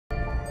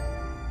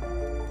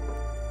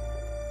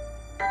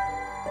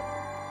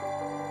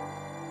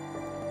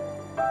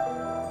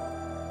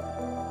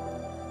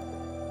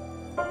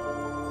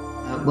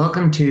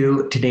Welcome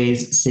to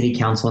today's City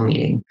Council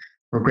meeting.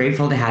 We're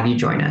grateful to have you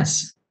join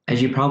us.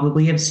 As you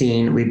probably have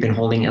seen, we've been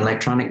holding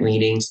electronic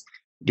meetings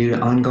due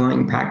to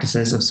ongoing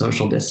practices of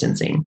social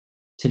distancing.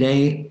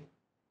 Today,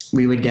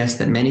 we would guess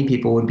that many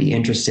people would be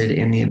interested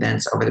in the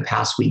events over the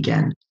past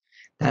weekend.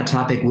 That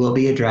topic will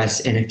be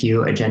addressed in a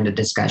few agenda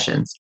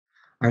discussions.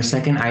 Our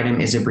second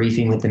item is a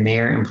briefing with the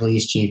mayor and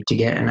police chief to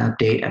get an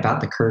update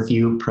about the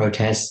curfew,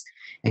 protests,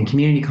 and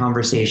community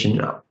conversations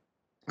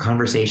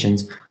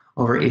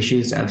over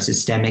issues of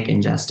systemic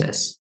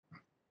injustice.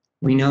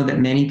 We know that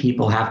many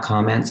people have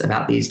comments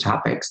about these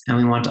topics, and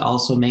we want to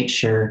also make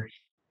sure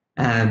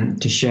we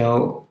want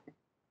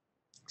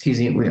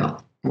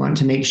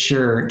to make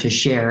sure to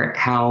share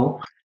how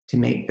to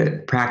make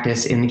the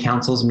practice in the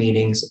council's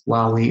meetings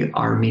while we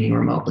are meeting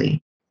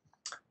remotely.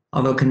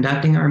 Although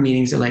conducting our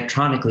meetings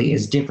electronically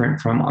is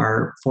different from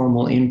our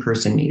formal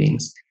in-person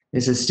meetings,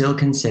 this is still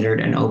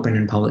considered an open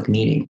and public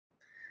meeting.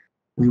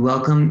 We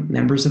welcome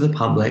members of the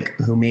public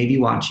who may be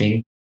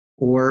watching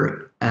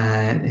or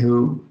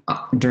who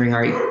during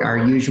our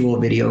usual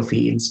video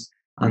feeds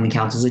on the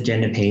council's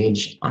agenda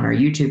page, on our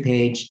YouTube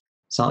page,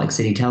 Salt Lake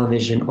City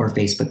Television, or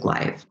Facebook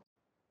Live.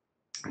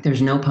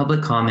 There's no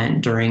public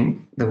comment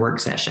during the work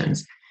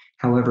sessions.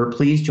 However,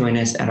 please join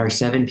us at our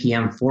 7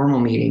 p.m.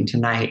 formal meeting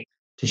tonight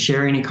to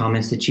share any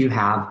comments that you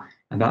have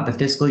about the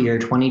fiscal year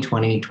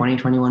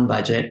 2020-2021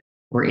 budget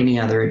or any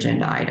other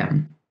agenda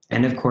item.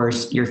 And of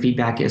course, your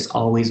feedback is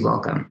always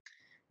welcome.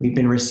 We've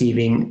been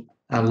receiving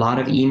a lot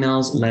of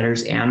emails,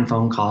 letters, and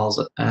phone calls,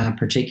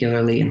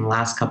 particularly in the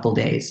last couple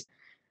days.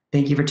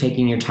 Thank you for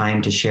taking your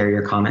time to share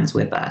your comments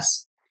with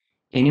us.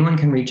 Anyone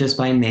can reach us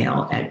by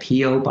mail at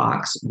P.O.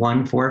 Box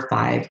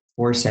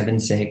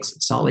 145476,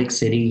 Salt Lake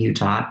City,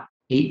 Utah,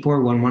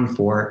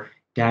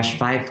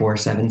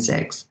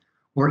 84114-5476,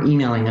 or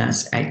emailing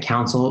us at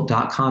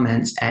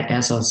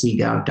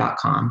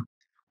council.comments@slcgov.com,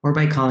 or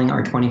by calling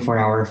our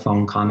 24-hour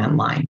phone comment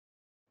line.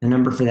 The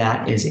number for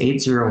that is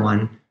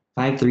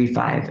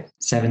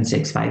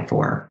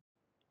 801-535-7654.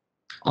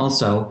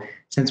 Also,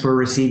 since we're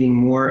receiving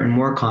more and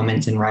more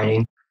comments in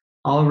writing,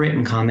 all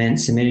written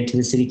comments submitted to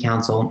the City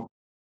Council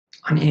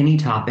on any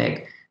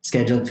topic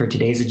scheduled for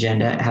today's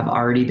agenda have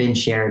already been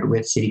shared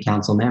with City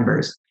Council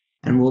members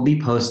and will be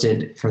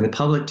posted for the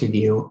public to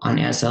view on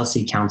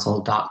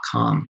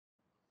slccouncil.com.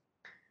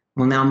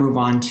 We'll now move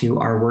on to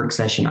our work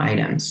session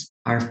items.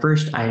 Our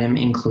first item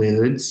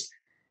includes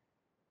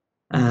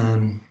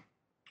an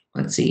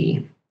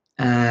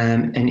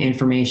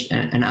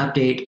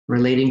update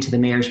relating to the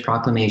mayor's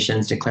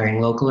proclamations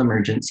declaring local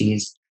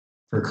emergencies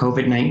for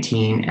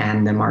COVID-19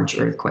 and the March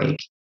earthquake.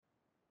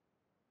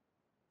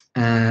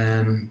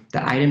 The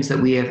items that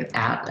we have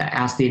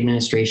asked the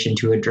administration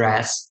to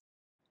address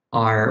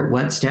are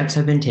what steps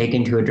have been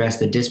taken to address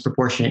the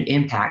disproportionate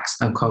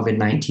impacts of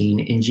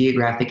COVID-19 in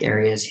geographic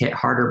areas hit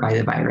harder by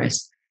the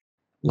virus,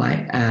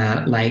 like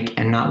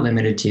and not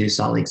limited to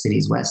Salt Lake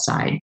City's west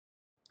side.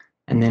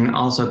 And then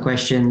also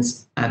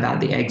questions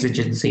about the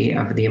exigency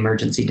of the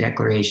emergency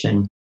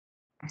declaration,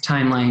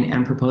 timeline,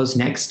 and proposed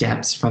next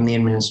steps from the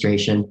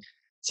administration,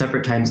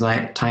 separate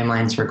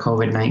timelines for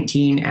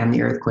COVID-19 and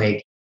the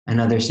earthquake, and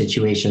other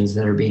situations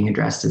that are being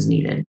addressed as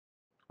needed.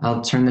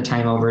 I'll turn the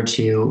time over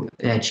to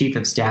Chief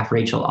of Staff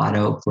Rachel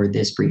Otto for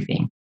this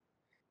briefing.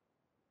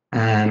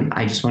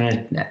 I just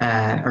want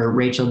to, or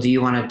Rachel, do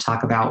you want to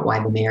talk about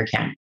why the mayor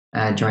can't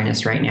join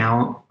us right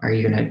now? Are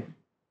you going to,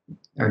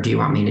 or do you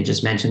want me to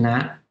just mention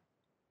that?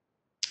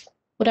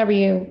 Whatever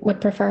you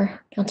would prefer,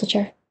 Council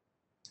Chair.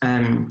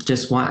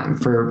 Just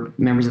want for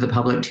members of the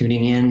public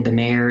tuning in, the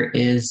mayor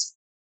is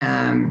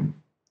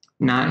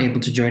not able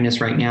to join us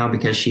right now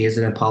because she is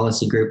in a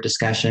policy group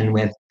discussion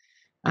with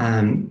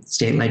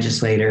state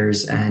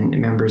legislators and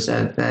members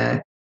of the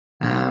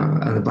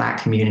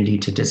Black community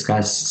to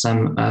discuss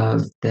some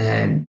of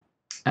the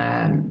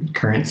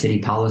current city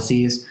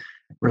policies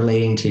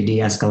relating to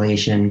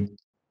de-escalation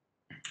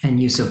and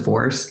use of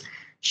force.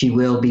 She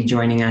will be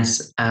joining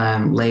us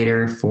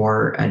later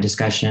for a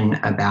discussion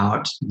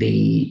about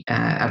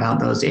about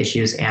those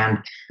issues and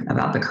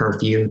about the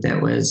curfew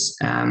that was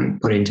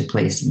put into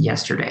place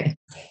yesterday.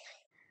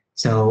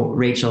 So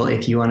Rachel,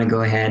 if you want to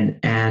go ahead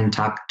and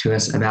talk to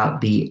us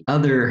about the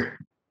other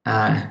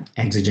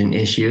exigent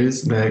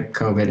issues, the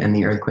COVID and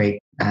the earthquake,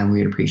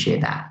 we would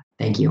appreciate that.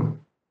 Thank you.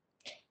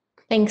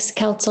 Thanks,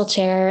 Council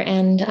Chair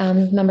and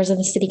members of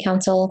the City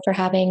Council for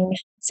having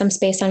some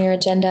space on your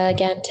agenda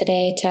again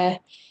today to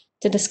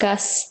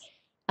discuss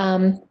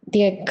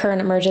the current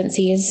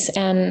emergencies.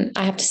 And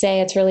I have to say,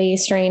 it's really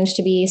strange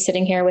to be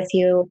sitting here with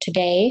you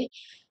today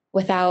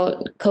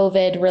without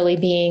COVID really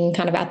being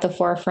kind of at the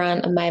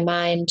forefront of my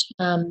mind.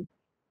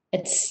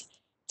 It's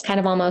kind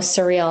of almost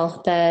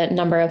surreal, the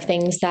number of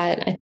things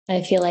that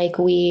I feel like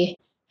we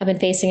have been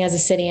facing as a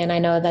city, and I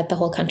know that the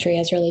whole country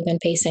has really been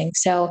facing.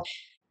 So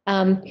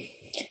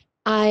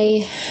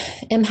I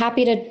am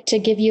happy to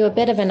give you a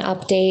bit of an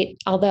update,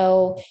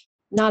 although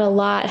not a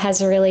lot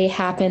has really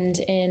happened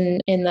in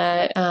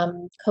the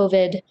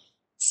COVID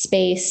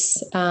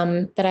space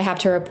that I have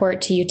to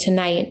report to you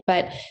tonight,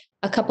 but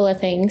a couple of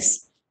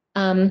things.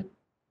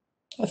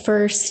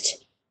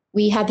 First,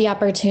 we had the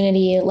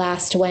opportunity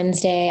last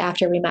Wednesday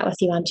after we met with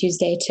you on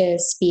Tuesday to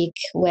speak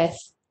with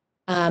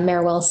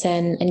Mayor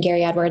Wilson and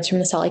Gary Edwards from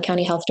the Salt Lake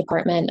County Health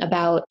Department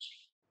about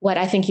what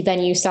I think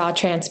then you saw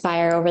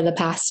transpire over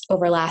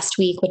last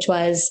week, which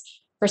was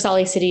for Salt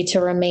Lake City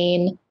to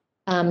remain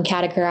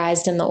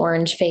categorized in the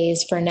orange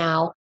phase for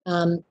now.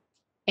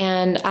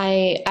 And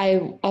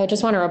I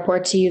just want to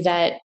report to you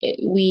that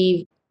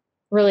we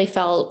really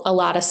felt a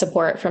lot of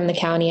support from the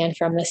county and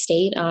from the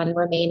state on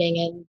remaining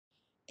in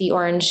the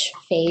orange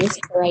phase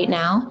right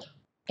now.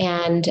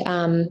 And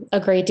a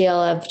great deal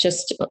of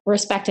just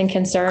respect and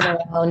concern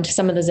around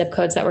some of the zip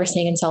codes that we're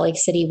seeing in Salt Lake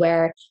City,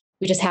 where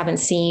we just haven't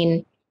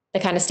seen the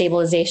kind of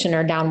stabilization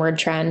or downward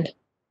trend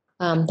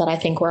that I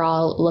think we're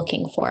all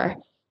looking for.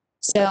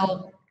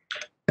 So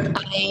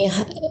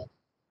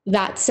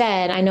that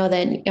said, I know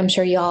that I'm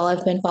sure you all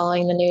have been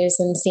following the news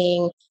and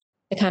seeing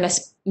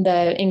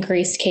the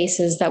increased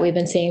cases that we've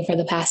been seeing for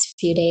the past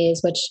few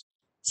days, which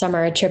some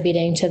are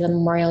attributing to the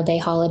Memorial Day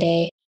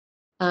holiday.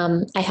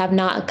 I have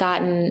not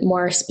gotten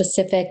more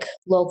specific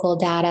local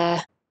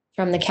data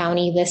from the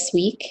county this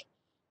week.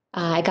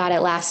 I got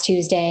it last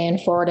Tuesday and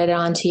forwarded it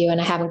on to you,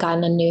 and I haven't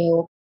gotten a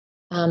new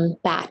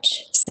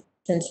batch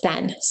since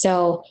then.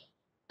 So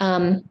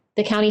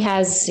the county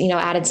has,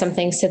 added some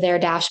things to their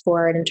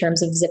dashboard in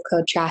terms of zip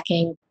code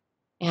tracking,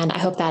 and I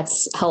hope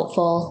that's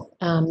helpful.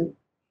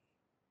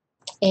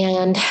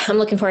 And I'm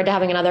looking forward to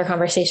having another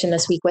conversation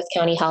this week with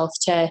County Health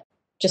to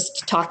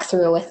just talk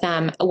through with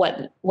them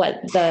what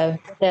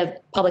the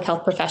public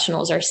health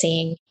professionals are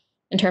seeing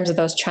in terms of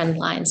those trend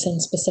lines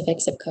and specific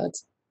zip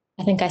codes.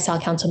 I think I saw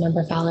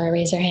Councilmember Fowler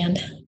raise her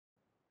hand.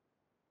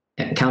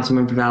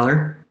 Councilmember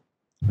Fowler.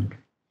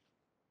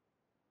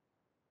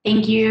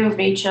 Thank you,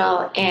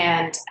 Rachel,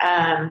 and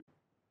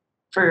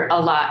for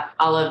all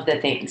of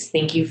the things.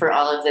 Thank you for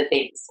all of the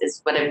things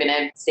is what I'm going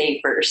to say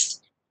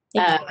first.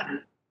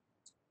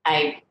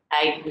 I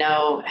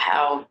know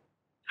how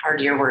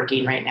hard you're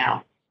working right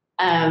now.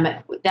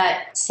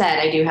 That said,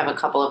 I do have a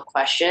couple of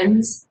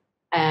questions.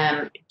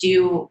 I've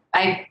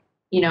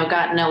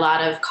gotten a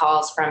lot of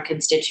calls from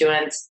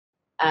constituents,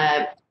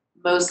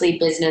 mostly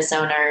business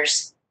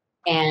owners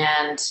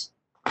and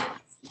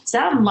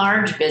some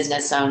large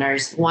business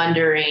owners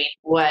wondering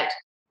what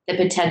the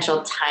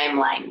potential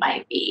timeline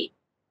might be.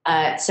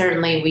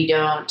 Certainly we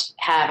don't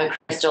have a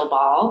crystal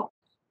ball,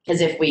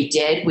 because if we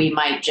did, we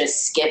might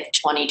just skip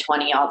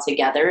 2020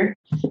 altogether.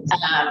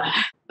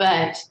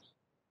 But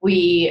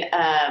we,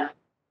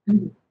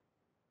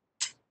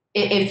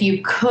 if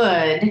you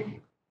could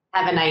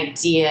have an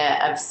idea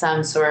of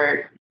some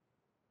sort,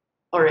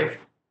 or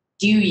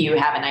do you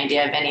have an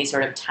idea of any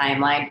sort of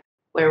timeline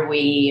where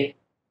we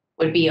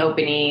would be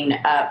opening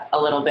up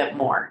a little bit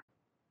more?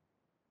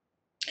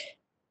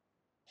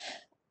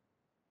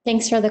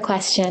 Thanks for the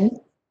question.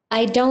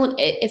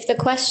 If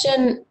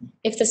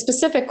the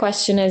specific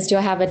question is, do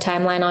I have a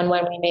timeline on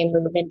when we may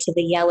move into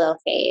the yellow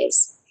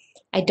phase?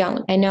 I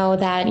don't. I know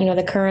that,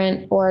 the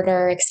current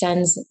order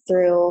extends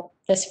through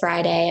this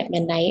Friday at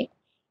midnight.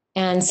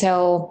 And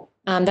so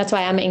that's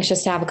why I'm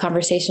anxious to have a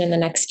conversation in the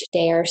next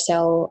day or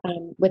so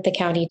with the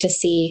county to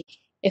see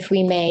if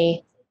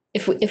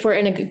we're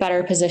in a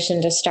better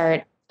position to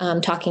start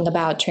talking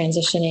about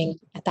transitioning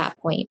at that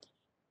point.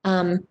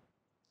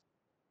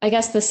 I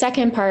guess the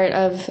second part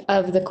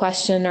of the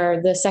question,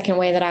 or the second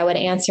way that I would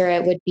answer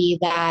it, would be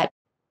that,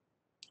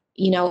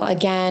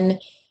 again,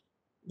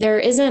 there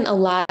isn't a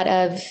lot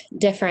of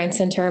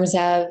difference in terms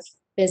of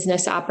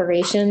business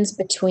operations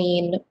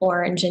between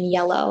orange and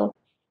yellow.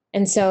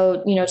 And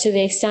so, to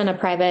the extent a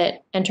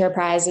private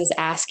enterprise is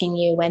asking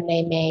you when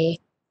they may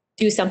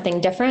do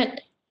something different,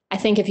 I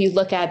think if you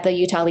look at the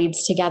Utah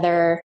Leads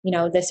Together,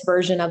 this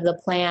version of the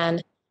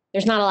plan,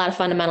 there's not a lot of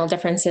fundamental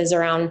differences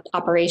around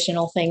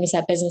operational things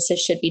that businesses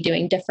should be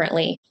doing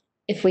differently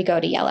if we go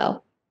to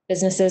yellow.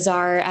 Businesses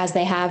are, as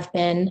they have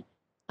been,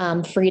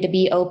 free to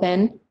be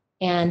open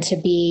and to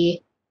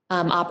be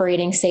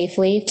operating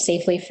safely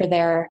for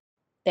their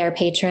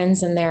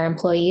patrons and their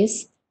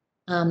employees.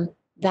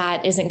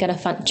 That isn't going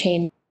to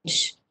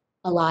change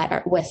a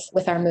lot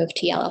with our move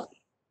to yellow.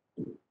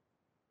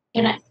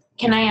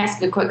 Can I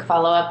ask a quick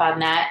follow-up on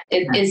that?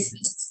 It is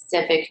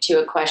specific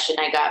to a question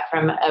I got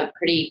from a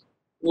pretty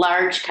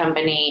large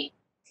company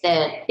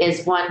that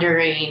is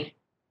wondering,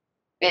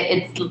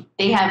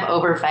 they have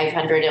over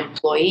 500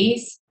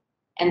 employees.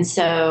 And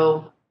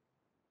so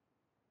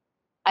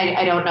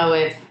I don't know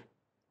if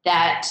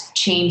that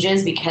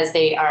changes because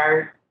they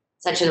are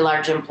such a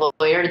large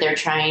employer. They're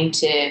trying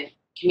to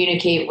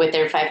communicate with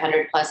their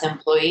 500 plus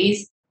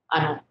employees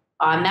on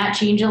that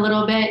change a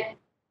little bit,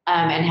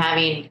 and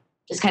having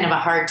just kind of a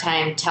hard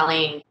time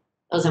telling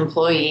those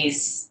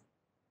employees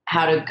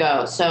how to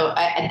go. So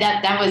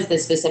that was the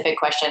specific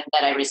question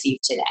that I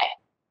received today.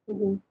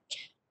 Mm-hmm.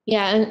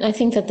 Yeah, and I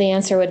think that the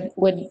answer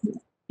would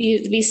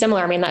be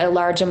similar. I mean, a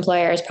large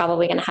employer is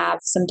probably going to have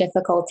some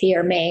difficulty,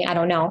 or I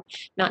don't know,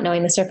 not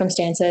knowing the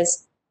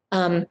circumstances,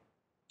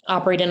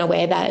 operate in a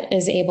way that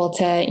is able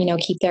to,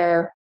 keep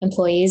their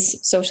employees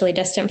socially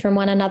distant from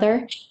one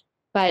another.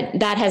 But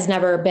that has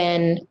never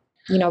been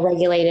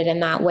regulated in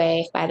that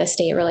way by the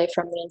state really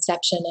from the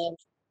inception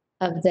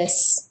of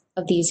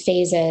these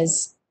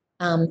phases.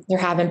 There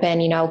haven't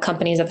been,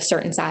 companies of a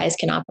certain size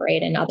can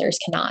operate and others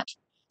cannot.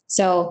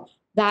 So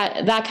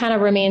that kind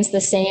of remains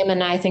the same.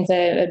 And I think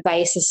the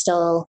advice is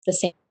still the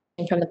same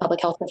from the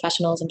public health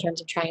professionals in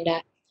terms of trying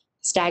to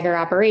stagger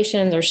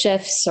operations or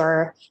shifts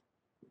or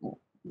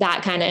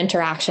that kind of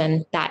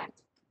interaction. That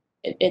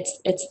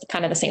it's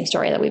kind of the same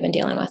story that we've been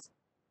dealing with.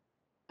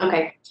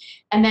 Okay.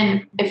 And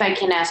then if I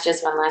can ask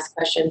just one last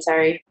question,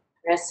 sorry,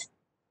 Chris.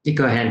 You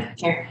go ahead.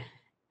 Here.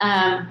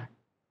 I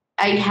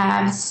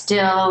have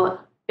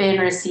still been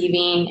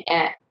receiving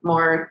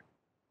more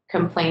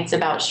complaints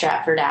about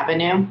Stratford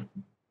Avenue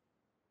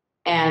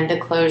and the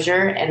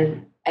closure.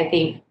 And I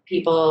think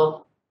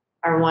people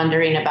are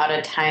wondering about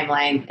a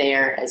timeline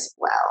there as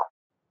well.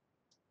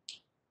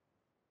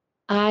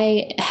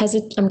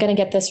 I'm going to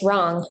get this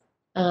wrong.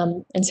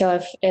 And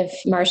so if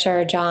Marcia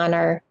or John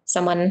or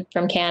someone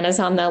from CAN is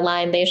on the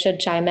line, they should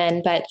chime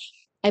in. But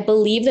I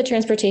believe the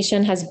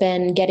transportation has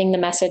been getting the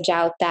message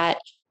out that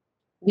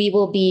we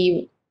will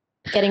be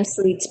getting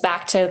streets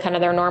back to kind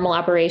of their normal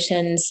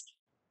operations,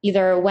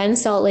 either when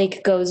Salt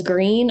Lake goes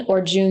green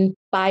or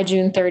by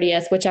June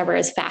 30th,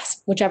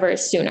 whichever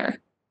is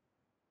sooner.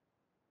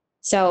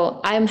 So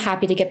I'm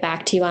happy to get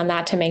back to you on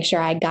that to make sure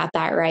I got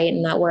that right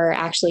and that we're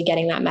actually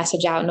getting that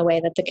message out in a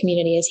way that the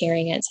community is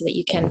hearing it so that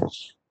you can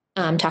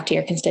talk to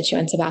your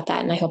constituents about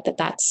that. And I hope that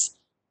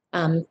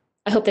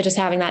I hope that just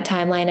having that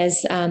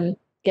timeline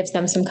gives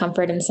them some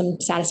comfort and some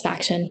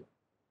satisfaction.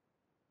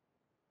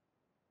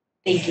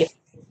 Thank you.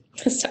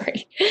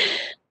 Sorry.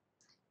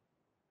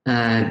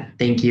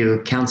 Thank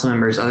you. Council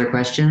members, other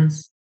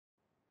questions?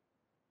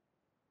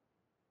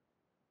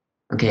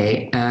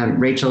 Okay,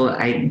 Rachel,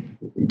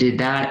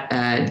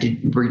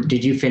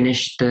 did you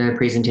finish the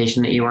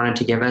presentation that you wanted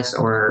to give us,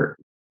 or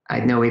I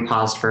know we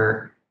paused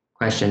for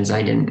questions.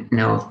 I didn't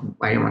want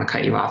to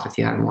cut you off if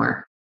you have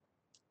more.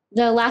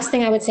 The last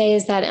thing I would say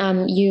is that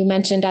you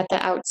mentioned at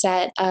the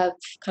outset of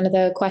kind of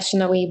the question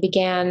that we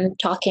began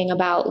talking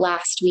about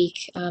last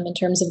week in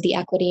terms of the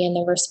equity and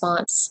the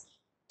response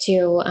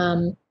to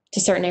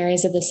certain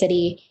areas of the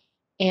city.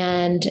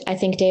 And I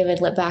think David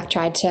Litvak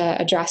tried to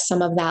address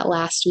some of that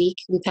last week.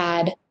 We've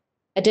had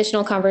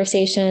additional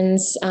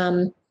conversations,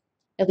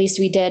 at least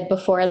we did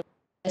before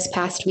this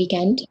past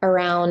weekend,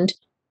 around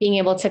being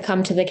able to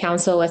come to the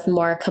council with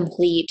more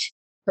complete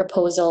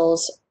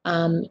proposals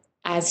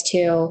as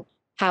to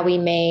how we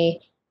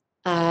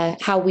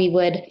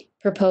would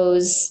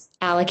propose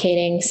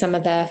allocating some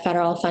of the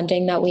federal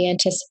funding that we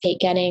anticipate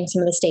getting,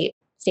 some of the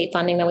state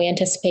funding that we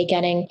anticipate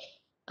getting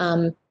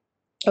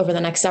over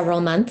the next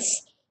several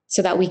months,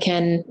 so that we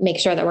can make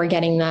sure that we're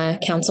getting the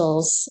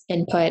council's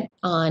input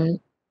on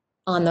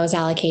those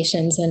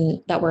allocations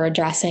and that we're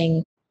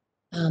addressing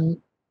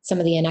some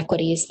of the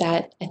inequities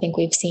that I think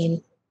we've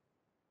seen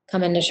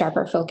come into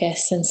sharper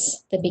focus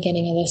since the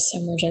beginning of this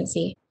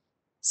emergency.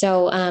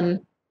 So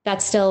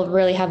that's still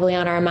really heavily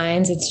on our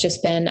minds. It's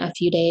just been a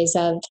few days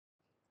of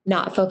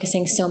not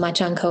focusing so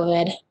much on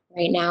COVID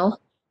right now,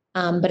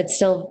 but it's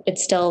still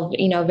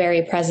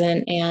very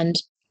present. And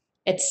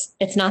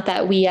it's not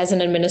that we as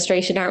an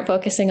administration aren't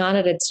focusing on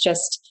it. It's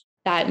just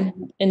that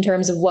in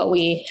terms of what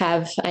we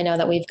have, I know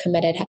that we've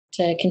committed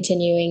to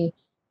continuing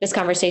this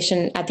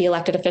conversation at the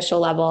elected official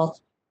level.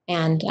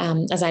 And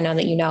as I know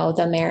that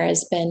the mayor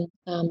has been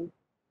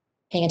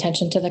paying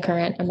attention to the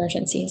current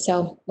emergency.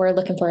 So we're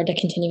looking forward to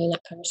continuing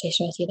that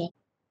conversation with you though.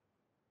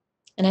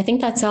 And I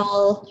think that's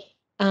all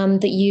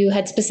that you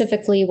had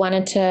specifically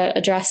wanted to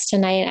address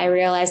tonight. I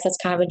realize that's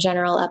kind of a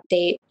general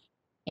update.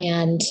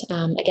 And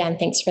again,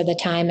 thanks for the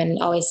time, and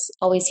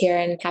always here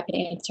and happy to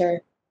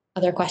answer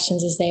other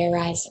questions as they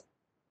arise.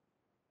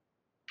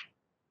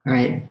 All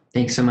right.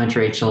 Thanks so much,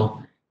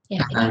 Rachel.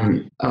 Yeah.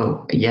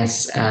 Oh,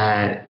 yes.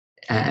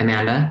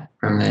 Amanda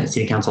from the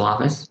City Council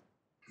office.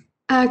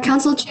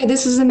 Council Chair,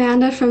 this is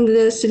Amanda from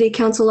the City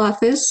Council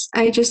office.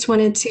 I just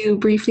wanted to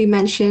briefly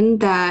mention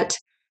that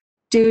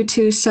due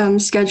to some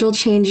schedule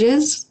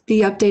changes,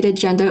 the updated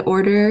agenda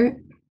order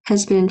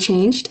has been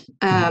changed.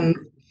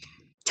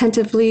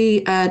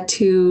 Tentatively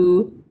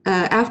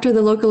after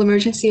the local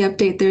emergency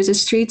update, there's a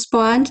streets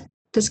bond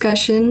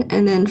discussion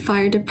and then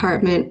fire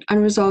department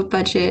unresolved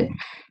budget.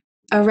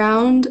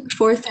 Around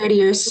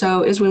 4:30 or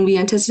so is when we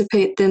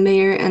anticipate the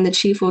mayor and the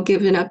chief will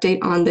give an update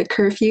on the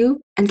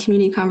curfew and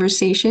community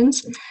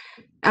conversations.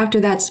 After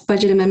that's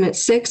budget amendment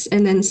 6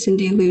 and then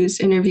Cindy Liu's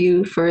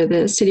interview for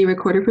the city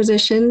recorder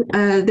position.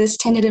 This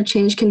tentative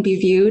change can be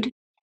viewed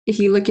if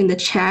you look in the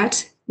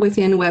chat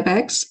within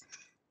WebEx.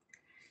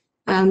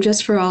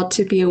 Just for all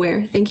to be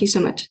aware. Thank you so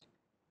much.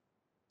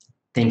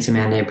 Thanks,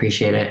 Amanda. I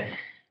appreciate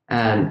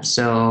it.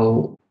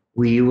 So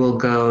we will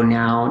go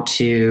now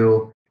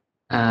to,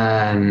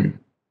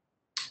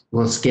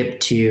 we'll skip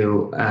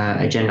to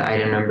agenda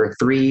item number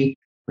 3,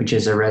 which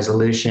is a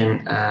resolution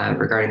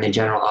regarding the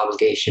general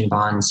obligation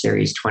bond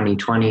series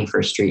 2020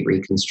 for street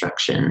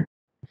reconstruction.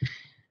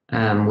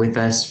 With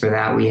us for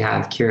that, we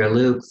have Kira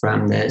Luke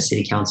from the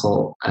City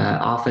Council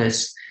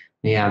office.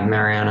 We have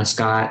Mariana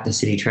Scott, the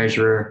City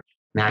Treasurer,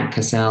 Matt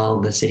Cassell,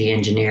 the city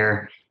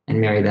engineer, and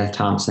Mary Beth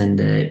Thompson,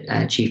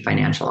 the chief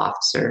financial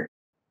officer.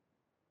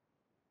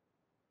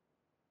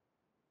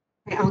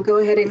 I'll go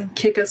ahead and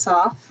kick us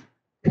off.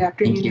 Good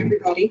afternoon,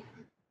 everybody.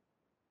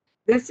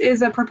 This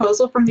is a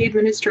proposal from the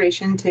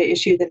administration to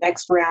issue the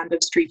next round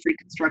of street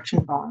reconstruction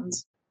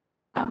bonds.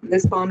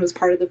 This bond was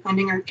part of the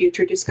Funding Our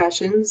Future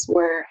discussions,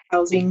 where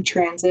housing,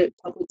 transit,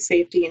 public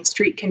safety, and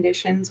street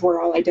conditions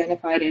were all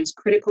identified as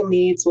critical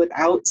needs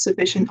without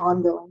sufficient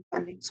ongoing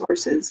funding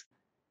sources.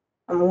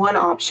 One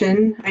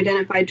option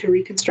identified to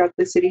reconstruct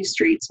the city's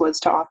streets was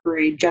to offer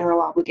a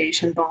general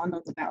obligation bond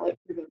on the ballot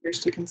for voters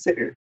to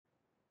consider.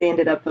 They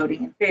ended up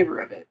voting in favor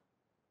of it.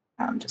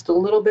 Just a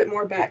little bit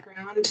more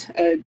background.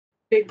 A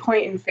big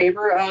point in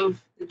favor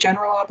of the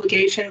general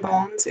obligation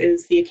bonds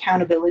is the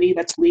accountability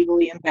that's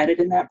legally embedded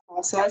in that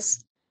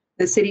process.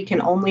 The city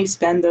can only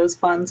spend those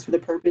funds for the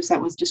purpose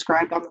that was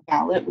described on the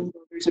ballot when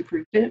voters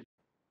approved it.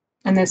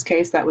 In this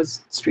case, that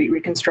was street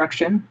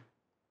reconstruction.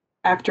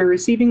 After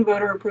receiving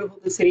voter approval,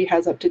 the city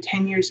has up to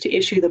 10 years to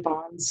issue the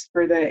bonds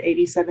for the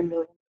 $87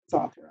 million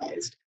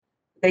authorized.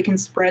 They can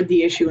spread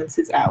the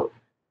issuances out.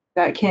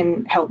 That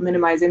can help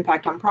minimize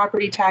impact on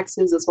property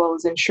taxes, as well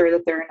as ensure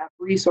that there are enough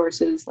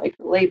resources like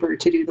the labor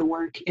to do the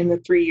work in the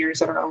 3 years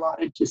that are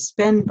allotted to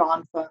spend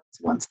bond funds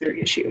once they're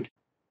issued.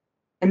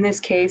 In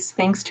this case,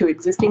 thanks to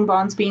existing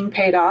bonds being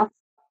paid off,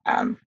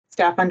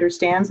 staff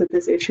understands that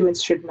this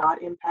issuance should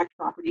not impact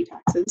property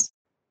taxes.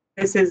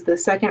 This is the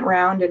second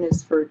round and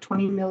is for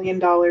 $20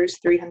 million,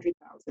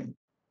 $300,000.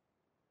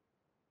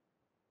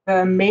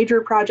 The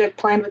major project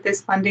planned with this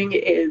funding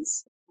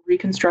is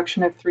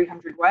reconstruction of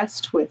 300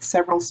 West, with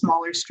several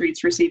smaller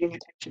streets receiving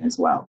attention as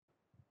well.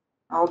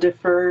 I'll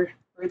defer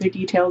further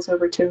details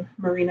over to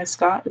Marina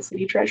Scott, the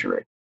city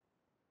treasurer.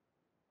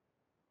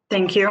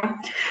 Thank you.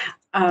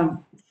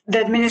 The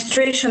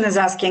administration is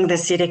asking the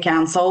city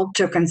council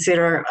to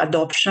consider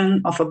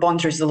adoption of a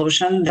bond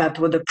resolution that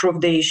would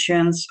approve the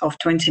issuance of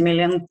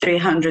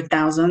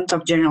 $20,300,000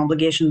 of general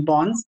obligation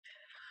bonds.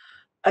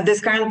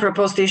 This current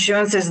proposed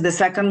issuance is the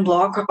second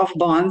block of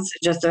bonds,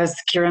 just as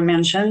Kira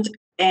mentioned.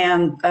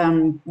 And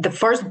the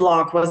first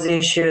block was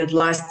issued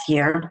last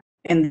year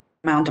in the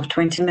amount of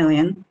 $20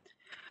 million.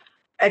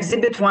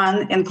 Exhibit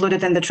 1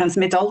 included in the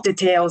transmittal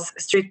details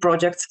street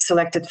projects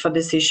selected for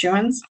this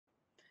issuance.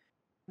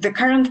 The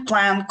current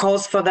plan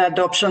calls for the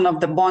adoption of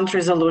the bond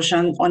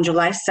resolution on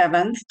July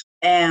 7th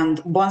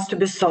and bonds to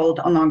be sold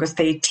on August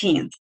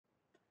 18th.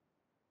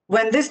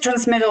 When this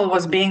transmittal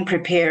was being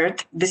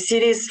prepared, the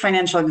city's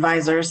financial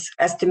advisors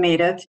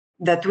estimated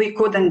that we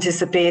could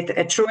anticipate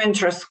a true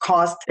interest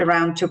cost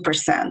around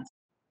 2%.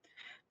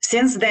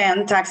 Since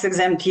then,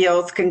 tax-exempt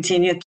yields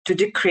continued to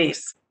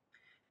decrease.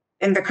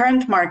 In the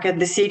current market,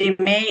 the city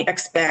may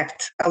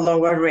expect a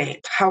lower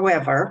rate.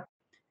 However,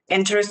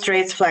 interest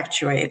rates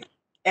fluctuate,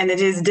 and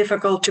it is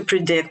difficult to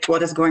predict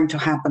what is going to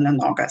happen in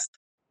August.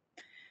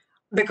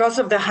 Because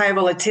of the high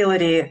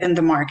volatility in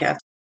the market,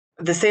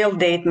 the sale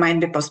date might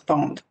be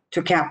postponed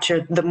to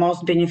capture the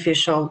most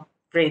beneficial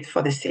rate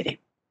for the city.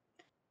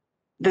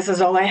 This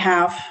is all I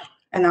have,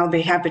 and I'll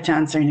be happy to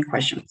answer any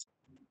questions.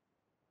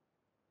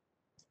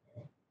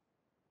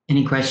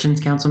 Any questions,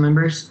 council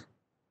members?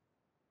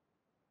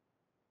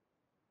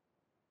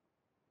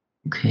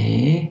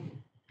 Okay.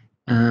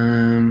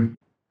 I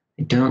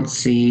don't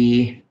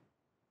see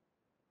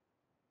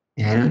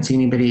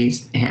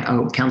anybody's.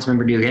 Oh,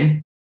 Councilmember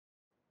Dugan.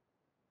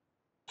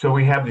 So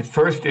we have the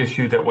first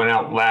issue that went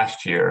out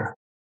last year,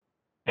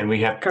 and we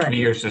have Correct. 3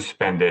 years to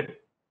spend it.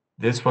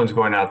 This one's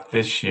going out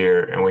this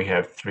year, and we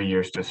have 3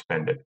 years to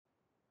spend it.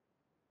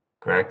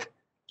 Correct?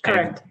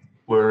 Correct.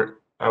 And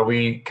are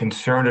we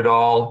concerned at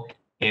all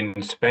in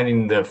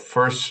spending the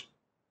first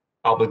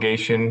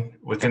obligation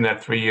within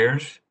that 3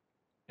 years?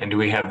 And do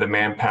we have the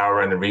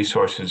manpower and the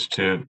resources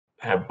to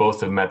have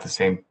both of them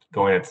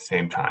going at the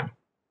same time?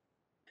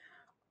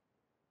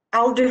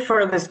 I'll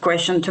defer this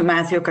question to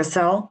Matthew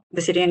Cassell,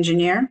 the city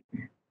engineer.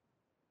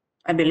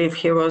 I believe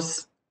he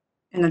was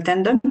in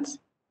attendance.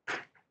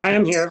 I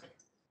am here.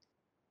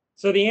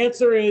 So the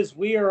answer is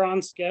we are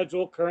on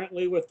schedule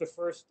currently with the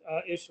first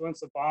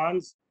issuance of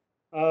bonds.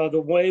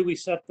 The way we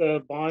set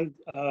the bond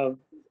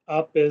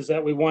up is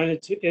that we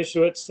wanted to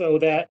issue it so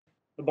that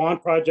the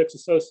bond projects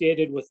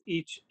associated with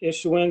each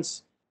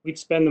issuance, we'd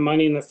spend the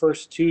money in the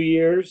first 2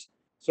 years.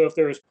 So if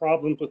there is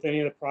problems with any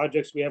of the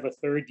projects, we have a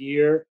third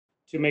year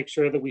to make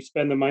sure that we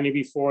spend the money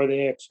before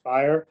they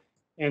expire.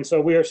 And so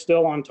we are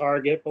still on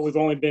target, but we've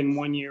only been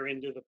 1 year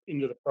into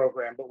the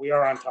program, but we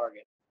are on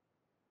target.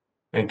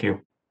 Thank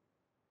you.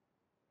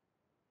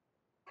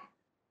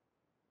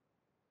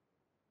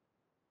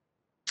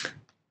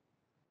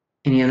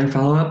 Any other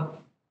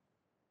follow-up?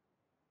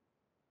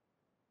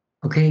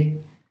 Okay.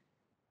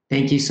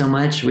 Thank you so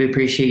much. We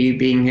appreciate you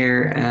being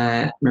here,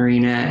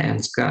 Marina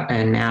and Scott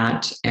and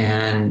Matt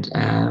and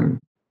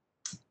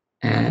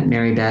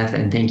Mary Beth,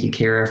 and thank you,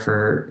 Kira,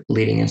 for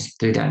leading us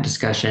through that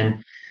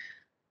discussion.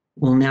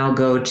 We'll now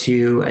go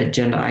to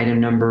agenda item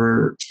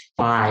number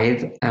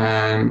 5,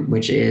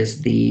 which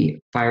is the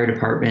fire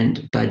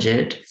department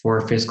budget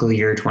for fiscal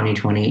year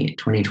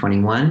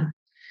 2020-2021.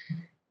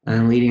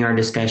 Leading our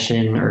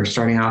discussion or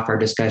starting off our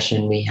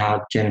discussion, we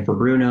have Jennifer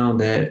Bruno,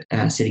 the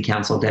City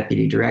Council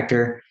Deputy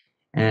Director.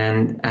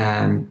 And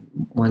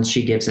once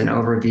she gives an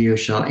overview,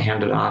 she'll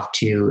hand it off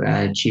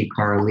to Chief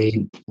Carl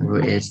Lee, who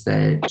is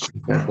the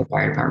Chief of the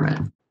Fire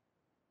Department.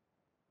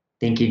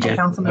 Thank you,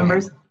 Jennifer. Council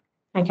members.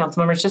 Hi,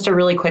 council members. Just a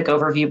really quick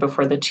overview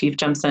before the chief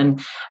jumps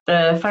in.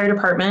 The fire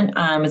department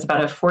is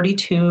about a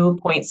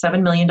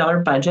 $42.7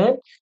 million budget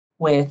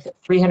with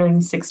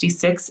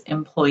 366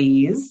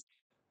 employees.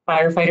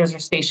 Firefighters are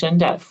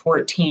stationed at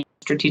 14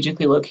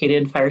 strategically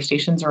located fire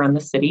stations around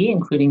the city,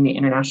 including the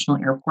International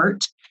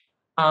Airport.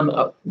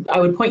 I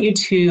would point you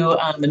to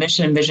the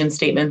mission and vision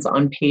statements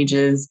on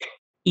pages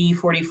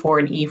E44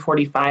 and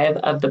E45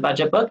 of the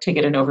budget book to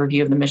get an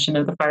overview of the mission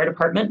of the fire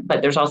department,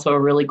 but there's also a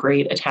really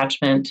great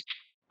attachment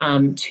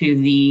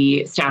to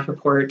the staff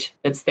report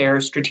that's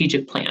their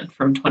strategic plan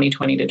from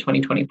 2020 to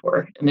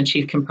 2024. And the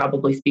chief can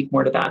probably speak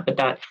more to that, but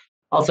that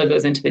also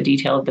goes into the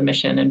detail of the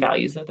mission and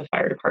values of the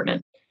fire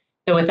department.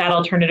 So with that,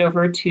 I'll turn it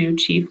over to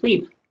Chief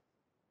Lieb.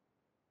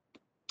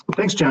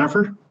 Thanks,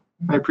 Jennifer.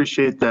 I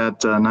appreciate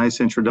that nice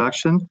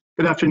introduction.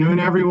 Good afternoon,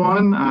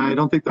 everyone. I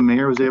don't think the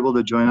mayor was able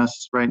to join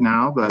us right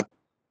now, but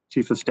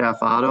Chief of Staff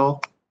Otto,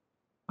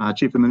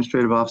 Chief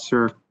Administrative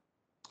Officer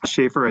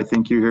Schaefer, I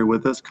think you're here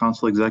with us,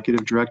 Council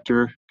Executive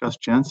Director Gus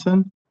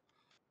Jensen.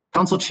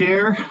 Council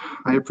Chair,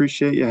 I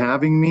appreciate you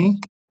having me.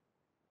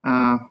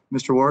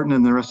 Mr. Wharton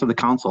and the rest of the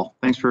council,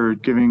 thanks for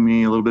giving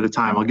me a little bit of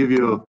time. I'll give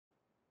you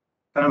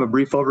kind of a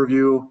brief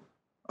overview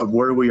of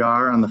where we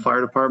are on the fire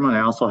department.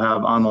 I also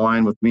have on the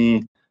line with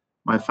me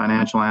my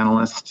financial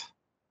analyst,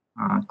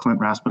 Clint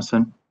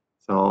Rasmussen.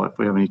 So if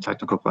we have any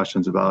technical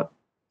questions about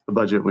the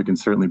budget, we can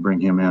certainly bring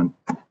him in.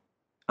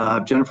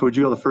 Jennifer, would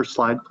you go to the first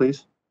slide,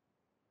 please?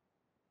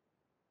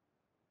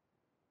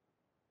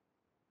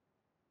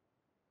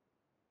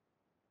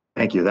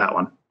 Thank you, that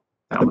one.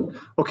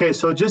 Okay,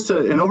 so just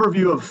an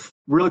overview of,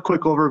 really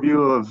quick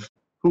overview of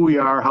who we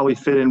are, how we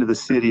fit into the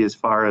city as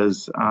far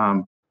as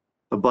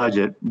the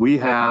budget. We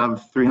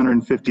have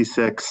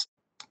 356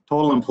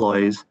 total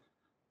employees.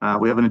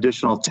 We have an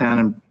additional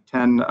 10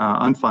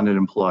 unfunded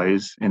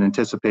employees in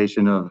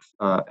anticipation of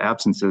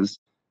absences.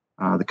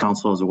 The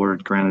council has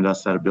granted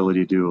us that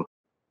ability to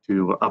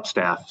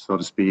upstaff, so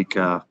to speak,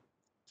 to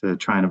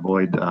try and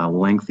avoid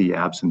lengthy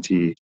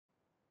absenteeism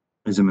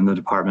in the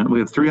department. We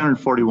have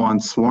 341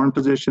 sworn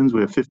positions.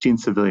 We have 15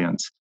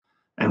 civilians,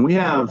 and we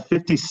have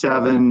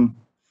 57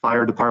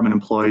 fire department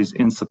employees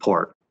in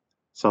support.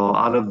 So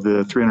out of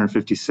the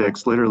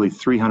 356, literally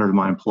 300 of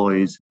my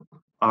employees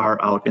are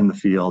out in the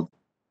field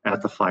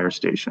at the fire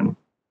station.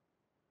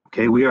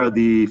 Okay, we are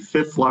the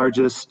 5th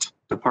largest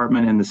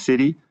department in the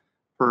city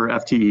per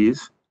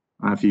FTEs,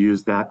 if you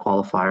use that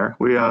qualifier.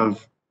 We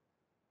have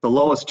the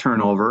lowest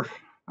turnover.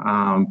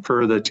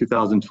 Per the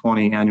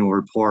 2020 annual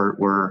report,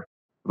 we're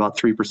about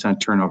 3%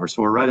 turnover.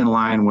 So we're right in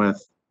line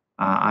with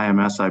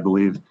IMS, I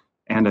believe,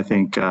 and I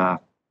think the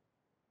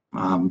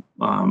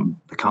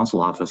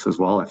council office as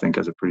well, I think,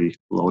 has a pretty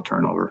low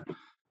turnover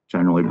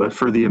generally. But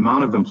for the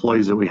amount of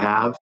employees that we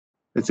have,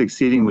 it's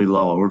exceedingly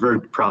low. We're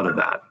very proud of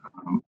that.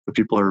 The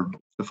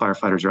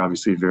firefighters are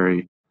obviously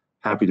very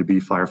happy to be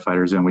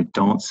firefighters, and we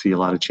don't see a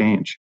lot of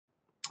change.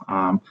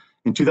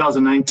 In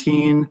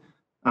 2019,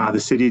 the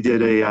city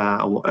did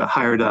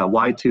hired a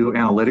Y2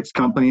 analytics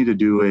company to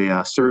do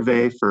a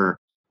survey for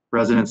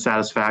resident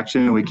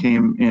satisfaction, and we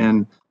came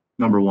in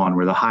 #1.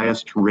 We're the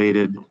highest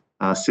rated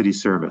city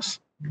service.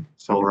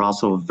 So we're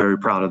also very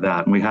proud of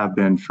that, and we have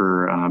been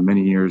for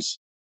many years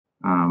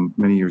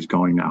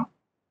going now.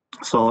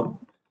 So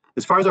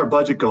as far as our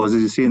budget goes,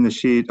 as you see in the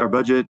sheet, our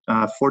budget,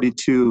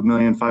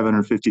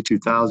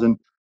 $42,552,000.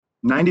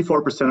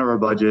 94% of our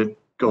budget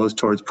goes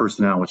towards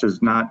personnel, which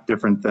is not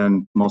different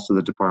than most of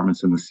the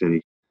departments in the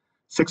city.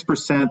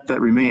 6%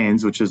 that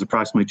remains, which is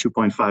approximately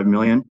 $2.5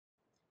 million,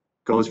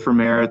 goes for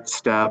merit,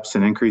 steps,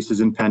 and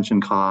increases in pension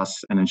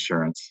costs and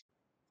insurance.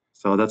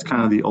 So that's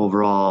kind of the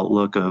overall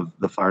look of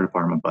the fire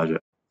department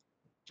budget.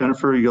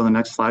 Jennifer, you go to the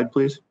next slide,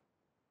 please.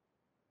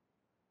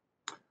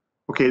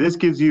 Okay, this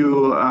gives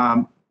you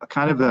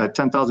kind of a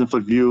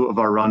 10,000-foot view of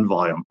our run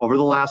volume. Over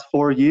the last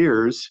 4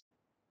 years,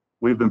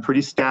 we've been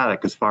pretty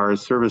static as far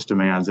as service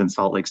demands in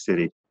Salt Lake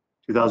City.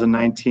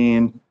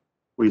 2019,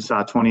 we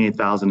saw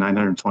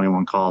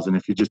 28,921 calls, and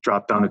if you just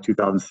drop down to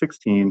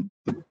 2016,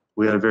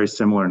 we had a very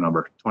similar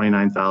number,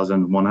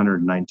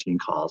 29,119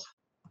 calls.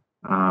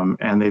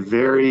 And they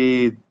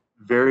vary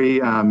very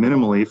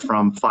minimally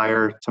from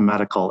fire to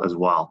medical as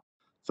well.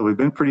 So we've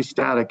been pretty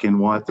static in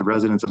what the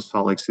residents of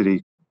Salt Lake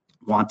City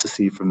want to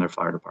see from their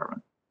fire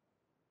department.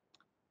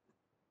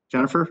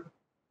 Jennifer,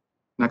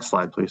 next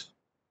slide, please.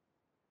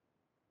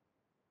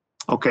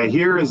 Okay,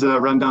 here is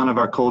a rundown of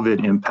our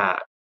COVID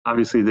impact.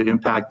 Obviously, the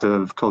impact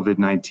of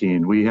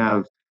COVID-19. We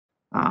have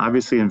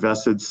obviously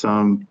invested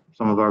some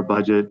of our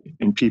budget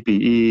in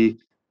PPE.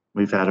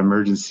 We've had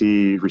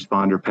emergency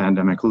responder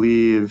pandemic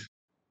leave.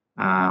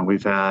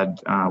 We've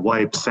had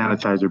wipes,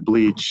 sanitizer,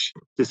 bleach,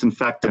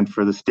 disinfectant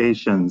for the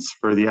stations,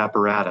 for the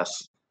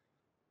apparatus,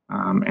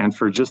 and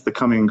for just the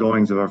coming and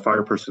goings of our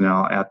fire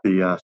personnel at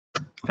the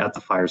at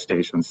the fire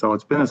station. So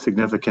it's been a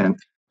significant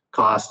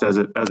cost as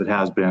it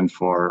has been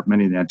for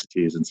many of the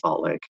entities in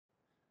Salt Lake.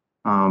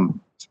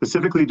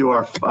 Specifically to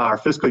our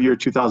fiscal year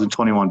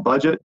 2021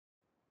 budget,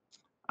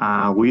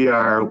 we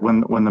are,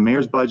 when the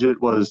mayor's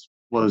budget was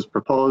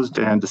proposed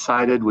and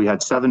decided, we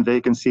had 7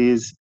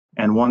 vacancies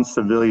and 1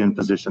 civilian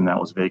position that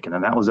was vacant,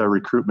 and that was our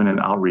recruitment and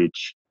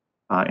outreach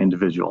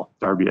individual,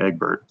 Darby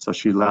Egbert. So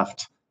she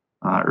left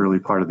early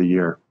part of the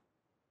year.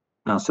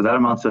 So that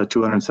amounts to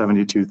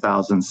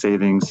 272,000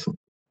 savings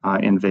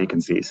in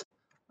vacancies.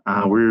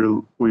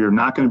 We are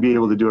not going to be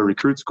able to do a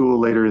recruit school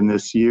later in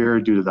this year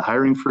due to the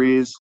hiring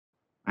freeze.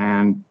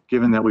 And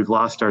given that we've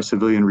lost our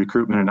civilian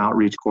recruitment and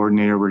outreach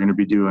coordinator, we're going to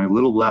be doing a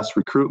little less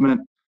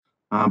recruitment,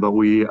 but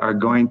we are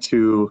going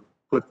to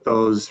put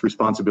those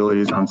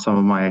responsibilities on some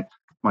of my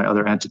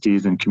other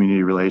entities in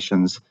community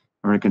relations.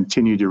 We're going to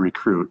continue to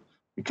recruit.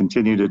 We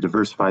continue to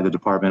diversify the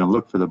department and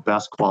look for the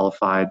best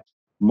qualified,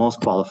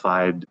 most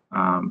qualified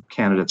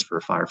candidates for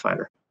a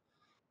firefighter.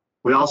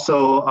 We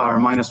also are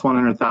minus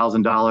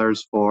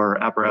 $100,000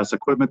 for apparatus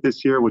equipment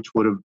this year, which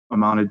would have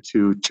amounted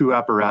to 2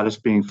 apparatus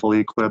being fully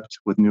equipped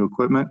with new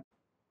equipment.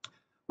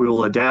 We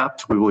will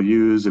adapt. We will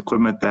use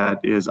equipment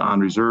that is on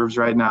reserves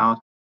right now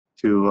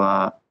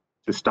to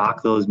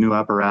stock those new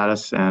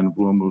apparatus, and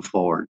we'll move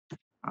forward.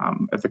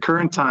 At the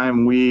current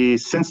time,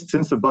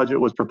 since the budget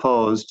was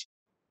proposed,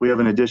 we have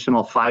an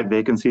additional 5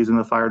 vacancies in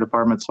the fire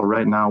department. So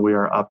right now we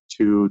are up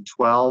to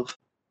 12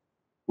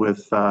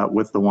 with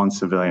the 1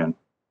 civilian.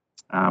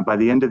 By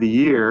the end of the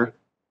year,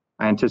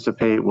 I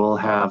anticipate we'll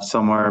have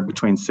somewhere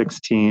between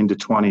 16 to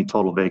 20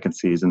 total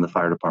vacancies in the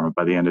fire department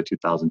by the end of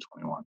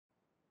 2021.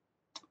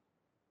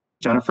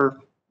 Jennifer,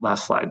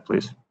 last slide,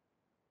 please.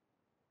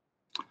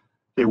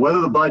 Okay,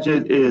 whether the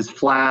budget is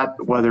flat,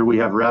 whether we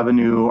have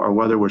revenue, or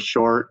whether we're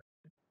short,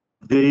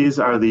 these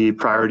are the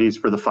priorities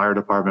for the fire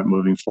department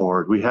moving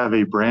forward. We have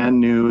a brand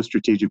new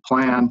strategic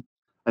plan.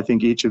 I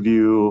think each of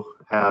you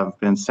have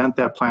been sent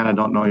that plan. I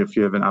don't know if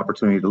you have an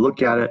opportunity to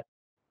look at it.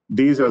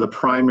 These are the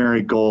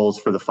primary goals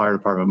for the fire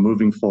department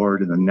moving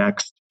forward in the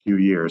next few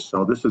years.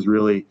 So this is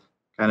really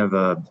kind of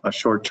a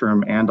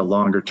short-term and a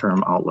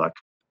longer-term outlook.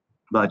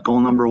 But goal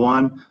number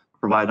 1,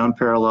 provide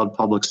unparalleled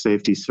public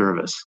safety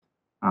service.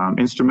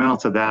 Instrumental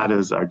to that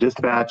is our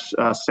dispatch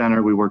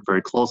center. We work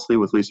very closely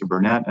with Lisa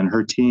Burnett and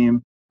her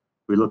team.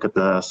 We look at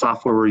the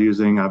software we're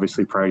using.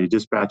 Obviously, Priority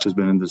Dispatch has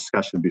been in the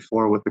discussion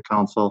before with the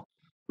council.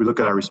 We look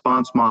at our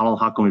response model.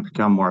 How can we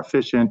become more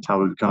efficient?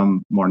 How we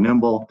become more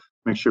nimble?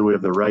 Make sure we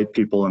have the right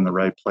people in the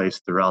right place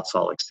throughout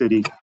Salt Lake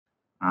City.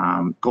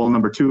 Goal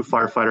number 2,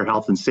 firefighter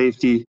health and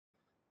safety.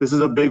 This is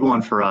a big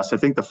one for us. I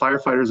think the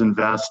firefighters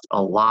invest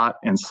a lot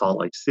in Salt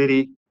Lake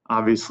City.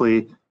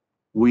 Obviously,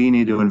 we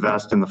need to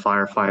invest in the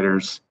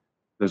firefighters.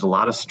 There's a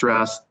lot of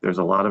stress. There's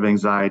a lot of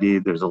anxiety.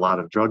 There's a lot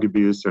of drug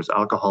abuse. There's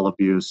alcohol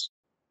abuse,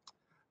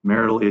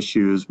 marital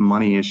issues,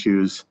 money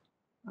issues.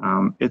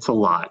 It's a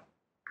lot.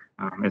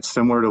 It's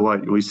similar to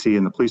what we see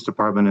in the police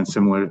department and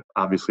similar,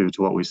 obviously,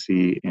 to what we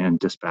see in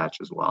dispatch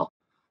as well.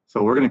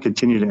 So we're going to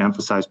continue to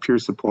emphasize peer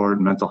support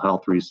and mental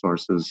health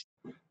resources,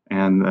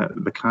 and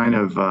the kind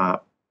of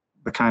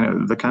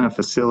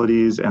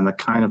facilities and the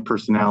kind of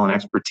personnel and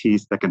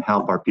expertise that can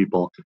help our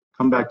people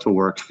come back to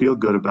work, feel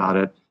good about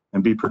it,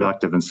 and be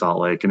productive in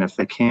Salt Lake. And if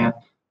they can't,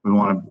 we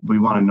want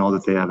to know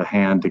that they have a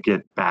hand to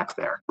get back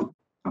there.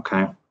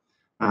 Okay,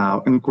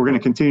 and we're going to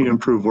continue to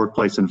improve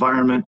workplace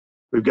environment.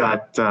 We've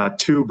got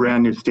 2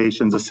 brand new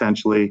stations,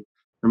 essentially.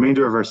 The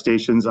remainder of our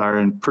stations are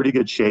in pretty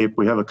good shape.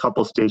 We have a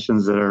couple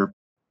stations that are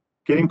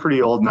getting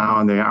pretty old now,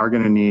 and they are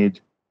going to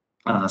need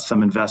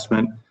some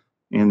investment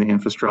in the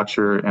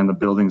infrastructure and the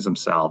buildings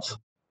themselves.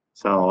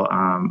 So,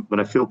 but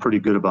I feel pretty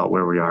good about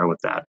where we are with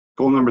that.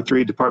 Goal number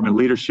 3, department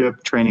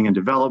leadership, training and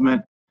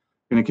development.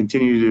 We're going to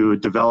continue to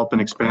develop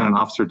and expand an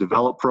officer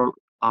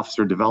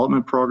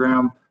development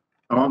program.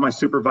 I want my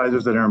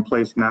supervisors that are in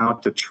place now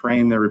to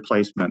train their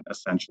replacement,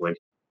 essentially.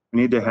 We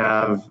need to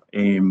have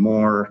a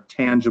more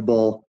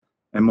tangible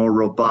and more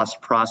robust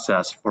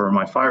process for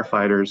my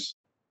firefighters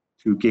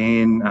to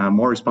gain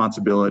more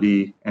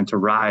responsibility and to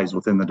rise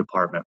within the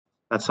department.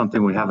 That's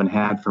something we haven't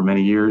had for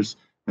many years.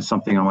 It's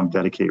something I want to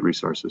dedicate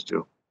resources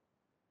to.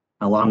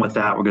 Along with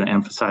that, we're going to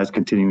emphasize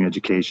continuing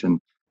education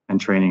and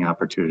training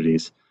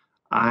opportunities.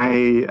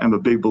 I am a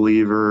big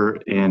believer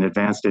in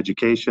advanced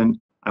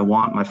education. I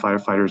want my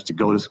firefighters to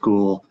go to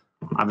school.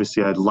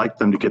 Obviously, I'd like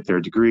them to get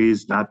their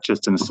degrees, not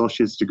just an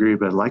associate's degree,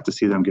 but I'd like to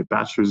see them get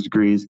bachelor's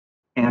degrees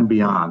and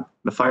beyond.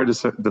 The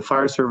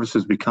fire service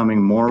is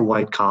becoming more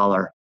white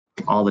collar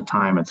all the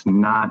time. It's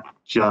not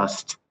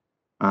just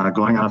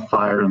going on a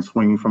fire and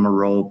swinging from a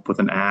rope with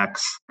an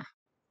axe,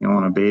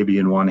 and a baby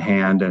in one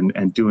hand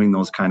and doing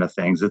those kind of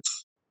things.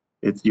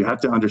 You have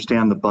to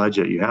understand the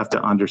budget. You have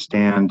to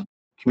understand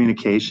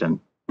communication.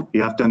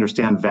 You have to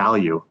understand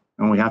value,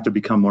 and we have to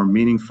become more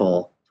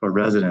meaningful to our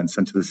residents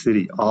and to the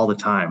city all the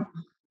time,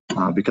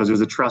 because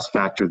there's a trust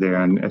factor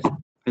there, and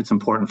it's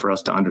important for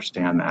us to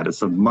understand that.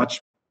 It's a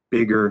much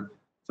bigger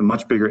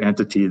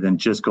entity than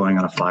just going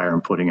on a fire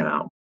and putting it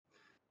out.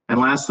 And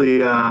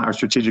lastly, our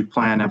strategic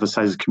plan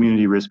emphasizes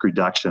community risk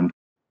reduction.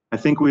 I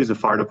think we as a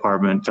fire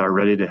department are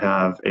ready to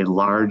have a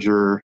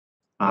larger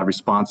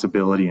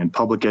responsibility in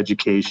public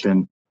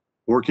education,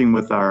 working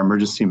with our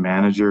emergency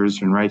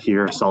managers, and right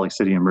here, Salt Lake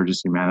City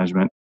Emergency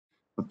Management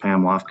with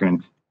Pam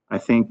Lofgren. I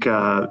think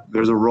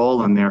there's a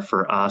role in there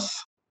for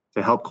us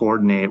to help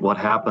coordinate what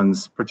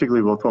happens,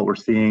 particularly with what we're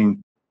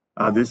seeing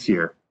this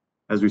year.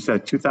 As we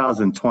said,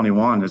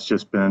 2021 has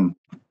just been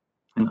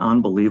an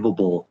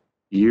unbelievable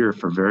year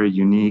for very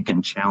unique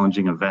and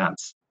challenging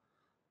events.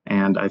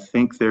 And I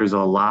think there's a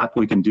lot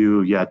we can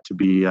do yet to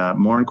be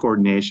more in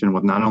coordination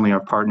with not only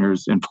our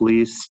partners in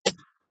police,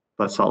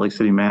 but Salt Lake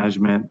City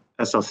Management,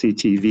 SLC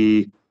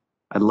TV.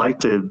 I'd like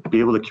to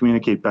be able to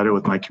communicate better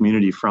with my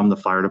community from the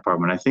fire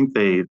department. I think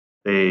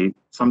they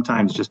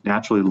sometimes just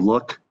naturally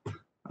look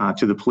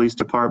to the police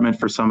department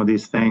for some of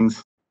these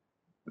things.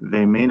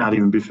 They may not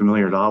even be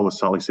familiar at all with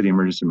Salt Lake City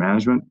Emergency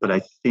Management, but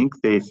I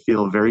think they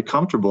feel very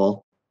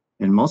comfortable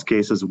in most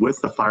cases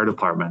with the fire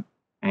department.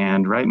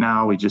 And right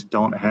now we just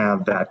don't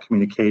have that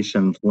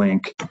communication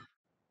link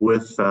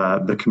with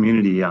the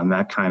community on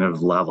that kind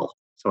of level.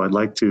 So I'd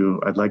like to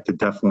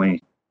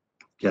definitely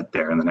get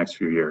there in the next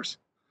few years.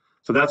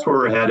 So that's where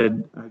we're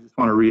headed. I just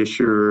want to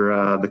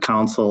reassure the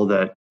council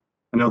that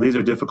I know these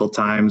are difficult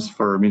times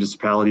for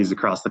municipalities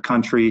across the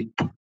country.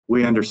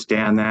 We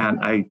understand that.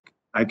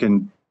 I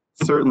can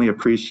certainly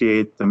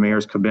appreciate the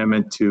mayor's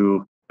commitment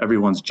to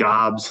everyone's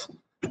jobs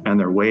and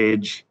their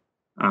wage.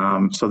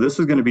 So this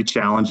is going to be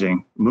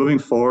challenging. Moving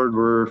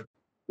forward,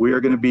 we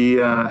are going to be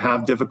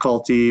have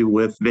difficulty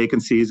with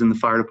vacancies in the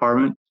fire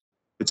department.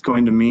 It's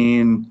going to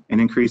mean an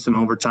increase in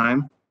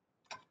overtime.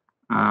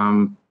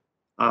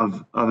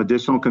 Of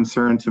additional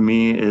concern to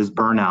me is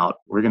burnout.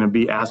 We're going to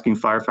be asking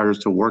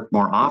firefighters to work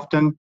more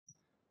often.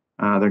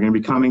 They're going to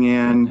be coming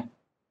in,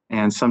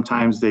 and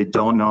sometimes they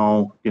don't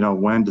know,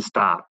 when to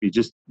stop.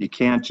 You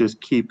can't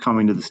just keep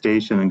coming to the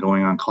station and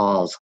going on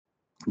calls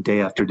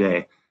day after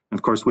day. And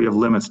of course, we have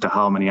limits to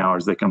how many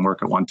hours they can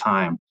work at one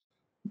time.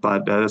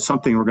 But it's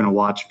something we're going to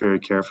watch very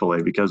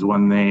carefully, because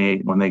when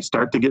they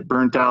start to get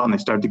burnt out and they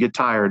start to get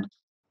tired,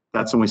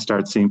 that's when we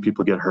start seeing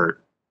people get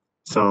hurt.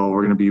 So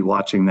we're going to be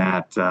watching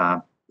that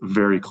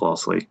very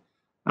closely.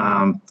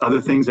 Other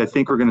things, I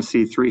think we're going to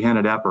see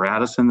three-handed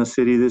apparatus in the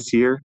city this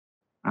year.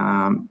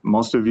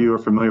 Most of you are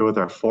familiar with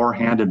our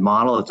four-handed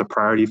model. It's a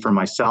priority for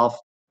myself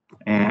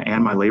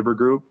and my labor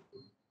group.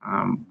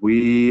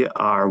 We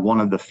are one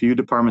of the few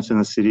departments in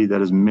the city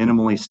that is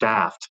minimally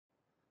staffed.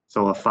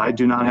 So if I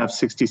do not have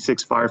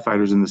 66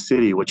 firefighters in the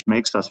city, which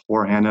makes us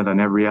four-handed on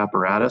every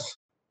apparatus,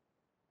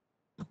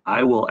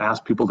 I will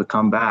ask people to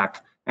come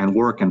back and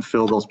work and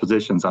fill those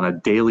positions on a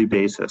daily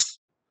basis.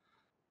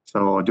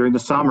 So during the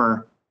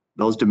summer,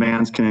 those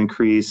demands can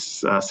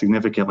increase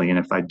significantly. And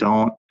if I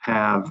don't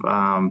have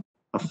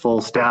a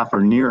full staff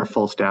or near a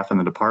full staff in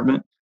the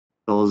department,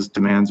 those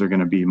demands are going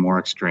to be more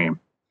extreme.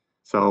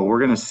 So we're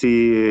going to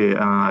see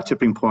a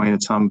tipping point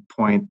at some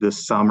point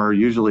this summer,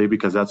 usually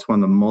because that's when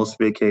the most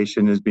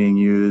vacation is being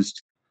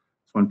used.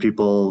 It's when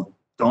people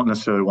don't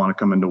necessarily want to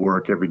come into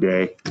work every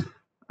day.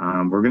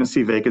 We're going to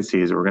see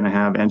vacancies. We're going to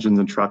have engines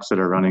and trucks that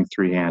are running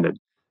three-handed.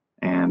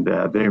 And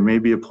there may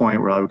be a point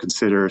where I would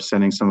consider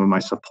sending some of my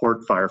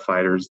support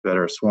firefighters that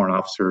are sworn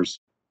officers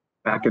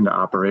back into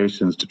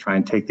operations to try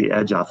and take the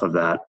edge off of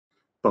that.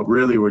 But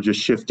really, we're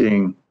just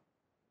shifting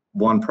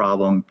one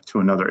problem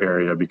to another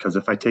area, because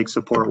if I take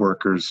support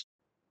workers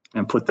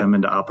and put them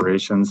into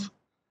operations,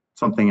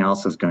 something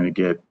else is going to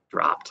get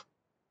dropped.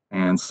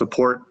 And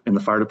support in the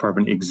fire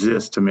department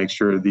exists to make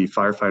sure the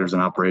firefighters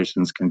and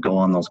operations can go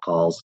on those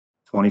calls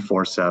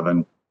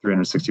 24/7,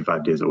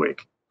 365 days a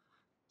week.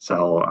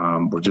 So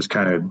we'll just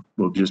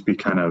be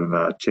kind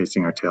of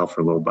chasing our tail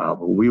for a little while,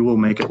 but we will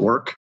make it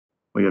work.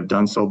 We have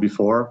done so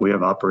before. We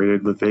have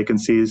operated with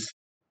vacancies,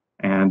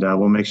 and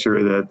we'll make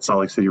sure that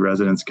Salt Lake City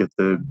residents get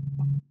the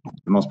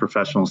most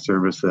professional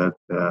service that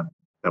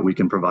we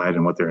can provide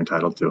and what they're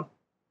entitled to.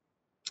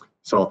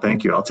 So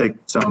thank you. I'll take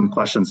some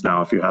questions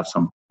now if you have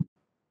some.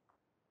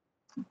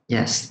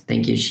 Yes,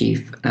 thank you,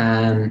 Chief.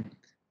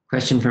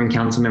 Question from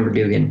Councilmember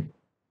Dugan.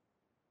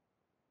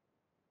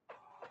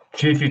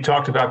 Chief, you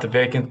talked about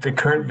the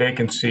current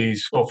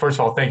vacancies. Well, first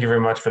of all, thank you very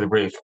much for the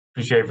brief.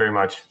 Appreciate it very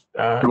much.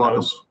 You're welcome. That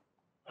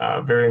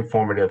was very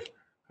informative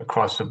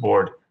across the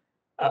board.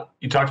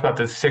 You talked about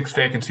the 6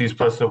 vacancies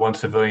plus the 1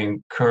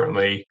 civilian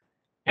currently,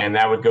 and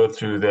that would go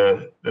through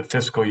the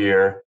fiscal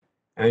year.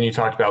 And then you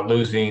talked about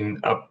losing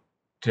up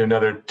to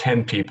another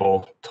 10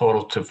 people,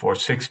 total for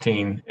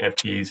 16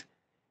 FTEs.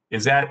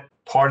 Is that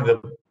part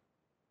of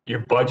your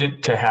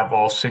budget to have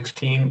all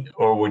 16,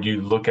 or would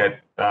you look at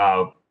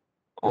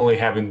only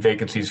having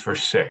vacancies for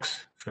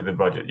 6 for the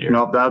budget year?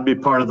 No, that would be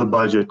part of the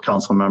budget,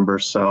 council member.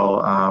 So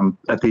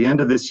at the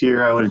end of this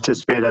year, I would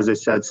anticipate, as I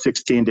said,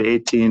 16 to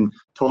 18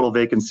 total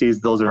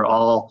vacancies. Those are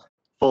all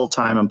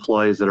full-time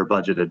employees that are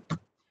budgeted.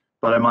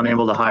 But I'm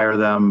unable to hire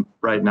them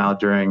right now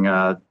during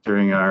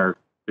our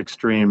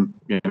extreme,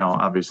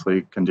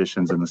 obviously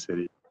conditions in the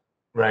city.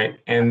 Right.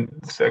 And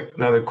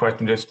another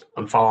question, just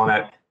on following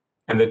that,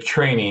 and the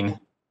training,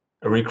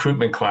 a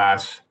recruitment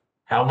class,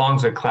 how long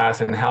is a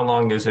class and how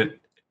long is it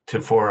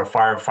for a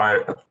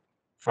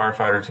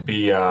firefighter to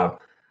be,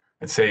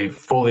 let's say,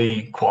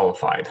 fully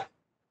qualified?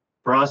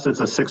 For us, it's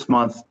a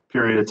 6-month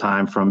period of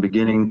time from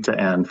beginning to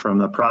end, from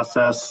the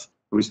process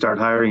we start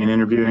hiring and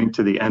interviewing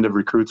to the end of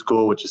recruit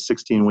school, which is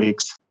 16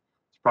 weeks,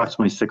 it's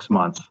approximately 6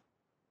 months.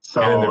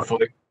 And then they're So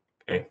fully,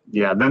 okay,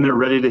 yeah, then they're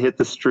ready to hit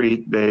the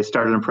street. They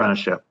start an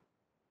apprenticeship.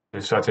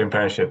 they start the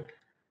apprenticeship.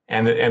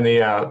 And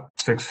the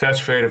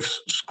success rate of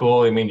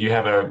school, I mean, do you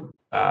have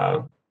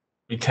a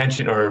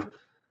retention, or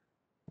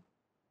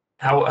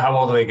how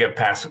well do they get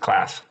past the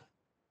class?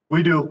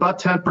 We do about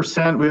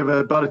 10%. We have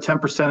about a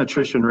 10%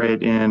 attrition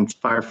rate in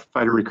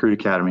Firefighter Recruit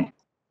Academy.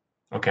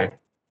 Okay,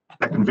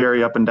 That can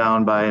vary up and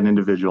down by an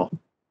individual.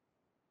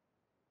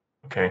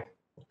 okay.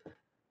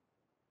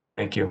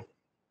 Thank you.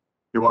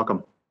 You're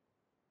welcome.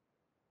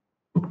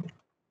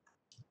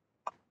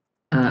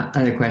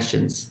 Other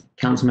questions?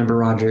 Councilmember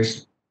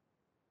Rogers.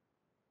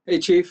 Hey,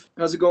 Chief,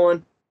 how's it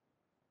going?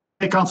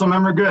 Hey,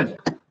 Councilmember, good.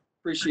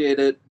 Appreciate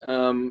it.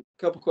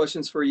 Couple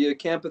questions for you.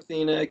 Camp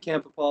Athena,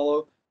 Camp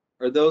Apollo,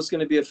 are those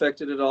going to be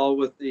affected at all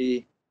with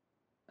the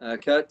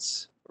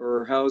cuts,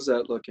 or how is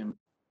that looking?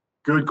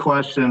 Good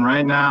question.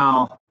 Right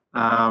now,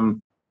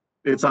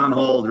 it's on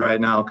hold right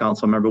now,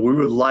 Councilmember. We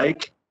would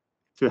like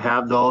to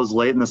have those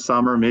late in the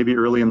summer, maybe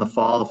early in the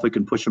fall, if we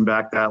can push them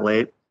back that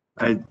late.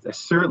 I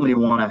certainly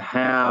want to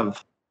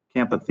have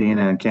Camp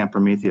Athena and Camp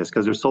Prometheus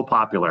because they're so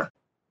popular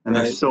and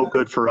they're Right. so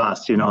good for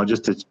us, you know,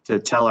 just to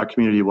tell our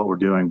community what we're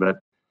doing. But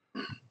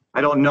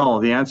I don't know.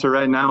 The answer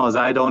right now is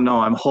I don't know.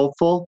 I'm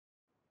hopeful,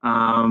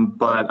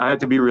 but I have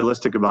to be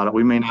realistic about it.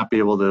 We may not be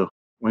able to.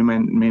 We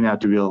may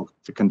not be able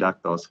to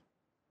conduct those.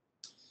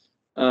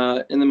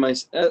 And then my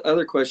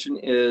other question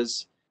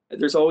is,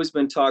 there's always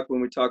been talk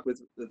when we talk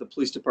with the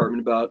police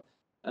department about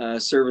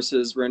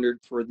services rendered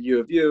for the U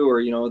of U,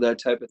 or, you know, that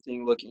type of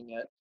thing, looking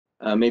at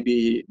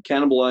maybe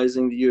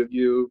cannibalizing the U of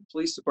U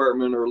police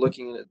department or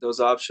looking at those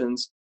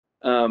options.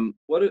 How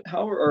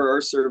are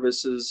our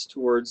services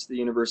towards the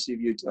University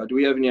of Utah? Do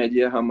we have any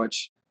idea how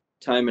much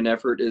time and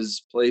effort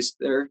is placed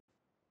there?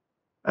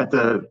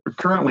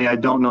 Currently, I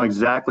don't know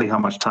exactly how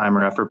much time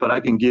or effort, but I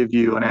can give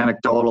you an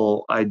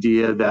anecdotal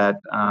idea that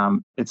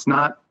it's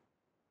not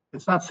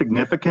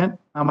significant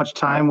how much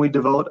time we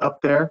devote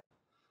up there,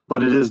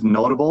 but it is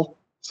notable.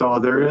 So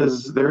there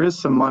is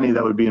some money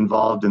that would be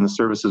involved in the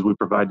services we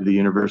provide to the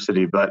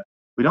university, but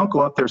we don't go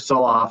up there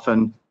so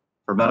often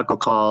for medical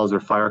calls or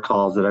fire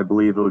calls that I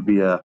believe it would be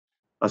a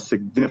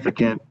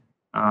significant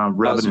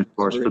revenue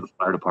source for the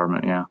fire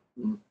department. Yeah.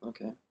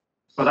 Okay.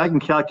 But I can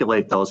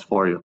calculate those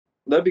for you.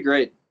 That'd be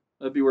great.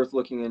 That'd be worth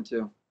looking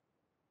into.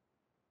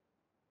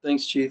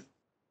 Thanks, Chief.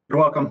 You're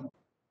welcome.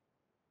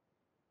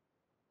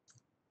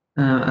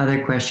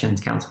 Other questions,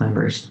 council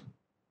members?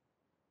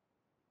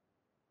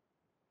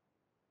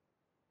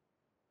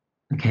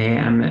 Okay,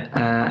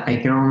 I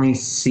can only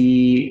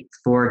see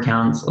three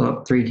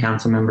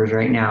council members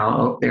right now.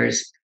 Oh,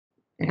 there's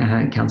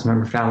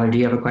Councilmember Fowler. Do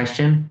you have a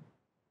question?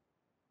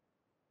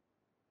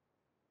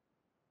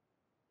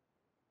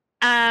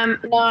 No,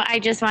 I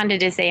just wanted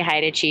to say hi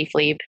to Chief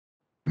Lieb.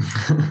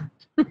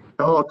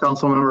 Hello,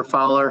 Councilmember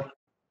Fowler.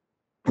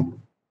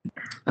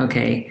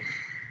 Okay.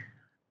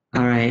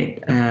 All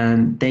right.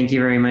 Thank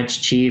you very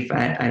much, Chief.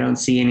 I don't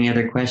see any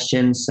other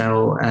questions.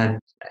 So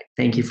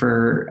thank you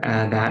for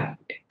that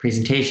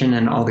presentation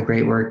and all the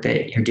great work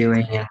that you're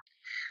doing.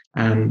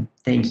 And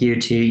thank you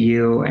to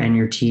you and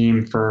your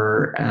team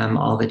for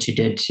all that you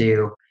did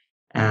to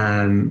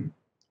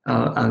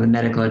the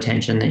medical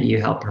attention that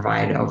you helped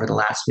provide over the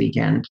last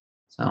weekend.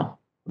 So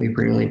we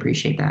really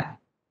appreciate that.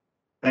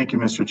 Thank you,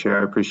 Mr. Chair.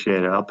 I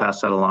appreciate it. I'll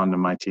pass that along to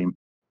my team.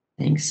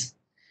 Thanks.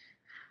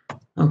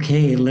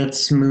 Okay,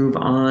 let's move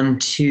on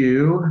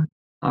to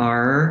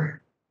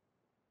our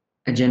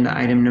agenda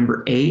item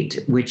number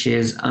 8, which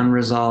is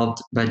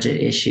unresolved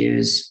budget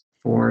issues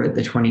for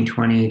the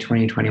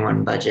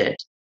 2020-2021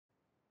 budget.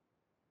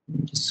 Let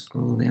me just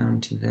scroll down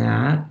to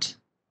that.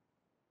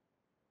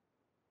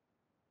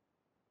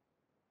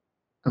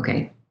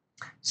 Okay,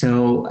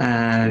 so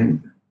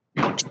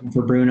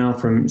for Bruno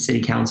from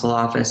City Council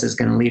office is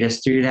going to lead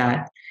us through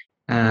that.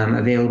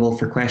 Available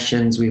for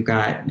questions, we've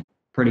got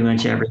pretty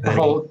much everybody.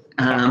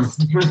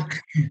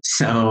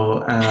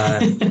 So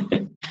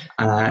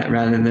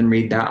rather than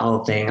read that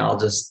whole thing, I'll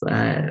just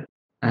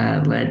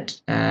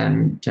let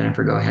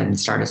Jennifer go ahead and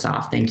start us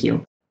off. Thank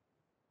you.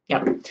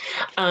 Yep.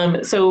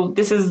 So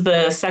this is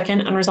the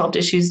second unresolved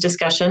issues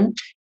discussion.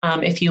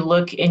 If you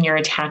look in your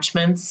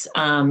attachments,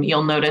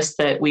 you'll notice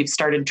that we've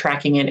started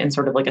tracking it in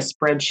sort of like a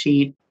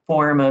spreadsheet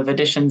form of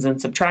additions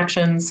and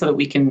subtractions so that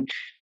we can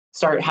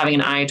start having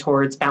an eye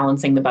towards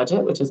balancing the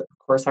budget, which is, of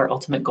course, our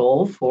ultimate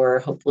goal for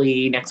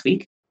hopefully next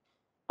week.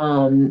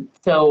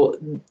 So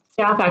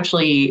staff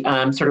actually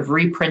sort of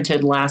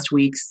reprinted last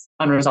week's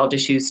unresolved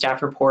issues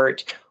staff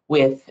report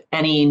with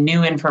any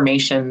new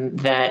information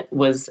that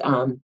was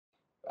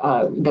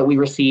that we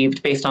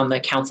received based on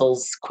the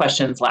council's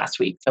questions last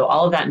week. So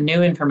all of that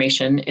new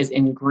information is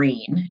in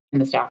green in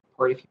the staff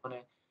report if you want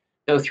to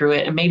go through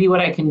it. And maybe what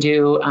I can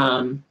do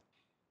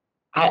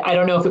I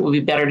don't know if it would be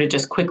better to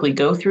just quickly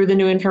go through the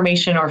new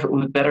information, or if it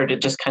would be better to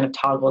just kind of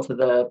toggle to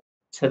the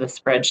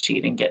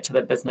spreadsheet and get to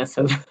the business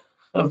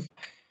of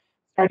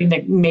starting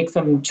to make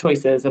some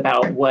choices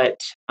about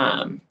what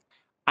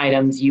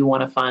items you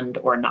want to fund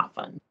or not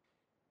fund.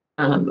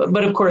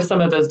 But of course,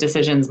 some of those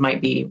decisions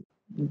might be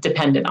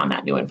dependent on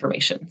that new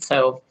information.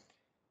 So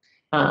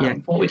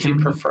what would you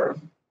prefer?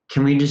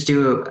 Can we just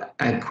do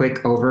a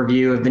quick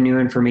overview of the new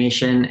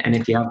information? And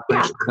if you have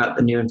questions about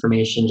the new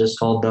information, just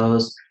hold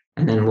those,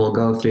 and then we'll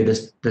go through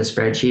the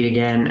spreadsheet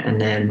again,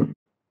 and then,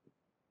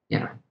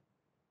 yeah.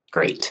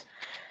 Great.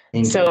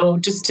 So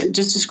just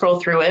to scroll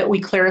through it, we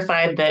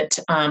clarified that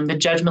the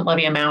judgment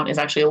levy amount is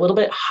actually a little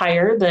bit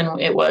higher than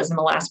it was in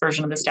the last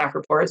version of the staff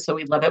report. So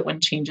we love it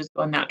when changes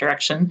go in that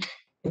direction.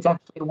 It's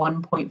actually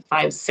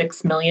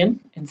 1.56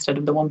 million instead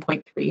of the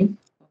 1.3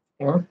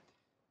 there.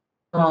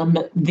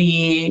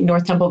 The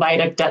North Temple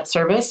Viaduct debt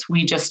service,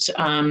 we just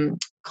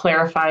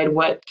clarified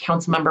what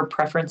council member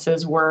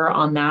preferences were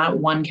on that.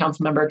 One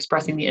council member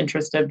expressing the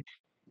interest of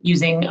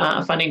using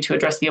funding to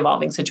address the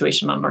evolving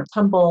situation on North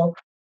Temple.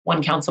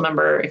 One council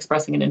member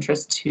expressing an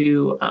interest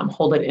to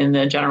hold it in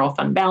the general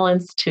fund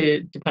balance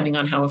to depending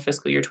on how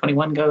fiscal year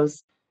 21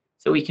 goes.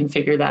 So we can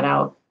figure that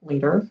out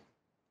later.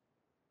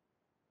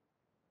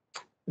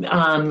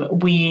 So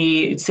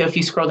if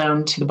you scroll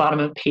down to the bottom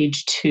of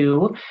page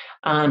 2,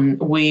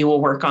 we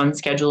will work on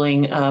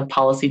scheduling a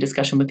policy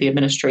discussion with the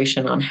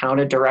administration on how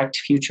to direct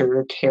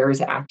future CARES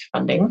Act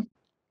funding.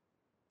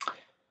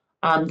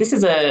 This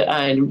is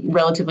a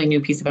relatively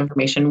new piece of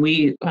information.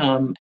 We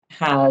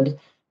had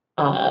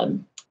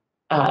Ben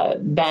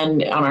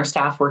on our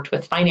staff worked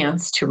with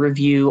finance to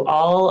review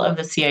all of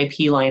the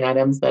CIP line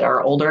items that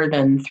are older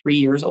than 3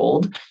 years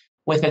old,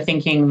 with the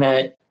thinking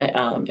that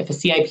if a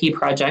CIP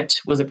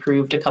project was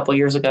approved a couple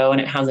years ago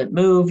and it hasn't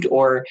moved,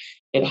 or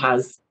it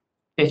has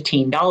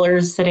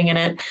 $15 sitting in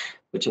it,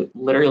 which it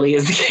literally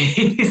is the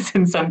case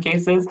in some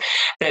cases,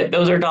 that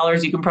those are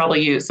dollars you can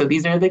probably use. So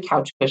these are the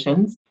couch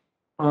cushions.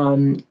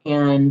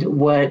 And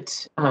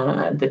what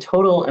the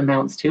total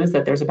amounts to is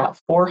that there's about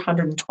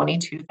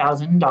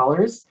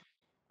 $422,000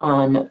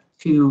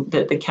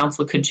 that the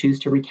council could choose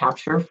to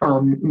recapture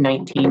from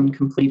 19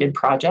 completed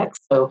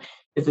projects. So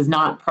this is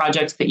not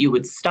projects that you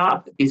would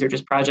stop. These are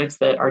just projects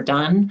that are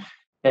done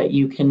that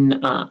you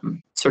can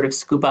sort of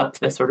scoop up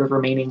the sort of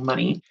remaining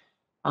money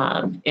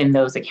in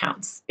those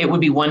accounts. It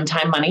would be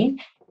one-time money,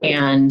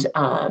 and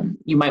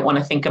you might want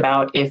to think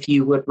about if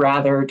you would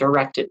rather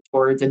direct it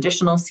towards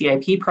additional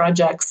CIP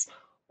projects,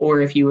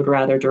 or if you would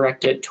rather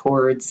direct it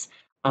towards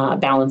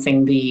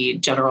balancing the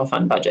general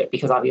fund budget,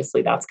 because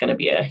obviously that's going to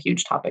be a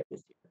huge topic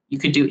this year. You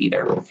could do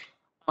either.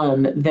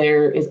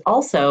 There is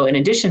also, in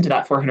addition to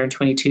that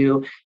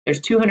 422, there's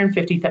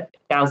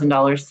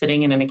 $250,000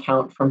 sitting in an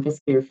account from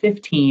fiscal year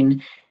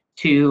 15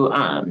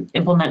 to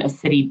implement a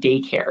city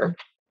daycare.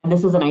 And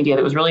this is an idea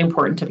that was really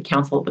important to the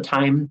council at the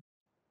time,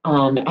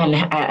 and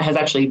has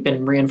actually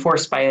been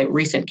reinforced by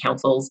recent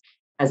councils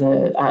as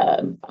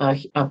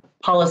a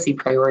policy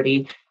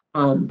priority.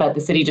 But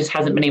the city just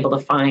hasn't been able to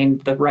find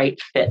the right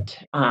fit,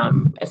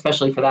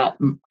 especially for that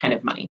kind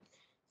of money.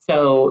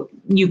 So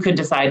you could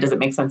decide, does it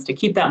make sense to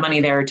keep that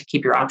money there, to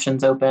keep your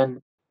options open,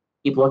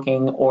 keep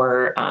looking,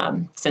 or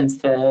since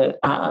the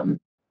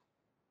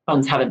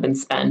funds haven't been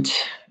spent,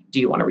 do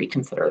you want to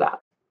reconsider that?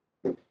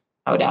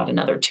 I would add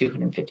another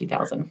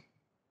 $250,000.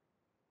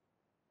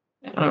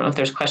 I don't know if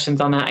there's questions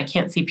on that. I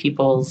can't see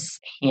people's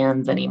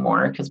hands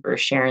anymore because we're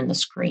sharing the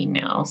screen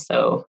now.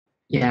 So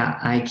yeah,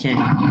 I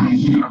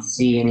can't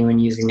see anyone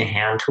using the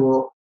hand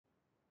tool.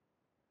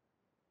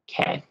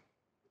 Okay.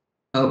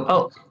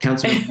 Oh,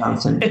 Councilman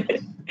Johnson.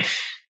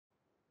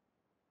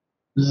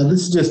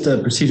 This is just a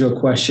procedural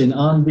question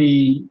on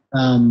the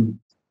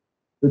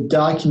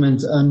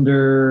documents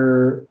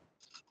under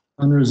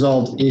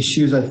unresolved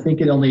issues. I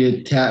think it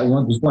only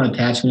there's one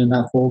attachment in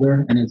that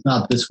folder, and it's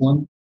not this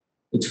one.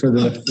 It's for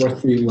the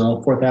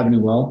 4th Avenue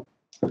well.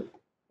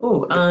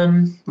 Oh,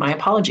 my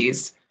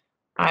apologies.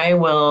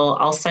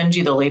 I'll send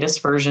you the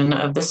latest version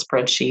of the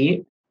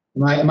spreadsheet.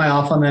 Am I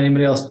off on that?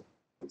 Anybody else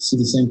see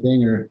the same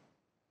thing, or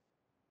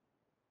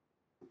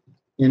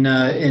in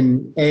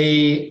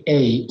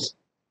A8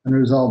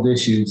 unresolved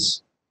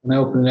issues? When I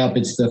open it up,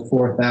 it's the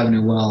 4th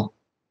Avenue well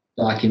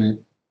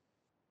document.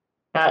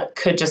 That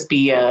could just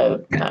be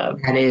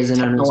that is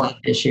an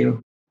unresolved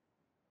issue.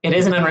 It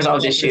is an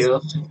unresolved issue.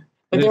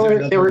 But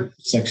there were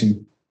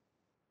section.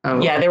 Oh.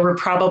 Yeah, there were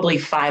probably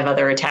 5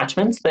 other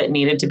attachments that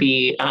needed to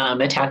be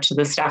attached to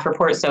the staff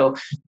report. So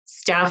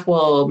staff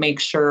will make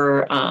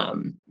sure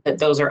that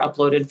those are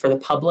uploaded for the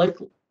public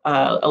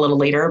a little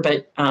later,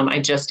 but I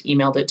just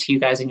emailed it to you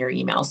guys in your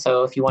email.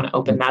 So if you want to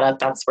open that up,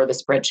 that's where the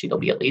spreadsheet will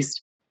be at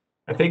least.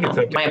 I think it's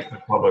up to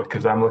the public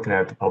because I'm looking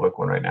at the public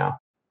one right now.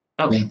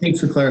 Okay. Yeah, thanks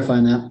for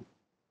clarifying that.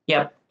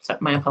 Yep, so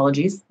my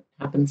apologies.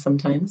 Happens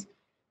sometimes.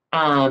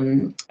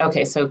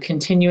 Okay, so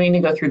continuing to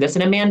go through this.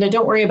 And Amanda,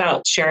 don't worry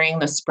about sharing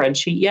the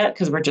spreadsheet yet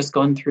because we're just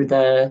going through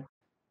the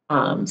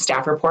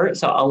staff report.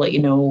 So I'll let you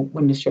know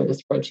when to share the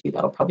spreadsheet.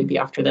 That'll probably be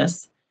after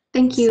this.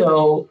 Thank you.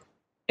 So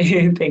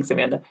thanks,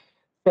 Amanda.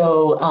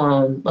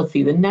 So let's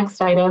see, the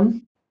next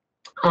item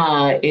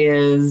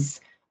is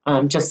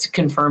just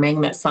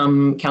confirming that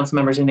some council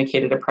members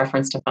indicated a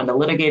preference to fund a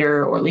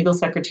litigator or legal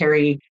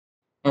secretary,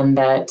 and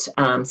that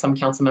some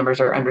council members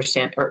are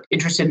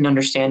interested in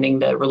understanding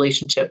the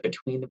relationship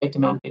between the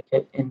victim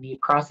advocate and the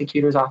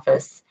prosecutor's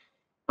office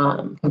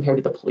compared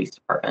to the police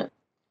department.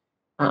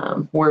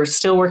 We're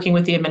still working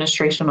with the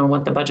administration on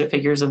what the budget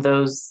figures of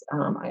those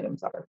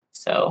items are.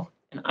 So,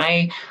 and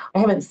I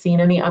haven't seen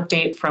any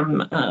update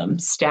from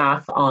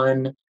staff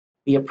on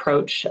the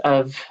approach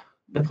of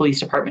the police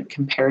department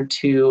compared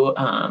to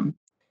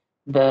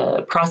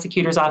the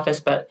prosecutor's office,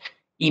 but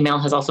email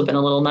has also been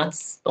a little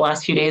nuts the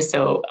last few days.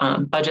 So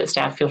budget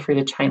staff, feel free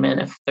to chime in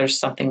if there's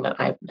something that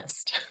I've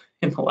missed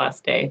in the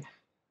last day.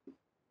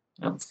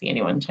 I don't see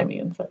anyone chiming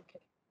in. So okay.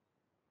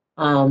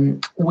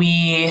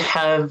 We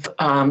have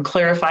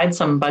clarified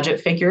some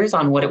budget figures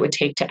on what it would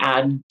take to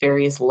add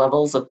various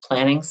levels of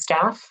planning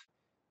staff.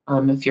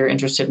 If you're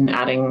interested in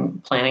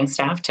adding planning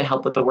staff to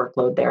help with the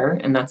workload there,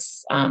 and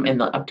that's in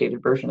the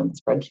updated version of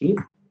the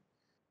spreadsheet.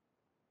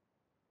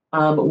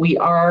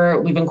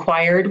 We've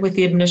inquired with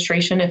the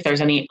administration if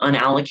there's any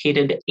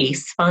unallocated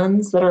ACE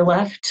funds that are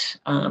left.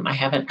 I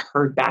haven't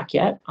heard back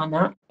yet on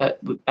that, but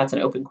that's an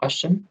open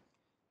question.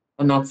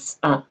 And that's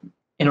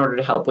in order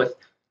to help with,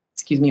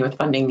 with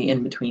funding the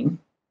in-between.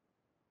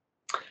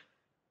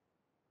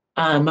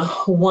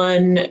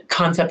 One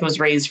concept was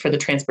raised for the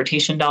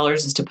transportation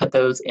dollars is to put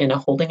those in a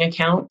holding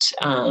account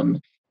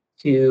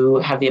to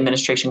have the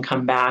administration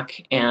come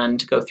back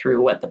and go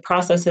through what the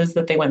process is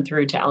that they went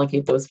through to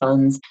allocate those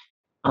funds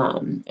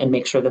and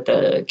make sure that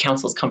the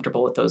council is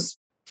comfortable with those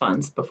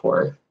funds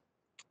before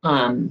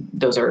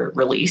those are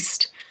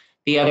released.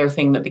 The other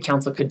thing that the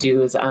council could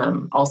do is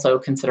also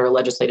consider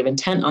legislative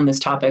intent on this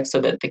topic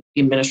so that the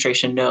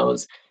administration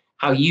knows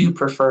how you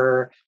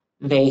prefer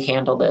they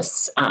handle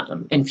this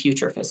in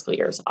future fiscal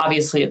years.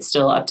 Obviously, it's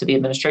still up to the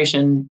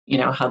administration,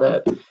 how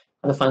the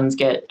funds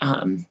get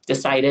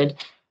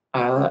decided,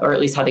 or at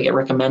least how they get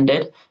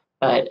recommended.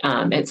 But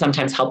it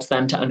sometimes helps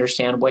them to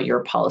understand what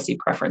your policy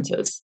preference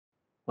is,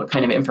 what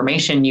kind of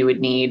information you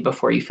would need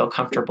before you feel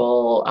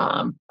comfortable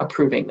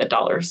approving the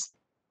dollars. Does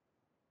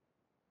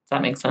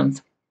that make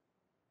sense?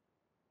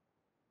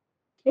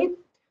 Okay.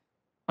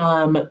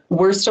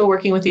 We're still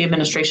working with the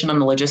administration on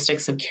the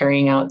logistics of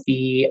carrying out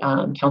the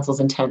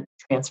council's intent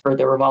to transfer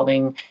the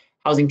revolving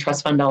housing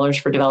trust fund dollars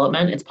for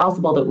development. It's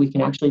possible that we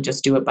can actually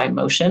just do it by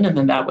motion, and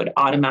then that would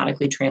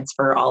automatically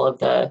transfer all of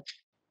the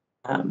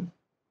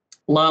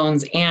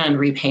loans and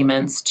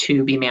repayments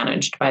to be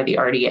managed by the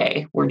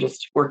RDA. We're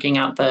just working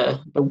out the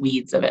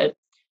weeds of it.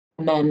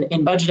 And then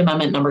in budget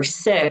amendment number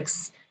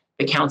 6,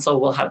 the council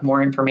will have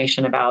more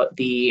information about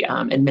the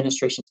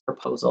administration's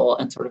proposal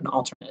and sort of an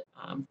alternate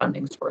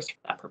funding source for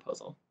that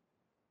proposal.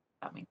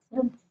 That makes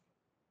sense.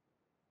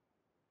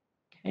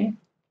 Okay.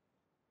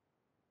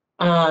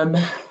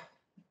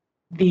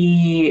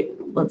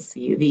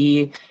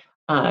 The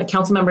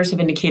council members have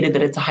indicated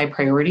that it's a high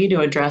priority to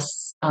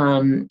address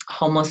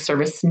homeless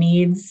service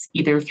needs,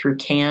 either through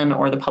CAN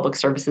or the public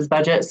services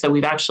budget. So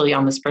we've actually,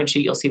 on the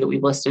spreadsheet, you'll see that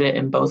we've listed it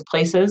in both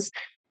places.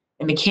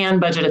 In the CAN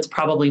budget, it's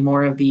probably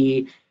more of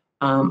the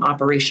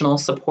operational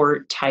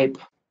support type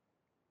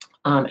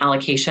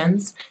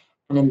allocations.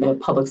 And in the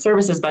public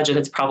services budget,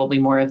 it's probably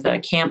more of the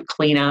camp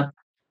cleanup,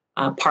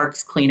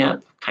 parks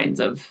cleanup kinds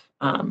of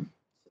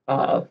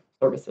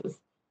services.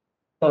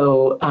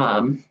 So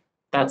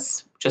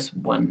that's just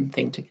one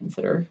thing to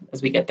consider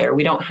as we get there.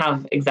 We don't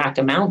have exact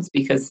amounts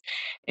because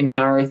in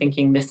our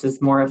thinking, this is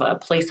more of a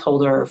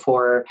placeholder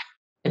for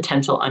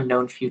potential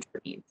unknown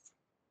future needs.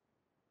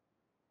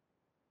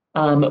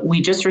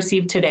 We just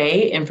received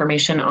today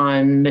information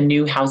on the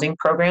new housing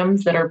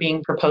programs that are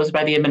being proposed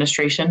by the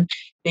administration.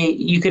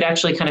 You could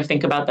actually kind of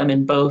think about them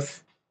in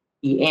both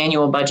the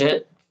annual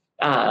budget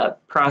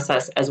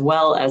process as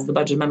well as the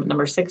budget amendment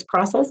number 6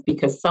 process,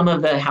 because some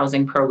of the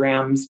housing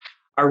programs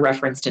are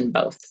referenced in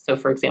both. So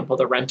for example,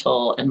 the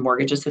rental and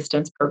mortgage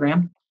assistance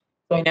program.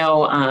 So I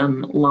know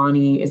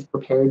Lonnie is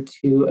prepared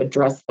to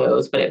address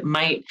those, but it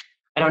might,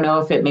 I don't know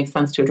if it makes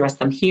sense to address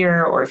them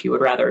here or if you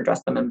would rather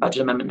address them in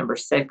budget amendment number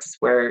 6,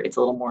 where it's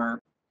a little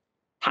more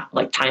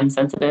like time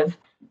sensitive,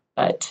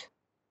 but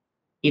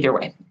either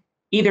way,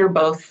 either,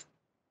 both.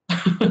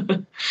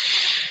 I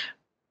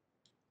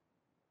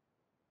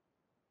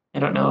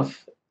don't know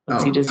if,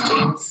 let's see, does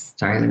James?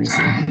 Sorry, let me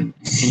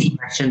see. Any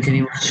questions,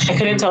 anyone? I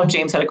couldn't tell if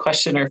James had a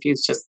question or if he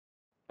was just,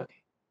 okay.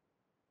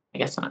 I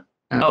guess not.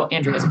 Oh,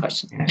 Andrew has a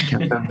question.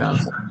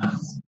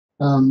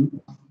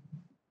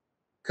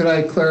 Could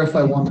I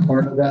clarify one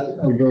part of that,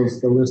 of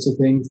the list of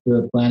things,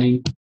 the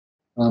planning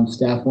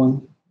staff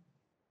one?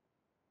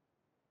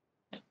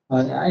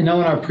 I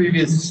know in our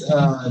previous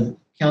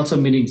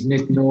council meetings,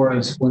 Nick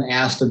Norris, when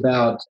asked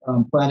about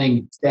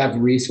planning staff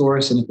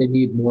resource and if they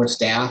need more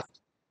staff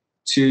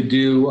to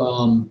do,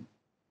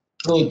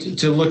 really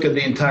to look at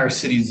the entire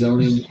city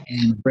zoning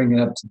and bring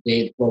it up to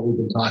date, what we've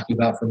been talking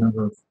about for a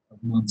number of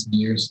months and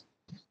years.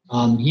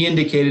 He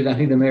indicated, I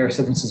think the mayor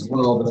said this as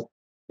well, but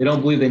They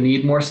don't believe they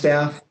need more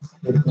staff,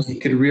 but they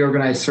could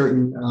reorganize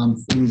certain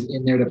things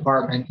in their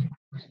department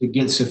to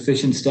get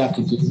sufficient staff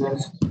to do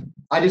this.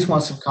 I just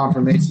want some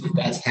confirmation if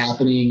that's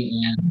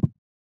happening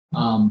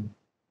and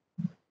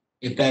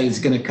if that is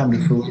going to come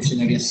to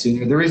fruition, I guess,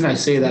 sooner. The reason I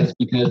say that is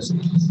because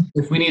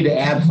if we need to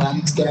add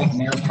planning staff,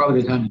 now's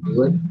probably the time to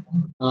do it,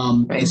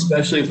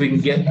 especially if we can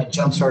get a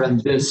jump start on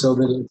this so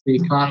that if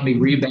the economy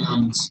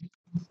rebounds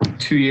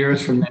 2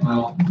 years from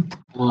now,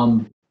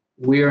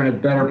 we are in a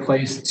better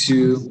place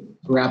to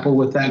grapple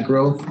with that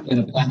growth in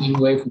a planning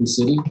way for the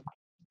city.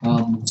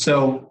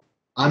 So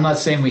I'm not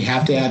saying we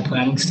have to add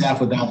planning staff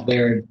without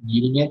their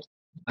needing it.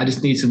 I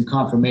just need some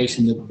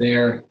confirmation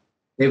that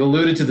they've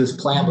alluded to this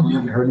plan, but we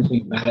haven't heard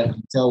anything about it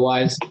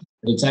detail-wise.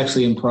 But it's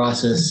actually in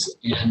process,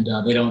 and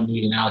they don't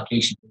need an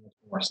allocation for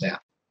more staff.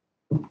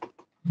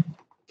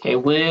 Okay,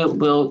 we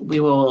will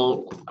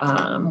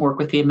work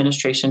with the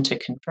administration to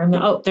confirm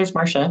that. Oh, there's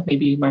Marcia.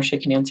 Maybe Marcia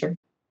can answer.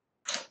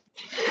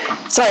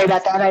 Sorry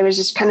about that. I was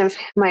just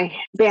my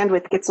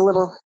bandwidth gets a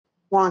little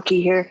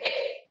wonky here.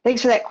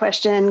 Thanks for that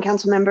question,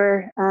 Council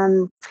Member.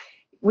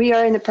 We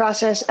are in the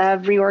process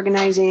of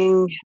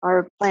reorganizing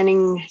our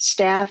planning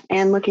staff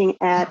and looking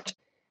at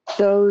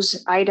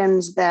those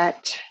items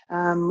that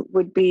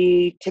would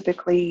be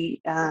typically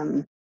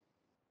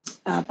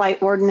by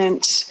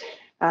ordinance,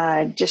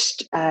 I'm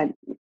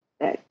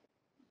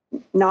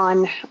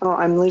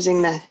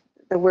losing the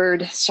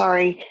word,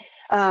 sorry,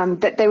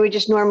 that they would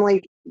just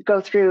normally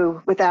go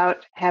through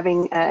without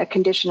having a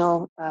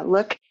conditional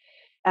look.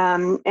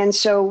 And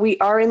so we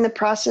are in the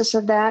process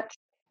of that.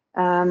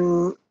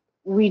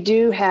 We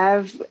do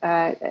have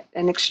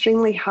an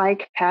extremely high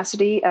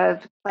capacity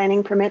of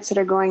planning permits that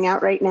are going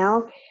out right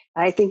now.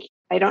 I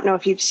don't know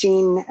if you've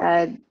seen,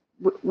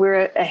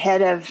 we're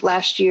ahead of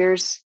last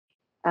year's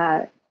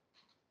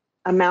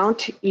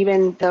amount,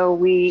 even though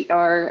we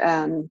are,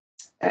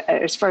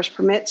 as far as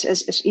permits,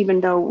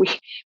 even though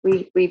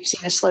we've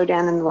seen a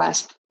slowdown in the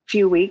last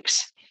few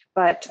weeks,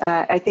 but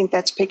I think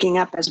that's picking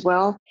up as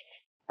well.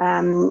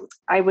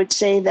 I would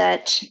say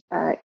that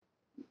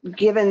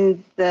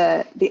given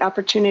the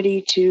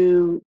opportunity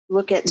to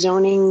look at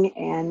zoning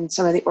and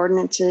some of the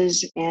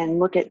ordinances and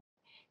look at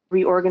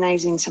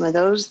reorganizing some of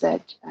those,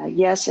 that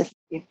yes, if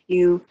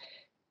you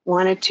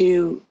wanted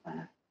to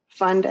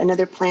fund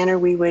another planner,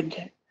 we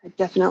would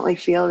definitely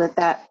feel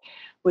that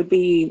would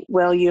be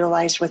well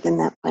utilized within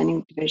that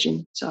planning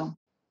division. So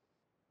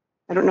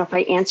I don't know if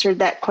I answered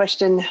that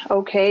question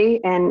okay,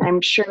 and I'm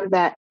sure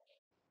that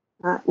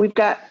we've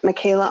got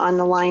Michaela on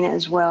the line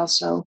as well,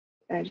 so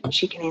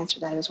she can answer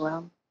that as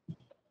well.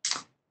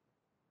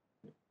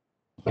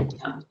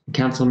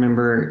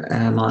 Councilmember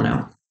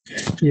Lano.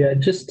 Yeah,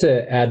 just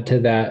to add to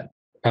that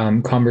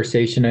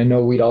conversation, I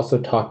know we'd also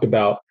talked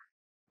about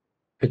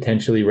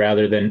potentially,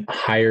 rather than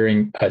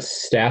hiring a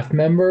staff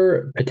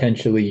member,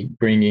 potentially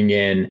bringing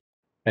in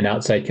an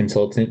outside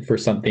consultant for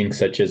something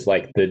such as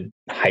like the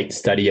height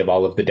study of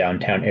all of the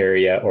downtown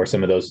area, or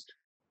some of those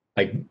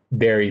like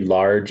very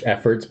large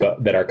efforts,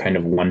 but that are kind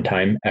of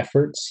one-time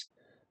efforts.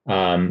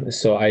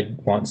 So I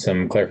want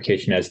some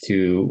clarification as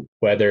to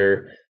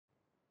whether,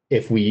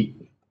 if we,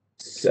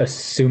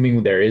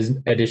 assuming there is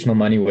additional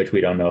money, which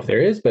we don't know if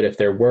there is, but if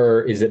there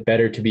were, is it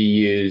better to be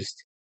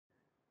used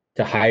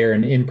to hire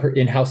an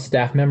in-house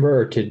staff member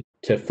or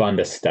to fund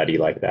a study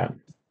like that?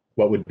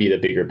 What would be the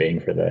bigger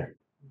bang for the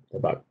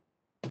buck?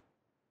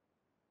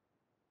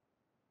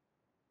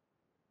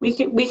 We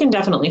can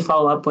definitely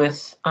follow up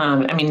with,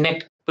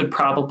 Nick would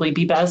probably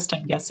be best,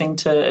 I'm guessing,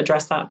 to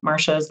address that.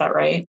 Marcia, is that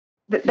right?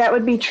 That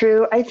would be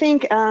true. I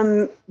think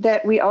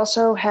that we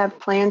also have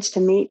plans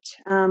to meet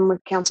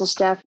with council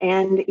staff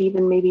and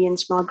even maybe in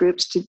small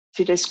groups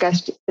to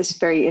discuss this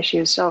very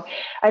issue. So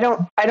I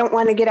don't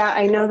want to get out.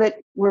 I know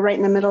that we're right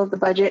in the middle of the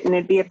budget and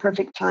it'd be a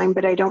perfect time,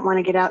 but I don't want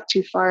to get out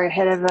too far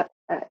ahead of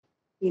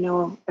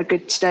a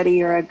good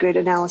study or a good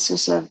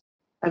analysis of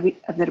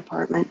the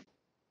department.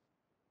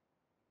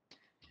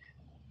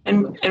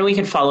 And we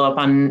could follow up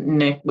on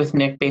Nick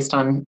based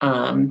on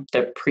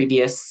the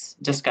previous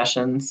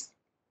discussions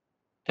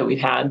that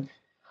we've had.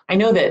 I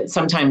know that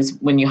sometimes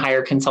when you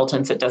hire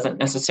consultants, it doesn't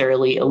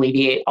necessarily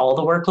alleviate all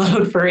the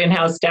workload for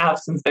in-house staff,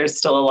 since there's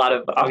still a lot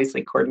of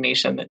obviously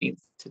coordination that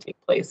needs to take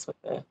place with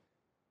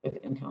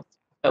in-house.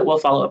 But we'll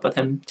follow up with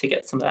him to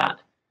get some of that.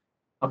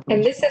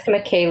 And this is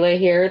Michaela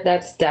here.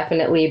 That's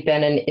definitely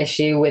been an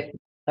issue with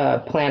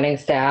planning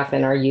staff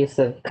and our use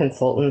of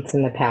consultants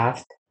in the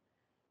past.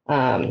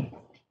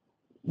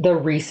 The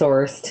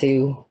resource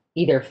to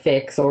either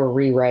fix or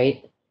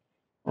rewrite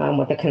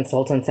what the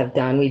consultants have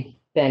done. We've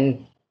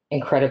been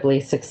incredibly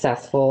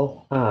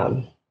successful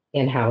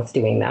in-house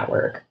doing that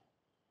work.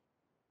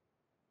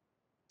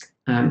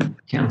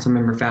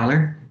 Councilmember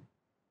Fowler.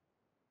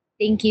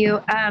 Thank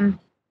you. I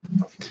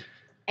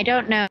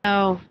don't know.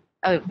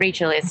 Oh,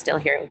 Rachel is still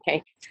here.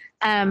 Okay.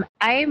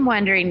 I'm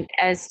wondering,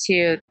 as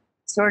to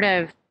sort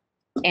of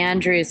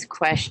Andrew's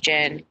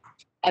question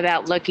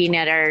about looking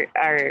at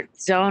our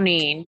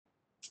zoning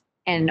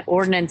and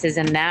ordinances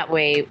in that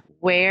way,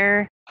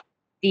 where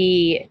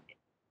the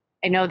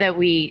I know that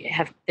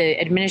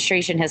the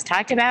administration has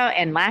talked about,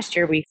 and last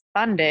year we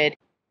funded,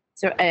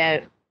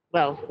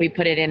 we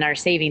put it in our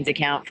savings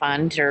account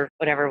fund or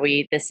whatever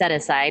the set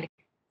aside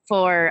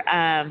for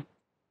an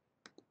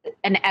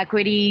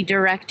equity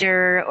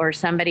director or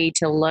somebody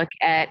to look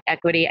at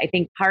equity. I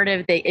think part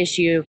of the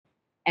issue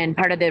and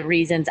part of the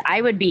reasons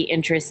I would be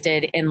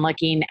interested in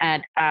looking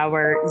at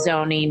our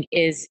zoning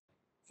is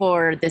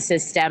for the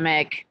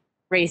systemic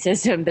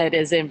racism that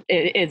is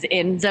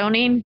in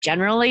zoning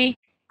generally.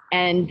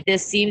 And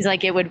this seems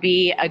like it would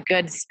be a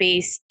good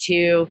space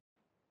to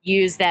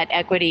use that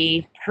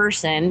equity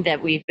person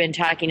that we've been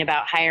talking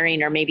about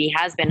hiring or maybe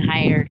has been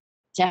hired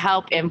to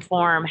help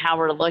inform how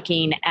we're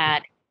looking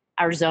at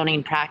our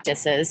zoning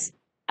practices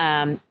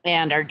and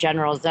our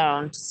general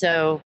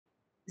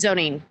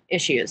zoning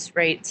issues,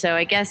 right? So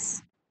I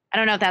guess, I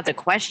don't know if that's a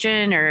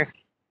question or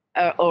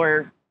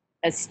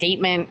a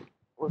statement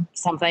or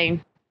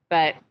something,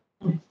 but.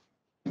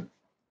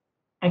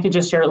 I could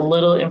just share a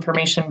little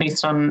information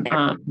based on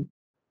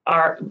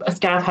our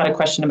staff had a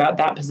question about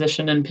that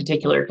position in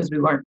particular because we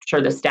weren't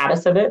sure the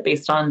status of it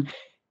based on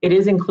it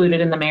is included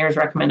in the mayor's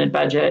recommended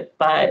budget,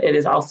 but it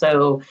is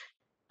also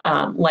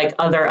like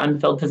other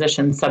unfilled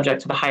positions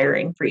subject to the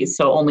hiring freeze.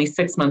 So only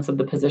 6 months of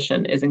the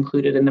position is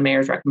included in the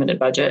mayor's recommended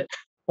budget.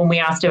 When we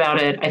asked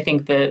about it, I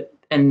think that,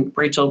 and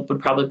Rachel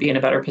would probably be in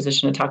a better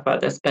position to talk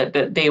about this, but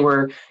that they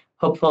were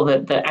hopeful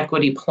that the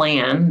equity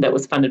plan that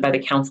was funded by the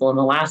council in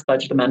the last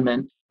budget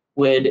amendment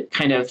would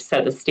kind of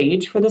set the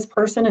stage for this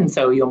person. And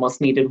so you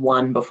almost needed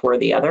one before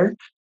the other.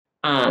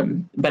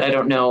 But I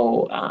don't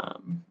know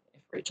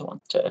if Rachel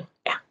wants to,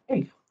 yeah, there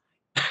you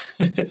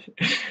go.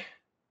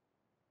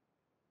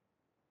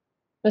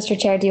 Mr.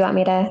 Chair, do you want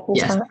me to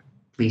respond? Yes,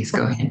 please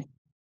go ahead.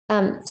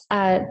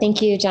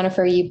 Thank you,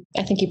 Jennifer.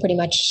 I think you pretty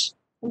much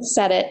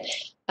said it.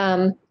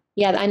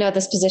 Yeah, I know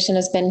this position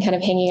has been kind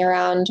of hanging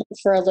around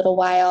for a little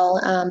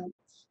while.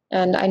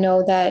 And I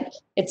know that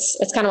it's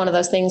kind of one of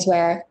those things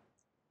where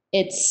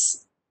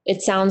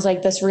it sounds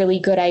like this really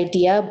good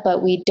idea,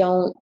 but we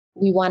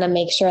want to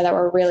make sure that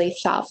we're really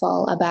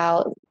thoughtful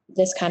about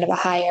this kind of a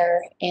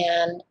hire.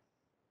 And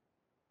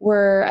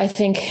I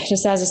think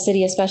just as a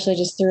city, especially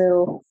just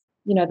through,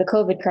 the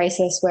COVID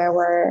crisis where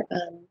we're,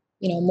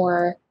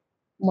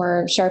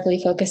 more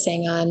sharply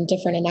focusing on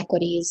different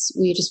inequities,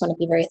 we just want to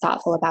be very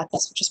thoughtful about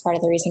this, which is part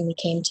of the reason we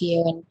came to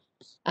you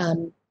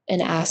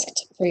and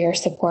asked for your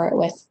support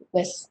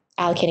with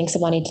allocating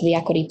some money to the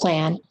equity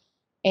plan.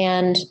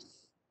 And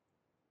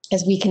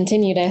as we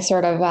continue to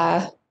sort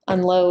of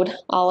unload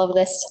all of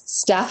this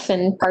stuff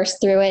and parse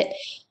through it,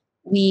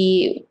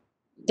 we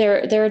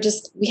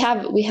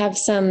have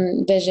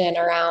some vision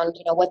around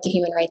what the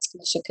Human Rights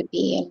Commission could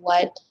be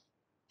and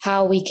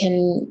how we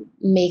can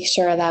make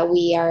sure that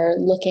we are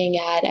looking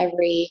at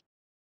every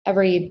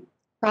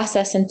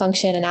process and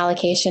function and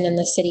allocation in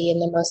the city in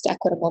the most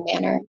equitable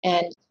manner.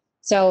 And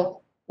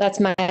so that's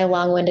my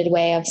long-winded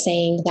way of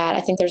saying that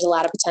I think there's a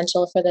lot of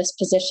potential for this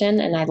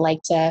position, and I'd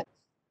like to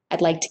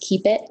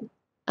keep it,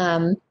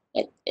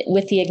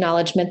 with the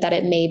acknowledgement that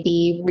it may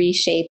be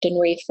reshaped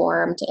and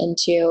reformed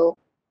into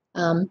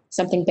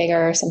something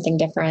bigger, something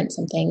different,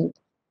 something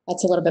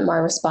that's a little bit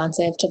more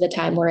responsive to the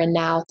time we're in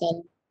now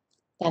than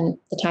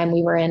the time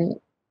we were in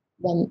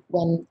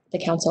when the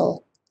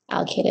council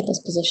allocated this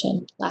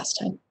position last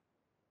time.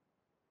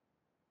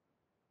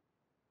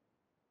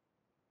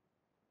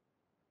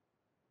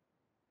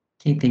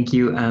 Okay, thank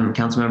you.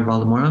 Councilmember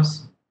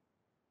Valdemoros.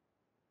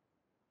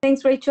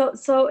 Thanks, Rachel.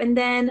 So, and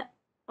then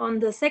on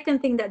the second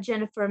thing that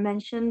Jennifer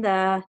mentioned,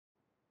 the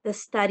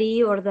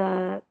study or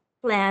the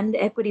plan,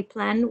 the equity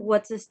plan,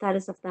 what's the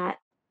status of that?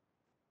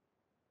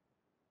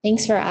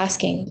 Thanks for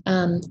asking.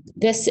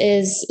 This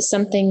is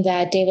something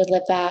that David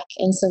Litvak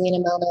and Selena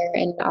Milner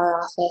in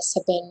our office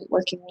have been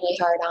working really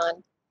hard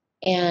on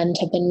and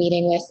have been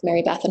meeting with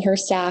Mary Beth and her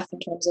staff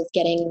in terms of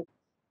getting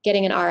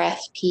an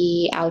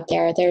RFP out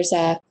there.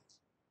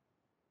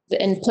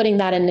 And putting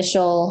that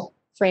initial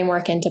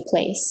framework into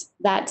place.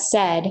 That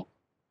said,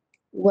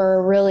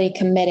 we're really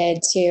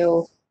committed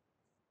to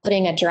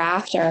putting a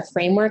draft or a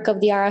framework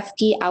of the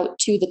RFP out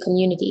to the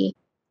community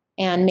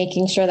and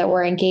making sure that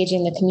we're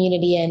engaging the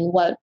community in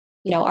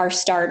our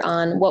start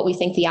on what we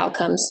think the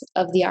outcomes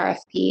of the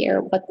RFP or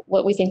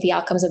what we think the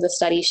outcomes of the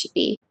study should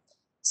be.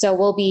 So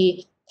we'll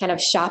be kind of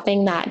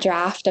shopping that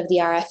draft of the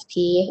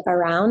RFP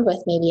around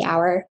with maybe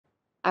our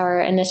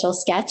initial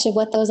sketch of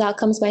what those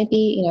outcomes might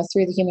be,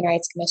 through the Human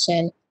Rights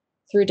Commission,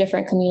 through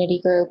different community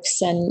groups,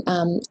 and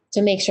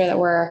to make sure that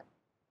we're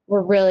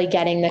really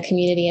getting the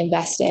community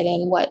invested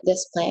in what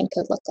this plan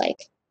could look like.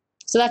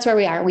 So that's where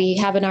we are. We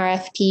have an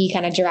RFP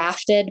kind of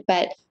drafted,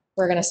 but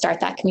we're going to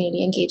start that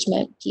community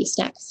engagement piece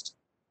next.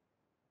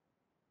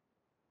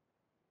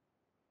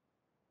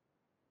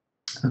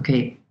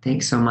 Okay,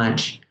 thanks so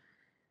much.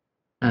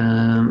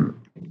 Other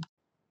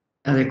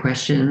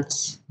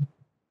questions?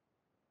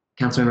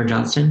 Councilmember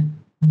Johnston,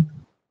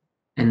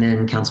 and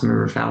then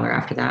Councilmember Fowler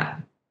after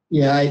that.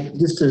 Yeah,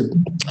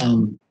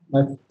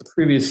 my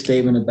previous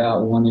statement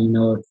about wanting to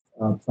know if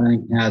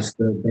planning has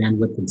the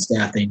bandwidth and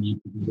staff they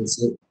need to do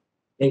this.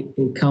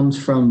 it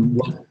comes from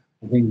what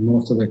I think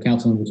most of the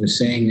council members are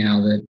saying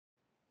now, that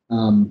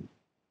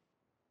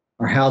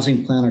our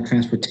housing plan, our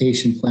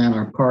transportation plan,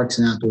 our parks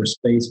and outdoor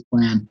space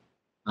plan,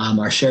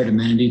 our shared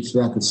amenities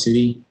throughout the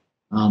city,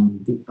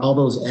 all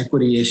those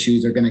equity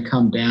issues are going to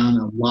come down,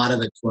 a lot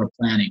of it to our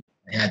planning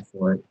ahead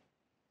for it.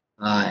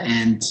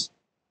 And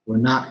we're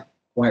not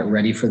quite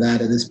ready for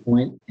that at this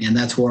point. And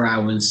that's where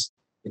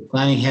if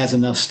planning has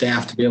enough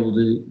staff to be able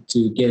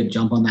to get a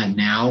jump on that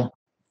now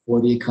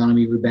before the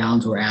economy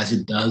rebounds, or as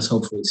it does,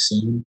 hopefully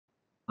soon,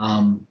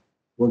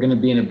 we're going to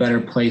be in a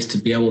better place to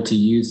be able to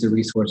use the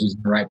resources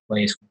in the right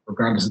place,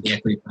 regardless of the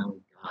equity plan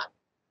we've got.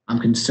 I'm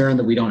concerned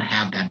that we don't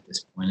have that at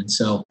this point. And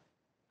so,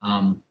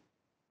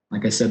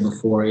 like I said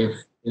before, if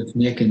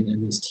Nick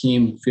and his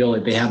team feel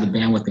like they have the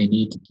bandwidth they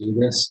need to do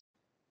this,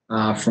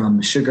 from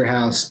Sugar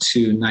House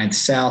to 9th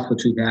South,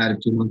 which we've had a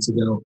few months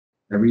ago,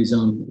 a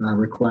rezone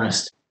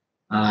request,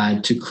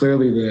 to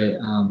clearly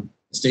the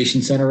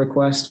Station Center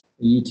request,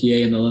 the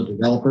UTA and the local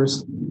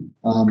developers.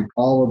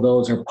 All of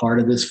those are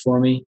part of this for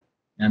me.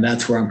 And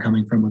that's where I'm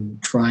coming from. I'm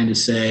trying to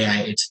say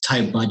it's a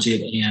tight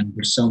budget and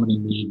there's so many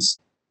needs.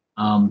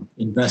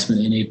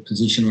 Investment in a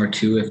position or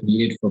two, if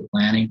needed for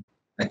planning,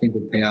 I think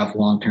would pay off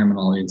long-term in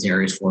all these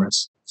areas for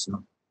us.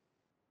 So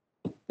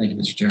thank you,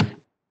 Mr. Chair.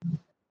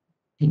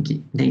 Thank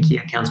you,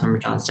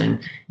 Councilmember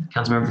Johnston.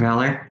 Councilmember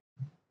Fowler?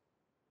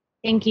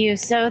 Thank you.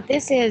 So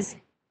this is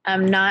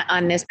not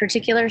on this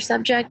particular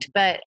subject,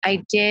 but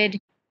I did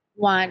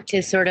want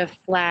to sort of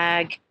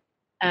flag,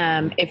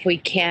 if we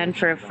can,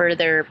 for a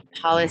further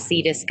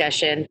policy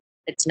discussion.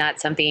 It's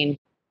not something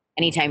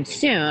anytime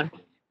soon,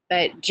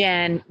 but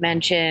Jen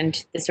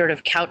mentioned the sort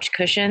of couch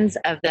cushions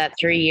of that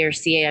 3-year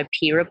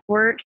CIP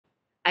report.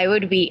 I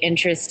would be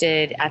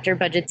interested, after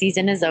budget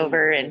season is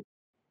over and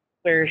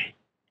we're,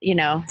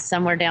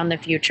 somewhere down the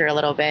future a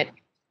little bit,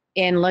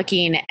 in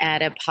looking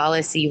at a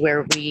policy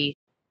where we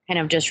kind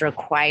of just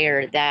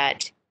require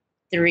that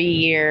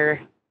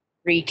 3-year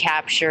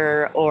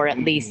recapture, or at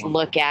least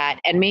look at,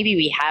 and maybe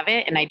we have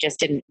it and I just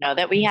didn't know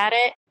that we had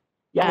it.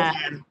 Yes.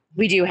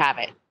 We do have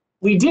it.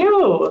 We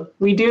do.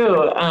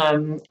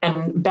 And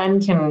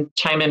Ben can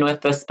chime in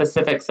with the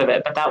specifics of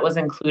it, but that was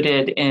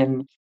included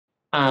in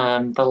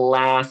the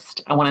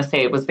last, I want to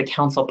say it was the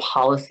council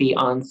policy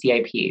on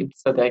CIP.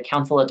 So the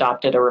council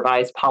adopted a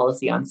revised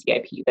policy on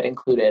CIP that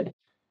included.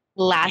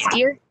 Last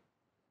year?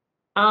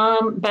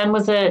 Ben,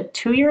 was it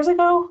 2 years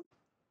ago?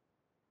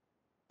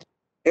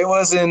 It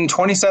was in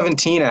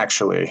 2017,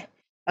 actually.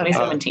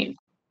 2017.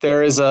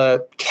 There is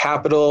a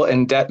capital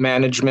and debt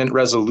management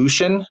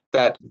resolution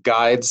that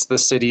guides the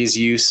city's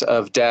use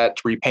of debt,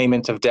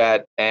 repayment of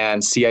debt,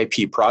 and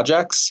CIP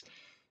projects.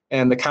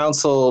 And the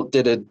council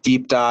did a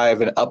deep dive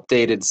and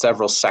updated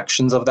several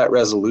sections of that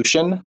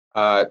resolution.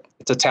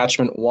 It's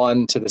attachment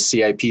 1 to the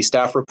CIP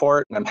staff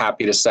report, and I'm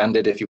happy to send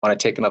it if you want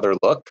to take another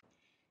look.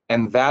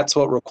 And that's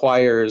what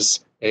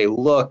requires a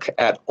look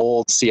at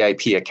old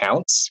CIP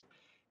accounts.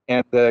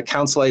 And the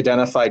council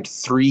identified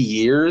 3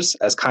 years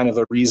as kind of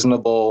a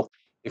reasonable,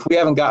 if we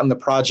haven't gotten the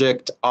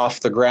project off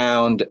the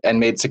ground and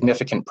made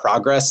significant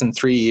progress in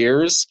 3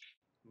 years,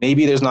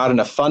 maybe there's not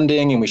enough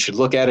funding and we should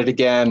look at it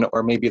again,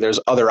 or maybe there's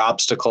other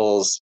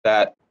obstacles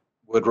that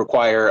would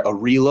require a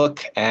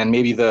relook and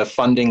maybe the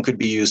funding could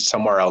be used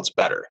somewhere else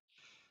better.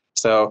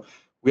 So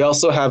we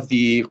also have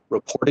the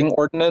reporting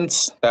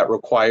ordinance that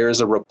requires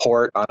a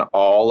report on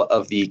all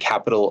of the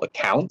capital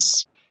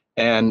accounts.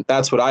 And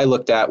that's what I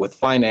looked at with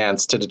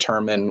finance to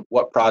determine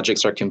what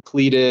projects are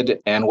completed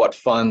and what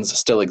funds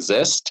still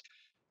exist.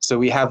 So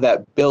we have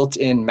that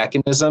built-in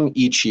mechanism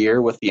each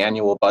year with the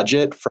annual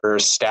budget for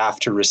staff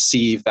to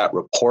receive that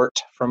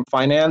report from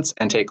finance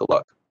and take a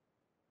look.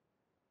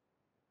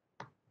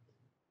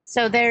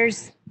 So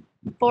there's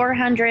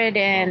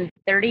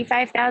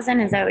 435,000,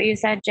 is that what you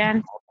said,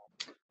 Jen?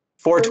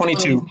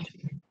 422.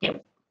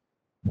 Yep.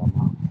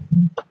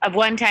 Of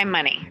one-time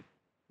money.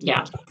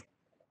 Yeah.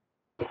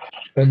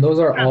 And those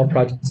are all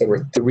projects that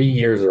were 3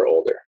 years or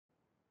older.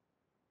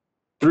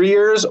 3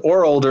 years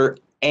or older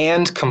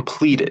and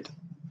completed.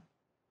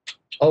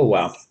 Oh,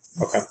 wow.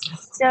 Okay.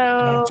 So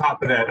on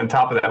top of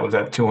that was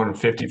that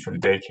 250 for the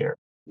daycare.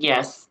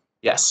 Yes.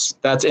 Yes,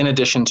 that's in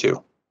addition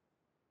to.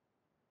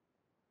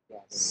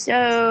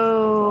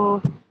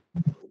 So,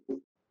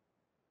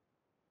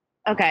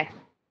 okay.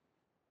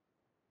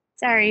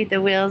 Sorry,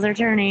 the wheels are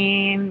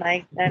turning,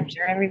 like I'm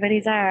sure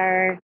everybody's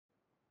are.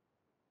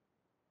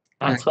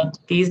 That's what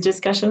these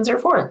discussions are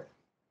for.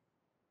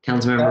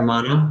 Councilmember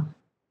Romano?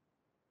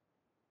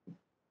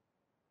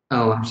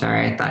 Oh, I'm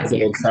sorry. I thought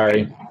you.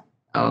 Sorry.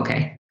 Oh,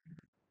 okay.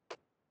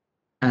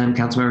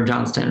 Councilmember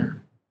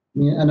Johnston.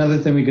 Yeah, another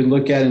thing we could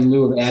look at in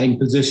lieu of adding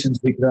positions,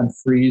 we could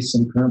unfreeze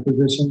some current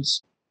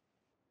positions.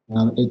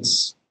 It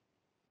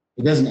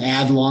doesn't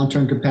add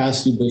long-term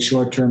capacity, but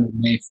short-term it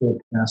may fill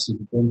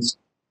capacity. It's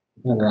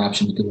another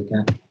option we could look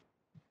at.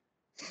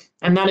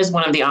 And that is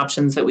one of the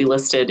options that we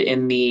listed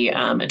in the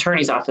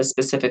attorney's office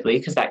specifically,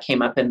 because that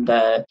came up in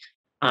the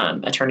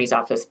attorney's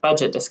office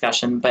budget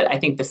discussion. But I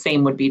think the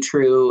same would be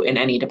true in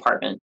any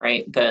department,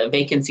 right? The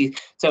vacancies.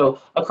 So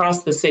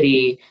across the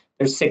city,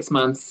 there's 6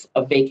 months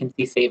of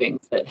vacancy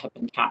savings that have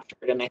been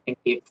captured. And I think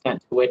the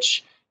extent to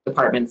which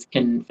departments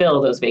can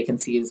fill those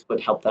vacancies would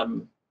help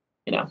them,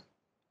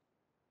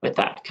 with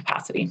that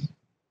capacity.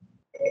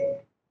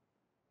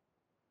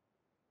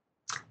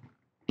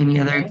 Any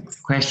other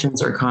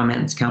questions or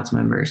comments, council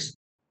members?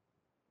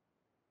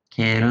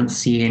 Okay, I don't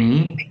see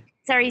any.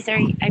 Sorry,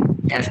 I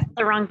pressed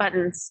the wrong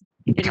buttons.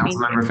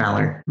 Councilmember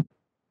Fowler.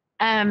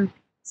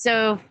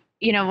 So,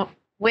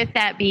 with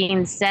that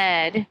being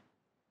said,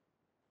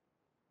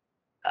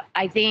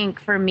 I think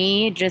for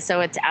me, just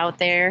so it's out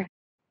there,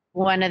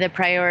 one of the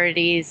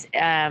priorities,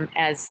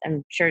 as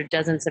I'm sure it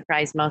doesn't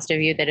surprise most of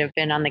you that have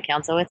been on the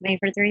council with me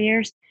for 3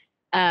 years,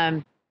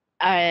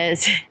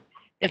 is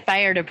the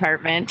fire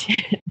department.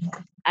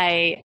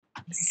 I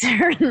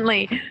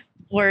certainly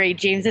worry.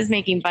 James is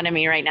making fun of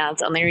me right now.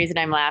 It's the only reason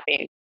I'm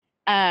laughing.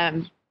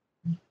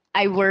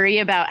 I worry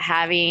about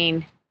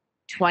having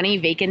 20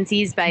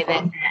 vacancies by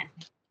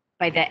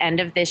the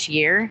end of this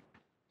year.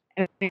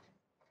 Puts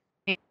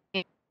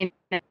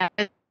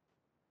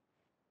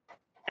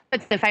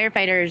the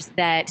firefighters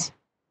that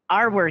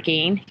are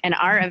working and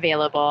are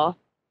available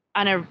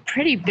on a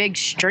pretty big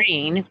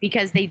strain,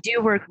 because they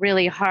do work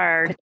really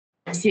hard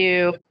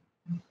to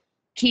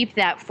keep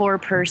that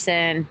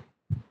 4-person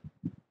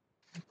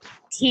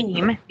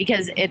team,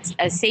 because it's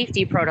a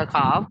safety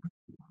protocol,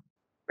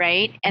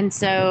 right? And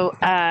so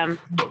I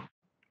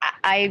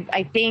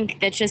think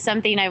that's just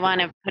something I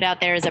want to put out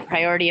there as a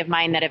priority of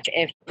mine, that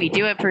if we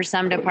do it for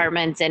some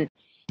departments and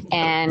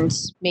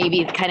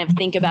maybe kind of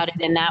think about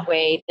it in that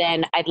way,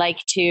 then I'd like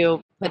to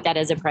put that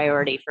as a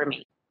priority for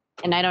me.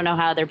 And I don't know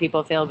how other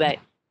people feel, but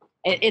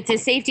it's a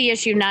safety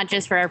issue, not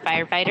just for our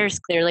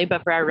firefighters, clearly,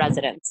 but for our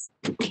residents.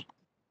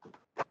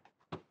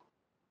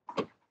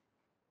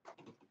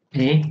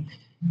 Okay.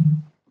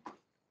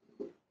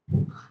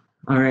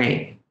 All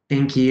right.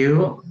 Thank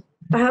you.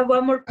 I have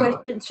one more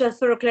question, just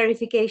for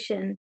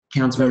clarification.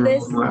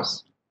 Councilmember So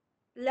Morales.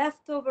 this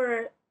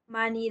leftover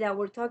money that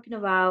we're talking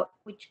about,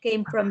 which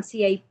came from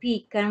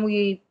CIP, can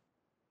we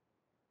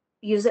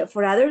use it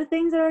for other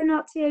things that are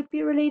not CIP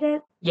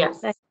related?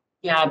 Yes.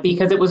 Yeah,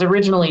 because it was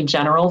originally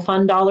general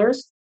fund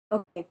dollars.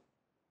 Okay.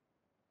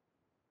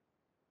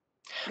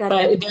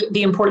 But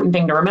the important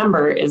thing to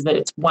remember is that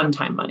it's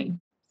one-time money.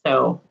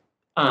 So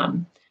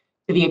to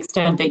the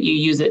extent that you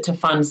use it to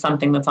fund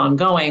something that's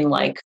ongoing,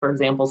 like, for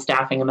example,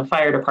 staffing in the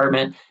fire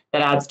department,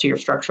 that adds to your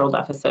structural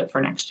deficit for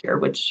next year,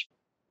 which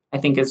I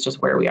think is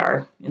just where we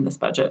are in this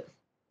budget.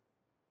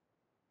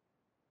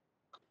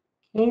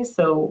 Okay,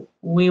 so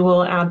we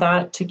will add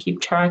that to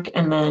keep track.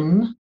 And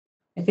then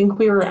I think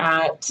we were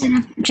at...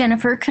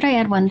 Jennifer, could I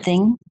add one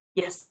thing?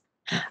 Yes.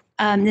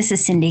 This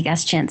is Cindy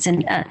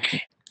Gus-Jensen.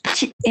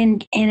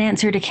 In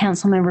answer to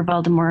Councilmember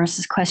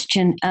Valdemoros'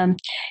 question,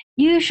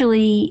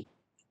 usually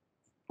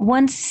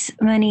once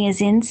money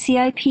is in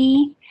CIP,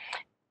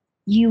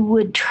 you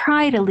would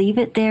try to leave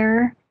it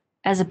there,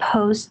 as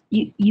opposed,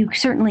 you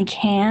certainly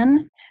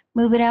can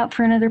move it out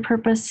for another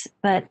purpose,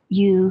 but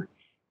you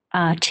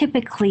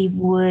typically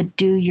would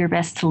do your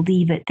best to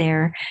leave it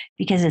there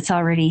because it's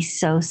already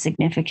so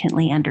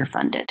significantly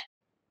underfunded.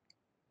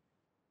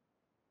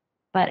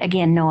 But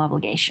again, no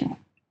obligation.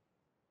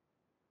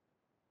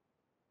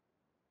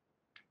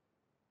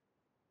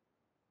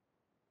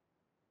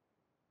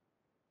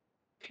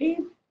 Okay.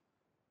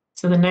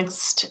 So the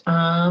next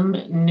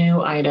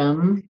new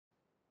item,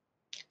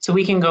 so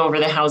we can go over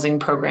the housing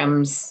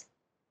programs.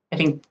 I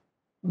think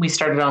we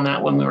started on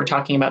that when we were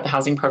talking about the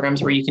housing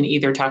programs, where you can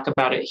either talk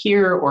about it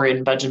here or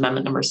in budget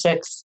amendment number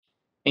 6.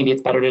 Maybe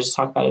it's better to just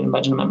talk about it in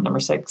budget amendment number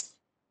 6.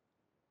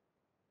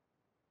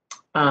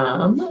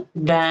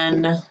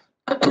 Then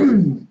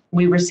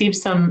we received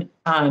some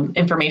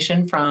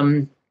information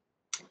from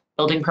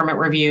building permit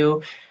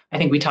review. I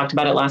think we talked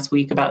about it last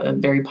week, about the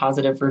very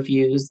positive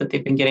reviews that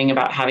they've been getting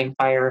about having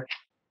fire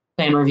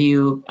plan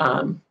review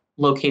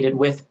located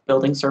with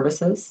building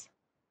services.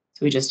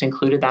 So we just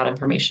included that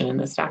information in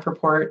the staff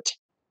report.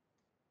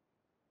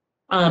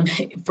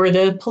 For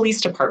the police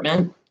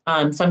department,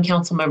 some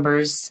council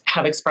members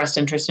have expressed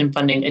interest in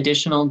funding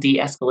additional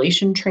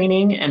de-escalation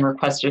training and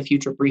requested a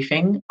future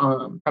briefing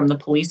from the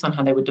police on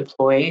how they would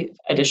deploy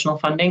additional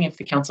funding if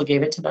the council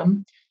gave it to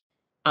them.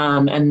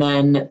 And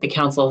then the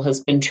council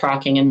has been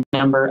tracking a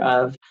number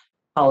of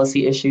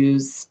policy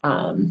issues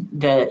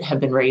that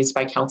have been raised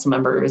by council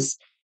members,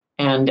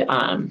 and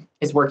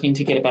is working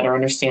to get a better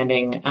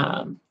understanding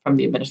from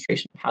the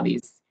administration of how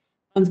these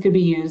funds could be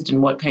used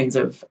and what kinds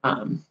of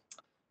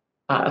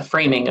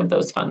framing of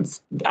those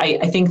funds.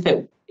 I think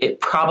that it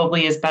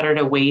probably is better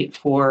to wait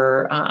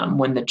for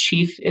when the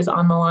chief is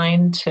on the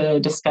line to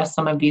discuss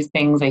some of these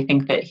things. I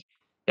think that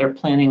they're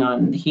planning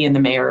on, he and the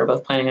mayor are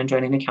both planning on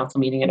joining the council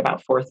meeting at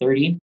about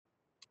 4:30.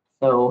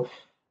 So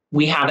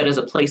we have it as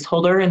a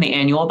placeholder in the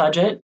annual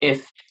budget.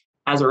 If,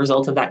 as a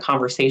result of that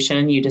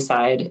conversation, you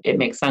decide it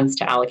makes sense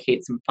to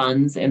allocate some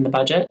funds in the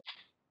budget,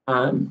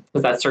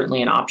 because that's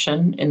certainly an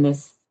option in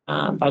this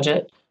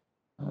budget.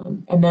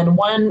 And then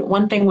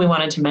one thing we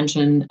wanted to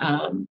mention,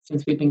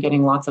 since we've been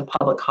getting lots of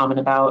public comment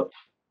about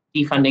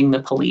defunding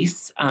the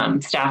police.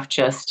 Staff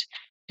just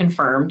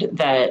confirmed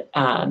that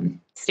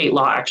state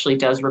law actually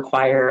does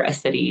require a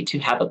city to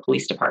have a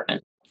police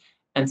department.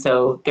 And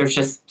so there's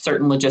just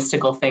certain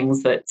logistical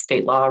things that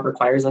state law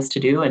requires us to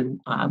do.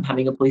 And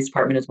having a police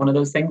department is one of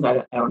those things.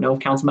 I don't know if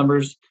council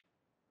members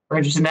are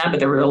interested in that, but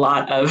there were a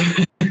lot of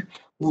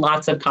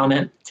lots of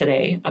comment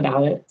today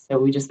about it. So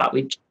we just thought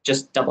we'd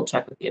just double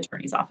check with the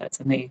attorney's office,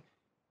 and they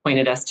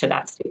pointed us to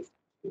that state.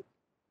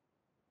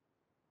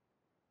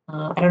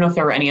 I don't know if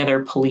there were any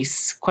other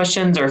police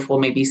questions or if we'll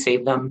maybe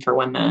save them for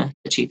when the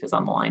chief is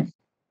on the line.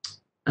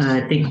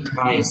 I think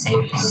probably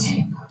save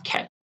them.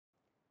 Okay.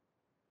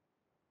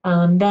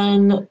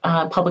 Then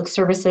public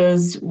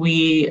services,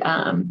 we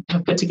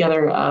have put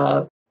together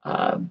a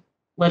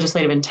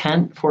legislative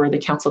intent for the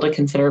council to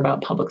consider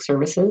about public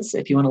services.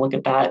 If you want to look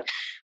at that,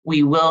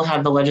 we will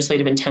have the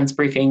legislative intents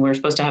briefing. We're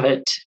supposed to have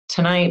it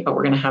tonight, but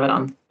we're going to have it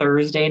on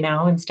Thursday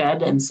now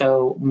instead. And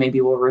so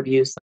maybe we'll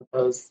review some of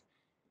those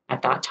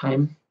at that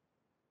time.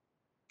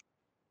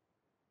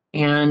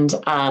 And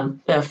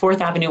the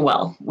Fourth Avenue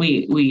well,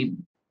 we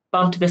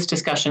bumped this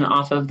discussion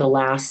off of the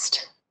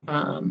last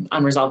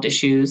unresolved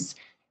issues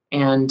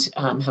and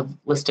have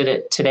listed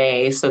it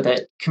today so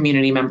that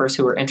community members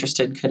who are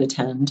interested could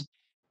attend.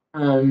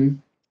 I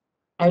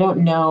don't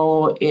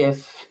know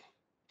if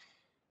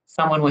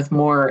someone with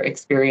more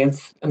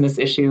experience in this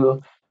issue,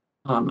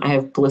 I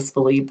have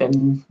blissfully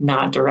been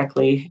not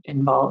directly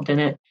involved in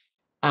it.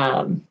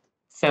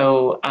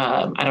 So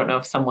I don't know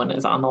if someone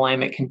is on the line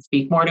that can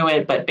speak more to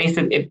it, but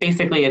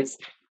basically it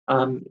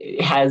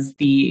has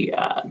the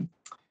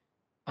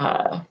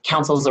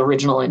council's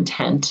original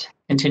intent,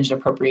 contingent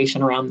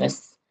appropriation around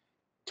this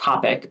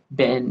topic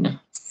been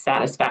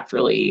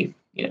satisfactorily,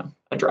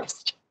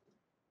 addressed.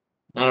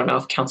 I don't know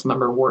if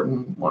Councilmember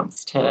Wharton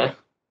wants to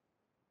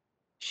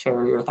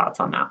share your thoughts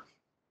on that.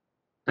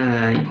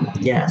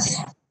 Yes,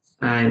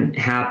 I'm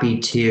happy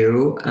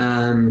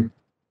to.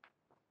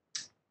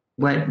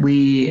 What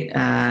we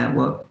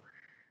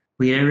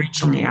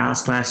originally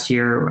asked last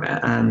year,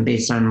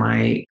 based on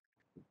my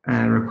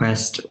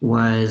request,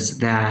 was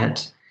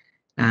that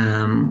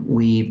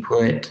we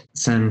put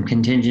some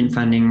contingent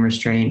funding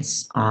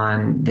restraints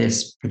on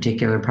this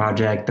particular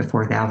project, the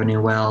Fourth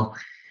Avenue well,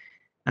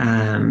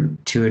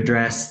 to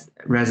address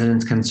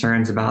residents'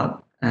 concerns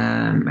about,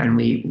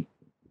 and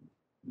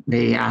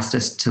they asked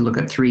us to look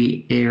at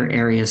three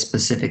areas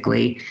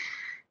specifically.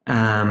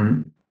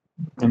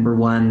 Number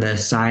one, the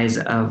size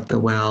of the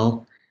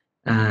well.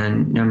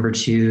 Number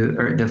two,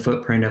 or the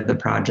footprint of the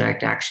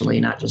project, actually,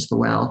 not just the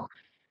well.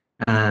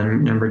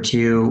 Number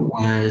two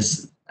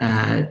was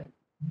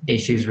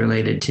issues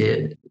related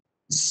to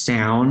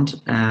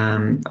sound,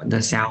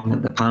 the sound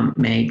that the pump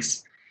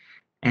makes.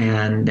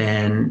 And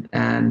then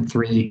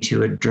three,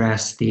 to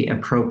address the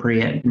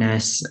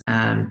appropriateness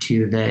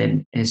to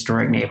the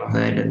historic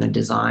neighborhood and the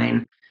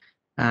design.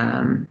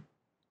 Then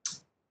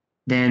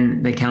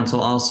the council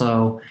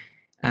also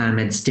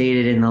had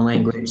stated in the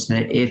language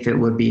that if it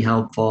would be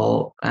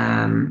helpful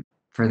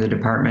for the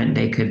department,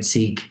 they could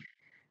seek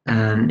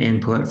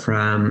input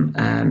from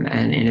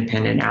an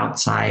independent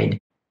outside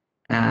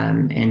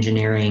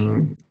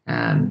engineering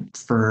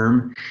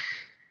firm.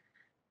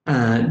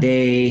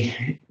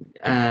 They,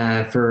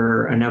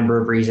 for a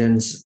number of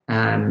reasons,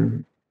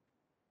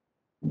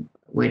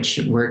 which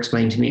were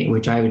explained to me,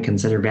 which I would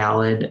consider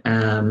valid,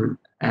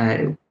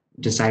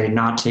 decided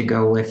not to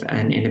go with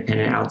an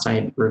independent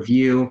outside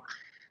review.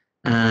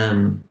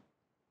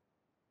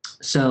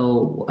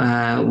 So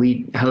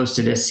we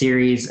hosted a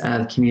series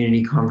of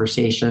community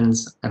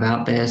conversations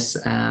about this.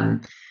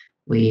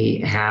 We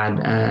had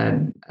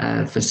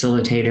a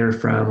facilitator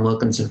from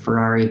Wilkinson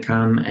Ferrari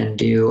come and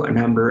do a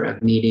number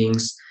of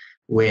meetings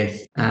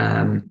with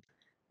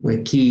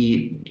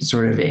key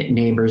sort of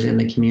neighbors in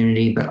the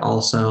community, but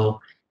also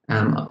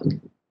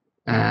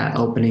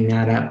opening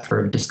that up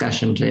for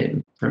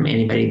discussion from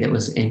anybody that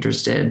was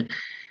interested.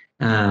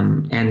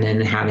 And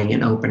then having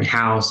an open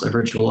house, a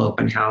virtual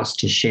open house,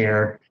 to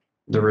share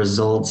the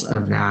results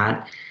of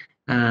that.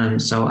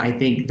 So I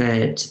think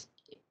that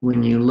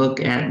when you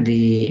look at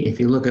if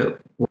you look at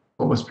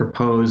what was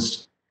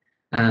proposed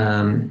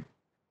over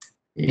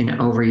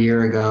a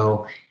year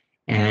ago,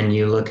 and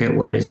you look at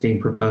what is being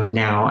proposed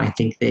now, I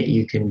think that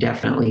you can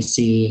definitely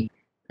see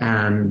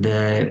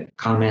the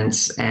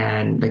comments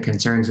and the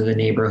concerns of the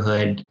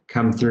neighborhood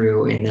come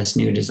through in this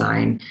new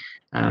design.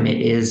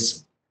 It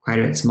is quite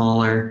a bit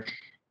smaller.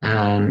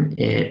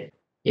 It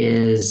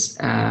is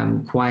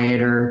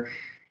quieter.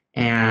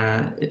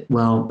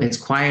 It's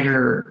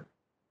quieter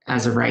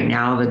as of right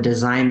now. The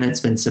design that's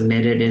been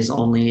submitted is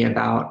only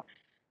about,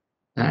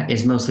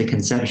 is mostly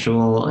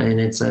conceptual, and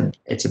it's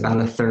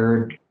about a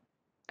third,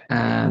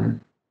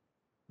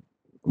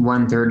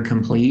 1/3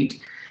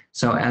 complete.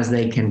 So as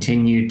they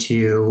continue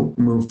to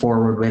move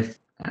forward with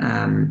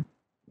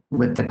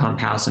the pump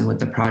house and with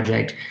the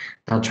project,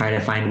 they'll try to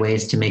find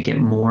ways to make it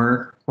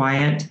more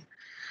quiet.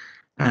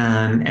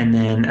 And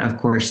then, of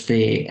course,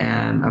 the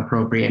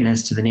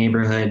appropriateness to the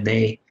neighborhood.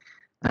 They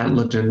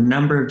looked at a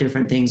number of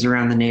different things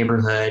around the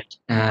neighborhood.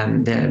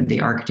 The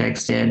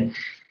architects did,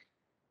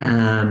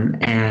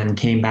 and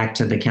came back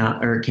to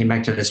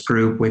this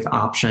group with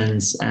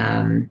options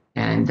and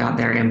got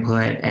their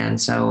input. And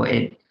so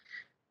it,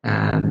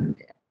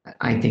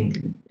 I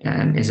think,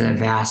 is a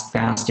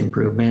vast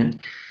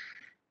improvement.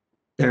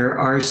 There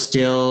are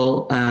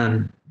still,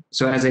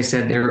 so as I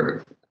said,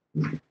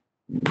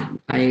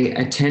 I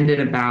attended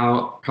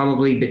about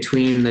probably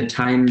between the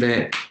time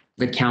that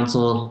the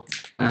council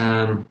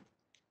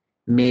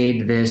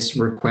made this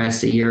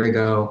request a year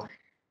ago.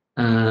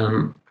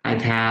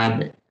 I've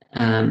had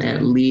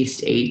at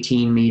least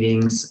 18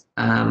 meetings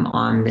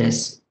on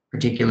this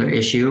particular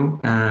issue.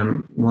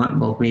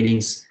 Both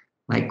meetings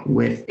like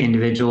with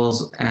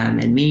individuals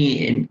and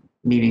me, in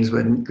meetings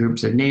with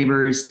groups of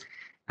neighbors,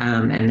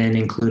 and then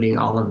including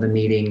all of the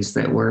meetings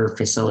that were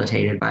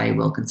facilitated by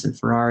Wilkinson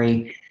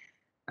Ferrari.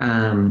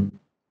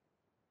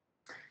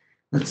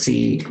 Let's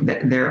see,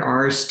 there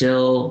are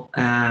still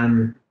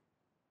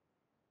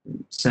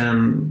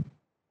some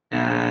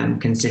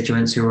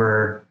constituents who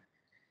are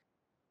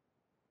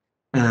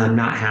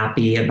not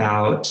happy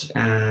about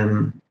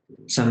some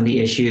of the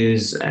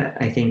issues.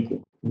 I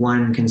think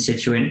one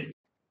constituent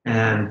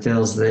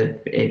feels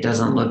that it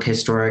doesn't look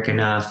historic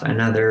enough.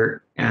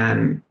 Another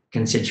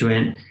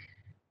constituent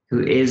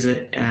who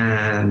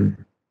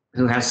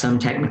has some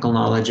technical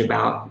knowledge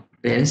about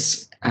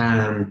this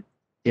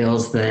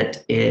feels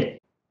that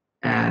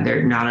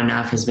there not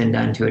enough has been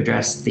done to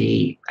address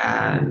the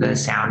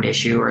sound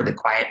issue or the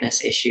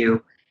quietness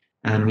issue.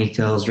 He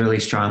feels really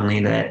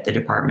strongly that the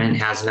department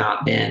has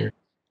not been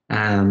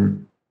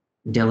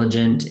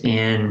diligent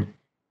in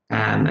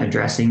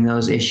addressing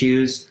those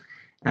issues.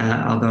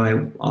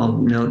 Although I'll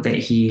note that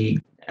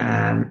he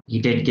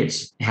did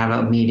have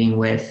a meeting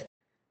with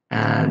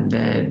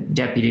the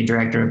deputy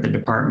director of the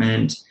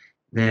department,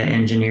 the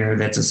engineer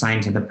that's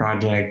assigned to the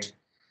project,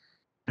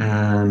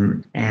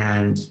 and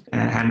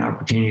had an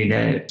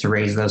opportunity to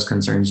raise those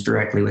concerns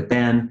directly with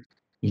them.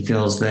 He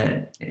feels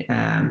that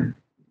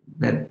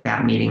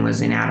that meeting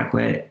was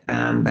inadequate,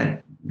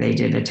 but they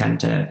did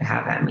attempt to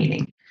have that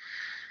meeting.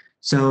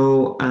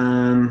 So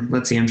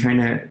let's see. I'm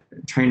trying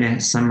to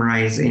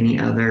summarize any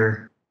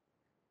other.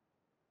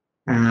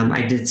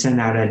 I did send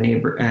out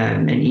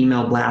an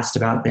email blast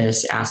about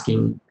this,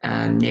 asking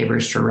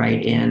neighbors to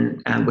write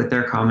in with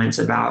their comments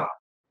about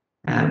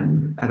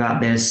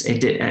this.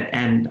 It did,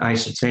 and I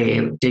should say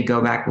it did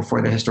go back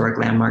before the Historic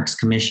Landmarks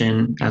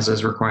Commission, as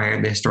was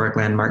required. The Historic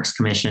Landmarks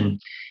Commission,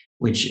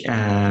 which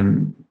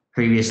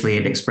previously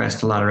had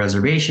expressed a lot of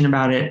reservation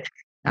about it,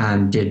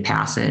 did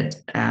pass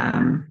it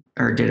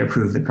or did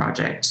approve the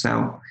project.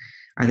 So,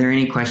 are there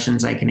any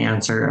questions I can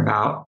answer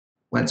about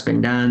what's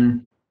been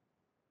done?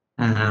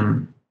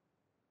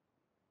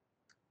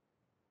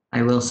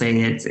 I will say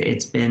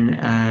it's been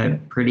a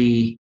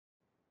pretty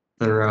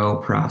thorough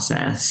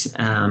process,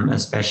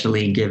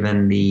 especially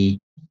given the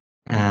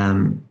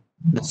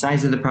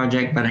size of the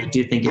project, but I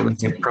do think it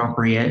was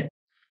appropriate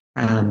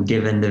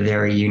given the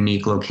very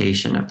unique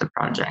location of the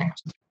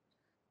project.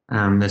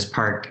 This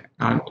park,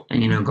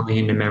 going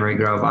into Memory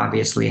Grove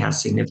obviously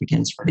has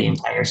significance for the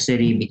entire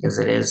city because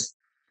it is,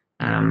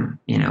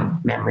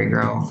 Memory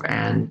Grove,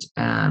 and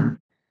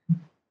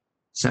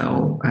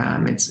so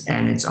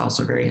it's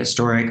also very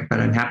historic. But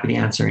I'm happy to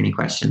answer any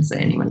questions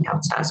that anyone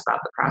else has about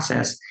the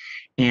process.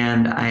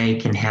 And I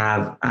can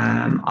have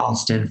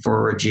Alston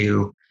forward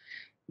you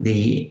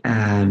I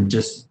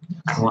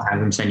won't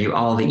have him send you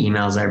all the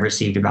emails I've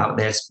received about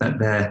this, but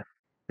the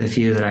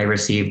few that I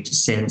received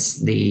since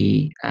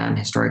the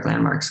Historic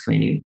Landmarks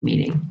Commission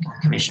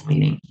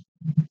meeting.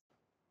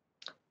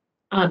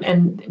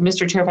 And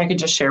Mr. Chair, if I could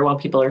just share while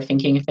people are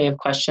thinking if they have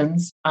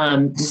questions.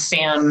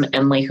 Sam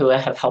and Lehua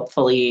have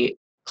helpfully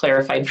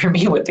clarified for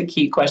me what the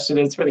key question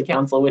is for the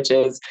council, which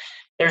is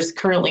there's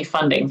currently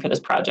funding for this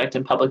project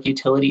in public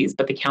utilities,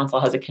 but the council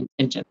has a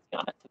contingency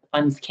on it. So the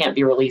funds can't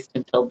be released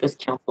until this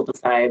council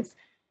decides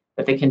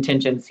that the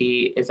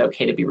contingency is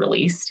okay to be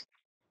released.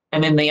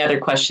 And then the other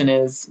question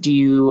is, do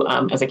you,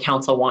 as a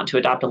council, want to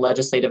adopt a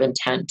legislative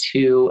intent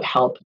to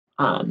help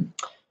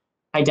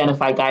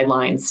identify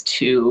guidelines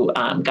to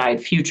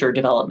guide future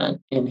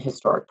development in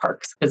historic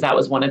parks? Because that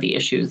was one of the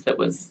issues that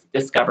was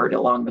discovered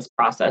along this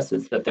process,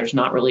 is that there's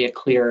not really a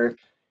clear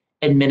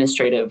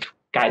administrative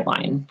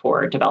guideline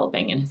for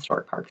developing in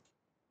historic parks.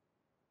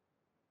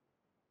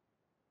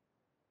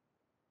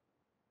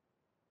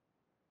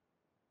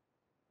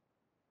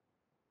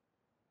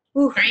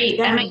 Ooh, great.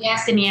 yeah. I'm a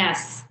yes and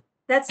yes.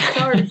 That's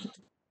charged.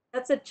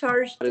 That's a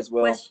charged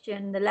well.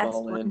 question, the last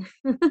one.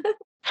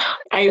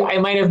 I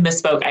might have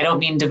misspoke. I don't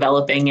mean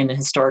developing in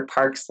historic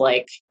parks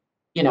like,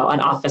 an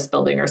office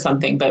building or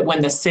something, but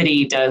when the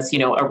city does, a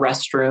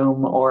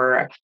restroom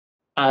or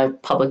a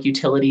public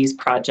utilities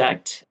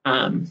project,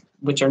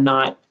 which are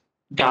not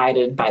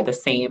guided by the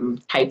same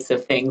types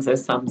of things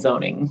as some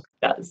zoning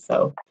does.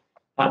 So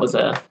there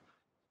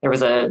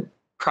was a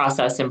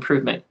process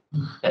improvement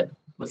that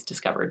was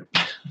discovered.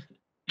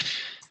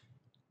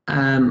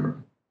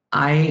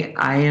 I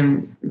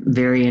am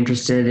very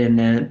interested in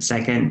the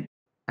second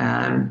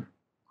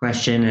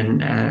question,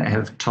 and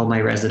have told my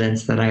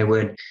residents that I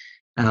would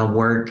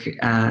work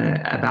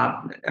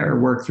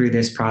work through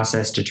this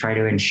process to try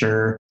to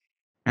ensure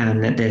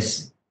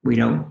that we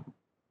don't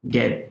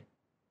get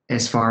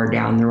as far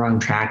down the wrong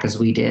track as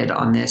we did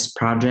on this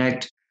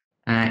project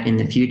in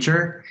the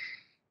future.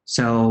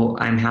 So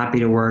I'm happy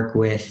to work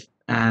with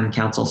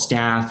council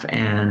staff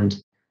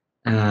and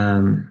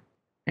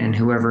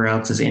whoever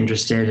else is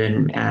interested,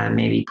 and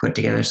maybe put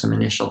together some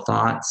initial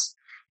thoughts,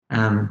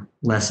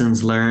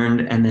 lessons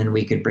learned, and then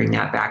we could bring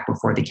that back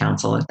before the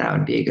council if that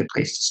would be a good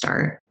place to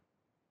start.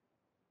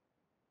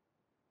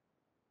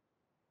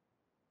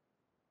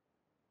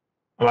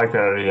 I like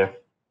that idea.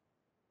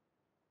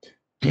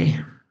 Okay.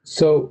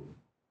 So,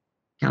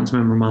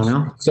 Councilmember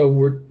Mono. So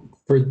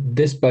for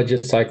this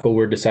budget cycle,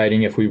 we're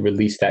deciding if we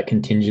release that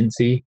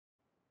contingency,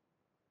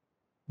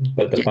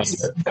 but the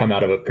funds come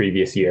out of a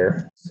previous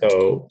year.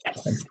 So,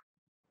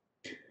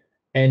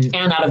 and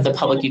out of the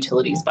public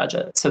utilities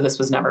budget. So this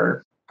was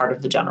never part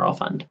of the general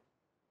fund.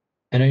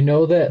 And I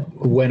know that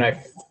when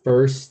I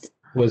first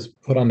was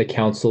put on the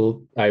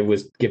council, I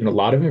was given a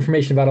lot of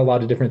information about a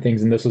lot of different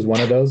things, and this was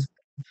one of those.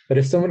 But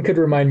if someone could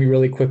remind me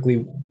really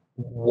quickly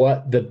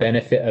what the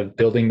benefit of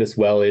building this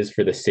well is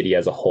for the city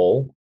as a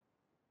whole,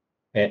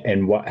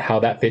 and how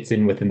that fits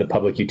in within the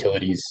public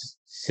utilities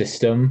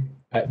system.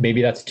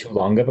 Maybe that's too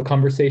long of a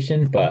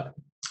conversation, but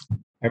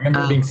I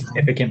remember it being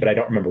significant, but I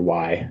don't remember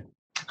why.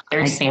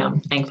 There's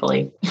Sam,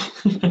 thankfully.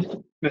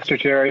 Mr.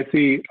 Chair, I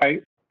see.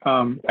 I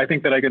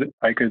think that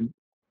I could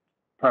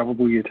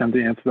probably attempt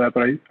to answer that,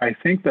 but I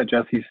think that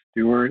Jesse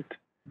Stewart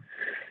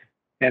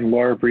and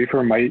Laura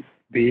Briefer might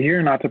be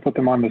here, not to put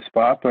them on the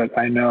spot, but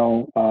I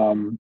know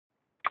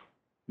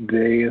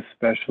they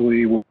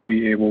especially will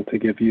be able to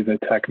give you the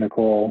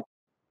technical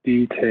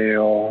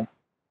detail.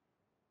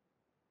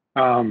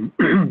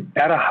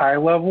 At a high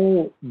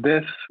level,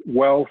 this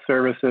well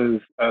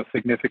services a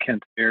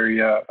significant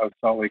area of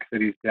Salt Lake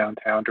City's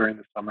downtown during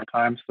the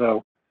summertime.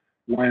 So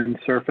when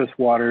surface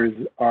waters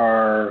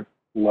are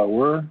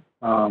lower,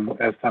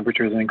 as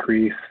temperatures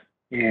increase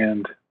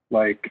and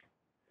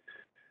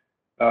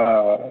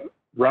runoff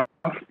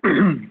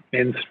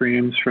in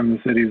streams from the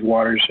city's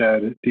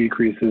watershed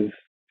decreases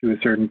to a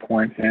certain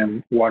point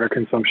and water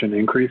consumption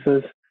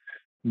increases,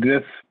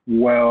 this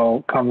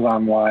well comes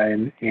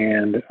online,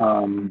 and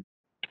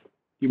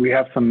we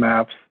have some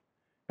maps,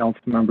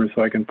 council members,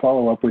 so I can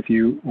follow up with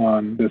you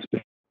on the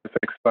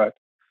specifics, but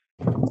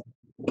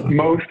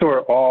most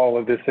or all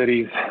of the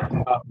city's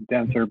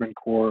dense urban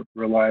core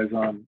relies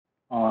on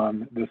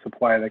the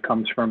supply that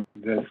comes from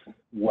this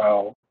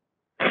well.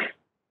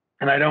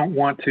 And I don't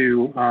want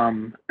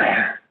to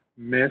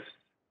misquote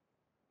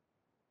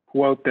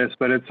this,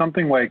 but it's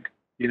something like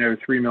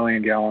 3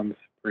 million gallons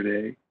per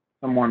day.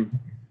 Someone,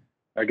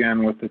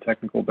 again, with the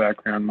technical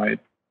background might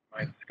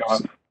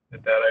scoff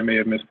at that. I may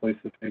have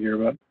misplaced the figure,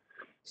 but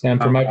Sam,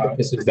 for my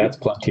purposes, that's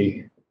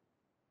plenty.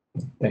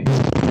 Thanks.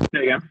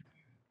 Say again.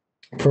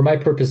 For my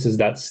purposes,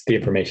 that's the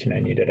information I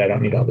needed. I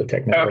don't need all the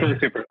technical. Okay,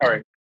 super. All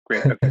right,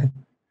 great. Okay.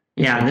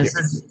 Yeah,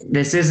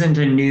 this isn't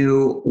a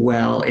new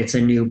well, it's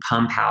a new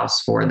pump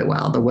house for the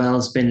well. The well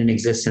has been in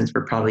existence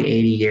for probably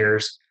 80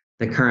 years.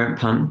 The current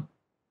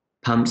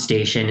pump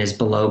station is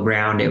below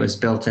ground. It was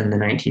built in the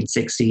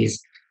 1960s.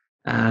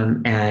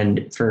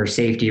 And for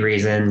safety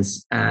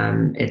reasons,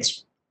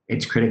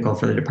 it's critical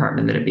for the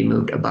department that it be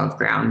moved above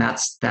ground.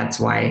 That's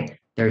why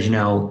there's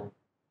a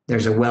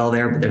well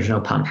there, but there's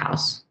no pump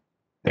house.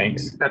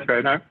 Thanks. That's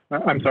right.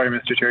 I'm sorry,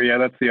 Mr. Chair. Yeah,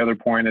 that's the other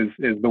point is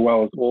the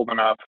well is old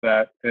enough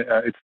that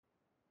it's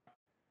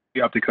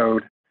up to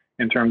code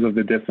in terms of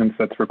the distance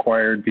that's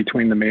required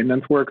between the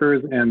maintenance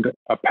workers and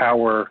a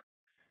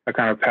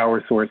kind of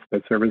power source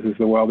that services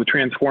the well. The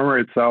transformer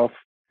itself,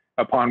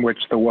 upon which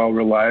the well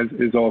relies,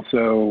 is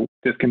also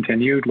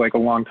discontinued, like a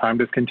long time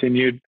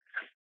discontinued.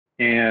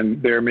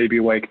 And there may be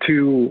like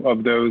 2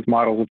 of those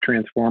models of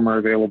transformer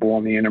available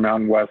on the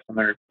Intermountain West, and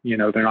they're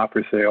not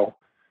for sale.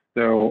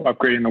 So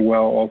upgrading the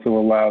well also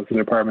allows the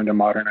department to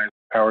modernize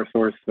the power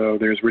source. So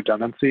there's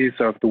redundancy.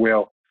 So if the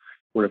well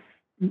were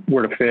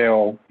to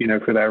fail,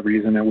 for that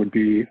reason, it would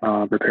be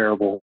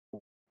repairable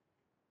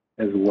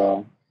as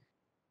well.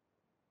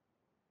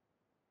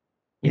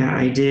 Yeah,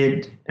 I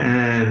did.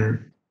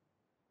 And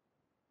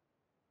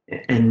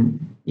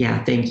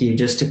yeah, thank you.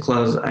 Just to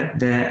close,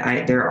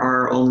 there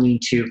are only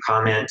 2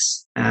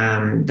 comments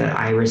that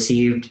I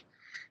received.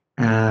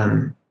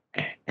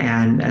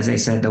 And as I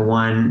said, the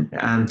one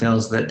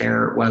feels that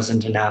there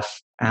wasn't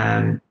enough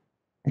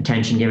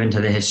attention given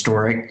to the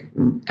historic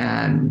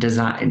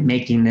design,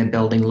 making the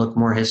building look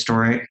more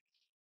historic.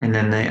 And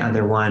then the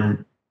other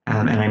one,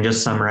 and I'm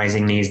just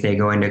summarizing these, they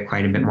go into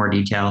quite a bit more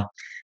detail.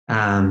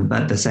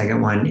 But the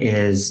second one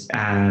is,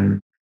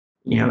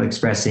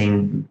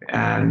 expressing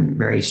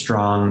very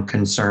strong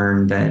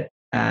concern that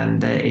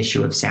the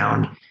issue of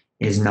sound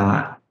is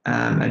not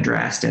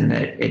addressed and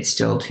that it's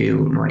still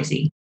too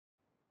noisy.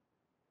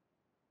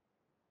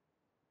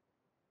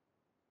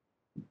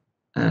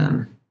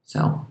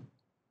 So.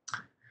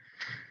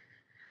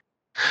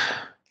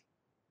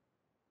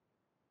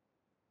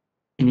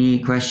 Any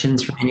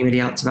questions from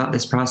anybody else about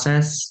this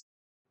process?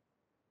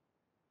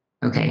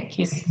 Okay.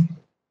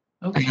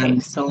 Okay,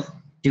 so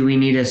do we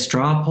need a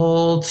straw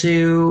poll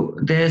to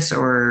this,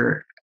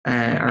 or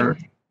I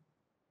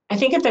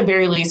think at the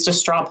very least a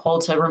straw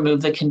poll to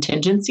remove the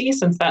contingency,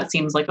 since that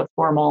seems like a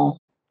formal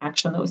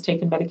action that was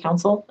taken by the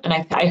council. And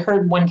I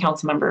heard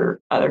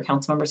other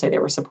council member say they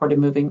were supportive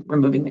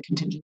removing the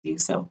contingency.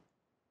 So.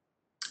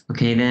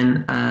 Okay,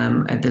 then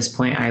at this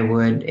point, I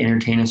would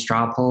entertain a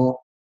straw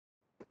poll.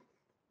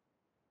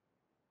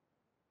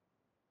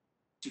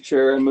 Mr.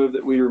 Chair, I move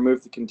that we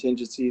remove the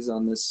contingencies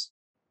on this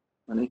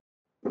money.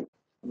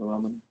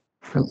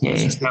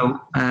 Okay, so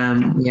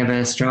we have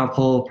a straw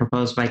poll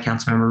proposed by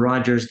Councilmember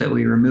Rogers that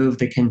we remove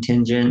the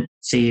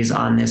contingencies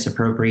on this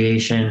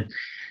appropriation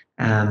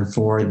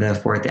for the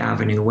 4th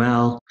Avenue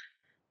well.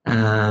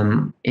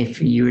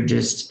 If you would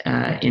just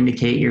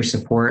indicate your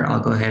support, I'll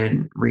go ahead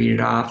and read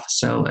it off.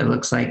 So it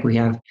looks like we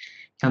have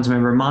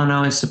Councilmember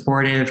Mono is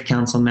supportive,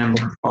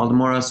 Councilmember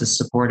Valdemoros is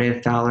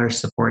supportive, Fowler is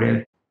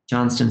supportive,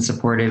 Johnston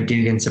supportive,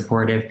 Dugan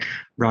supportive,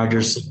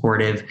 Rogers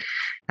supportive.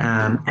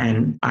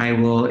 And I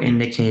will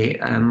indicate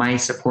my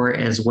support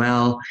as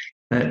well,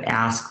 but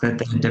ask that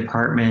the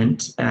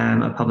Department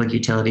of Public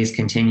Utilities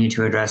continue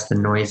to address the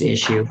noise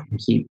issue and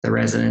keep the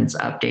residents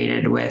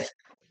updated with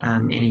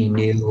any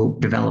new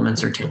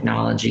developments or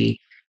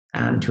technology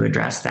to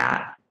address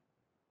that.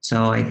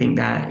 So I think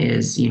that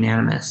is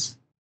unanimous.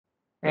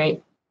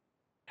 Right.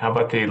 How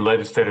about the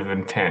legislative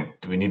intent?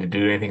 Do we need to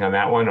do anything on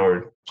that one,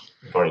 or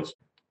it's closed?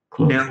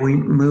 No, we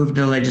moved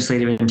the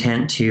legislative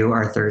intent to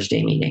our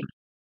Thursday meeting.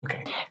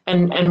 Okay.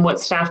 And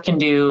what staff can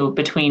do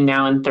between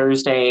now and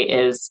Thursday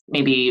is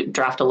maybe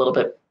draft a little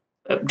bit,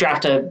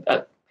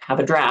 have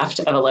a draft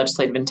of a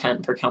legislative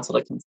intent for council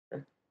to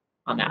consider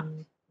on that.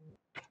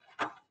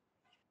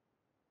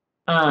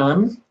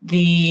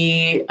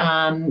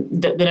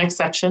 The next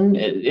section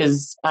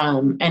is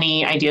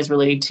any ideas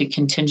related to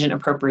contingent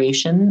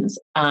appropriations.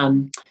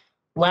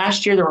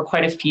 Last year, there were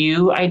quite a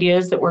few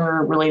ideas that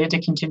were related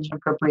to contingent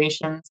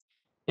appropriations.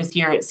 This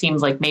year, it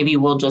seems like maybe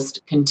we'll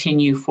just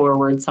continue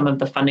forward some of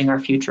the funding our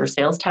future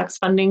sales tax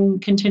funding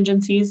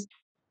contingencies.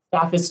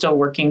 Staff is still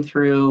working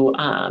through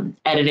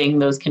editing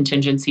those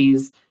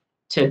contingencies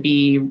to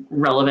be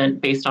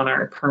relevant based on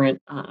our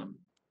current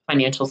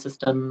financial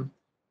system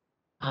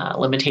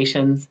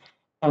limitations.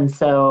 And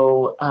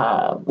so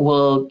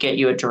we'll get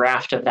you a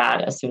draft of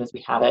that as soon as we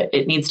have it.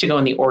 It needs to go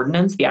in the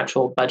ordinance, the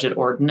actual budget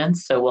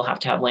ordinance. So we'll have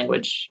to have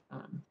language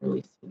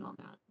released soon on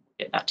that. We'll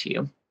get that to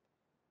you.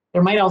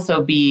 There might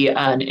also be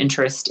an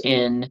interest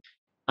in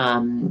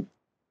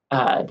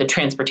the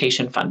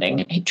transportation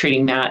funding,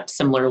 treating that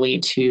similarly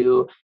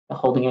to the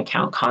holding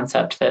account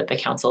concept that the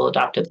council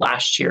adopted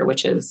last year,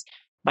 which is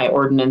by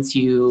ordinance,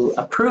 you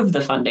approve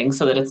the funding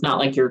so that it's not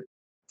like you're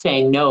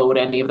saying no to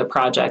any of the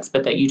projects,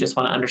 but that you just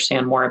want to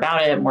understand more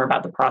about it, more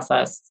about the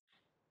process.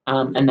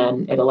 And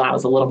then it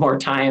allows a little more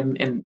time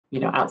in,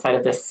 outside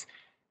of this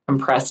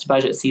compressed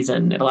budget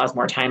season, it allows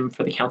more time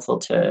for the council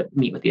to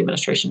meet with the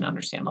administration to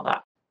understand all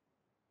that.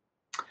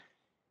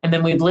 And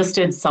then we've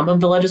listed some of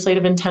the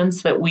legislative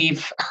intents that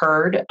we've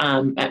heard.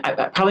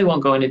 I probably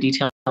won't go into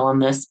detail on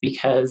this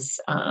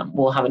because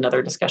we'll have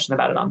another discussion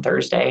about it on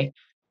Thursday.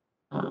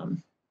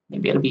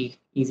 Maybe it'll be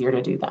easier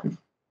to do then.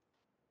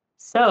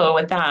 So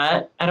with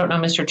that, I don't know,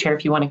 Mr. Chair,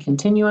 if you want to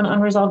continue on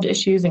unresolved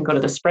issues and go to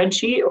the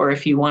spreadsheet, or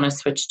if you want to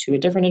switch to a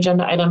different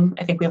agenda item.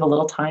 I think we have a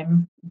little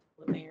time.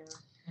 Mayor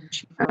and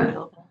Chief are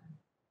available.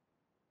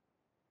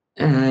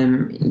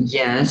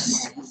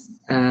 Yes.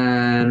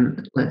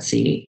 Let's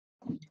see.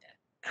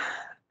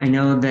 I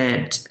know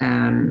that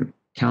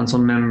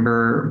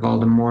Councilmember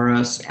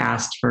Valdemoros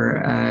asked for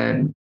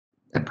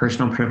a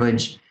personal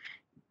privilege.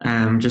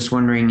 Just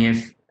wondering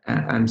if,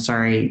 I'm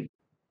sorry,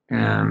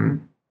 Anna,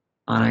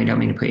 I don't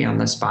mean to put you on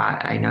the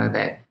spot. I know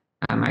that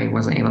I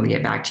wasn't able to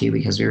get back to you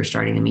because we were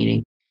starting the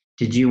meeting.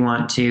 Did you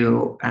want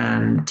to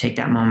take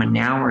that moment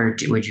now, or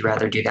would you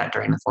rather do that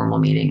during the formal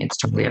meeting? It's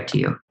totally up to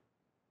you.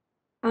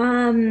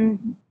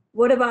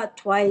 What about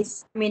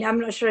twice? I mean, I'm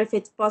not sure if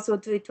it's possible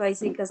to do it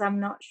twice because I'm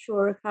not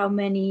sure how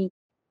many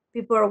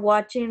people are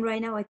watching right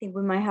now. I think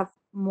we might have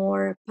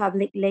more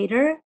public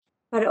later,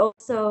 but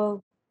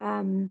also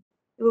it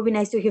would be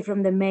nice to hear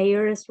from the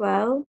mayor as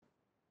well.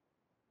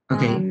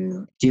 Okay.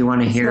 Do you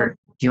want to hear?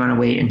 Do you want to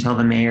wait until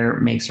the mayor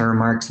makes her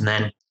remarks, and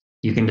then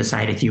you can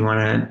decide if you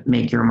want to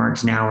make your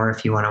remarks now, or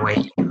if you want to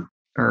wait,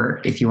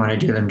 or if you want to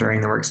do them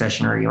during the work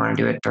session, or you want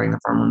to do it during the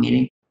formal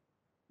meeting?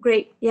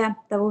 Great. Yeah,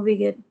 that will be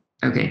good.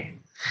 Okay.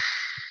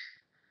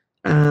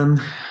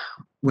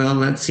 Well,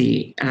 let's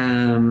see.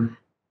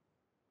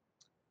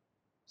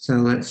 So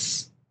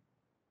let's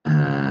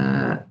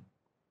flip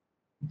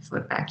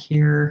back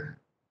here.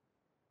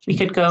 We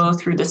could go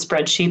through the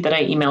spreadsheet that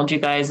I emailed you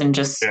guys and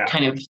just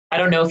kind of, I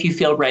don't know if you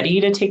feel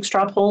ready to take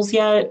straw polls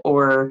yet,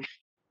 or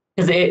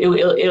because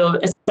it'll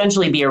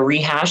essentially be a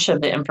rehash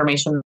of the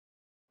information.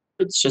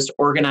 It's just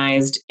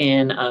organized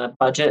in a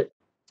budget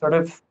sort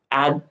of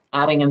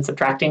adding and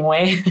subtracting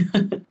way.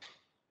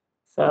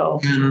 So.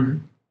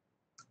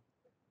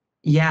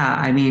 Yeah,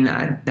 I mean,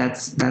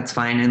 that's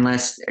fine,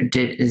 unless,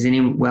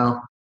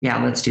 well,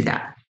 yeah, let's do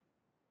that.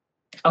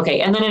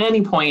 Okay, and then at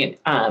any point,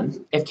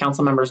 if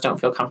council members don't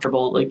feel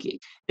comfortable, like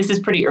this is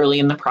pretty early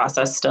in the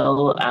process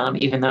still,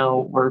 even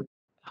though we're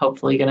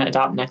hopefully going to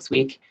adopt next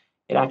week,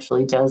 it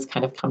actually does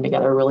kind of come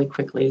together really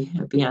quickly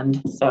at the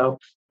end. So,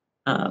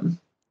 all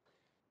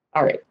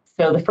right.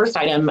 So the first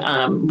item,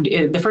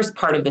 the first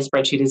part of the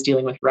spreadsheet is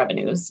dealing with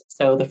revenues.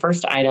 So the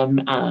first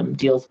item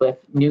deals with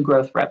new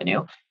growth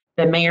revenue.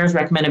 The mayor's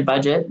recommended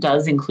budget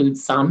does include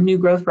some new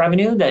growth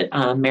revenue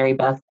that Mary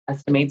Beth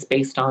estimates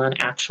based on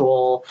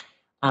actual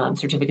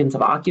certificates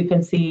of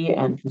occupancy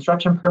and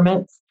construction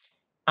permits.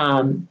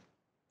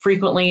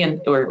 Frequently,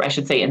 or I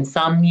should say in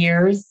some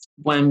years,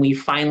 when we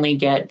finally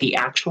get the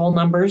actual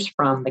numbers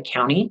from the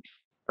county,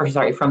 or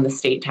sorry, from the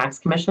state tax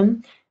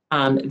commission,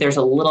 there's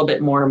a little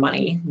bit more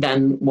money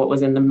than what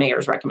was in the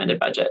mayor's recommended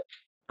budget.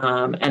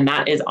 And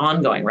that is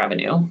ongoing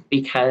revenue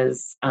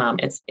because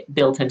it's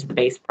built into the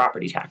base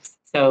property tax.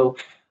 So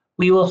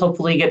we will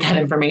hopefully get that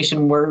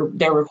information.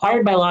 They're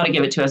required by law to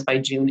give it to us by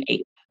June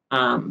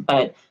 8th.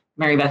 But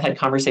Mary Beth had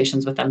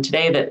conversations with them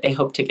today that they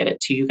hope to get it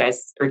to you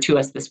guys or to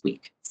us this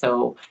week.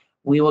 So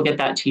we will get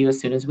that to you as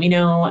soon as we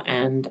know,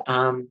 and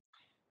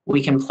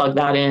we can plug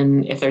that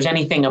in. If there's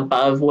anything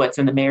above what's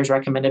in the mayor's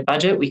recommended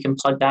budget, we can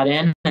plug that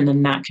in, and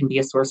then that can be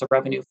a source of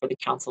revenue for the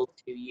council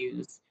to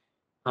use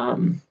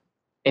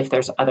if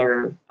there's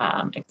other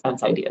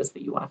expense ideas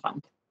that you want to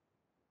fund.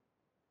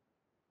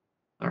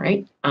 All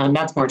right,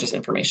 that's more just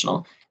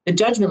informational. The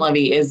judgment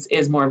levy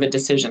is more of a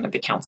decision of the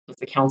council. If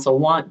the council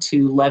want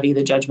to levy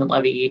the judgment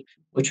levy,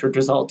 which would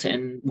result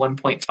in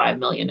 1.5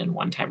 million in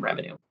one-time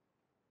revenue.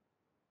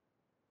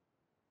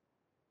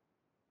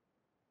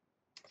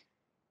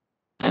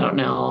 I don't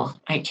know.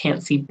 I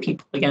can't see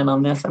people again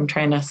on this. I'm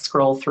trying to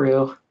scroll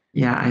through.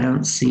 Yeah, I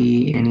don't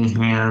see any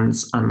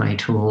hands on my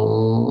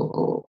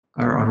tool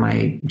or on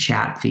my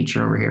chat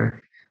feature over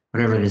here,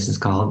 whatever this is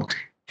called.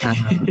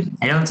 I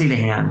don't see the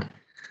hand.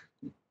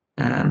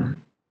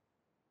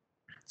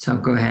 So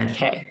go ahead.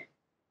 Okay.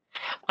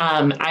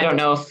 I don't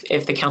know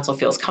if the council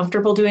feels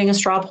comfortable doing a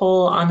straw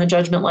poll on the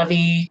judgment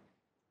levy,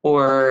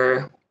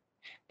 or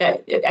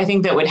that I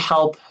think that would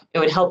help. It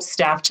would help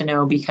staff to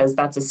know, because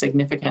that's a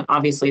significant,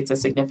 obviously it's a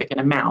significant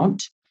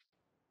amount.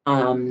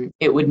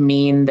 It would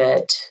mean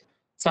that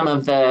some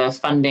of the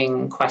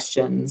funding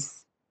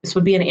questions, this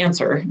would be an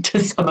answer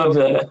to some of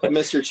the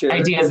Mr. Chair,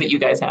 ideas that you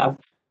guys have.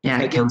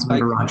 Yeah,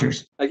 Councilmember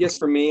Rogers. I guess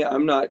for me,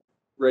 I'm not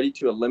ready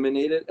to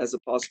eliminate it as a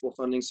possible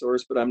funding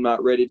source, but I'm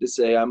not ready to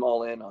say I'm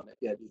all in on it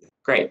yet either.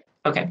 Great.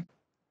 Okay.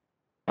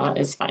 That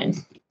is fine.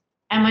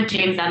 I'm with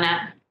James on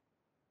that.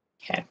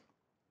 Okay.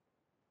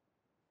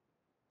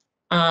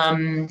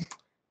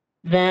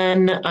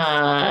 Then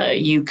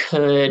you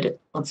could,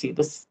 let's see,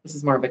 this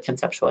is more of a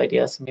conceptual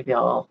idea, so maybe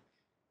I'll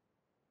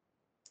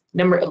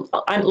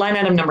line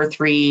item number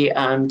 3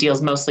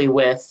 deals mostly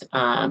with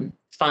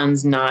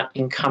funds not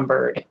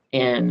encumbered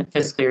in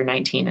fiscal year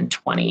 19 and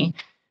 20.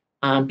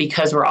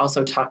 Because we're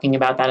also talking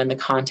about that in the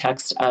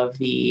context of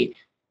the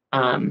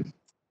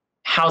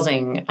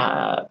housing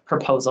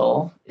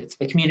proposal. It's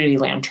the community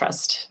land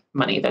trust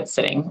money that's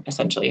sitting,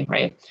 essentially,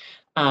 right?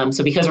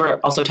 So because we're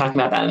also talking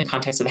about that in the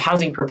context of the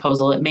housing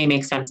proposal, it may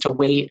make sense to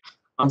wait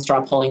on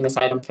straw polling this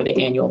item for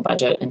the annual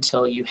budget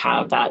until you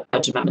have that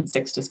Budget Amendment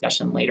 6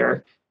 discussion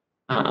later.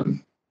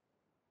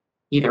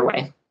 Either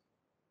way.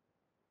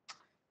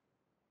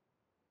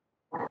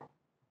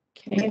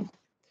 Okay.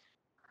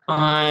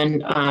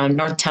 On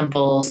North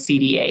Temple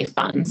CDA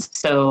funds.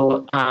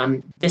 So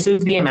this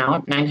is the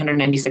amount,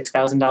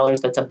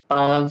 $996,000, that's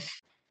above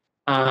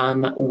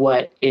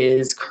what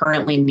is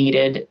currently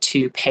needed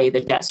to pay the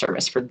debt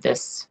service for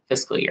this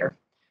fiscal year.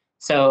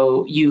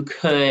 So you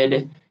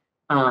could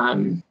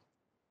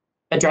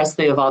address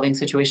the evolving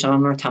situation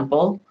on North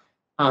Temple.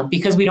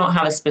 Because we don't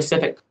have a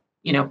specific,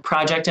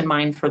 project in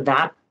mind for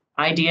that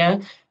idea,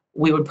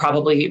 we would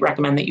probably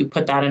recommend that you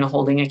put that in a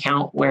holding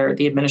account where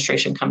the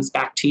administration comes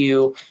back to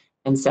you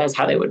and says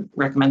how they would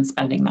recommend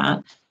spending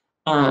that.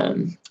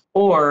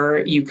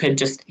 Or you could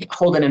just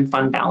hold it in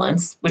fund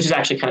balance, which is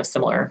actually kind of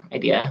similar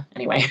idea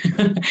anyway.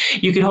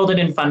 You could hold it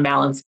in fund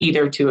balance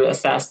either to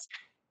assess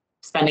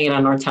spending it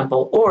on North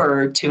Temple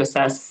or to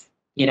assess,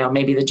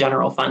 maybe the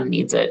general fund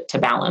needs it to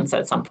balance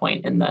at some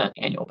point in the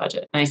annual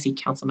budget. And I see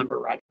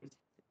Councilmember Rogers.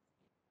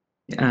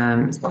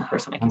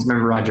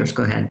 Councilmember Rogers,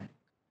 go ahead.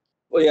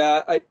 Well,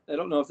 yeah, I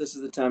don't know if this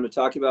is the time to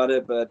talk about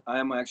it, but I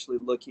am actually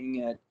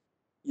looking at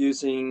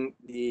using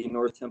the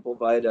North Temple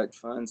Viaduct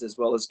funds as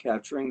well as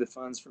capturing the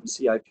funds from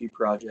CIP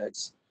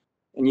projects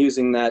and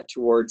using that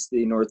towards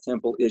the North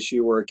Temple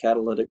issue or a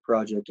catalytic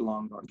project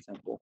along North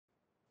Temple.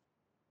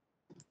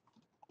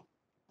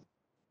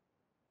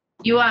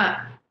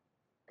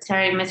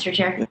 Sorry, Mr.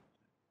 Chair.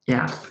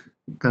 Yeah,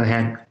 go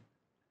ahead.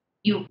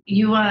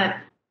 You want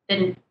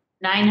the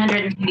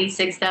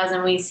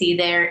 986,000 we see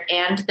there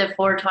and the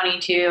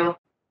 422.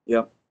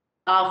 Yep.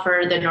 All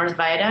for the North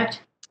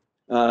Viaduct?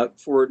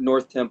 For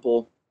North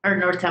Temple. Or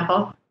North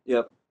Temple?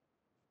 Yep.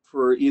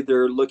 For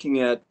either looking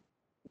at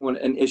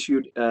an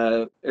issued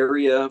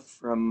area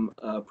from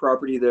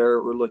property there,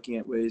 or looking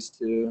at ways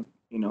to,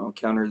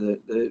 counter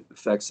the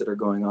effects that are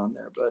going on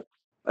there. But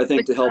I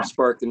think to help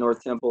spark the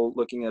North Temple,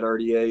 looking at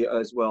RDA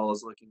as well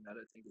as looking at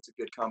it, I think it's a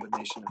good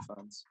combination of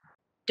funds.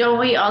 Don't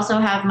we also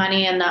have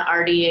money in the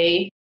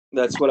RDA?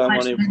 That's what I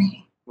want to.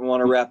 We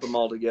want to wrap them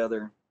all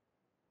together.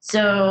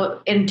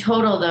 So in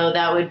total, though,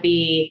 that would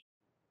be,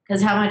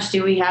 because how much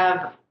do we have?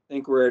 I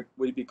think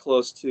we'd be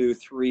close to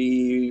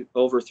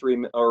over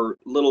 3, or a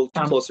little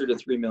closer to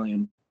 3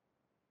 million.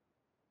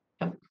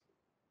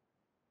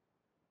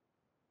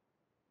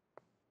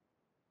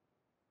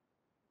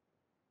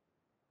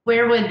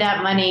 Where would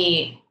that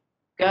money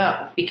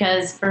go?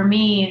 Because for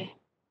me,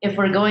 if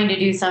we're going to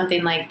do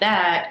something like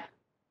that,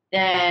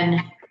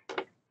 then,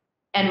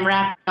 and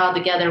wrap it all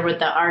together with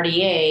the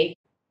RDA,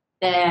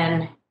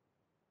 then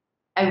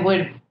I don't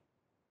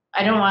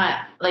want,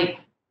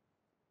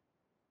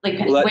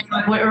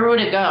 where would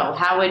it go?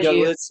 How would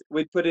you?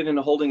 We'd put it in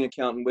a holding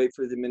account and wait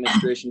for the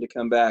administration to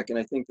come back. And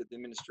I think that the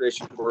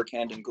administration could work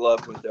hand in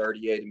glove with the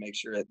RDA to make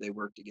sure that they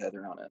work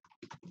together on it.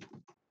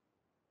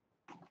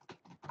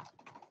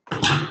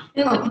 I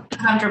feel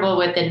comfortable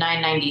with the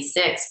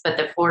 996, but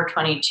the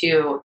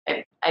 422,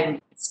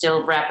 I'm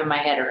still wrapping my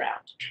head around.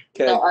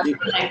 Okay,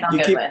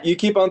 So you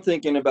keep on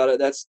thinking about it.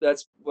 That's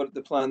what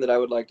the plan that I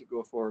would like to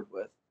go forward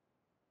with.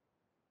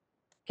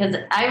 Because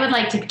I would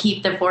like to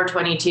keep the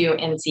 422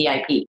 in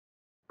CIP.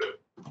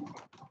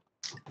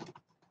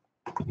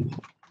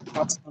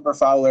 Councilmember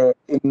Fowler,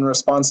 in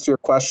response to your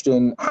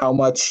question, how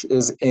much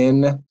is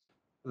in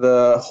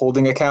the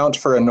holding account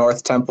for a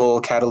North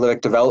Temple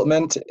catalytic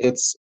development?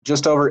 It's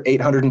just over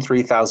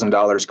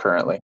 $803,000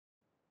 currently.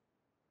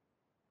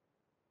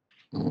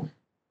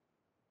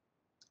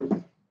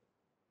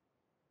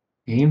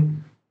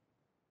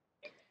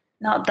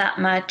 Not that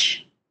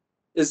much.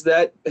 Is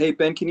that, hey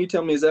Ben, can you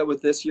tell me, is that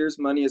with this year's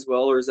money as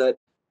well, or is that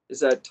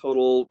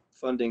total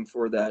funding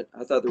for that?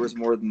 I thought there was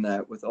more than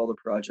that with all the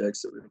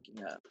projects that we're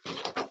looking at.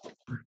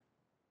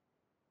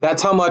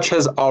 That's how much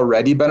has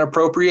already been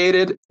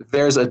appropriated.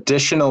 There's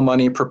additional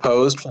money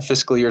proposed for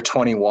fiscal year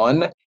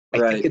 21. I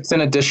think it's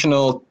an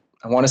additional,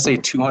 I want to say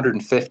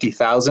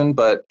 250,000,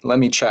 but let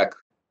me check.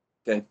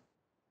 Okay.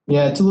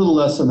 Yeah, it's a little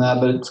less than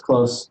that, but it's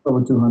close,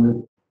 over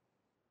 200.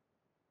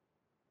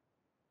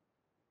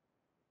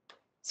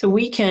 So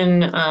we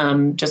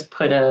can just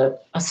put a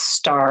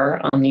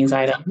star on these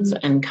items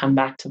and come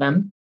back to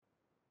them.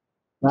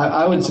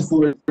 I would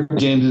support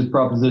James's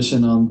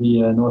proposition on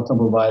the North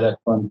Temple Viaduct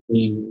Fund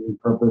being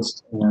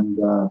repurposed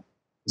and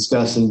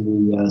discussing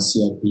the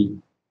CIP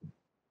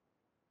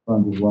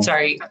fund as well.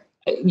 Sorry,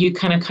 you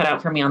kind of cut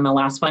out for me on the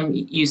last one.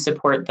 You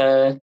support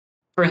for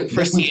CIP.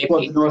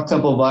 Support the North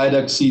Temple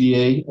Viaduct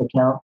CDA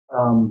account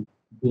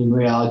being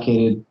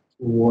reallocated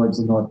towards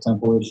the North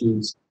Temple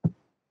issues,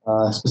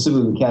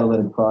 specifically the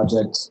catalytic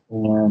project,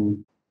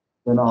 and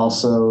then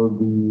also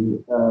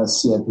the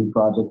CIP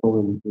project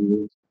over the 3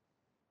 years.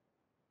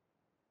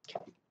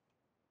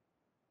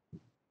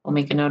 I'll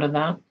make a note of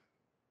that.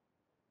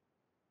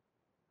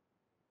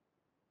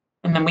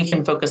 And then we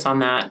can focus on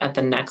that at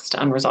the next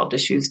unresolved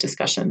issues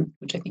discussion,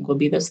 which I think will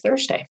be this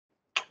Thursday.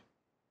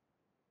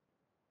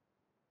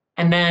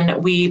 And then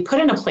we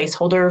put in a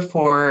placeholder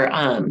for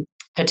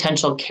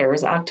potential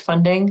CARES Act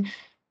funding.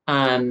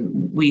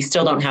 We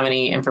still don't have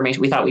any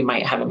information. We thought we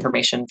might have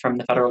information from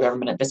the federal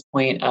government at this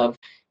point of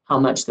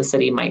how much the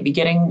city might be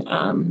getting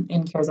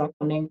in CARES Act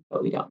funding,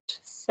 but we don't.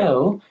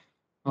 So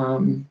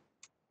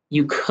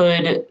you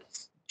could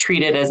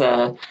treat it as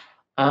a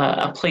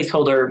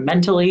placeholder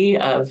mentally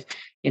of,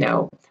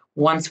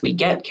 once we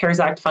get CARES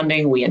Act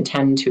funding, we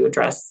intend to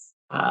address,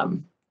 I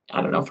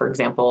don't know, for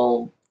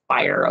example,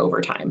 fire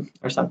overtime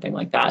or something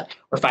like that,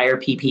 or fire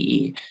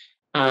PPE.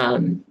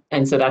 And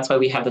so that's why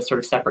we have this sort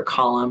of separate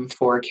column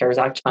for CARES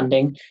Act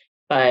funding.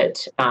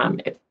 But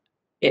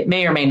it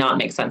may or may not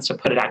make sense to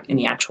put it in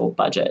the actual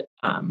budget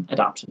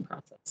adoption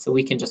process. So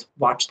we can just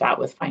watch that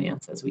with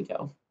finance as we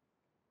go.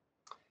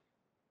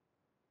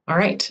 All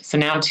right, so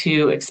now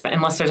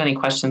unless there's any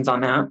questions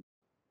on that.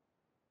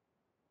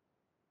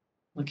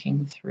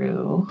 Looking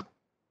through.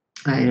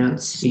 I don't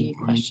see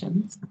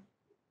questions.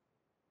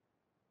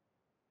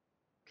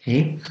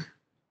 Okay.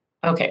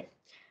 Okay,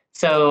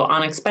 so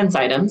on expense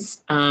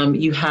items,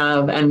 you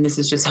have, and this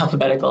is just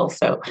alphabetical,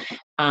 so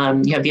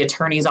you have the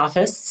attorney's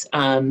office.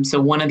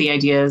 So one of the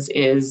ideas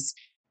is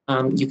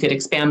you could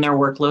expand their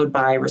workload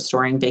by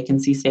restoring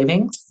vacancy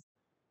savings.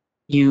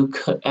 You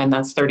could, and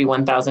that's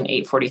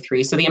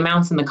 $31,843. So the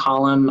amounts in the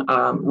column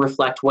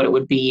reflect what it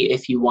would be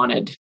if you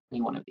wanted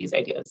any one of these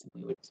ideas.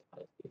 We would just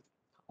add it to the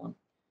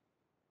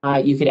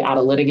column. You could add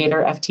a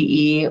litigator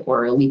FTE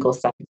or a legal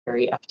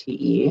secretary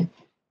FTE,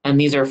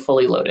 and these are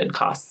fully loaded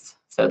costs.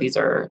 So these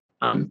are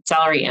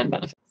salary and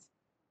benefits.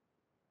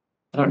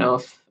 I don't know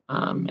if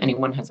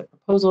anyone has a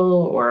proposal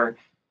or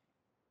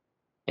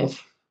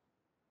if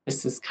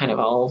this is kind of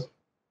all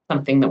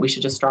something that we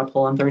should just straw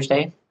poll on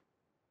Thursday.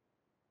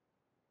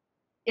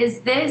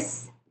 Is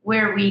this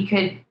where we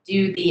could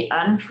do the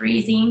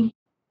unfreezing?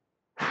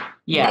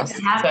 Yes.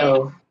 Have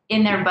it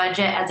in their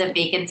budget as a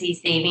vacancy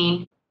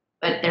saving,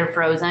 but they're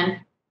frozen?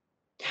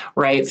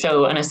 Right.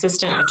 So an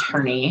assistant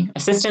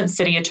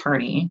city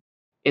attorney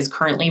is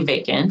currently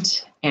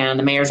vacant, and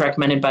the mayor's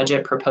recommended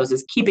budget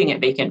proposes keeping it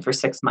vacant for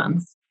 6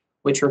 months,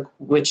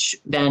 which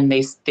then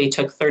they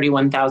took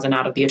 31,000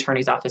 out of the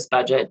attorney's office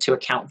budget to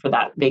account for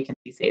that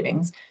vacancy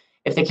savings.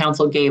 If the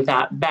council gave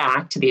that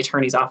back to the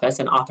attorney's office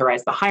and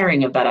authorized the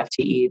hiring of that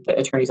FTE, the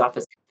attorney's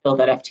office could fill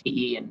that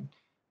FTE, and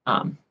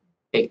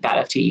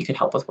that FTE could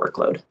help with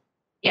workload.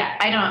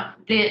 Yeah,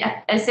 the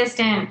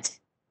assistant,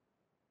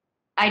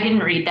 I didn't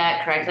read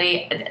that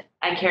correctly.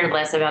 I care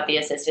less about the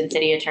assistant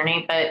city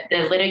attorney, but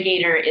the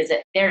litigator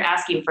they're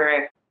asking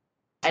for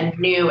a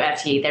new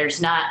FTE.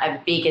 There's not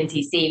a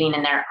vacancy saving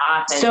in their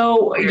office.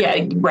 So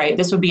yeah, right.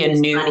 This would be a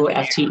new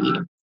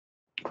FTE.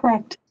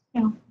 Correct.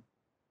 Yeah.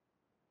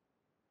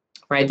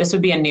 Right. This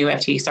would be a new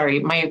FTE. Sorry,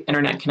 my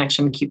internet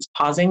connection keeps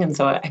pausing, and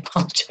so I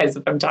apologize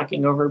if I'm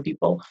talking over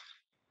people.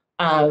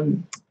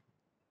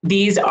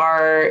 These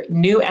are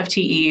new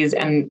FTEs,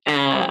 and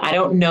I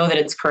don't know that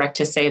it's correct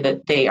to say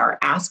that they are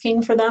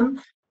asking for them.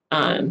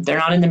 They're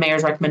not in the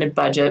mayor's recommended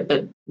budget,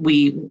 but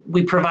we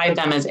provide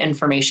them as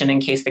information in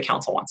case the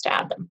council wants to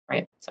add them,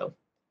 right? So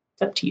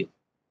it's up to you.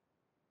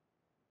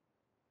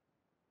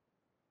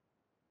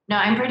 No,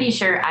 I'm pretty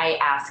sure I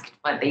asked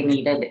what they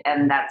needed,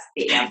 and that's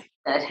the answer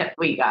that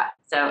we got.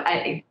 So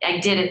I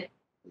did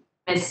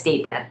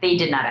misstate that. They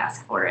did not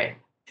ask for it.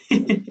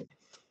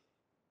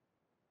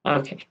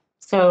 Okay.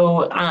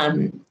 So,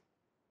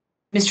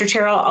 Mr.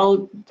 Chair,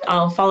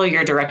 I'll follow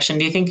your direction.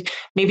 Do you think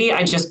maybe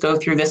I just go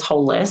through this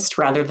whole list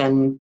rather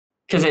than,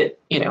 because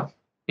you don't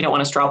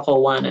want to straw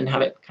poll one and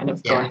have it kind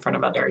of go in front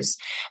of others.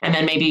 And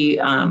then maybe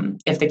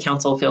if the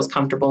council feels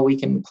comfortable, we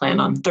can plan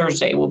on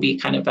Thursday. We'll be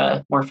kind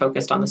of more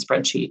focused on the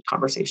spreadsheet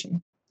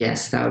conversation.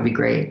 Yes, that would be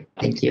great.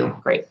 Thank you.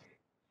 Great.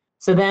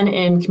 So then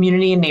in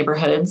community and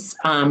neighborhoods,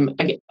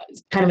 again,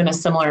 kind of in a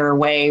similar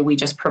way, we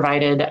just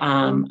provided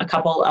a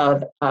couple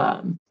of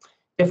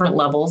different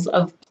levels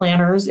of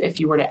planners. If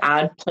you were to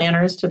add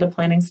planners to the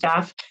planning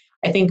staff,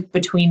 I think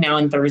between now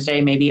and Thursday,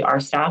 maybe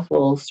our staff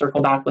will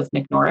circle back with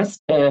Nick Norris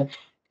to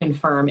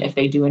confirm if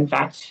they do in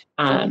fact,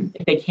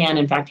 if they can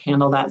in fact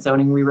handle that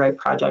zoning rewrite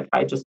project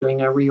by just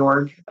doing a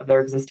reorg of their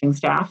existing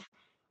staff,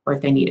 or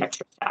if they need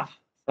extra staff.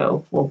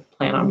 So we'll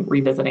plan on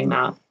revisiting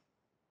that.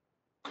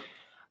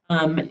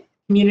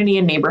 Community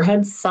and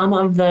neighborhoods, some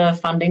of the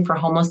funding for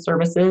homeless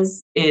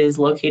services is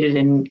located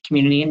in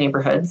community and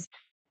neighborhoods.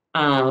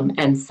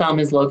 And some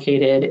is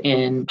located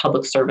in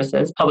public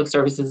services. Public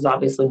services is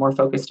obviously more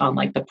focused on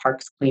like the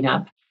parks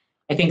cleanup.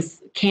 I think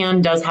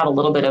CAN does have a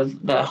little bit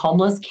of the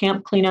homeless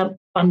camp cleanup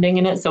funding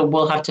in it. So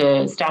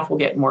staff will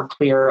get more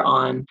clear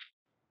on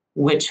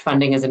which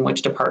funding is in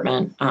which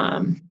department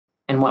and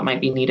what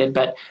might be needed.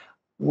 But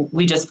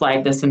we just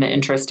flagged this in the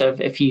interest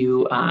of if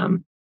you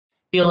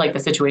feel like the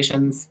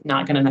situation's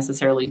not going to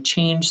necessarily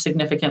change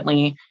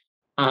significantly,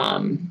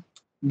 then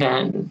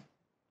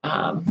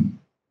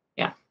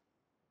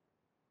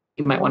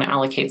you might want to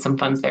allocate some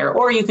funds there,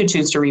 or you could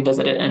choose to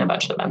revisit it in a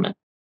budget amendment.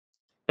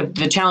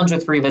 The challenge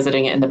with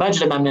revisiting it in the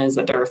budget amendment is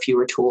that there are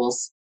fewer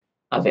tools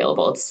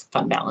available. It's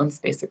fund balance,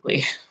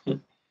 basically.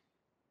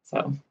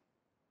 So,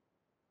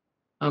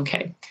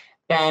 okay.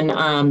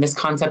 Then this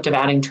concept of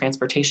adding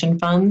transportation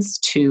funds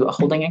to a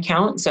holding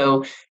account.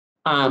 So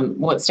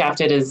what staff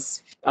did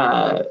is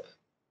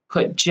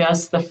put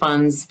just the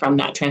funds from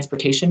that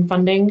transportation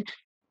funding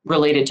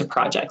related to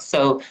projects.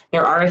 So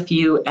there are a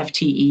few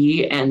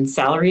FTE and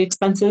salary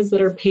expenses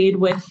that are paid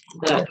with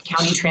the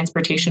county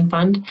transportation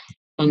fund.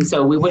 And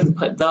so we wouldn't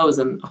put those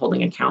in the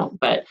holding account,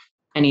 but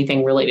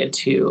anything related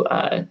to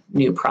a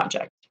new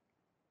project.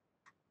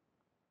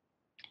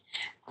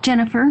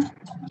 Jennifer?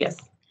 Yes.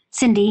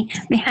 Cindy,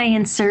 may I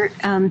insert?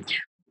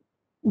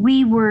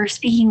 We were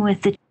speaking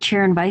with the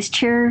chair and vice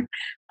chair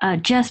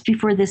just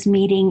before this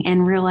meeting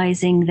and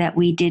realizing that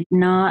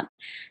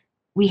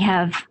we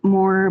have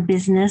more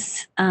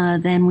business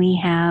than we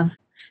have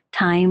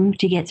time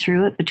to get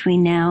through it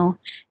between now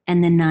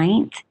and the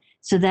 9th.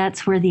 So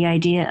that's where the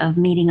idea of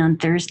meeting on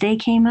Thursday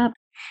came up.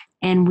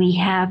 And we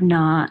have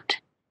not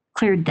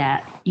cleared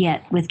that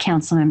yet with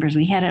council members.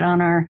 We had it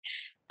on our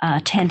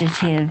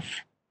tentative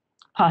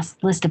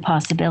list of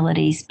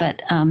possibilities,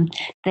 but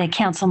the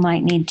council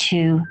might need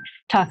to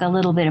talk a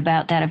little bit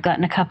about that. I've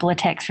gotten a couple of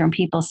texts from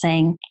people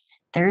saying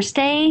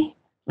Thursday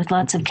with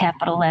lots of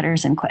capital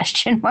letters and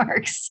question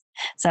marks.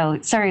 So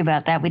sorry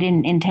about that. We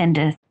didn't intend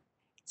to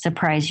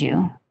surprise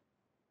you,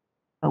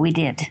 but we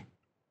did.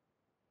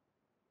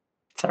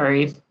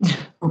 Sorry.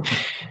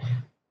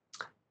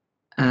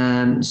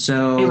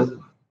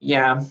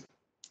 Yeah.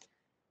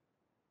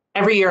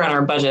 Every year on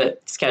our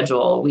budget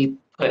schedule, we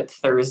put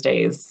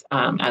Thursdays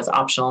as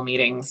optional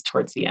meetings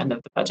towards the end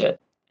of the budget.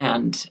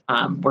 And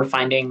we're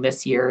finding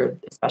this year,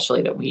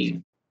 especially, that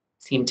we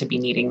seem to be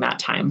needing that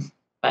time.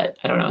 But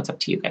I don't know, it's up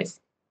to you guys.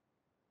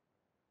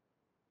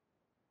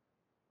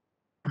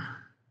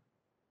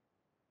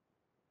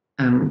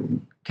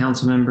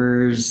 Council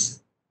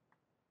members,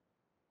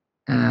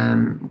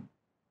 if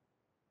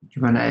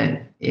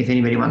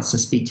anybody wants to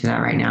speak to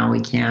that right now, we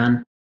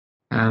can.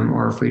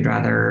 Or if you'd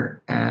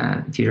rather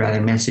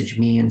message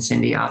me and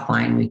Cindy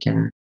offline, we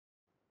can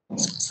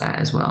discuss that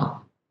as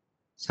well.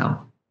 So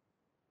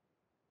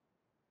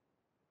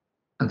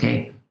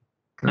Okay.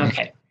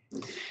 Okay.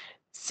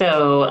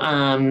 So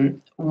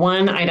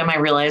one item I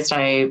realized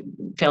I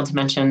failed to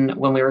mention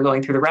when we were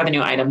going through the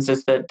revenue items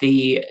is that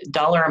the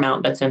dollar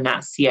amount that's in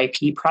that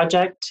CIP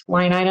project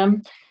line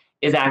item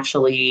is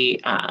actually,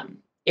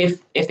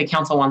 if the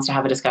council wants to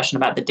have a discussion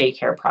about the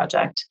daycare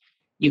project,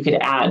 you could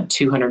add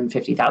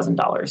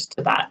 $250,000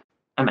 to that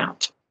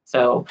amount.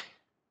 So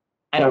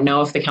I don't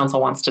know if the council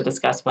wants to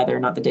discuss whether or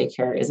not the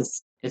daycare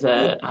is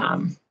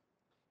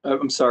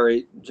I'm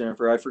sorry,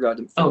 Jennifer, I forgot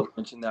to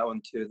mention that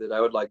one too, that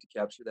I would like to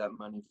capture that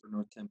money for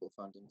North Temple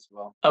funding as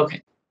well.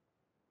 Okay.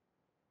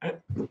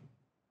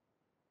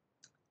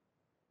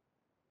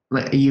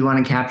 You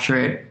want to capture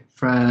it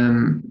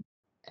from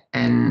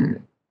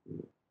and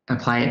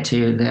apply it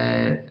to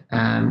the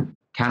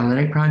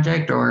catalytic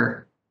project,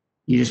 or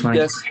you just want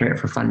to capture it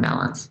for fund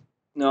balance?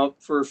 No,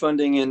 for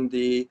funding in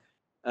the,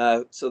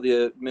 so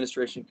the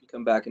administration can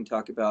come back and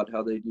talk about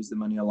how they'd use the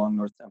money along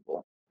North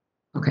Temple.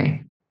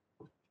 Okay.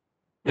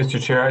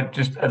 Mr. Chair,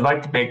 I'd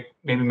like to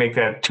maybe make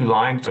that 2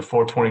 lines, the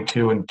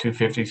 422 and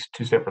 250,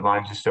 2 separate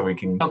lines, just so we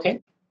can.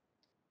 Okay.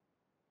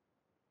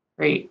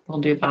 Great, we'll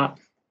do that.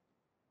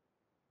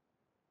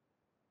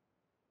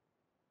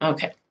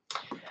 Okay,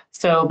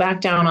 so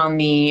back down on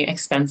the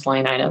expense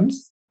line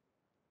items.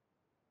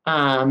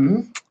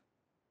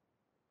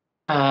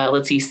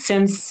 Let's see,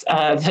 since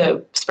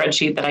the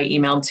spreadsheet that I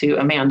emailed to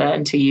Amanda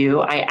and to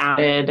you, I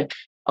added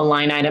a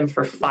line item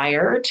for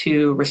fire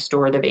to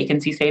restore the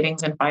vacancy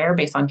savings in fire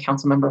based on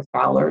Councilmember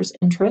Fowler's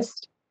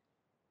interest.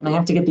 And I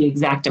have to get the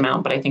exact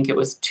amount, but I think it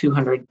was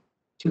 $200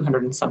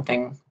 and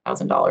something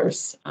thousand.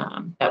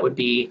 That would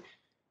be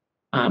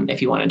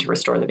if you wanted to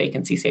restore the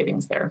vacancy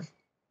savings there.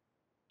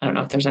 I don't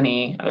know if there's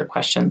any other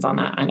questions on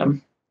that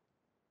item.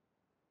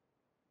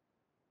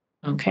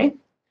 Okay.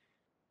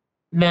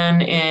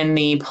 Then in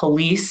the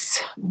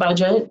police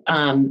budget,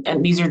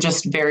 and these are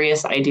just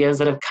various ideas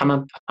that have come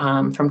up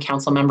from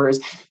council members.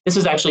 This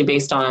was actually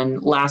based on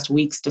last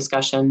week's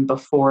discussion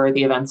before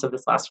the events of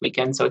this last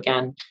weekend. So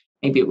again,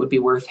 maybe it would be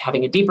worth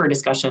having a deeper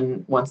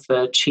discussion once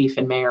the chief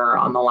and mayor are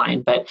on the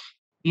line. But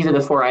these are the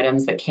 4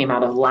 items that came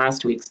out of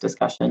last week's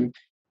discussion.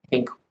 I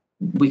think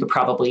we'll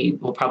probably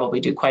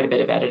do quite a bit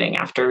of editing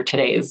after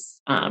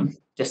today's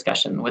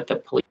discussion with the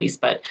police.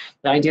 But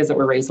the ideas that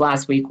were raised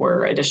last week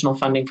were additional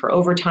funding for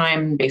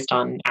overtime based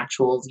on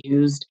actuals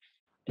used,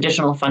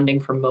 additional funding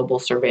for mobile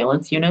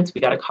surveillance units.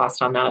 We got a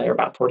cost on that. They're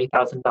about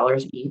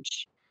 $40,000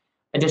 each.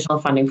 Additional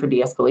funding for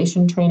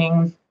de-escalation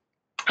training,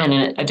 and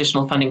an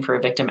additional funding for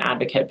a victim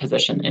advocate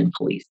position in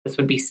police. This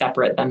would be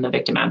separate than the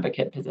victim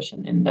advocate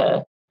position in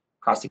the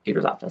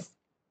prosecutor's office.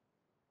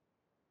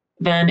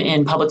 Then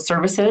in public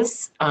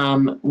services,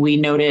 we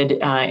noted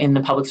in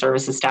the public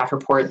services staff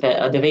report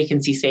that the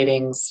vacancy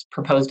savings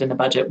proposed in the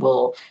budget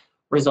will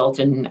result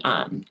in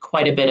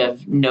quite a bit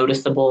of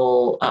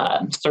noticeable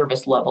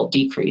service level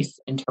decrease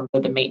in terms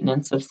of the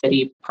maintenance of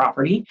city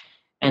property.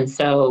 And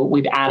so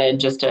we've added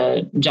just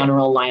a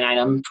general line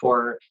item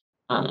for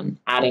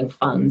adding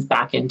funds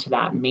back into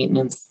that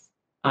maintenance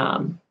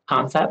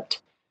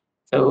concept.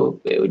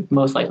 So it would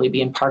most likely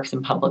be in parks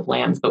and public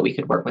lands, but we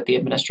could work with the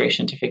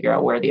administration to figure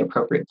out where the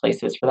appropriate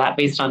place is for that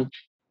based on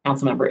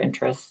council member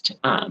interest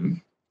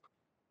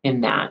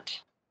in that.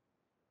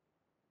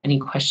 Any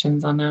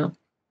questions on that?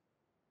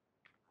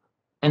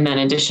 And then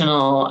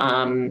additional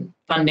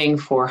funding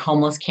for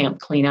homeless camp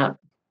cleanup.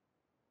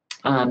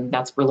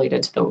 That's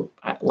related to the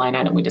line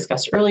item we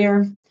discussed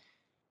earlier.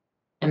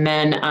 And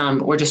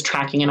then we're just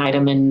tracking an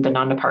item in the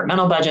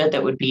non-departmental budget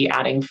that would be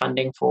adding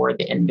funding for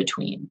the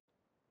in-between.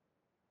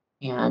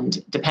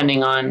 And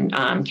depending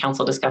on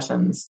council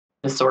discussions,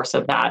 the source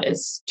of that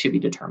is to be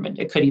determined.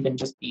 It could even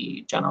just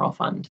be general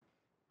fund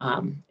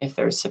if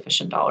there's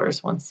sufficient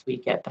dollars once we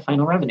get the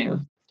final revenue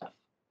stuff.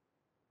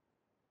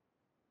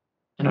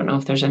 I don't know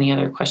if there's any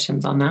other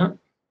questions on that.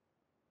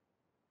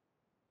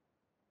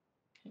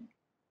 Okay.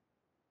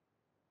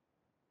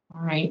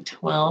 All right,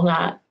 well,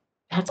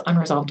 that's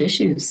unresolved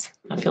issues.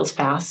 That feels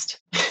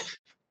fast.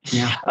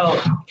 Yeah.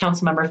 Oh,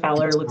 Councilmember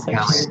Fowler, looks like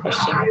you have a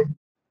question.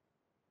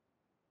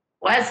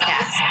 Was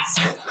fast.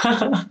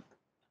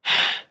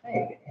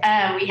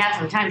 We have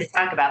some time to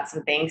talk about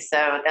some things,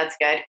 so that's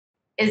good.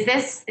 Is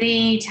this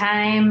the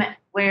time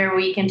where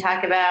we can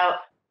talk about,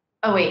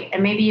 oh wait,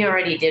 and maybe you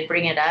already did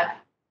bring it up,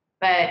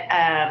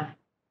 but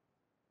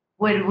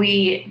would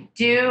we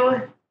do,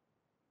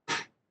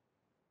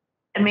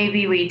 and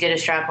maybe we did a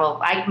straw poll.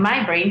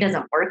 My brain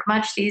doesn't work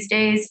much these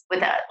days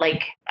without,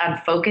 like, I'm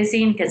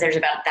focusing because there's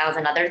about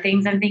 1,000 other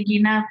things I'm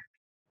thinking of.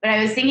 But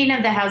I was thinking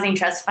of the Housing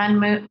Trust Fund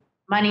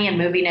money and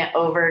moving it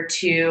over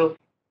to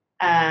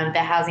the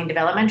Housing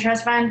Development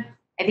Trust Fund.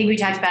 I think we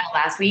talked about it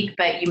last week,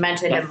 but you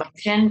mentioned a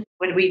motion.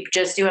 Would we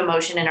just do a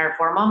motion in our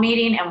formal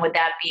meeting, and would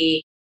that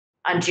be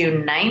on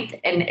June 9th?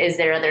 And is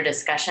there other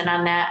discussion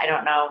on that? I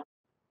don't know.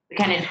 We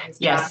kind of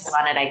discussed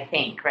on it, I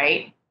think,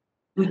 right?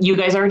 You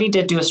guys already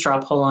did do a straw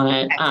poll on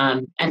it.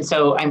 And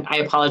so I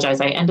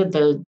apologize. I ended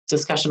the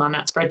discussion on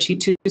that spreadsheet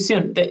too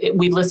soon.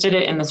 We've listed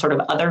it in the sort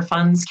of other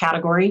funds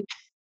category.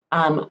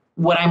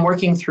 What I'm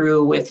working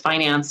through with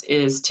finance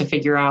is to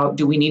figure out,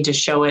 do we need to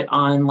show it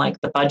on like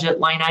the budget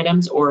line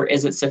items, or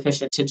is it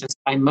sufficient to just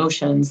by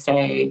motion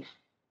say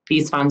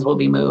these funds will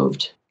be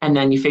moved, and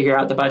then you figure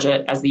out the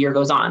budget as the year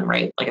goes on,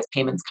 right? Like as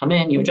payments come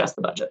in, you adjust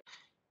the budget.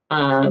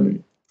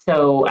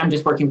 So I'm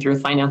just working through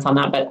finance on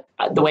that, but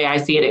the way I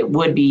see it, it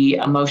would be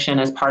a motion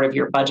as part of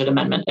your budget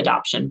amendment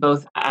adoption,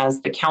 both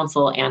as the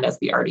council and as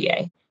the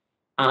RDA.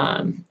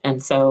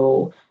 And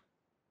so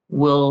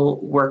we'll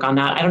work on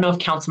that. I don't know if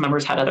council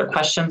members had other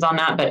questions on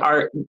that,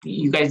 but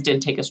you guys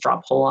did take a straw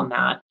poll on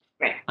that.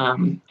 Right. I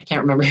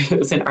can't remember if it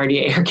was in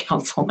RDA or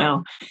council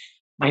now.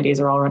 My days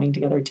are all running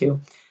together too.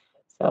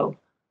 So.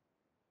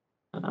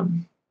 Oh.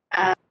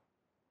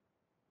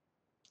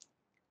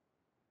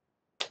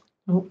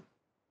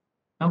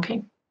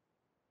 Okay.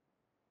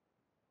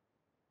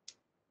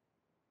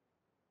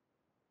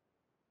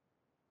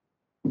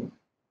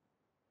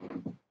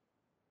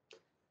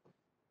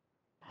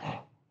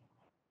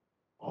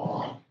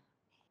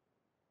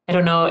 I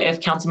don't know if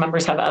council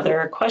members have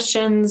other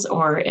questions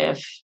or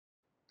if.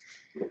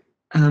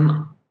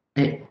 I'm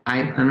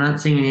not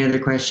seeing any other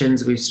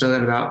questions. We've still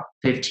got about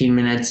 15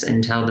 minutes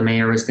until the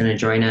mayor was going to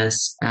join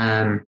us.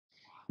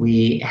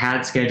 We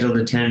had scheduled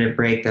a tentative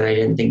break that I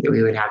didn't think that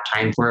we would have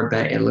time for,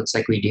 but it looks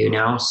like we do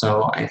now.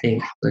 So I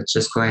think let's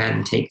just go ahead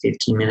and take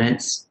 15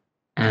 minutes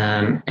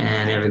and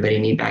everybody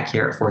meet back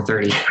here at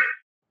 4:30.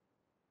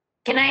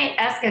 Can I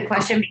ask a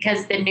question,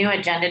 because the new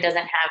agenda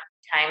doesn't have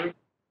time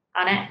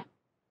on it?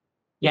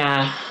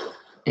 Yeah,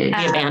 it'd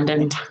be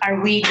abandoned. Are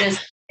we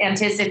just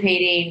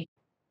anticipating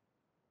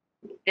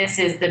this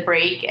is the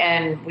break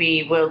and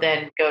we will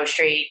then go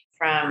straight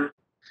from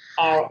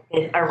our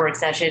work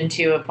session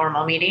to a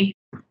formal meeting?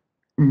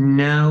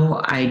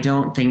 No, I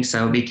don't think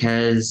so,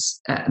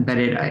 because, but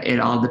it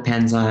all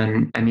depends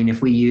on, I mean,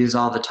 if we use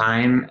all the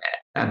time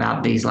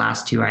about these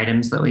last two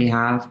items that we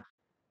have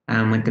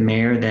with the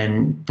mayor,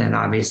 then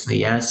obviously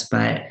yes,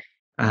 but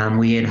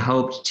we had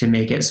hoped to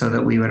make it so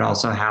that we would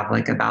also have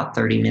like about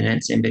 30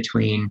 minutes in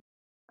between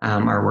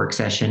our work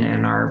session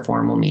and our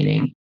formal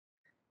meeting.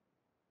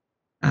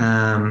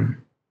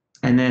 And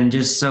then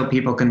just so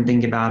people can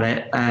think about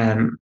it,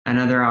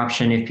 another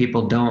option if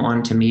people don't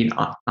want to meet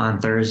on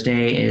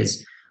Thursday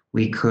is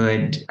we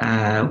could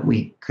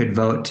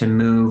vote to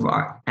move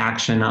our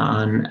action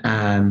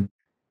on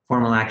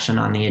formal action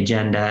on the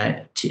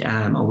agenda to,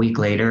 a week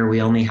later.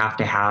 We only have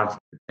to have,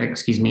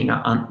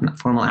 not on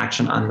formal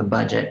action on the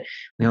budget.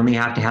 We only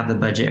have to have the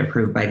budget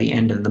approved by the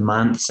end of the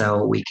month.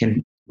 So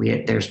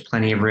there's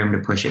plenty of room to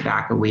push it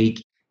back a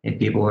week if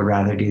people would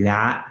rather do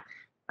that.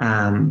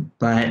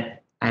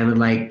 But I would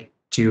like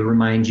to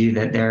remind you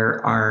that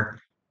there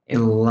are a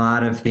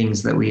lot of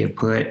things that we have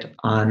put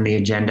on the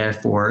agenda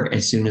for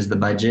as soon as the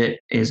budget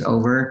is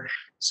over.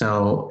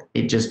 So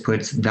it just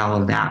puts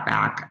all of that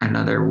back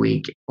another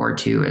week or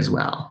two as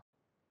well.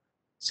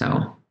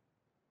 So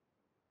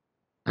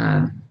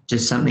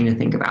just something to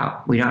think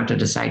about. We don't have to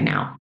decide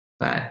now,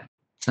 but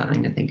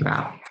something to think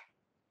about.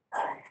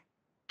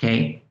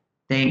 Okay,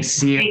 thanks.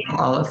 See you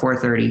all at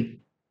 4:30.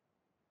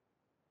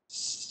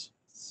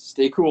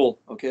 Stay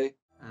cool, okay?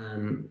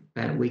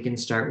 But we can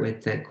start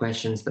with the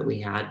questions that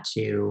we had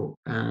to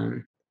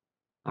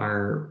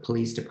our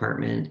police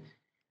department.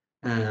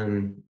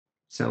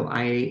 So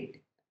I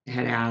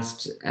had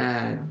asked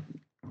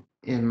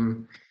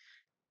in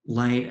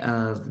light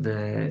of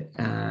the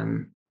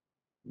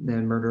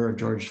murder of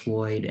George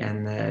Floyd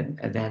and the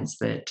events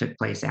that took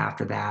place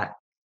after that,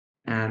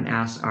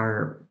 asked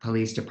our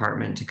police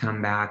department to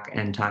come back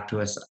and talk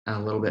to us a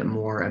little bit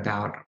more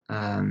about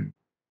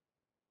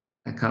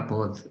a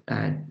couple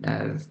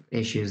of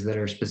issues that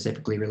are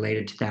specifically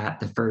related to that.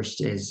 The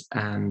first is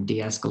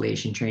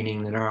de-escalation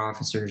training that our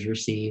officers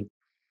receive.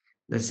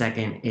 The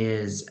second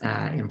is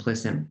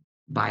implicit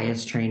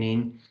bias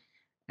training.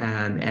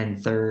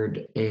 And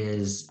third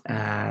is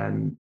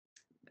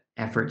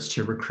efforts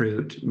to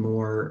recruit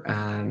more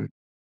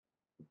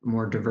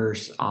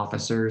diverse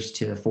officers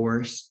to the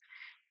force.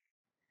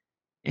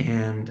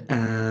 And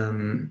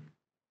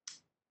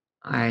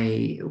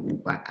I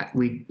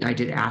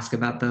did ask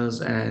about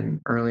those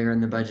earlier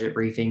in the budget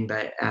briefing,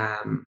 but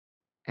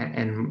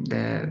and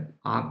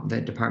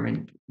the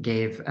department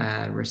gave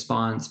a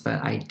response,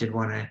 but I did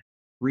want to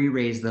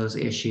re-raise those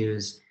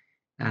issues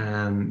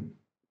and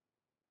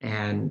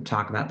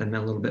talk about them a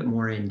little bit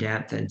more in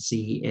depth and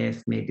see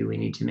if maybe we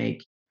need to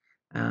make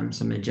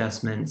some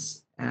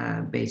adjustments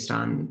based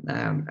on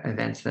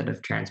events that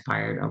have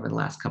transpired over the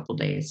last couple of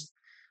days.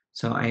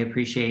 So I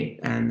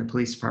appreciate the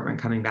police department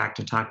coming back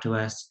to talk to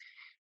us.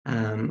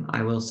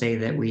 I will say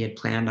that we had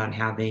planned on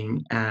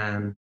having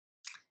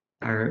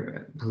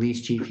our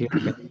police chief here,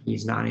 but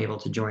he's not able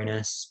to join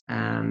us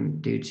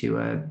due to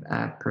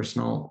a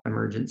personal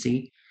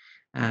emergency.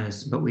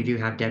 But we do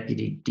have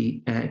Deputy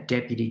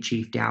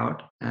Chief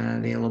Doubt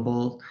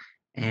available,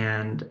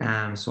 and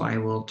so I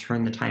will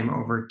turn the time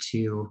over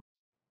to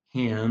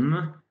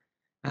him.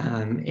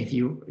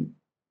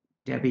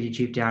 Deputy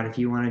Chief Doubt, if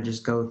you want to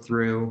just go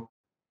through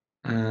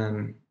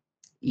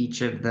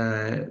each of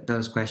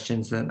those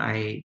questions that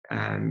I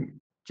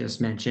just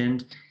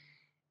mentioned.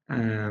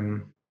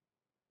 Let's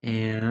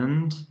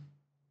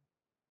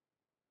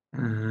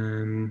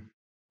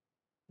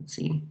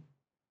see.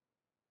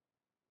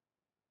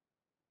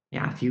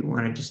 Yeah, if you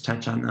want to just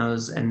touch on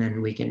those, and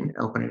then we can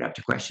open it up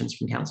to questions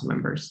from council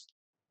members.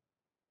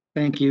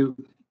 Thank you,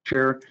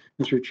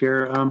 Mr.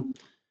 Chair.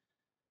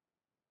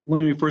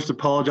 Let me first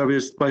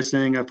apologize by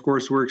saying, of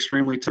course, we're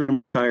extremely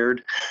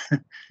tired.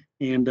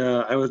 And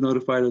I was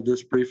notified of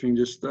this briefing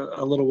just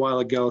a little while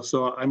ago.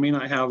 So I may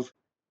not have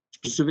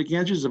specific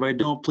answers. If I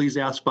don't, please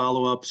ask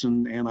follow-ups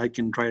and I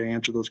can try to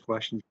answer those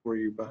questions for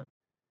you. But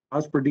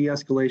as for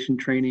de-escalation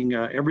training,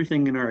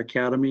 everything in our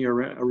academy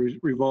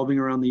revolving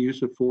around the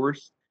use of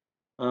force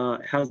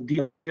has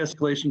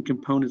de-escalation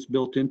components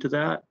built into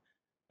that.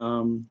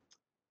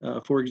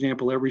 For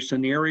example, every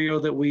scenario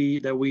that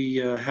we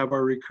have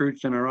our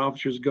recruits and our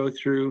officers go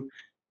through,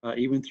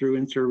 even through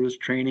in-service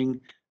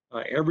training,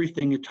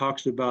 everything it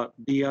talks about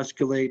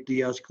de-escalate,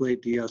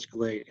 de-escalate,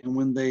 de-escalate. And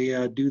when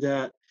they do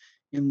that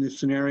in the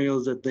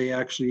scenarios that they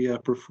actually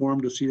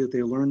perform to see that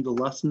they learned the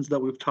lessons that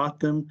we've taught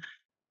them,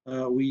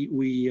 we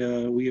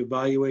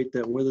evaluate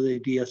that whether they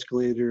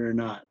de-escalated or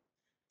not.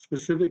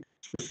 Specific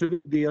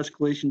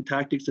de-escalation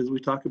tactics, as we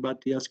talk about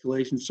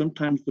de-escalation,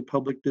 sometimes the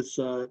public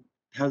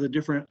has a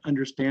different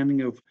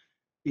understanding of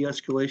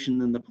de-escalation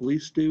than the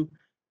police do.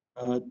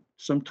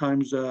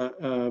 Sometimes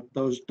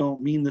those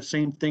don't mean the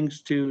same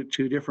things to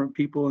different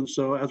people. And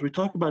so as we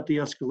talk about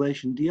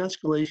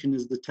de-escalation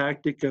is the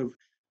tactic of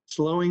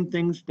slowing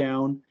things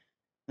down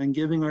and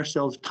giving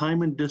ourselves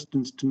time and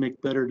distance to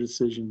make better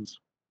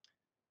decisions.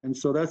 And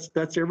so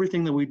that's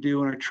everything that we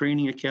do in our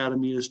training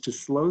academy, is to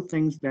slow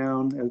things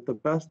down as the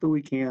best that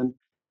we can,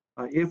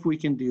 if we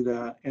can do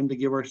that, and to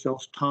give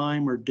ourselves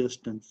time or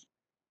distance.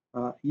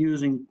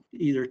 Using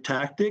either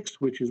tactics,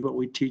 which is what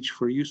we teach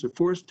for use of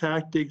force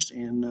tactics,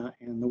 and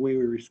the way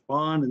we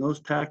respond, and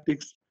those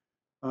tactics,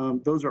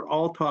 those are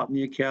all taught in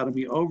the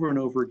academy over and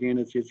over again.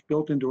 It's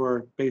built into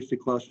our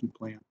basic lesson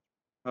plan.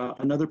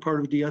 Another part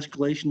of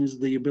de-escalation is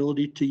the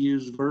ability to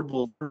use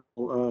verbal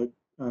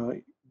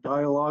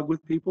dialogue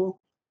with people,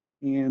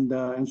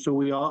 and so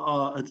we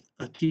all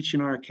teach in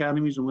our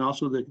academies, and we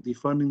also the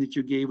funding that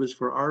you gave us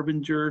for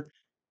Arbinger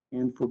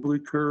and for Blue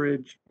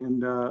Courage,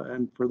 and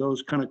for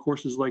those kind of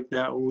courses like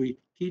that, where we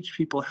teach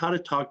people how to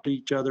talk to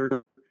each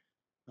other.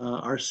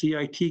 Our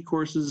CIT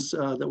courses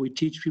that we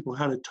teach people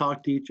how to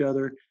talk to each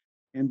other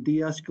and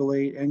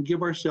de-escalate and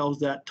give ourselves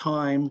that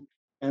time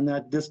and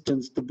that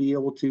distance to be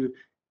able to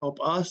help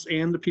us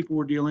and the people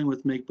we're dealing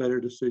with make better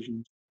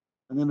decisions.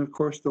 And then, of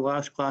course, the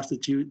last class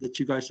that you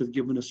guys have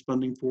given us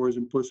funding for is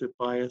implicit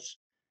bias.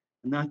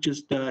 And that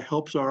just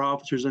helps our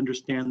officers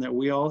understand that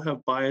we all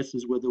have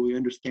biases, whether we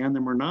understand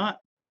them or not,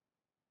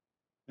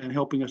 and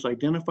helping us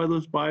identify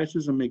those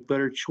biases and make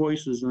better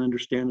choices and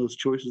understand those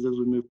choices as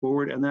we move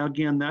forward. And now,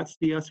 again, that's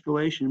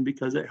de-escalation,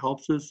 because it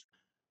helps us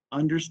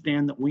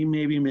understand that we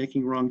may be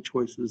making wrong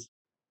choices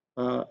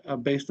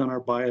based on our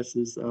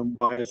biases.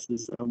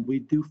 We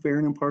do fair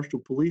and impartial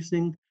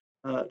policing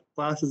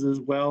classes as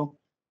well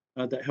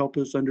that help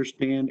us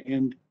understand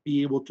and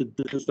be able to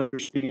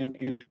understand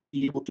and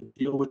be able to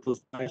deal with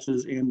those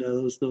biases and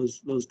those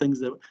things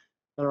that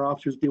our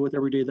officers deal with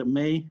every day that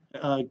may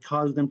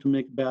cause them to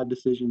make bad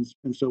decisions.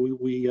 And so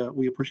we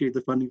appreciate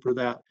the funding for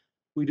that.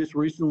 We just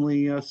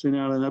recently sent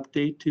out an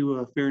update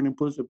to fair and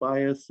implicit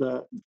bias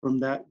from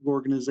that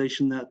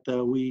organization that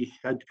we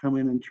had to come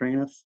in and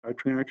train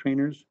our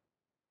trainers.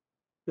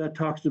 That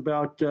talks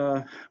about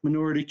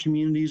minority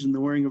communities and the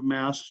wearing of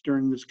masks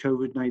during this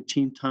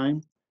COVID-19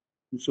 time.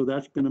 And so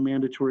that's been a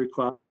mandatory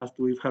class that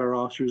we've had our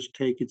officers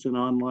take. It's an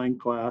online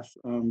class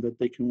that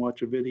they can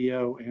watch a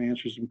video and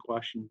answer some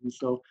questions. And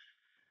so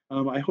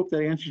I hope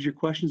that answers your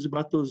questions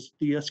about those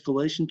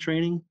de-escalation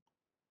training.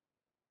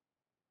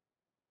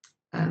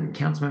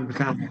 Councilmember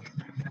Fowler.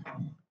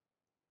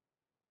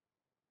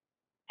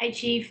 Hi,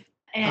 Chief.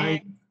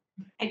 And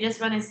I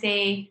just want to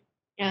say,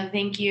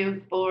 thank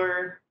you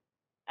for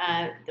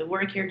the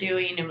work you're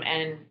doing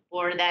and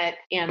for that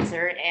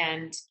answer,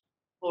 and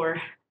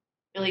for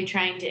really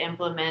trying to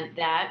implement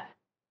that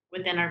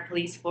within our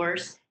police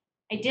force.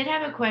 I did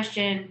have a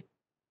question,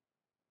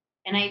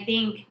 and I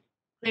think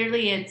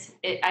clearly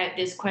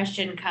this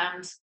question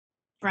comes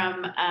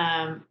from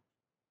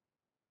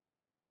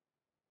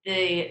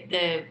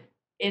the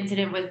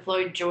incident with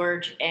Floyd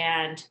George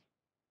and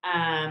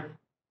the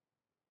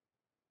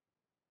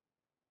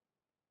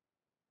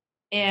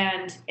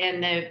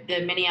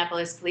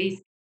Minneapolis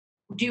police.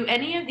 Do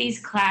any of these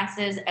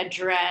classes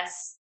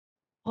address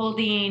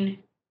holding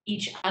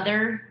each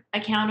other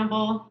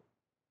accountable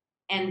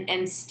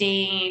and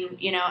staying,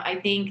 I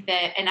think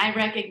that, and I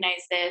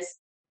recognize this,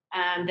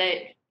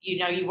 that,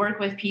 you work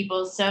with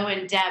people so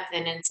in depth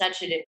and in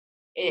such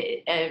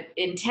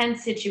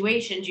intense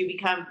situations, you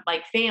become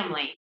like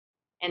family.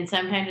 And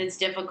sometimes it's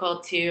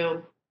difficult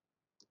to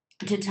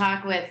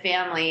talk with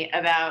family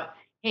about,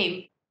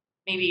 hey,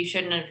 maybe you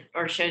shouldn't have,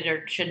 or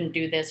shouldn't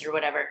do this or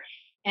whatever.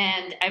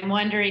 And I'm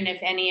wondering if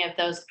any of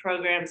those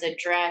programs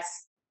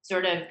address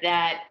sort of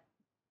that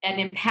and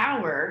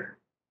empower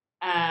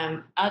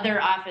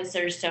other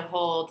officers to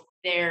hold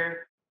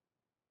their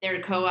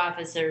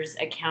co-officers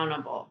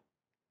accountable?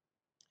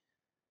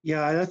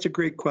 Yeah, that's a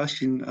great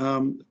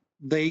question.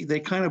 They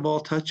kind of all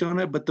touch on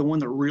it, but the one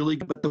that really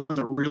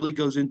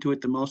goes into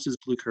it the most is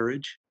Blue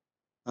Courage.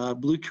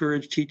 Blue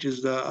Courage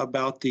teaches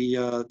about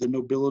the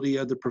nobility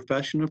of the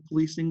profession of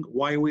policing,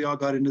 why we all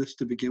got into this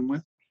to begin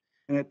with,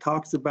 and it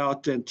talks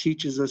about and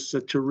teaches us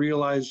to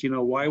realize,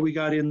 why we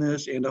got in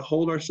this and to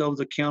hold ourselves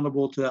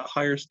accountable to that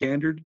higher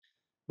standard,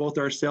 both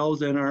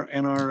ourselves and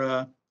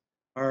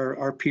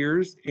our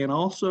peers. And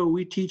also,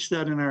 we teach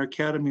that in our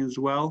academy as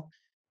well.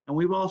 And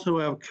we've also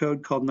have a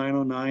code called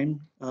 909.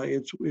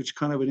 It's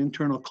kind of an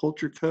internal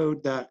culture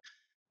code that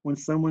when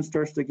someone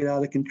starts to get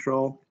out of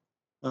control,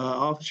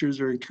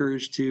 officers are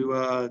encouraged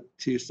to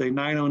say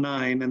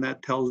 909, and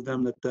that tells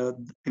them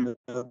that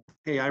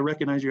hey, I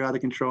recognize you're out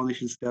of control and they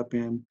should step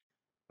in.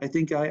 I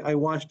think I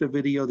watched a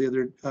video the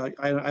other.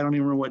 I don't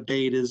even remember what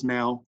day it is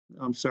now.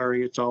 I'm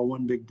sorry, it's all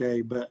one big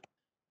day. But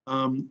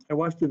I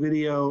watched a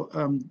video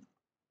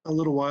a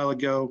little while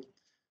ago,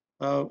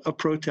 a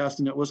protest,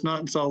 and it was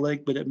not in Salt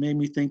Lake, but it made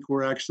me think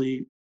we're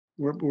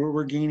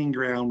gaining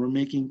ground.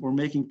 We're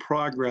making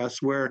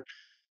progress. Where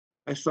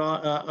I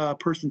saw a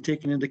person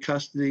taken into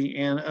custody,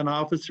 and an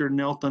officer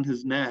knelt on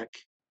his neck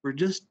for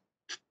just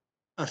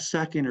a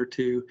second or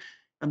two,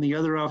 and the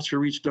other officer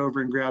reached over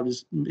and grabbed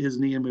his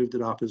knee and moved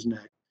it off his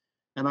neck.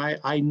 And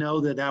I know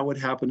that would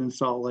happen in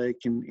Salt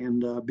Lake,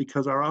 and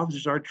because our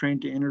officers are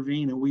trained to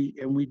intervene, and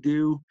we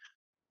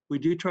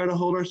do try to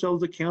hold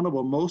ourselves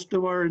accountable. Most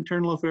of our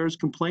internal affairs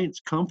complaints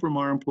come from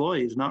our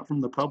employees, not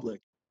from the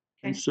public.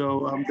 And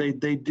so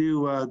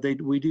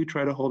we do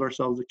try to hold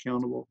ourselves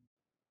accountable.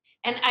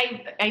 And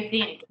I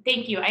think,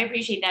 thank you. I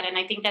appreciate that. And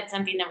I think that's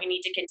something that we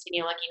need to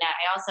continue looking at.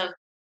 I also,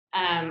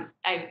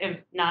 I have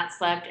not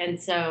slept. And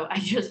so I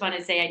just want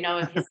to say, I know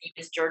his name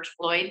is George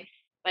Floyd,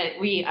 but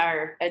we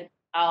are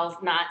all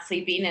not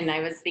sleeping. And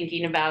I was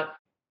thinking about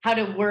how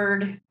to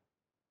word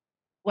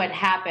what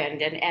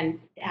happened and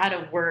how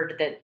to word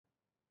that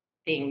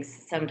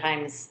things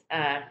sometimes,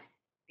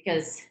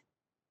 because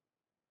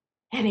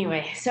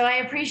anyway, so I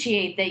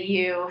appreciate that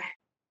you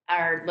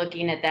are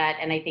looking at that.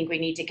 And I think we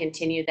need to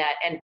continue that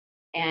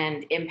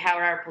and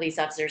empower our police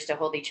officers to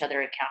hold each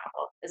other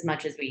accountable as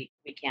much as we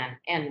can,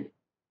 and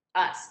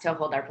us to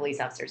hold our police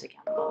officers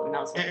accountable.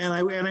 And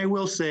I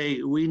will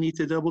say, we need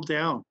to double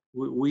down.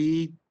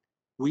 We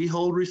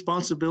hold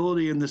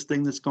responsibility in this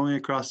thing that's going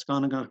across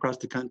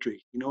the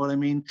country. You know what I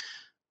mean?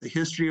 The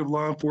history of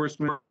law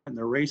enforcement and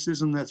the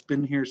racism that's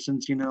been here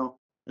since, the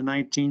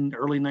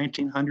early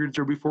 1900s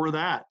or before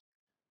that.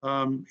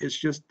 It's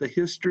just the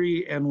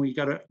history, and we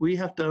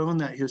have to own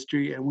that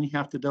history, and we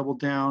have to double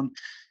down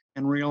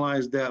and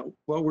realize that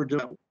what we're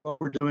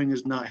doing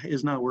is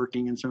not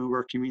working in some of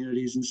our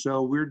communities. And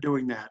so we're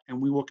doing that, and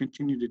we will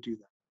continue to do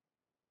that.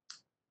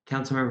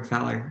 Councilmember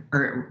Fowler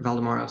or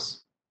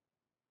Valdemoros.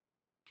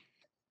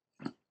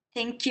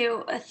 Thank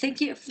you.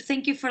 Thank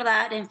you for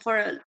that, and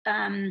for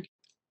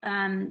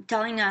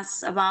telling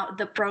us about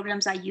the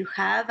programs that you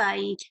have.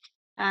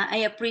 I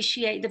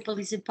appreciate the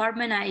police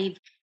department. I've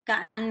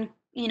gotten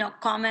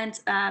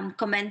comments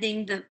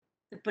commending the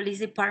police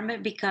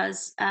department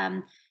because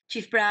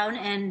Chief Brown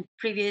and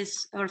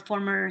previous or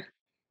former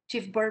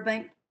Chief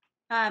Burbank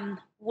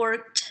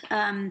worked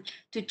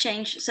to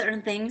change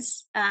certain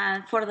things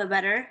for the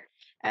better,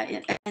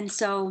 and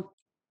so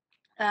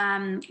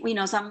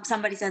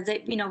somebody said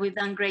that we've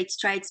done great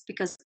strides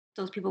because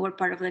those people were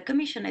part of the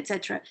commission,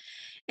 etc.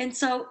 And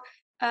so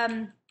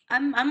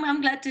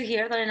I'm glad to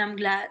hear that, and I'm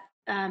glad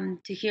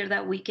to hear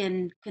that we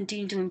can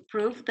continue to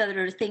improve, that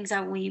there are things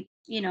that we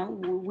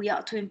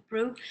ought to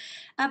improve.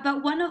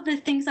 But one of the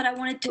things that I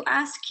wanted to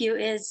ask you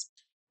is,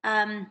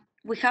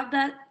 we have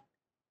that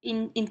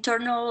in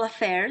internal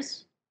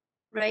affairs,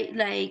 right?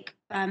 Like,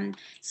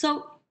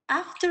 so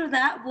after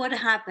that, what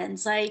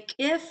happens? Like,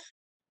 if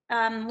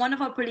one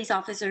of our police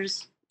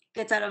officers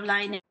gets out of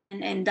line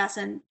and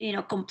doesn't,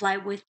 comply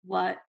with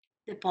what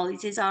the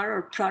policies are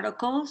or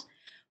protocols,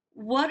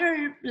 what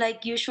are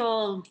like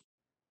usual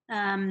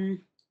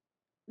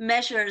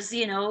measures,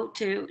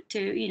 to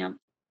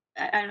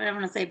I don't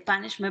want to say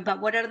punishment,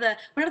 but what are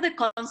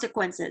the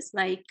consequences,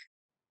 like,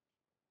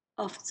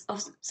 of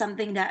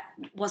something that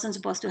wasn't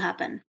supposed to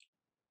happen?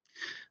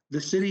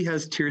 The city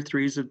has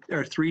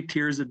three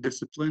tiers of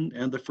discipline,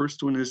 and the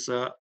first one is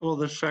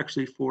there's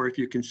actually four if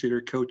you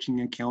consider coaching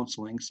and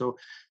counseling. So,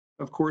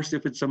 of course,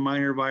 if it's a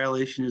minor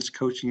violation, it's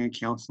coaching and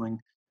counseling.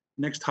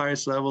 Next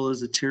highest level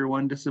is a tier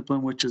 1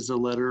 discipline, which is a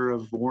letter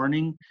of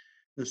warning.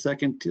 The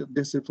second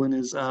discipline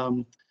is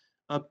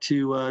up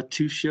to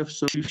 2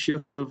 shifts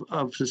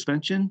of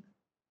suspension.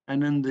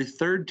 And then the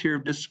third tier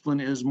of discipline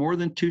is more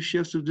than 2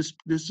 shifts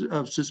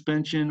of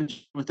suspension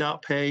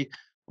without pay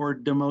or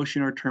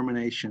demotion or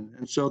termination.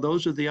 And so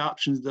those are the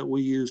options that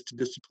we use to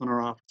discipline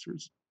our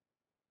officers.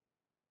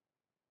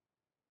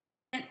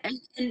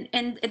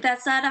 And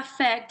does that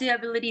affect the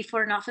ability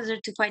for an officer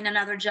to find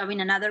another job in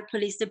another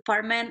police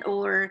department,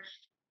 or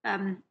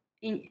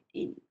in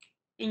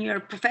your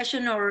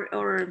profession,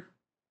 or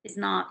it's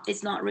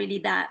not really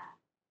that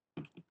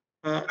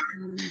Let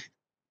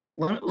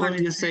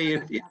me just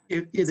say,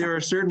 if there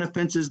are certain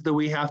offenses that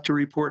we have to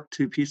report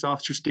to peace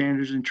officer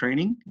standards and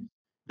training,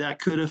 that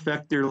could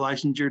affect their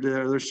licensure,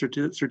 to their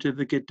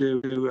certificate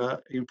to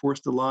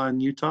enforce the law in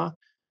Utah.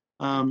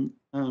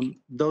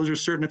 Those are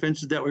certain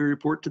offenses that we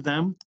report to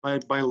them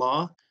by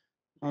law.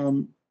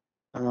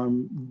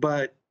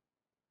 But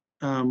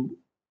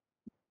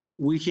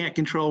we can't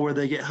control where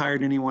they get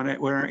hired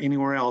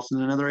anywhere else,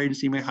 and another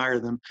agency may hire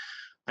them.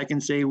 I can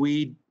say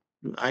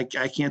I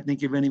can't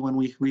think of anyone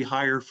we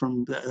hire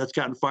from that's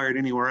gotten fired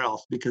anywhere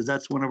else, because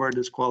that's one of our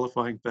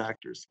disqualifying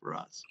factors for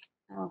us.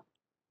 Oh,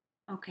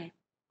 okay.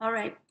 All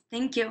right.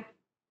 Thank you.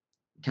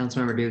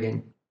 Councilmember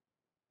Dugan.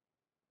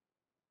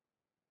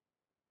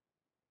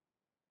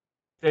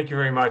 Thank you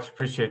very much.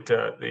 Appreciate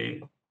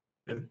the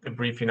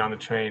briefing on the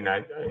train.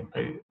 I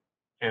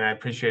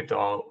appreciate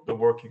all the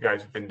work you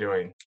guys have been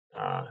doing.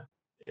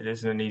 It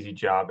isn't an easy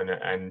job,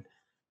 and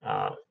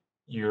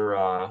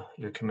you're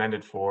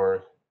commended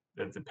for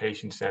the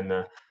patience and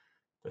the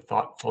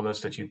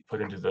thoughtfulness that you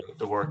put into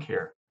the work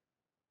here.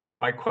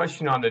 My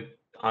question on the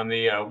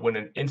when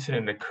an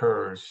incident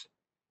occurs,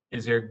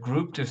 is there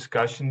group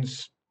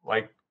discussions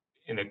like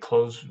in a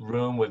closed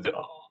room with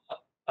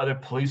other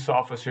police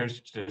officers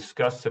to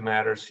discuss the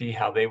matter, see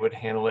how they would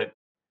handle it,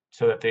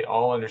 so that they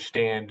all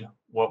understand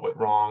what went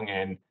wrong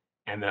and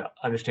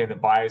understand the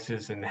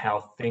biases and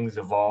how things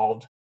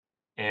evolved,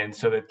 and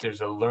so that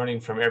there's a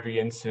learning from every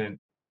incident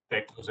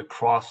that goes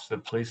across the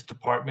police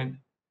department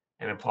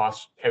and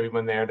across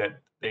everyone there, that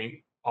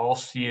they all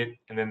see it,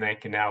 and then they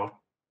can now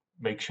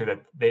make sure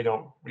that they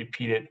don't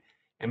repeat it,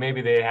 and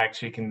maybe they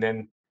actually can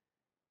then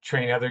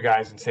train other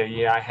guys and say,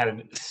 yeah, I had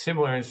a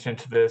similar incident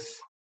to this.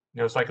 You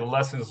know, it's like a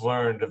lessons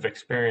learned of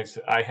experience.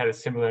 I had a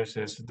similar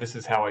incident. This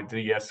is how I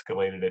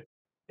de-escalated it.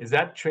 Does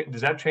that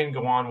training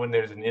go on when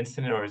there's an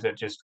incident, or is that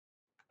just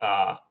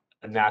a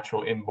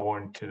natural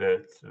inborn to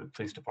the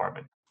police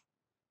department?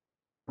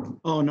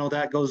 Oh no,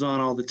 that goes on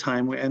all the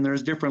time, and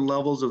there's different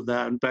levels of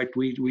that. In fact,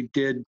 we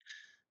did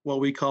what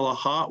we call a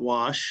hot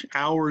wash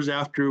hours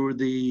after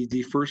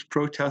the first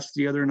protest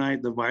the other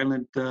night, the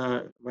violent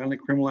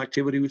criminal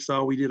activity we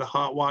saw. We did a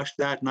hot wash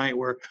that night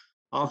where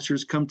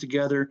officers come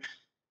together.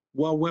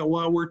 What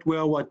worked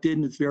well, what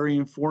didn't. It's very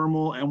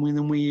informal, and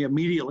then we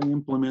immediately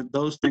implement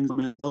those things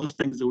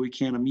that we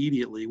can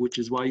immediately, which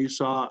is why you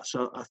saw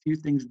a few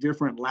things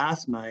different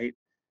last night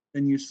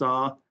than you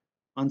saw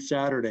on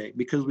Saturday,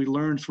 because we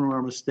learned from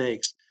our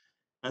mistakes.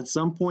 At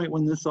some point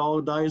when this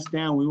all dies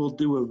down, we will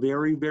do a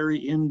very, very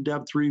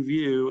in-depth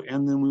review,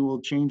 and then we will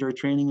change our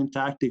training and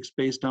tactics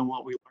based on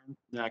what we learned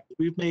from that.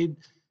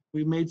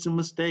 We've made some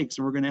mistakes,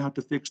 and we're going to have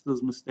to fix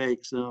those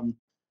mistakes.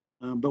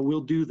 But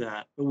we'll do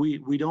that. But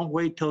we don't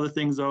wait till the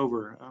thing's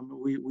over.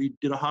 We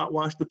did a hot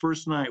wash the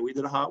first night. We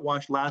did a hot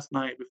wash last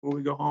night before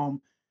we go home,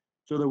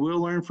 so that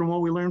we'll learn from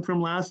what we learned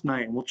from last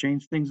night, and we'll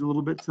change things a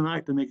little bit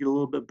tonight to make it a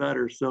little bit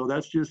better. So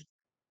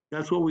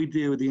that's what we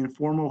do, the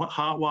informal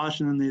hot wash,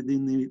 and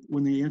then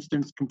when the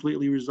incident's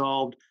completely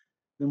resolved,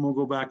 then we'll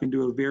go back and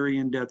do a very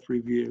in-depth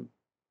review.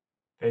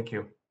 Thank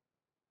you.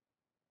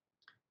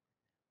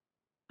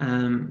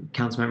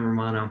 Councilmember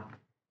Romano.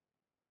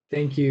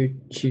 Thank you,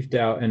 Chief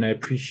Doubt, and I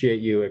appreciate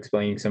you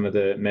explaining some of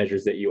the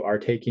measures that you are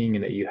taking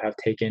and that you have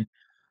taken.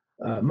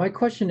 My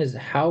question is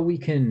how we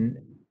can,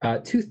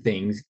 two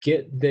things,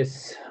 get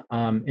this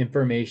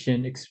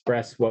information,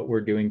 express what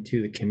we're doing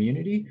to the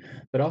community,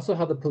 but also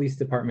how the police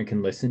department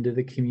can listen to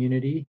the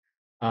community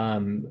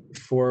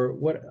for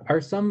what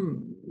are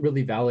some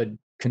really valid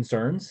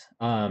concerns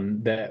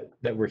that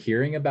we're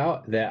hearing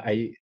about that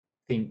I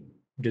think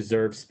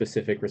deserve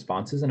specific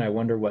responses. And I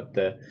wonder what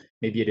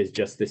maybe it is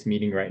just this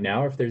meeting right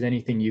now, or if there's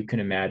anything you can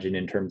imagine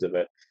in terms of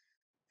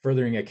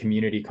furthering a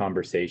community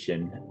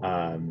conversation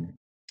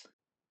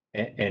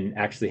and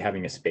actually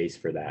having a space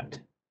for that.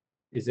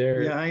 Is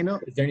there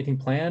anything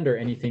planned or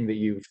anything that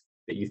you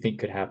think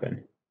could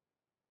happen?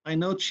 I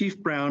know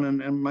Chief Brown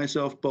and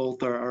myself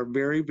both are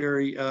very,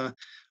 very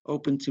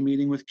open to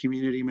meeting with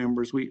community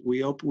members. We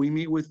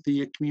meet with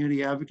the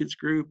community advocates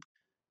group,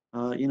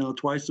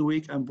 twice a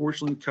week.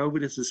 Unfortunately,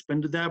 COVID has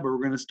suspended that, but we're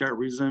going to start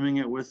resuming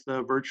it with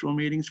virtual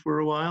meetings for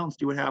a while and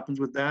see what happens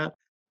with that.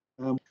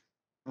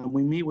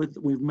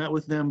 We've met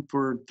with them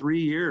for 3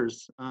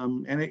 years,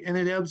 and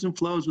it ebbs and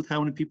flows with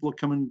how many people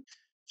come in.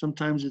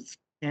 Sometimes it's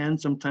 10,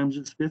 sometimes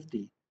it's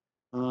 50.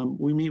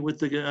 We meet with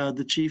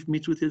the chief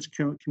meets with his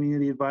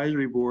community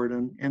advisory board,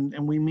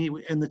 and we meet,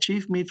 and the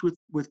chief meets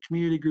with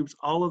community groups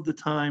all of the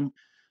time.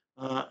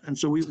 And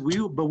so we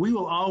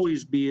will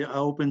always be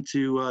open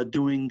to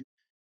doing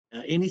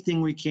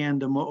anything we can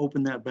to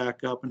open that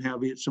back up and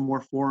have some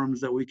more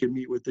forums that we can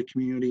meet with the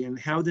community and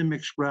have them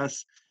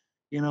express,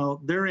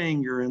 their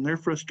anger and their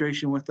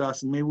frustration with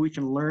us, and maybe we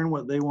can learn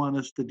what they want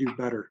us to do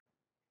better.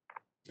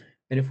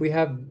 And if we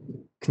have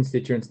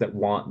constituents that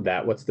want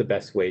that, what's the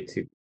best way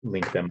to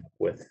link them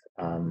with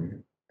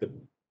the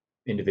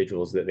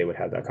individuals that they would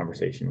have that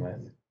conversation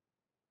with?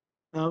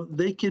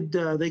 They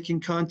can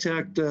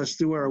contact us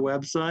through our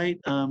website,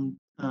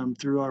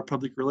 through our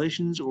public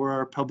relations or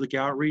our public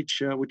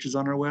outreach, which is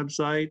on our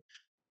website.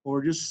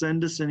 or just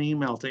send us an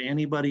email to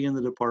anybody in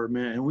the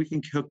department and we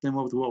can hook them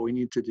up with what we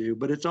need to do.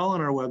 But it's all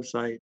on our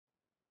website.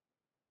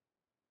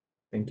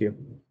 Thank you.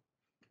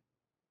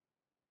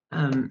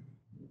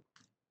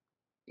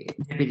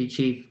 Deputy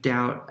Chief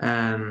Doubt,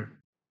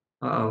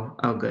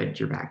 oh, good,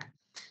 you're back.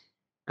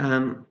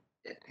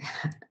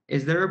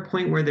 Is there a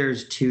point where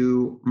there's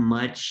too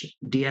much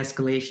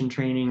de-escalation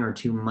training or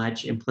too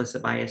much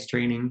implicit bias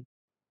training?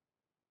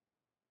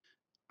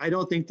 I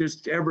don't think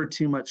there's ever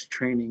too much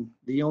training.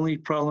 The only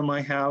problem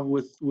I have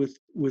with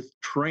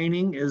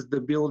training is the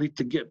ability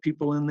to get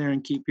people in there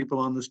and keep people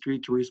on the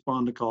street to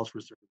respond to calls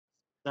for service.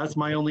 That's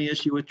my only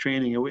issue with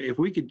training. If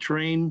we could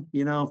train,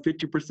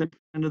 50%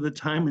 of the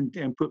time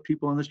and put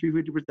people on the street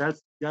 50%,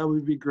 that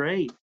would be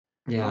great.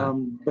 Yeah.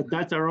 But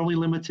that's our only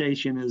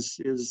limitation is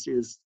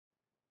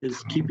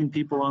keeping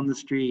people on the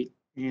street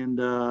and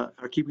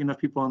are keeping enough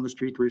people on the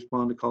street to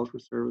respond to calls for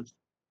service.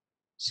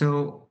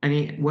 So, I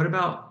mean, what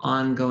about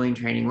ongoing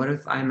training? What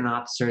if I'm an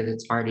officer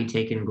that's already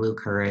taken Blue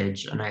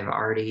Courage and I've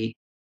already,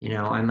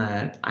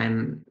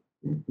 I'm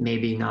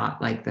maybe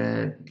not like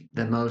the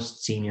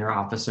most senior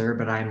officer,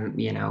 but I'm,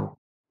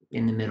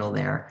 in the middle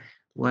there.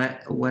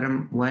 What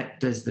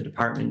does the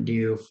department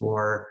do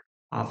for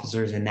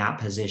officers in that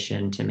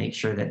position to make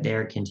sure that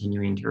they're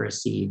continuing to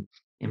receive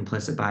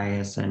implicit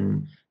bias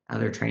and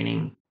other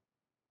training?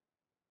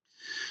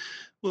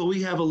 Well,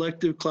 we have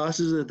elective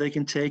classes that they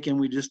can take, and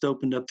we just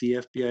opened up the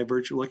FBI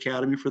Virtual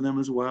Academy for them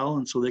as well,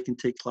 and so they can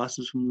take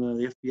classes from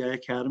the FBI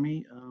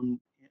Academy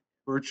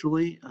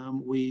virtually.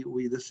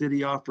 The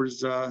city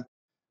offers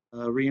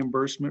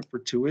reimbursement for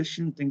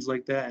tuition, things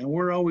like that, and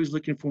we're always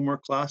looking for more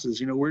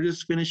classes. We're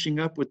just finishing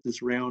up with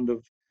this round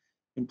of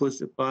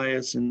implicit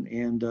bias and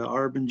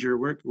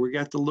Arbinger. We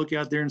got to look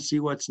out there and see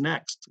what's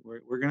next.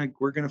 We're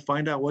gonna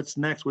find out what's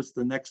next. What's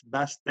the next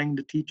best thing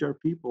to teach our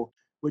people,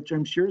 which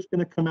I'm sure is going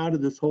to come out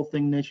of this whole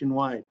thing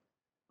nationwide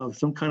of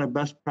some kind of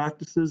best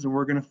practices, and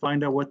we're going to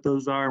find out what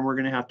those are, and we're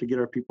going to have to get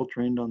our people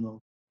trained on those.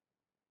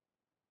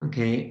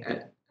 Okay.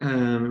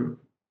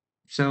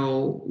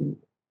 So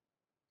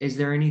is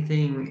there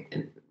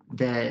anything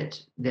that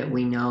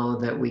we know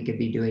that we could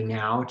be doing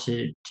now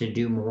to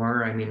do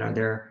more? I mean, are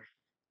there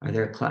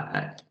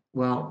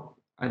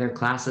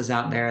classes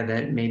out there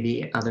that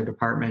maybe other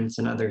departments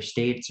and other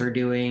states are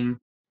doing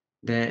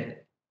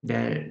that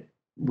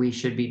we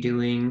should be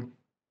doing?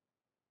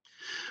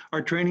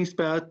 Our training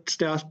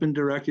staff's been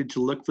directed to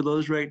look for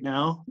those right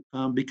now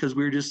because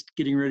we're just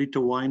getting ready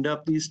to wind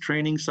up these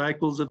training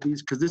cycles of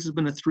these, because this has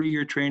been a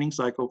 3-year training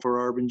cycle for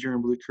Arbinger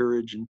and Blue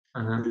Courage and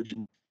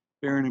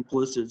Fair and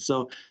Implicit.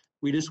 So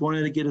we just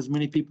wanted to get as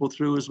many people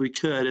through as we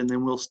could, and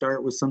then we'll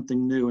start with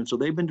something new. And so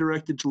they've been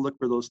directed to look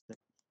for those things.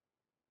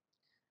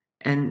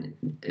 And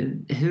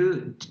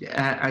who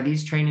are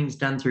these trainings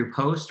done through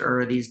Post, or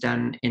are these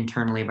done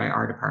internally by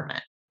our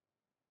department?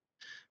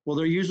 Well,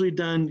 they're usually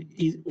done,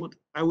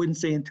 I wouldn't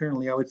say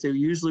internally. I would say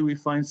usually we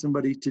find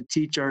somebody to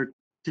teach our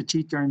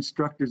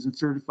instructors and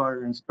certify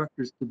our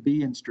instructors to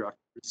be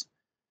instructors.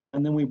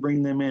 And then we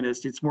bring them in.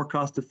 It's more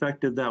cost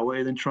effective that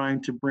way than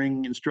trying to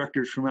bring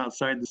instructors from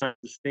outside the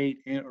state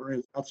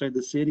or outside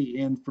the city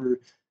in for,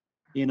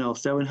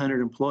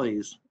 700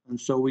 employees. And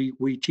so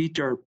we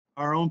teach our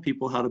own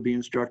people how to be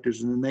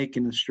instructors, and then they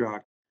can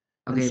instruct.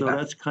 Okay, and so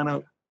that's kind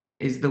of.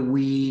 Is the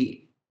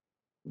we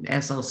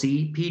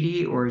SLC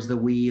PD, or is the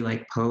we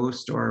like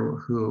Post, or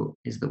who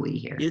is the we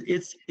here?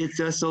 It's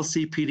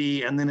SLC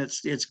PD, and then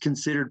it's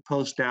considered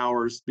Post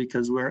hours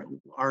because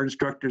our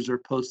instructors are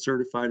Post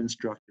certified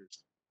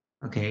instructors.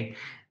 Okay.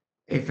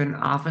 If an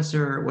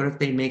officer, what if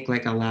they make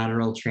like a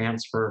lateral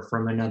transfer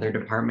from another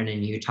department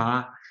in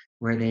Utah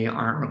where they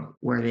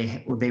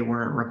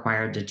weren't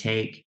required to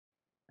take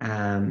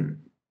Blue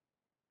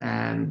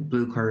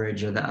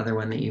Courage or the other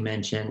one that you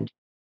mentioned?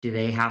 Do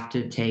they have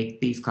to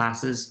take these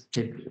classes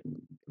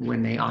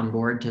when they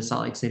onboard to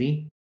Salt Lake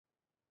City?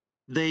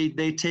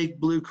 They take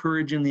Blue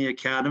Courage in the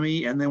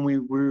academy, and then we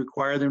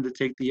require them to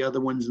take the other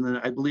ones, and then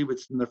I believe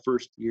it's in the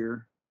first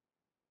year.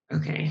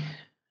 Okay.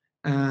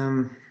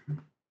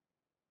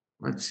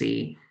 Let's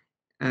see.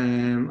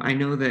 I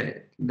know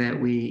that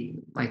we,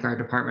 like our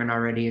department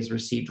already has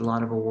received a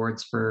lot of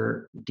awards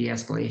for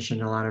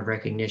de-escalation, a lot of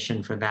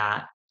recognition for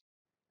that.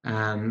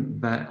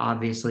 But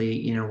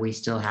obviously, we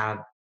still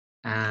have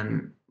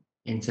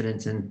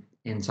incidents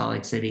in Salt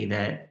Lake City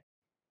that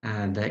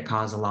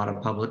cause a lot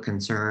of public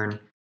concern.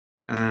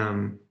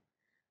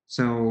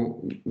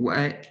 So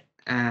what,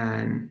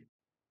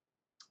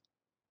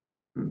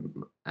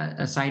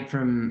 aside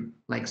from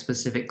like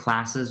specific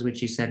classes,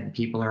 which you said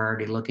people are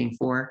already looking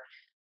for,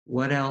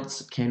 what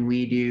else can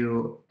we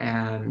do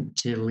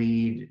to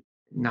lead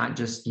not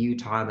just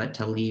Utah, but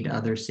to lead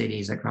other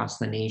cities across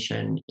the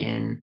nation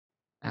in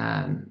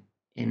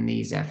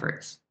these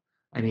efforts?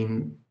 I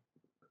mean,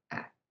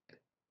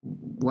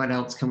 what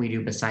else can we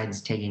do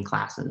besides taking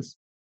classes?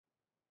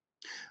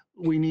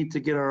 We need to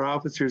get our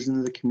officers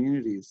into the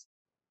communities.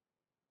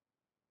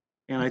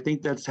 And I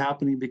think that's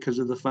happening because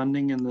of the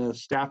funding and the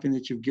staffing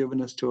that you've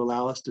given us to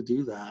allow us to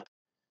do that.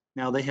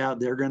 Now they have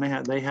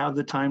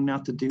the time now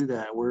to do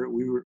that.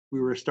 We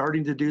were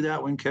starting to do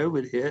that when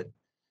COVID hit,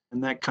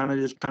 and that kind of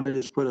just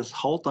put a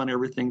halt on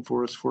everything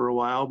for us for a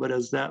while. But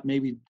as that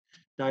maybe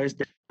dies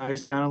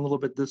down a little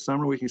bit this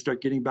summer, we can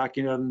start getting back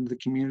out into the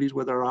communities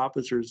with our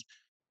officers,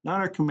 not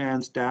our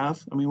command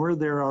staff. I mean, we're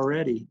there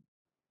already,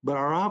 but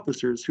our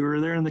officers who are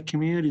there in the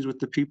communities with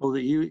the people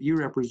that you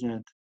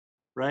represent,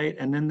 right?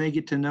 And then they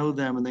get to know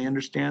them and they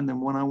understand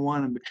them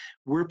one-on-one. And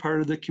we're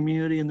part of the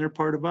community and they're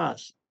part of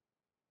us.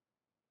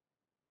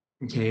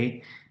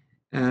 Okay.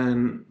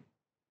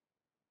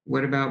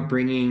 What about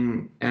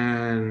bringing,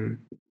 can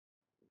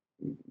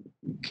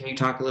you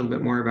talk a little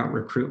bit more about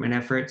recruitment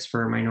efforts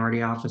for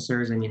minority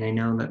officers? I mean, I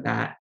know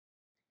that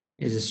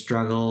is a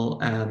struggle.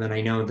 And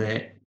I know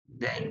that,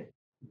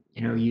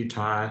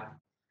 Utah,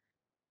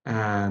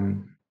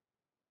 the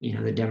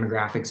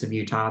demographics of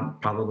Utah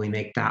probably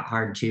make that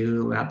hard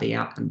too. About the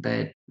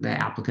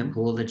applicant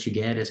pool that you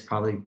get is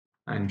probably,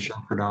 I'm sure,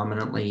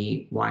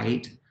 predominantly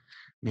white,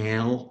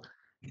 male.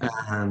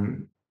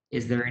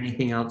 Is there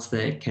anything else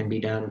that can be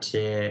done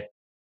to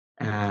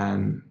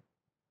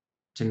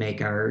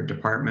make our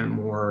department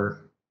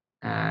more?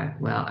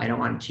 Well, I don't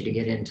want you to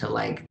get into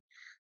like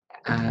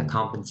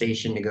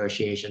compensation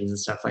negotiations and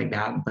stuff like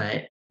that,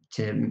 but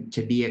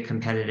to be a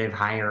competitive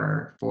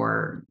hirer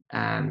for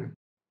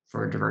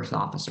diverse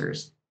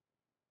officers.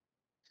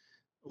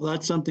 Well,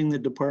 that's something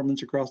that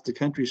departments across the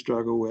country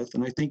struggle with,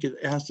 and I think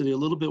it has to do a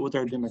little bit with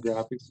our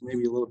demographics,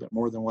 maybe a little bit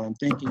more than what I'm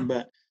thinking,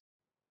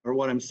 or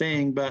what I'm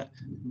saying, but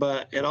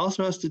it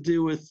also has to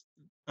do with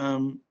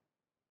our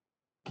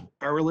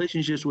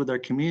relationships with our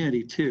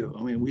community too.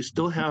 I mean, we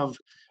still have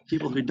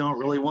people who don't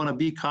really want to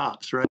be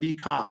cops, right?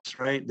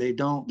 They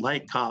don't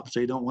like cops.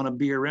 They don't want to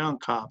be around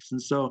cops, and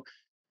so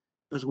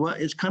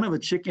it's kind of a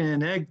chicken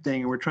and egg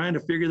thing, and we're trying to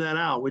figure that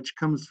out. Which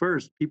comes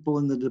first? People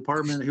in the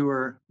department who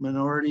are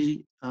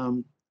minority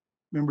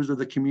members of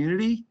the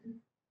community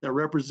that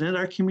represent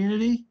our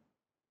community,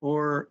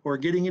 or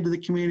getting into the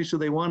community so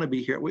they want to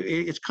be here.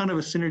 It's kind of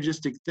a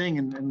synergistic thing,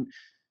 and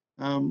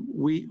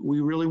we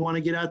really want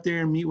to get out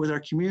there and meet with our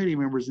community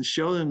members and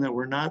show them that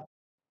we're not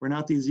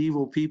these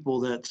evil people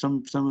that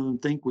some of them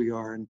think we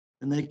are, and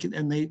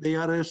they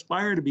ought to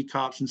aspire to be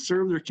cops and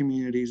serve their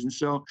communities. And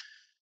so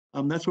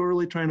that's what we're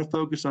really trying to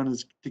focus on,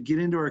 is to get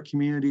into our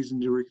communities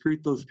and to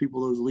recruit those people,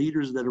 those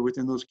leaders that are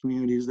within those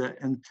communities,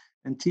 and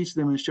teach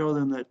them and show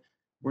them that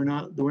we're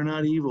not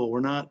evil. We're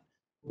not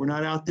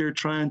out there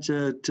trying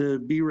to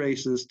be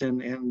racist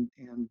and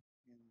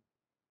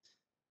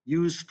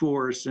use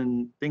force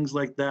and things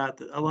like that.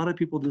 A lot of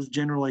people just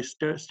generalize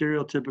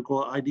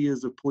stereotypical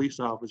ideas of police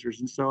officers.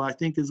 And so I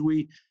think as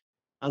we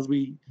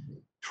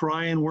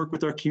try and work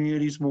with our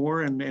communities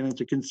more, and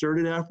it's a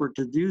concerted effort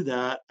to do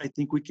that, I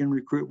think we can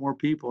recruit more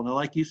people. Now,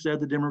 like you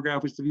said, the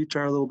demographics of Utah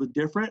are a little bit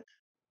different,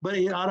 but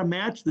it ought to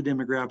match the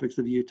demographics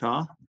of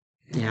Utah.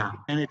 Yeah.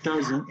 And it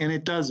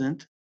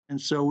doesn't. And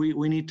so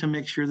we need to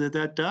make sure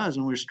that does,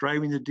 and we're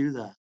striving to do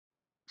that.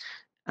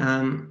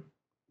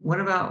 What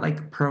about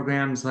like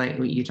programs like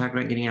what you talked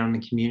about, getting out in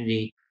the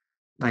community,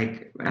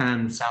 like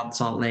South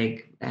Salt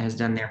Lake has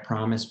done their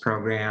Promise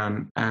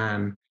program.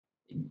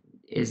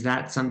 Is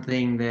that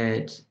something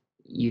that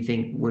you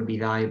think would be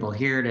valuable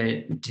here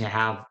to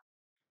have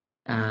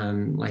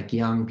like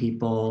young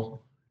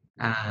people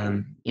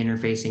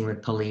interfacing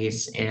with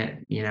police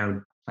and,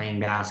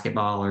 playing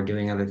basketball or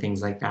doing other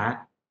things like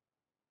that?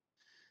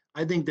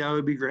 I think that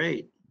would be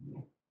great.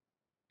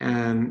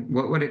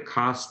 What would it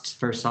cost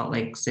for Salt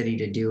Lake City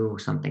to do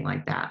something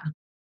like that?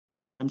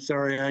 I'm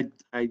sorry,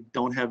 I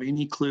don't have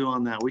any clue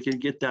on that. We can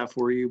get that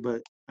for you,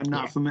 but I'm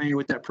not familiar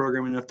with that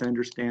program enough to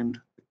understand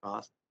the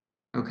cost.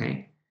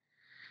 Okay.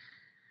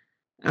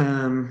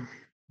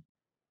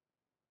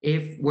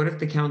 What if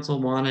the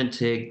council wanted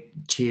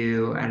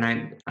to,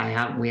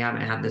 and we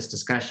haven't had this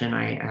discussion.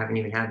 I haven't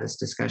even had this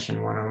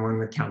discussion one-on-one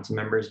with council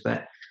members,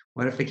 but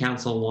what if the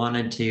council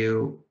wanted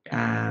to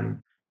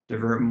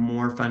divert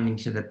more funding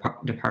to the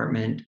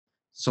department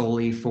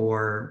solely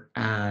for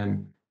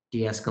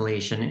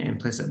de-escalation,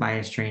 implicit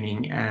bias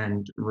training,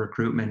 and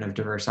recruitment of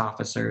diverse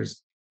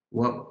officers?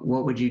 What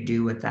would you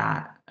do with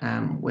that?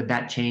 Would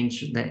that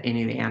change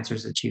any of the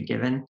answers that you've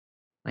given?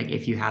 Like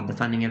if you had the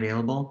funding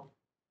available?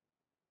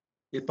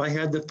 If I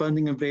had the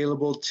funding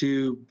available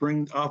to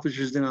bring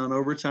officers in on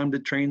overtime to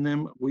train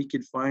them, we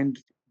could find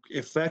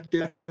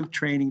effective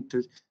training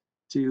to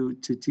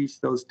teach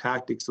those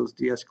tactics, those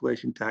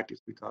de-escalation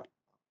tactics we talked about.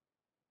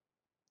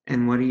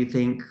 And what do you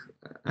think?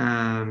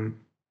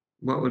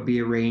 What would be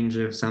a range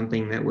of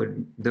something that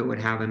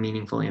would have a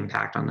meaningful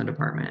impact on the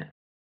department?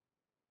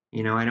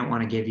 I don't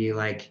want to give you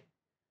like,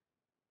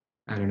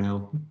 I don't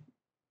know,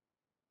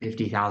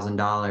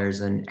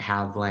 $50,000 and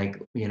have like,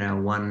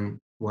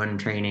 one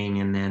training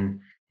and then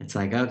it's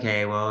like,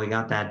 okay, well, we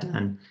got that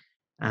done.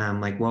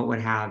 Like what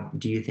would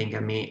do you think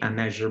a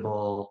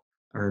measurable,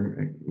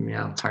 or,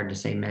 it's hard to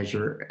say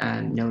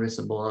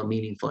noticeable, a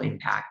meaningful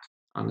impact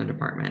on the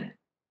department?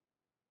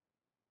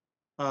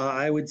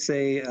 I would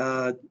say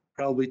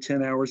probably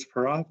 10 hours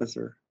per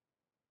officer.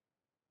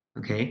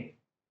 Okay.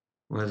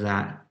 What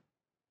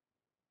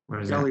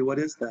What is Kelly, that? what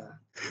is that?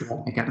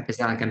 Is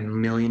that like $1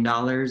 million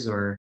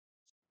or?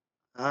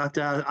 I'll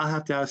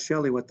have to ask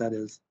Shelley what that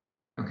is.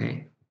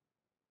 Okay.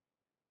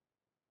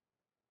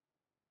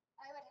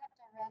 I would have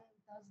to run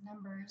those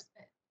numbers,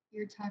 but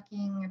you're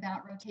talking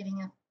about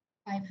rotating up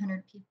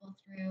 500 people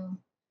through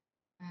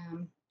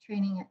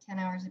training at 10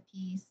 hours a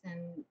piece,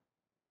 and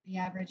the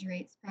average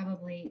rate's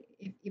probably,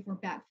 if we're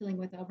backfilling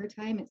with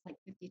overtime, it's like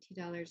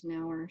 $52 an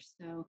hour.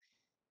 So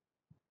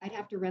I'd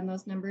have to run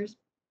those numbers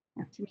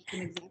to make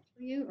them exact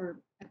for you,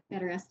 or a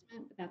better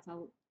estimate, but that's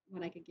all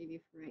what I could give you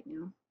for right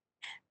now.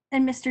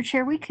 And Mr.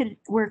 Chair, we could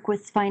work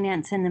with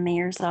finance in the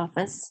mayor's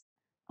office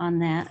on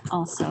that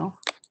also.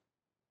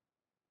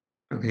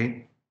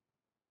 Okay.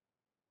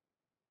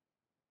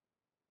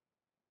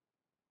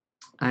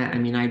 I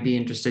mean, I'd be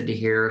interested to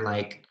hear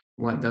like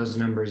what those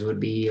numbers would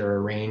be, or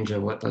a range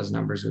of what those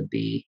numbers would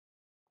be.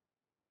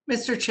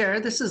 Mr. Chair,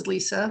 this is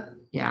Lisa.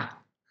 Yeah.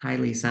 Hi,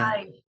 Lisa.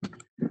 Hi.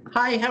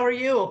 Hi, how are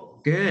you?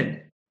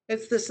 Good.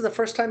 This is the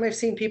first time I've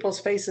seen people's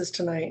faces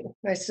tonight.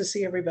 Nice to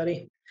see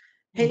everybody.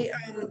 Hey,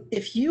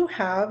 if you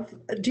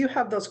do you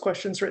have those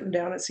questions written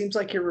down? It seems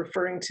like you're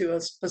referring to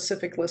a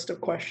specific list of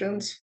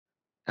questions.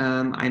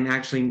 I'm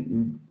actually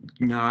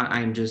not.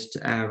 I'm just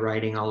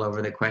writing all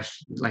over the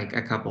question, like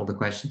a couple of the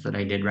questions that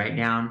I did write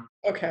down.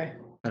 Okay.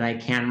 But I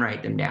can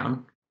write them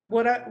down.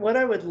 What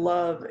I would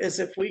love is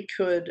if we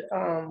could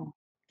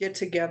get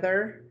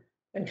together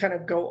and kind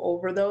of go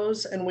over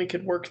those, and we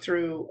could work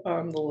through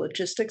the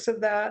logistics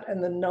of that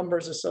and the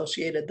numbers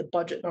associated, the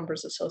budget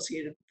numbers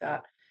associated with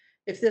that.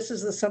 If this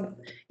is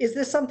is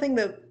this something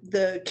that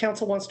the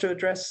council wants to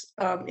address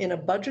in a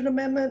budget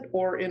amendment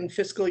or in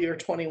fiscal year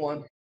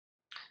 21?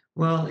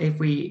 Well, if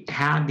we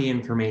had the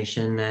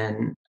information,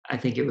 then I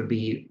think it would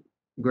be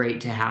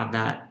great to have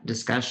that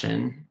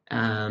discussion.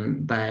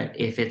 But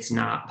if it's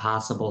not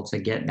possible to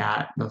get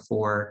that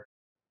before,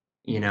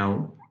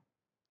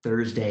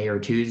 Thursday or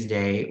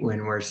Tuesday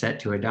when we're set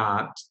to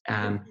adopt,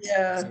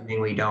 assuming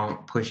we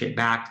don't push it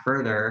back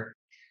further.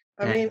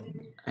 I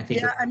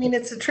mean,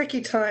 it's a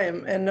tricky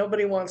time, and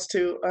nobody wants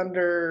to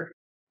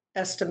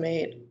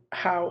underestimate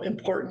how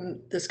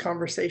important this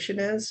conversation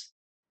is.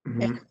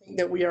 Mm-hmm. And I think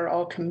that we are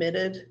all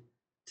committed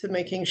to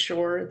making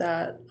sure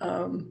that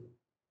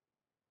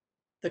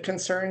the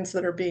concerns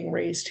that are being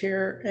raised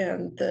here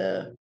and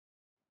the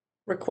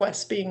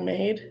requests being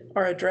made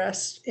are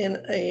addressed in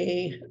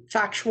a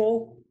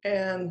factual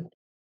and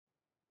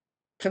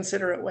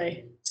considerate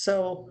way.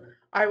 So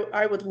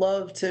I would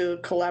love to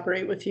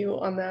collaborate with you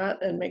on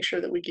that and make sure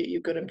that we get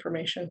you good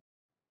information.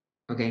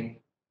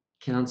 Okay.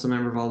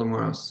 Councilmember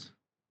Valdemoros.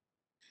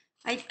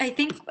 I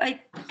think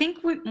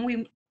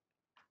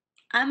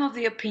I'm of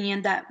the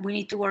opinion that we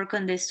need to work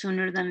on this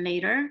sooner than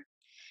later.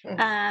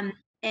 Mm-hmm.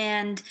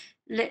 And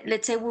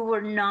let's say we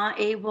were not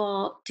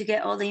able to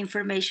get all the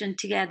information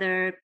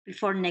together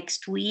before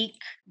next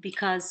week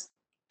because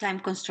time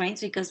constraints,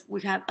 because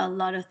we have a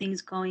lot of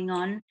things going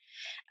on.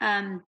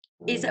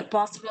 Is it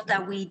possible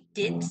that we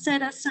did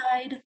set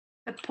aside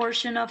a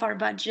portion of our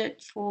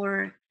budget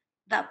for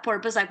that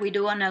purpose, like we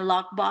do on a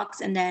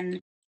lockbox, and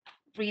then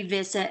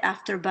revisit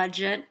after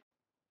budget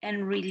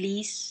and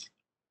release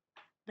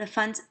the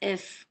funds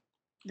if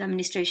the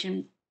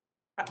administration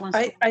wants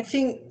to? I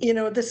think,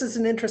 this is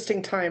an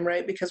interesting time,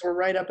 right? Because we're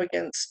right up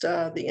against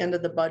the end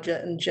of the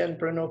budget, and Jen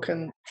Bruno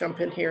can jump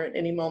in here at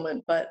any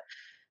moment. But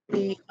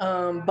the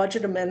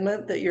budget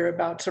amendment that you're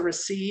about to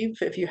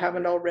receive, if you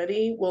haven't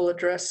already, will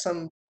address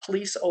some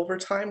police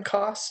overtime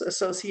costs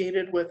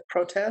associated with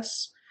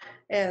protests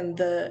and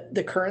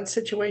the current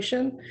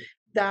situation.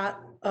 That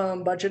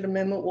budget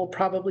amendment will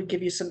probably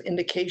give you some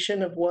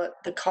indication of what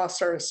the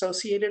costs are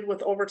associated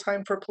with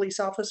overtime for police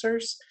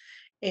officers.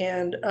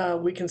 And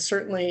we can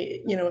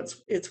certainly,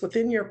 it's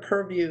within your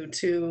purview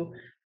to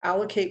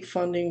allocate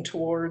funding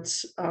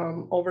towards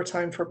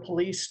overtime for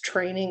police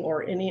training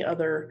or any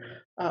other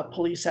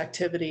police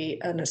activity,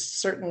 and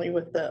certainly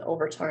with the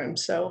overtime.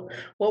 So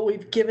what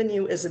we've given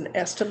you is an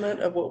estimate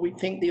of what we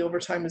think the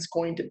overtime is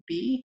going to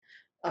be.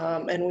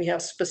 And we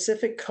have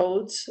specific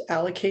codes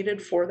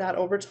allocated for that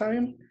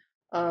overtime.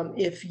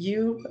 If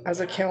you,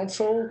 as a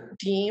council,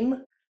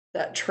 deem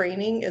that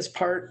training is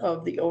part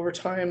of the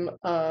overtime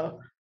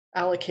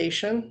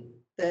allocation,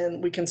 then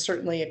we can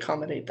certainly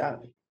accommodate that.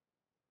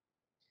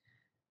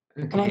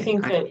 Okay. And I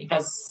think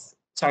that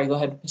sorry, go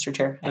ahead, Mr.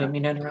 Chair. I didn't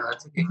mean to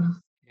interrupt.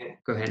 Okay.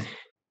 Go ahead.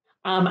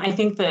 I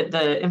think that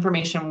the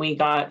information we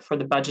got for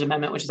the budget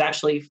amendment, which is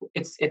actually,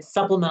 it's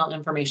supplemental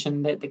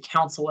information that the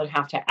council would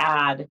have to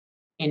add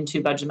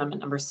into budget amendment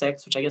number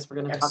 6, which I guess we're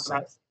going to talk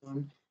about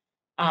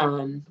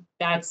soon.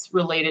 That's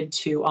related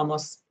to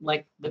almost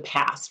like the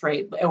past,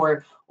 right?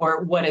 Or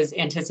what is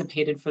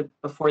anticipated for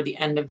before the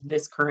end of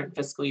this current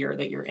fiscal year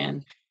that you're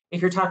in. If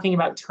you're talking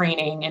about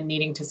training and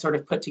needing to sort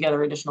of put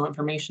together additional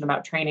information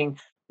about training,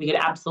 we could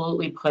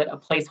absolutely put a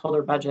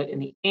placeholder budget in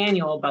the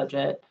annual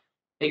budget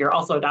that you're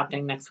also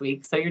adopting next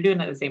week. So you're doing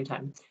it at the same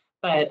time.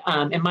 But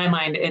in my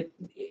mind,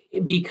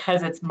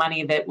 because it's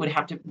money that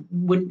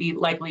wouldn't be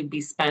likely be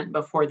spent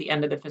before the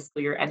end of the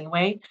fiscal year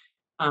anyway,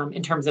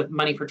 in terms of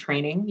money for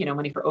training,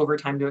 money for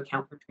overtime to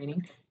account for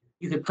training.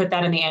 you could put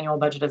that in the annual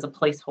budget as a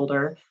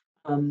placeholder.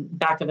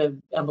 Back of the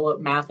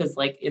envelope math is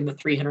like in the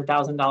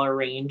 $300,000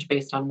 range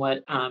based on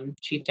what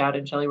Chief Dowd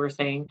and Shelley were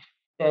saying,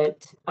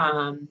 that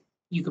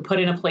you could put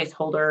in a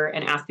placeholder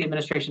and ask the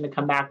administration to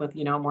come back with,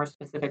 a more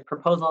specific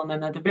proposal. And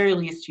then at the very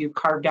least, you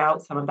carved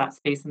out some of that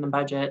space in the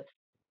budget,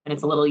 and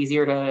it's a little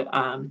easier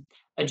to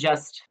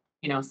adjust,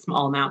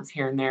 small amounts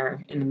here and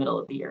there in the middle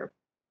of the year.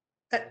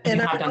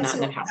 And I would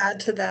also add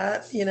to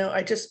that,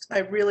 I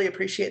really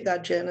appreciate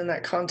that, Jen, in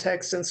that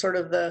context and sort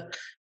of the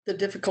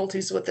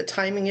difficulties with the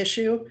timing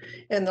issue.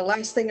 And the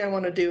last thing I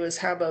want to do is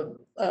have a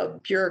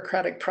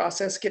bureaucratic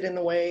process get in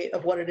the way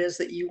of what it is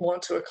that you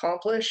want to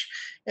accomplish.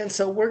 And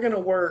so we're going to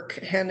work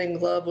hand in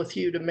glove with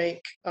you to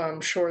make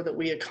sure that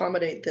we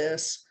accommodate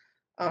this.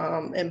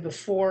 And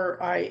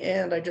before I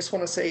end, I just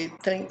want to say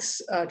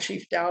thanks,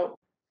 Chief Dowd.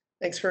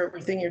 Thanks for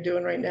everything you're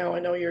doing right now. I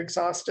know you're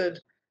exhausted.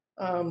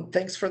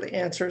 Thanks for the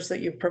answers that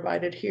you've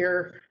provided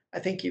here. I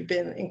think you've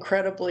been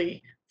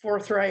incredibly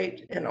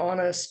forthright and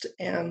honest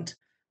and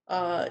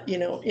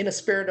in a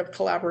spirit of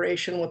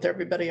collaboration with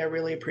everybody. I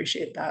really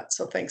appreciate that.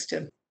 So thanks,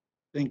 Tim.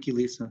 Thank you,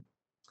 Lisa.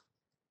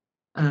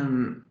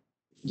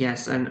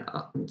 Yes, and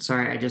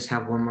sorry, I just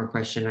have one more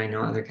question. I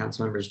know other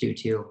council members do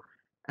too.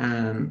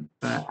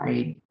 But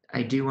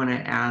I do want to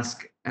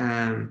ask,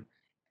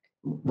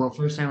 well,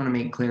 first I want to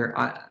make clear,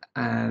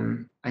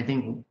 I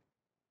think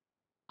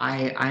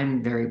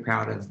I'm very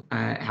proud of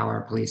how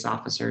our police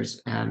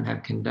officers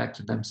have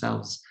conducted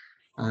themselves.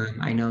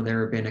 I know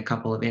there have been a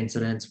couple of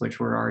incidents which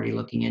we're already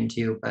looking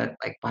into, but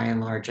like by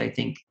and large, I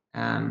think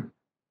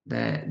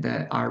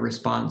our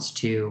response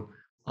to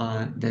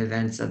the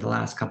events of the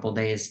last couple of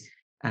days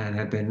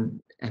have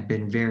been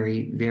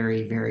very,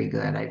 very, very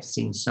good. I've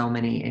seen so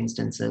many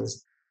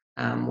instances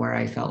where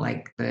I felt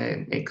like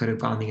it could have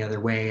gone the other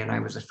way, and I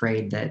was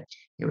afraid that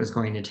it was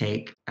going to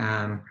take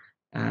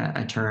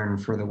a turn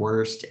for the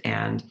worst.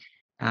 And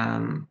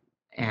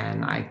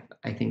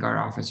I think our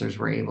officers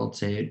were able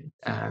to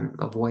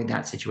avoid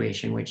that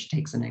situation, which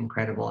takes an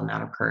incredible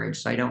amount of courage.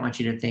 So I don't want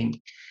you to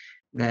think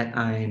that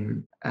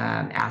I'm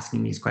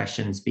asking these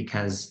questions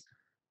because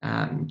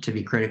to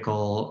be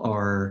critical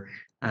or,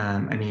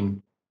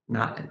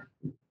 not.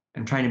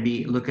 I'm trying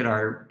to look at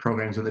our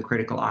programs with a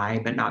critical eye,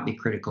 but not be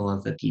critical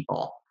of the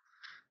people.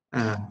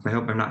 So I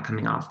hope I'm not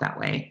coming off that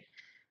way.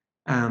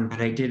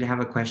 But I did have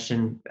a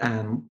question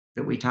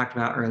that we talked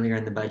about earlier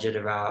in the budget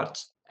about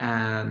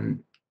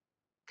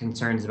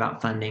concerns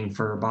about funding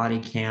for body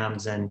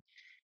cams, and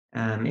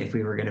if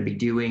we were going to be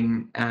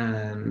doing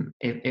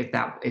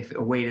if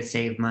a way to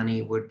save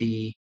money would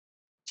be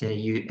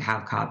to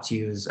have cops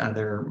use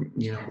other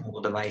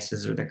mobile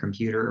devices or their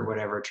computer or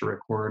whatever to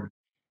record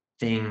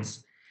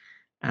things.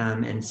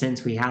 And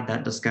since we had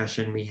that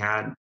discussion, we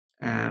had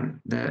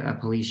a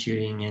police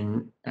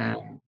shooting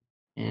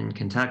in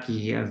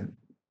Kentucky of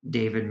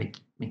David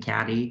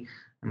McCaddy.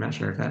 I'm not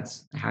sure if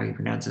that's how you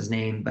pronounce his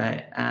name,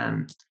 but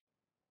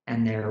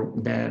and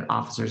the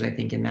officers, I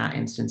think in that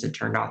instance, had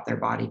turned off their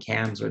body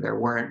cams, or there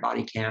weren't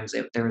body cams.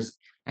 There was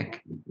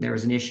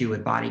an issue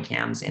with body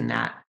cams in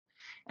that,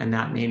 and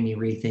that made me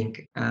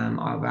rethink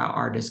about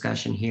our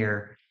discussion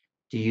here.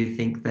 Do you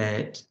think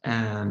that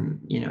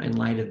in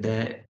light of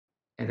the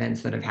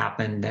events that have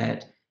happened,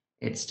 that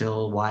it's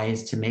still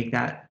wise to make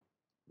that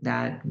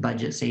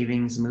budget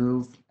savings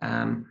move,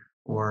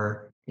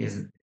 or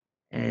is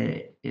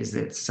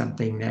it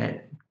something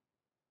that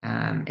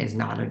is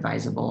not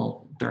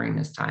advisable during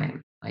this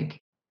time? Like,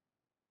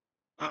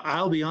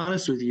 I'll be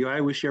honest with you.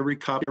 I wish every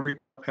cop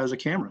has a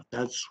camera.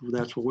 That's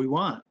what we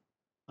want.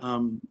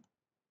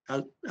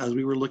 As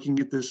we were looking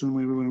at this and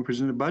when we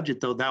presented a budget,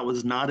 though, that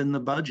was not in the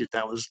budget.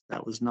 That was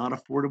not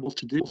affordable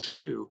to do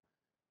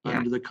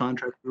under the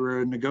contract we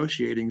were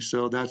negotiating.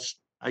 So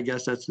I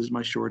guess that's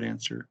my short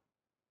answer.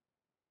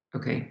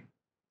 Okay.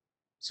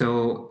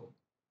 So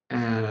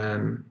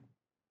can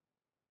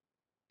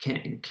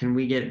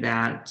we get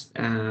that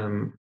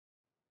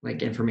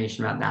like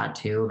information about that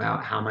too,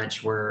 about how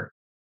much what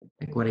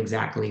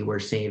exactly we're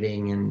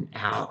saving, and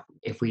how,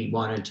 if we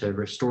wanted to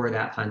restore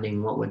that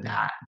funding, what would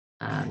that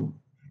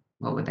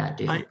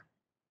do?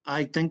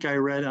 I think I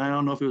read, I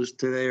don't know if it was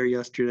today or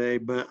yesterday,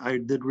 but I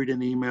did read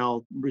an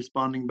email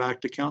responding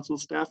back to council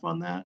staff on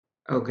that.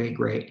 Okay,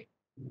 great.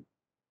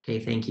 Okay,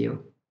 thank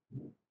you.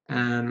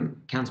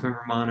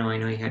 Councilmember Romano, I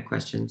know you had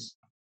questions.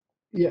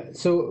 Yeah,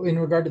 so in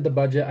regard to the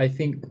budget, I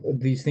think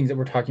these things that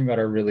we're talking about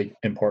are really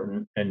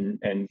important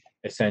and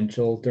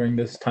essential during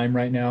this time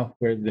right now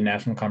where the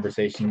national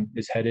conversation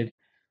is headed.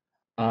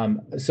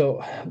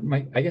 So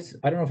I guess,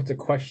 I don't know if it's a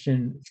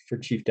question for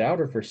Chief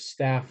Dowd or for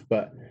staff,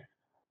 but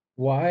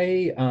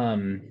why,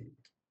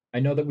 I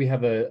know that we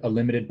have a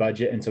limited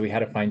budget, and so we had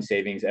to find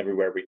savings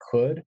everywhere we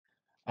could.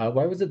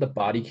 Why was it the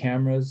body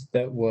cameras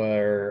that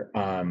were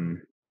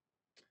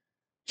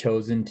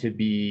chosen to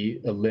be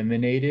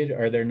eliminated?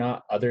 Are there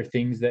not other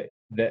things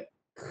that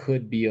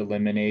could be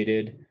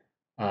eliminated?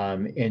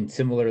 And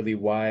similarly,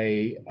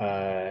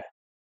 why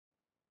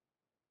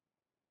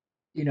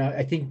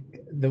I think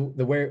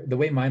the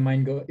way my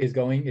mind is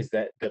going is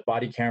that the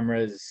body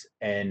cameras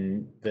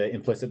and the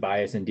implicit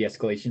bias and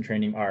de-escalation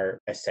training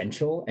are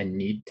essential and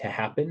need to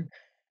happen.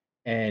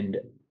 And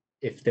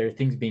if there are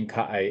things being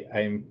cut,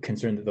 I'm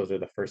concerned that those are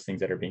the first things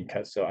that are being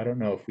cut. So I don't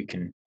know if we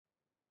can.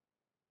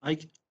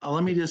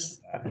 Let me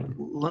just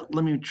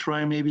let me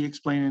try maybe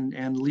explain,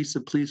 and Lisa,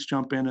 please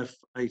jump in if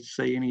I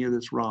say any of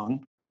this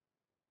wrong.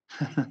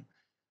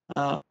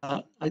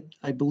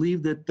 I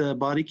believe that the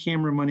body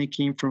camera money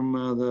came from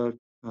the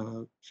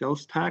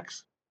sales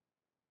tax,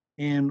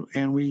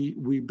 and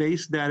we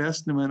based that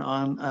estimate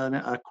on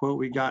a quote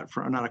we got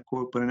from, not a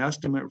quote, but an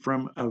estimate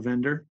from a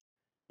vendor,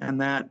 and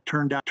that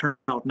turned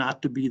out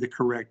not to be the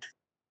correct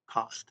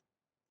cost.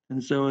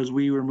 And so as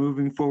we were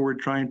moving forward,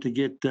 trying to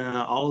get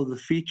all of the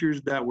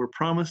features that were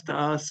promised to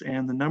us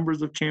and the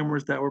numbers of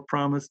cameras that were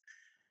promised,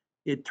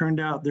 it turned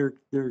out their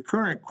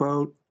current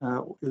quote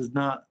is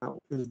not,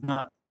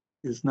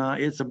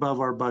 it's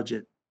above our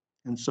budget.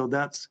 And so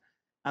that's,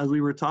 as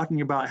we were talking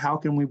about, how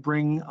can we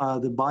bring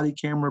the body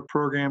camera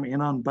program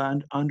in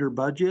under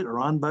budget or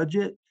on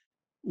budget,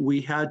 we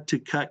had to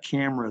cut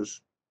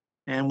cameras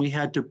and we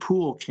had to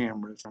pool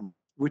cameras,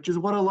 which is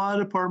what a lot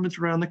of departments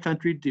around the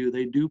country do.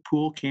 They do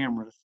pool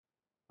cameras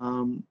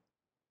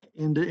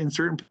in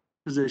certain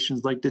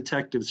positions, like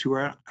detectives who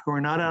are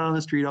not out on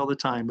the street all the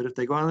time, but if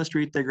they go out on the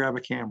street, they grab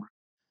a camera.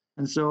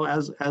 And so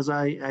as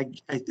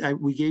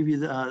we gave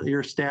you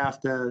your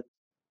staff the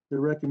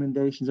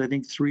recommendations, I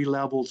think 3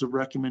 levels of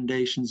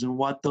recommendations and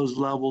what those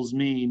levels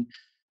mean.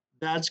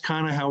 That's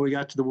kind of how we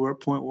got to the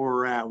point where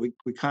we're at. We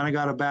kind of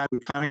got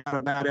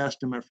a bad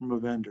estimate from a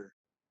vendor.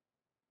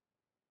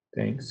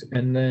 Thanks.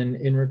 And then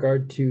in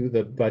regard to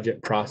the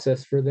budget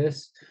process for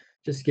this,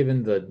 just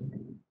given the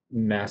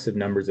massive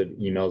numbers of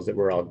emails that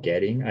we're all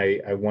getting,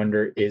 I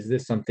wonder, is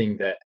this something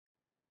that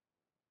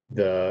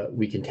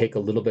we can take a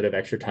little bit of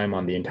extra time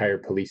on the entire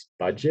police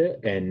budget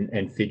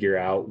and figure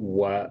out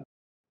what,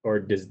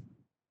 or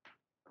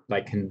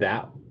can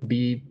that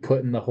be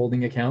put in the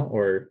holding account,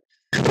 or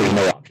there's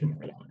no option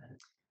for that?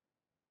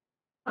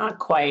 Not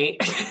quite.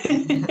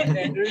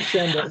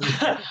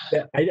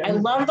 I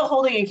love the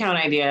holding account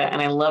idea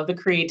and I love the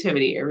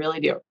creativity. I really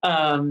do.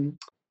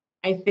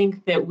 I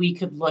think that we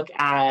could look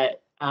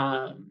at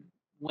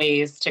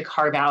ways to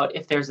carve out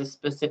if there's a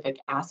specific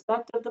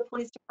aspect of the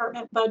police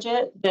department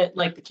budget that,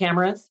 like the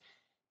cameras.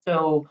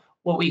 So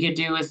what we could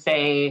do is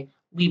say,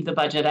 leave the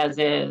budget as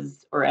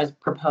is or as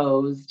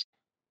proposed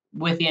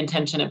with the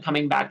intention of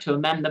coming back to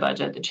amend the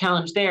budget. The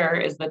challenge there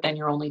is that then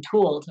your only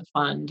tool to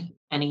fund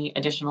any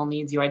additional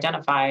needs you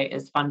identify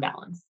is fund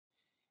balance.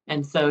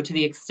 And so to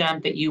the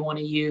extent that you want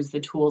to use the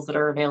tools that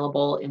are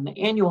available in the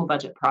annual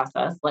budget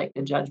process, like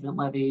the judgment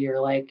levy or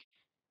like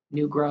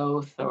new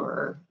growth,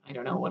 or I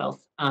don't know what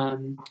else,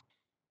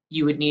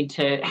 you would need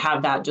to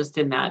have that just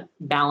in that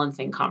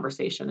balancing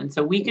conversation. And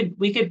so we could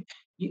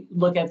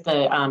look at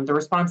the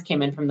response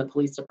came in from the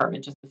police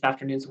department just this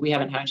afternoon, so we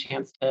haven't had a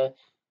chance to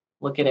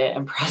look at it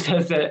and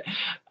process it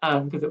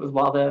because it was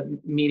while the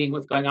meeting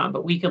was going on.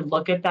 But we could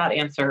look at that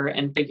answer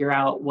and figure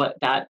out what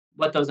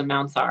those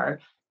amounts are.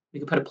 We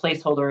could put a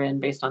placeholder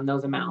in based on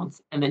those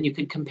amounts, and then you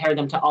could compare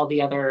them to all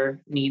the other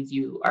needs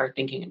you are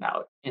thinking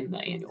about in the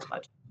annual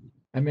budget.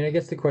 I mean, I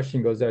guess the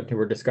question goes out to,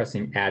 we're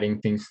discussing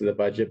adding things to the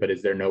budget, but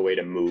is there no way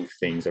to move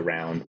things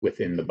around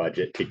within the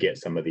budget to get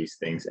some of these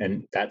things?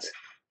 And that's,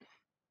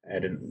 I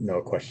don't know,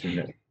 a question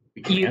that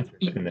we can answer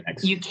in the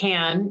next. You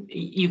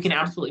can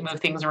absolutely move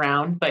things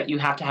around, but you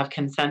have to have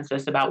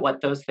consensus about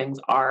what those things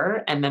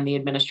are. And then the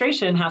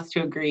administration has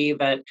to agree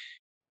that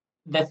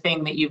the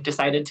thing that you've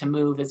decided to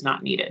move is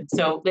not needed.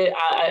 So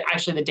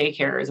actually the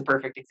daycare is a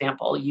perfect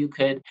example. You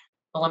could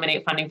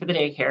eliminate funding for the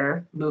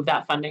daycare, move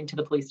that funding to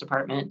the police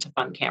department to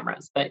fund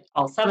cameras. But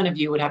all 7 of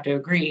you would have to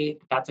agree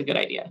that that's a good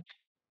idea.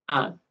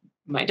 You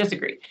might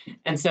disagree.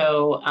 And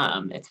so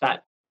it's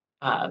that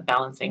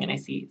balancing. And I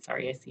see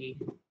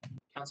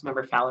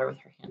Councilmember Fowler with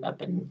her hand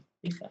up, and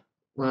Lisa.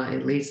 Well,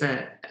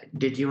 Lisa,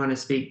 did you want to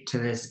speak to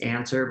this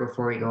answer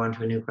before we go on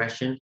to a new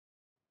question?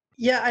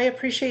 Yeah, I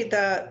appreciate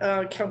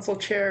that, Council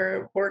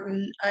Chair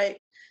Horton.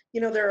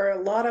 There are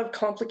a lot of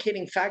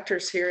complicating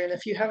factors here, and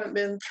if you haven't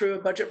been through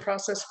a budget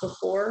process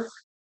before,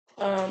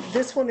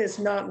 this one is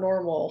not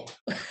normal.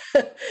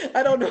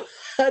 I don't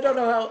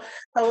know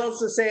how else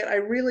to say it. I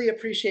really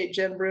appreciate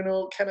Jen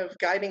Bruno kind of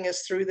guiding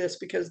us through this,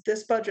 because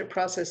this budget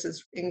process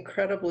is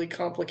incredibly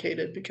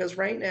complicated, because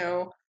right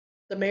now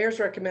the mayor's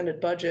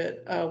recommended budget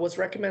was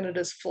recommended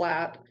as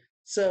flat.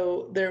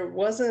 So there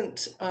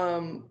wasn't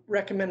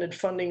recommended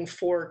funding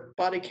for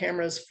body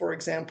cameras, for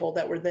example,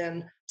 that were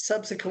then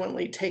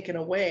subsequently taken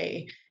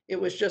away. It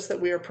was just that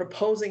we are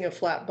proposing a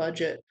flat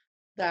budget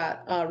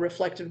that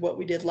reflected what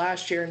we did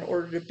last year in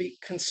order to be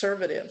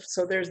conservative.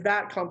 So there's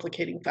that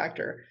complicating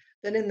factor.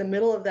 Then in the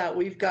middle of that,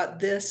 we've got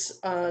this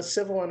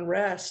civil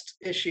unrest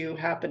issue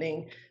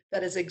happening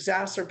that is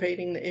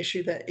exacerbating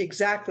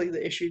exactly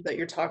the issue that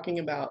you're talking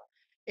about.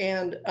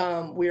 And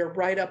we are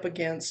right up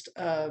against,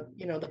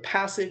 the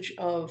passage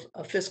of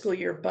a fiscal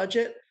year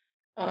budget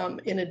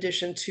in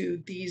addition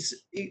to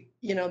these,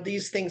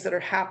 these things that are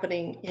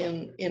happening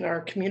in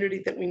our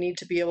community that we need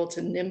to be able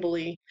to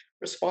nimbly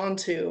respond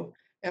to.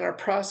 And our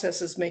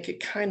processes make it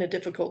kind of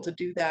difficult to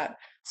do that.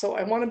 So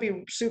I want to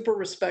be super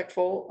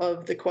respectful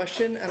of the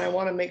question, and I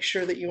want to make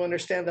sure that you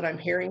understand that I'm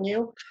hearing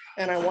you,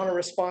 and I want to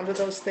respond to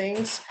those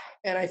things.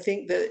 And I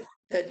think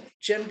that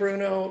Jen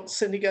Bruno,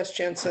 Cindy Gus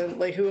Jensen,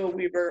 Lehua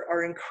Weaver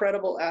are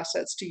incredible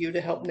assets to you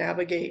to help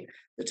navigate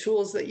the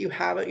tools that you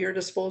have at your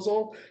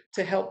disposal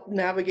to help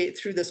navigate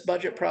through this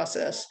budget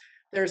process.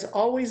 There's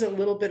always a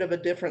little bit of a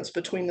difference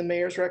between the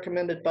mayor's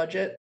recommended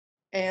budget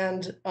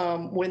and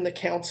when the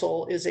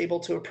council is able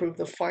to approve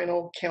the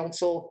final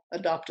council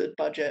adopted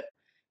budget.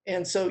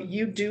 And so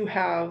you do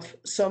have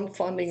some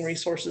funding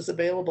resources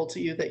available to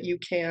you that you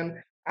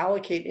can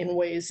allocate in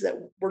ways that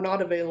were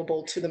not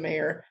available to the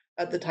mayor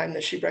at the time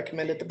that she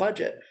recommended the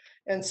budget.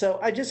 And so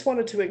I just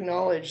wanted to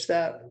acknowledge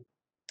that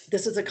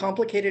this is a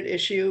complicated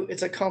issue.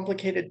 It's a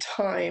complicated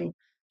time.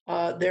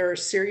 There are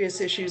serious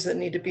issues that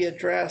need to be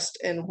addressed,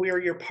 and we're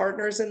your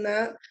partners in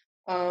that.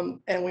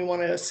 And we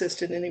want to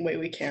assist in any way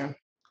we can.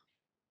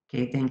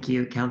 Okay, thank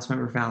you.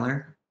 Councilmember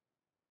Fowler.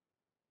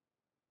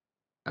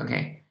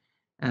 Okay.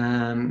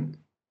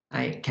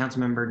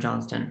 Councilmember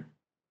Johnston.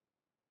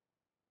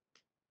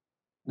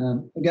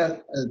 I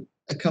got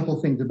a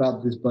couple things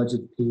about this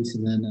budget piece,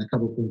 and then a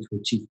couple things for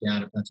Chief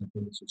Dad, if that's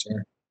okay, Mr.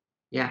 Chair.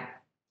 Yeah.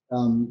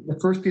 The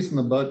first piece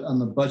on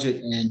the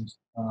budget end,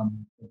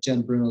 if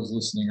Jen Bruno's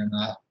listening or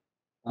not,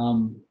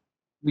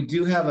 we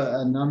do have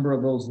a number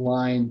of those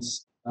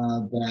lines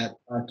that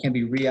can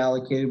be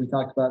reallocated. We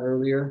talked about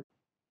earlier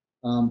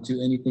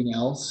to anything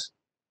else.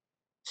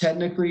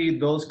 Technically,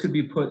 those could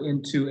be put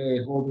into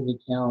a holding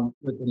account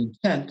with an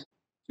intent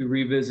to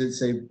revisit,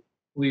 say,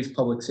 police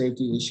public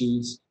safety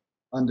issues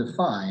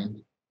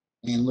undefined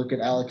and look at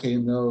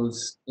allocating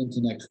those into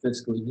next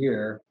fiscal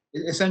year.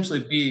 It essentially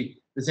be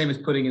the same as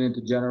putting it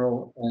into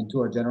general and to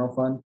our general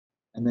fund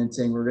and then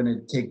saying we're going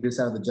to take this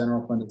out of the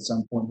general fund at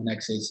some point in the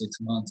next, say,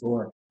 6 months,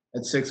 or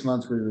at 6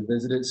 months we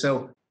revisit it.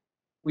 So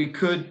we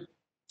could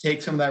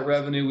take some of that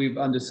revenue we've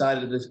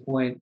undecided at this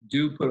point,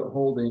 do put it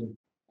holding,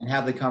 and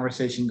have the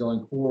conversation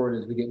going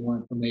forward as we get more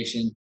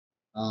information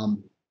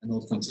and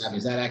those things happen.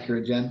 Is that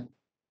accurate, Jen?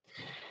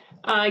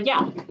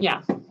 Yeah.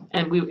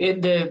 And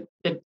the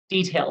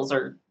details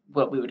are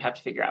what we would have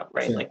to figure out,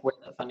 right? Sure. Like where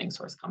the funding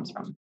source comes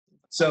from.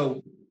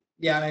 So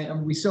yeah,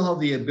 and we still have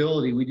the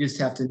ability. We just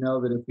have to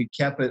know that if we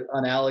kept it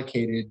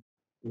unallocated,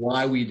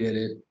 why we did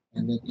it,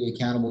 and then be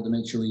accountable to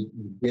make sure we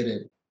did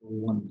it. What we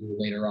want to do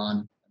later on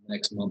in the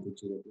next month or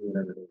two, or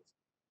whatever it is.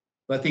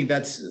 But I think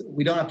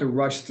we don't have to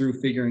rush through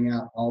figuring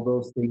out all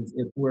those things.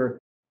 If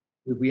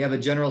we have a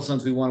general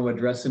sense we want to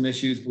address some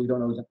issues, but we don't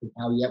know exactly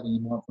how yet, we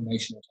need more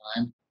information or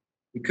time,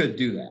 we could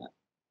do that.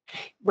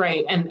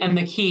 Right. And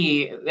the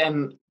key,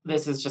 and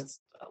this is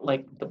just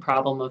like the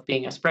problem of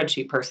being a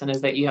spreadsheet person,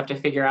 is that you have to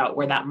figure out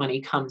where that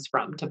money comes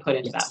from to put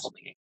into that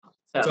holding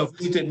account. So if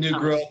we looked at new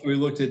growth, we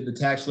looked at the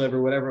tax levy,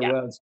 whatever it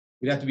was,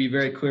 we'd have to be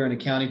very clear in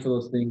accounting for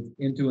those things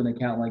into an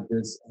account like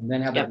this, and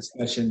then have that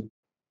discussion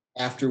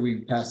after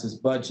we pass this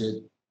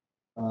budget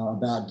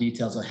about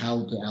details of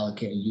how to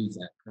allocate and use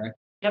that, correct?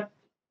 Yep.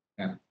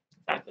 Yeah.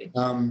 Exactly.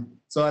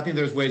 So I think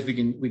there's ways we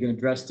can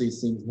address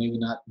these things, maybe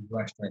not be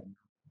rushed right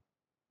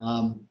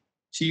now.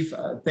 Chief,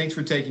 thanks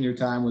for taking your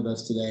time with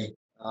us today.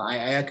 I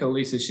echo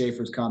Lisa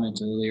Schaefer's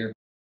comment earlier.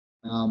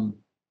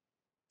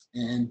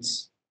 And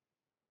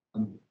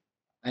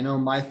I know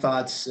my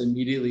thoughts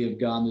immediately have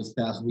gone this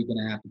past week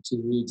and a half to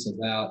 2 weeks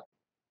about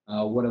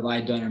what have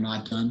I done or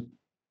not done?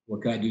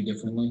 What could I do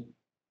differently?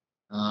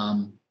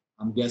 I'm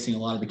guessing a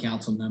lot of the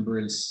council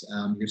members,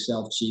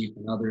 yourself, Chief,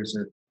 and others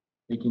are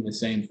thinking the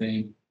same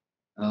thing.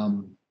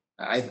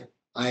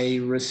 I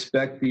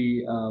respect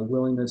the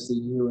willingness that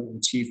you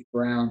and Chief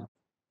Brown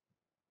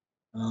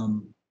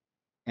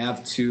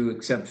have to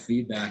accept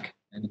feedback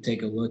and to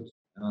take a look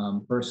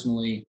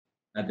personally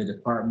at the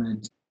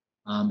department.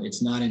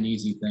 It's not an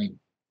easy thing.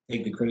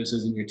 Take the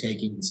criticism you're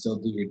taking and still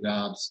do your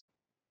jobs.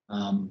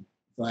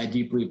 So I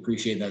deeply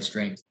appreciate that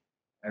strength.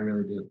 I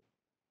really do.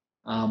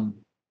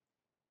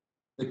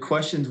 The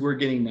questions we're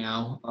getting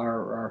now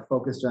are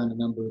focused on a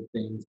number of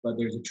things, but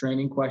there's a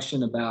training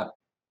question about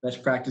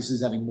best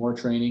practices, having more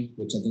training,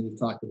 which I think we've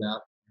talked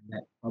about, and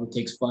that probably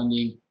takes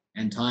funding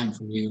and time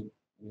from you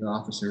and your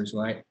officers,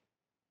 right?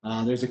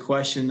 There's a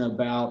question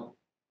about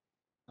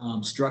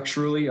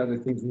structurally, other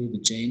things we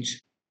need to change,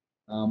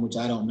 which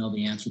I don't know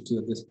the answer to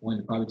at this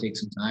point. It probably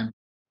takes some time.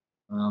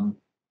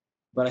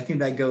 But I think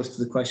that goes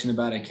to the question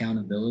about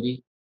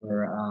accountability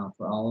for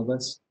all of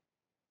us.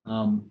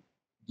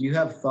 Do you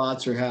have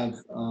thoughts or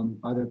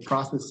are there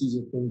processes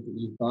or things that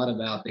you've thought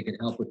about that could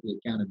help with the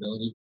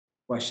accountability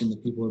question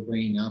that people are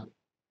bringing up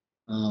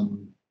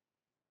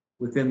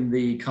within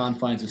the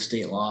confines of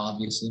state law,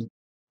 obviously?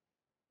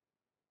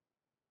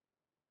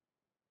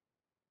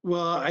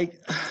 Well,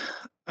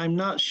 I'm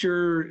not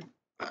sure.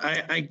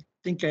 I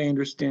think I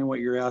understand what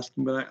you're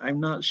asking, but I'm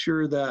not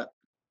sure that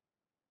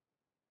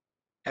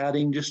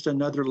adding just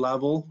another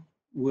level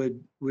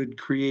would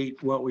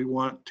create what we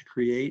want to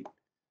create.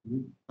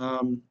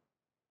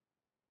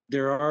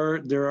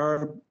 There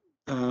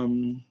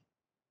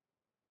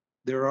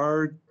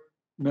are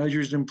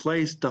measures in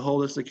place to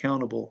hold us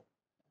accountable,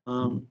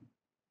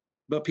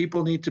 but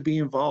people need to be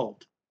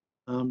involved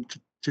to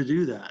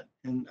do that.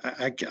 And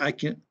I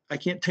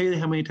can't tell you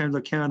how many times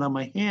I counted on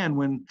my hand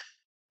when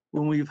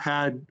we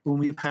haven't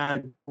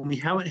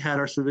had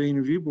our civilian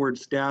review board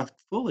staffed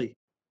fully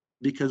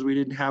because we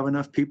didn't have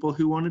enough people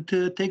who wanted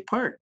to take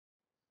part.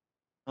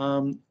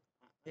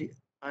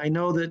 I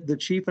know that the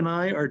chief and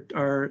I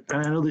and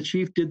I know the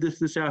chief did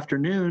this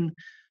afternoon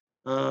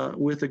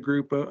with a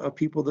group of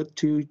people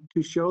to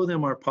show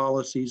them our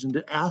policies and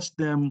to ask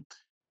them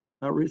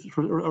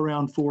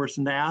around force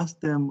and to ask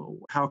them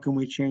how can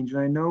we change.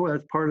 And I know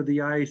as part of the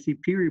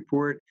IACP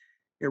report,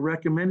 it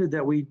recommended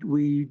that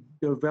we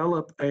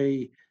develop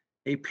a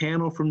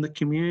panel from the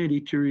community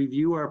to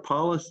review our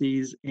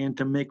policies and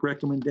to make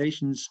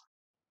recommendations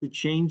to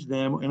change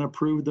them and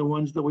approve the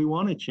ones that we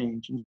want to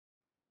change. And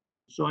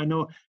so I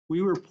know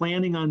we were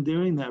planning on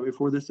doing that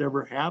before this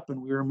ever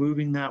happened. We were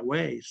moving that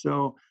way.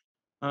 So,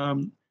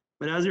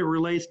 but as it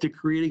relates to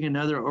creating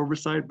another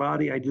oversight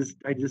body, I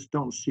just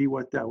don't see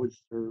what that would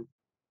serve.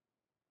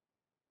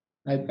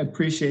 I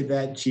appreciate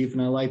that, Chief,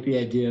 and I like the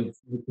idea of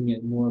looking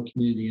at more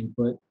community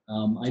input.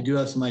 I do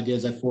have some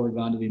ideas I forwarded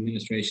on to the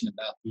administration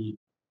about the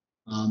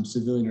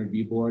Civilian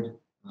Review Board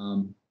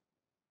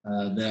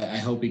that I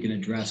hope we can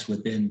address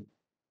within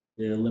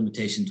the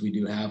limitations we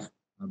do have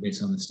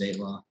based on the state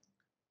law.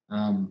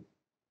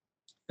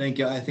 Thank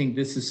you. I think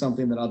this is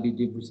something that I'll be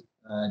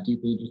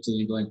deeply interested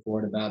in going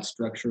forward about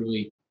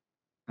structurally.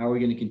 How are we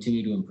going to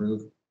continue to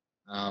improve?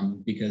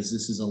 Because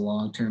this is a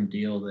long-term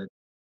deal that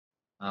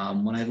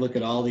when I look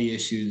at all the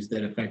issues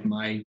that affect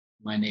my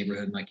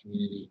neighborhood, my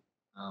community,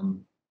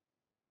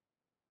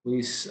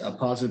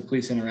 positive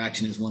police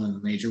interaction is one of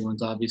the major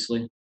ones,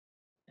 obviously,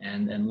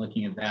 and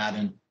looking at that,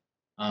 and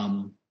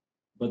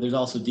but there's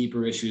also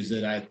deeper issues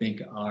that I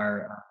think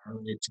are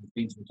related to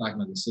things we're talking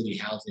about: the city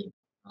housing,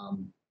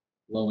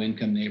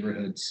 low-income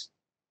neighborhoods,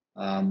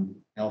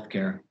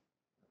 healthcare,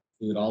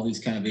 food, all these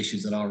kind of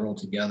issues that all roll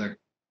together.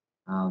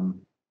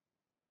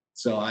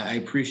 So I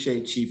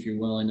appreciate, Chief, your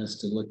willingness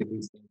to look at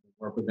these things and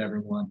work with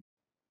everyone.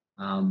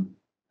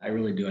 I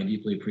really do. I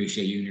deeply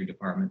appreciate you and your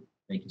department.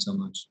 Thank you so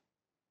much.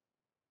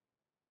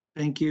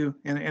 Thank you.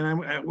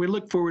 And we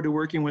look forward to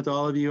working with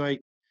all of you.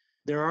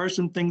 There are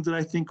some things that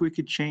I think we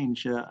could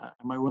change.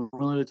 Am I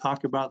willing to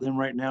talk about them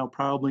right now?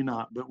 Probably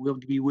not, but we'll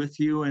be with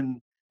you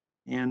and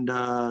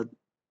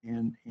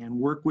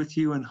work with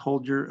you and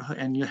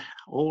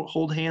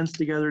hold hands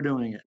together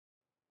doing it.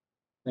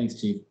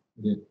 Thanks, Chief.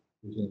 Good.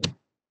 Appreciate it.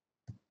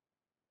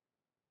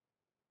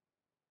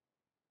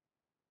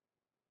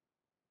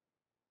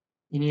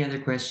 Any other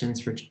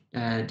questions for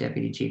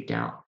Deputy Chief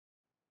Doubt?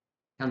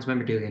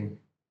 Councilmember Dugan.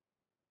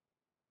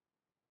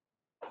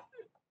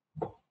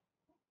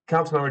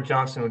 Councilmember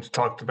Johnson was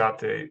talked about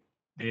the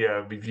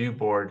review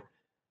board,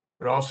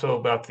 but also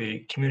about the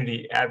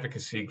community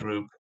advocacy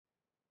group,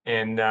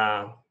 and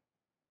I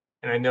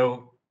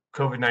know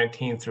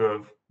COVID-19 threw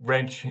a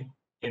wrench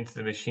into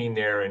the machine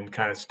there and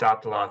kind of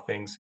stopped a lot of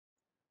things.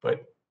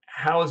 But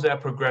how is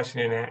that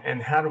progressing,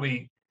 and how do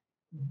we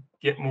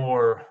get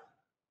more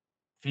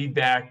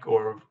feedback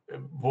or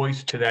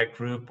voice to that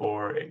group,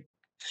 or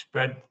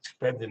spread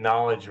the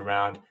knowledge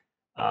around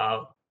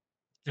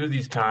through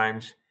these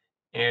times,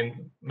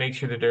 and make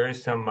sure that there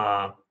is some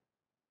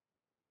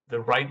the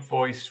right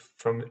voice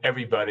from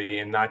everybody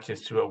and not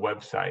just through a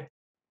website?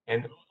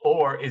 And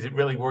or is it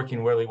really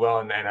working really well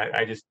and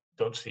I just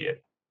don't see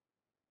it?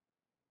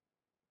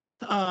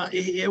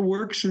 It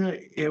works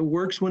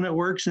when it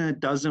works and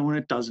it doesn't when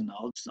it doesn't.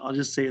 I'll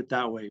just say it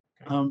that way.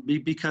 Okay.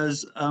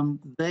 Because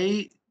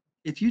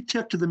if you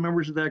talk to the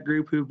members of that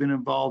group who've been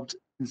involved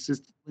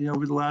consistently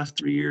over the last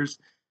 3 years,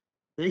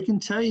 they can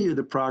tell you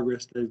the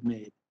progress they've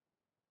made.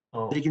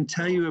 Oh. They can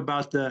tell you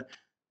about the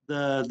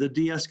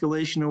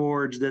de-escalation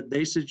awards that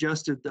they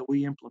suggested that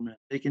we implement.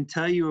 They can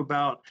tell you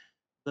about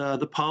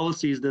the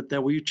policies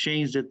that we've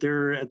changed at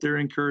their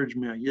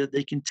encouragement.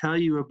 They can tell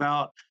you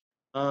about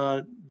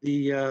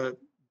the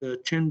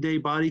 10-day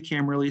body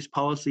cam release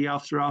policy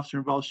officer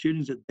involved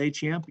shootings that they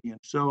champion.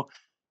 So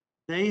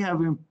they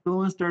have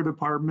influenced our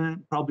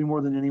department probably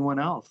more than anyone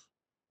else.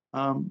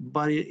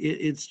 But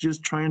it's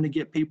just trying to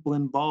get people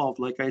involved.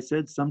 Like I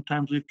said,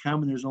 sometimes we've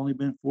come and there's only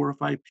been 4 or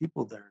 5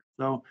 people there.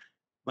 So,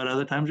 but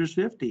other times there's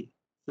 50.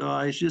 So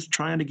it's just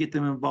trying to get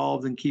them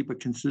involved and keep a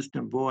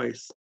consistent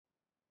voice.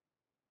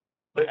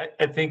 But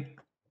I think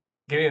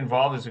getting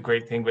involved is a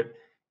great thing. But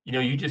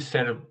you just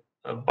said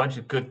a bunch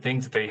of good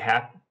things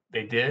that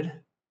they did.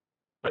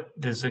 But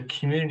does the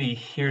community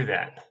hear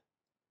that?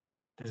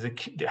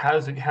 How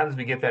does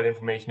we get that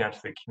information out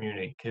to the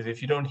community? Because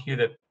if you don't hear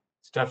that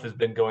stuff has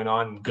been going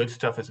on and good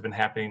stuff has been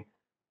happening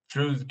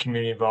through the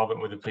community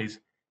involvement with the police,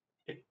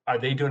 are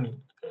they doing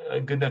a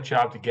good enough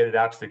job to get it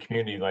out to the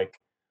community? Like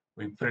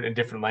we put it in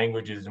different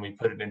languages and we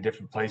put it in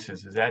different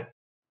places. Is that?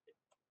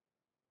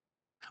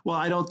 Well,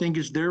 I don't think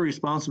it's their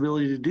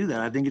responsibility to do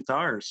that. I think it's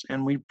ours,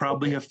 and we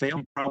probably have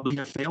failed.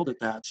 At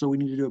that. So we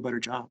need to do a better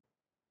job.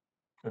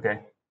 Okay.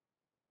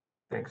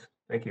 Thanks.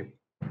 Thank you.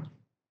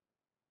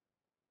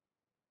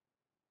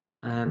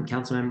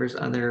 Council members,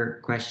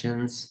 other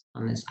questions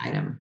on this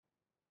item?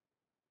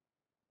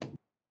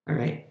 All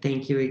right,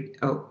 thank you.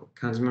 Oh,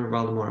 Councilmember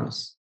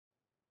Valdemoros.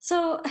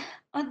 So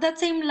on that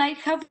same line,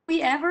 have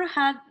we ever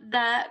had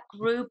that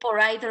group or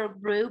either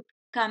group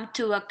come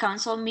to a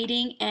council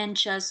meeting and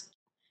just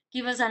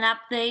give us an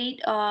update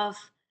of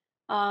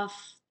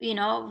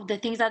the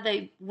things that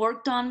they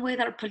worked on with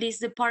our police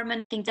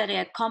department, things that they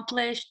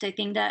accomplished, the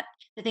things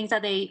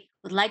that they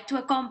would like to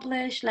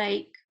accomplish?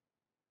 Like,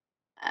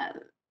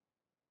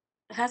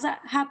 has that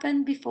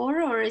happened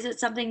before, or is it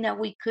something that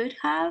we could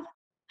have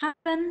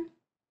happen?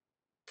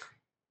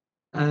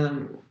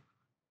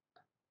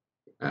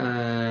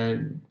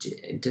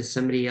 Does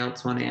somebody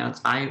else want to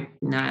answer? I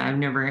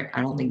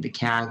don't think the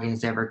CAG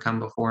has ever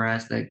come before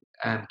us. The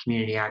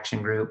Community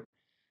Action Group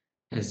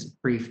has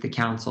briefed the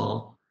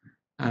council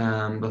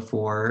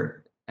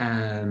before,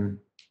 and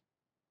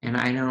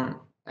I don't.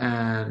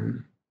 I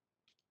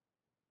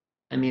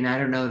mean, I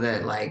don't know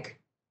that like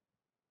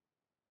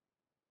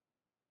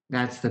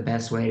that's the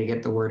best way to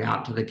get the word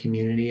out to the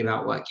community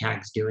about what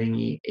CAG's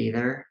doing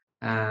either.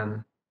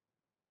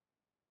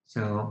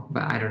 So,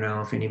 but I don't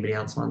know if anybody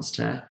else wants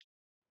to.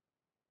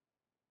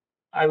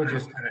 I would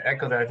just kind of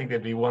echo that. I think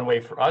that'd be one way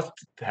for us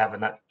to have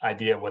an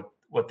idea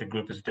what the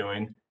group is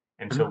doing,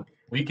 and so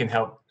we can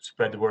help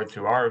spread the word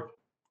through our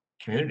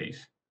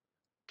communities.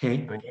 Okay, I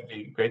mean, that'd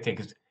be a great thing.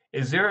 Because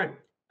is there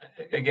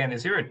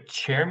a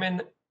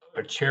chairman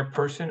or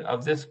chairperson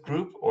of this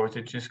group, or is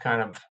it just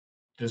kind of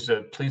does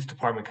the police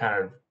department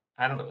kind of,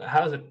 I don't know,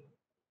 how's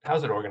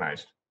it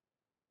organized?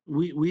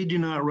 We do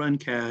not run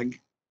CAG.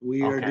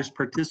 We are just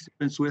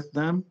participants with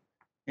them,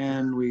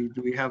 and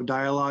we have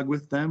dialogue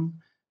with them.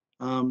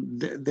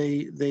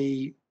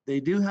 They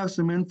do have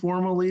some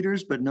informal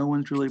leaders, but no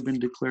one's really been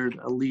declared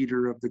a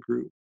leader of the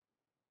group.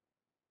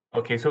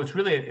 Okay, so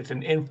it's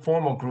an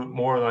informal group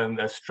more than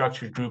a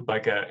structured group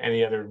like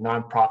any other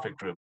nonprofit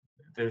group.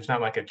 There's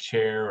not like a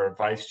chair or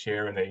vice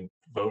chair, and they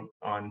vote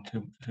on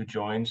who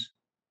joins.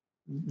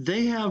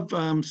 They have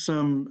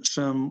some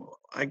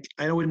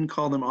I wouldn't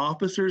call them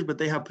officers, but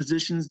they have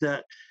positions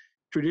that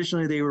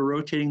traditionally they were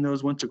rotating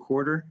those once a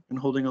quarter and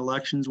holding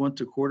elections once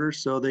a quarter.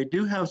 So they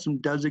do have some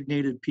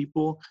designated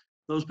people.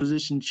 Those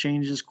position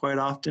changes quite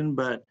often,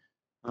 but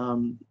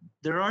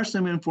there are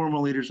some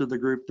informal leaders of the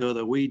group though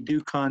that we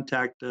do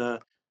contact when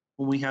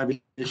we have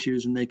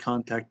issues and they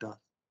contact us.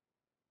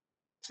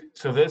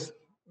 So this,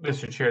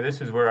 Mr. Chair, this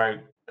is where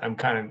I'm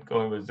kind of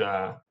going with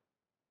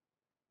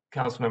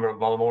Councilmember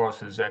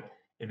Valdemoros, is that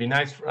it'd be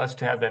nice for us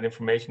to have that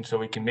information so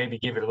we can maybe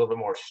give it a little bit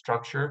more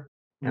structure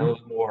and a little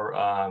bit more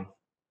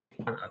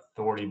not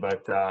authority,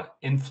 but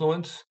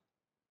influence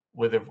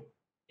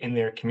in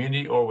their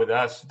community or with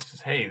us. It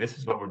says, hey, this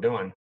is what we're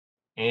doing,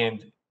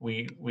 and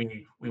we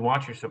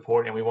want your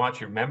support and we want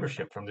your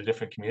membership from the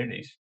different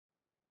communities.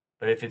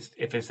 But if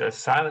it's a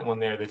silent one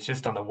there that's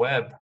just on the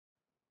web,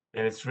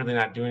 then it's really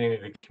not doing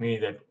anything to the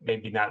community that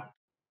maybe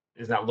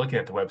is not looking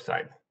at the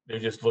website. They're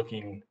just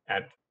looking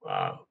at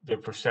their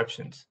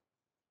perceptions.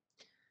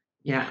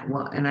 Yeah,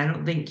 well, and I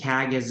don't think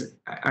CAG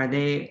are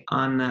they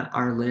on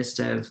our list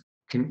of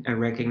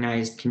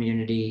recognized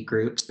community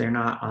groups? They're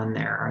not on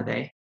there, are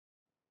they?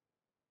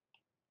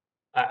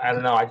 I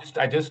don't know.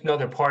 I just know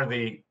they're part of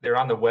they're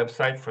on the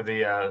website for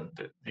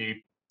the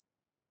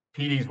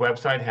PD's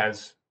website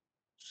has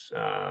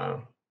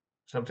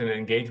something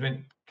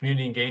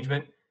community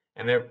engagement,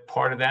 and they're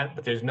part of that,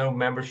 but there's no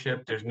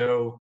membership, there's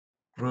no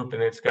group,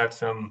 and it's got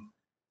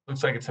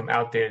looks like it's some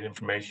outdated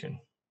information.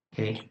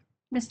 Okay.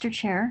 Mr.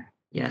 Chair.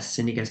 Yes,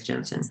 Cindy Guest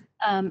Jensen.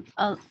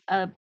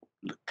 A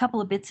couple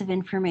of bits of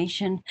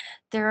information.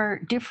 There are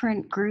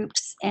different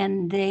groups,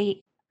 and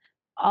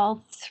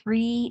all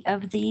three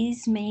of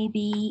these may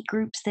be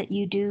groups that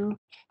you do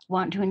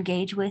want to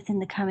engage with in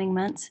the coming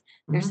months.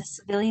 Mm-hmm. There's a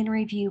civilian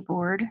review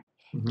board,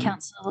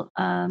 council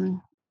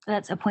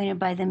that's appointed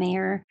by the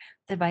mayor,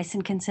 the advice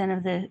and consent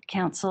of the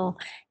council,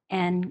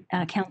 and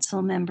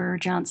council member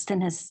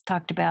Johnston has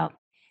talked about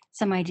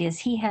some ideas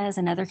he has,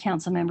 and other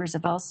council members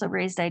have also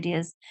raised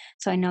ideas.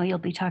 So I know you'll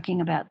be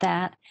talking about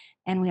that.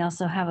 And we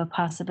also have a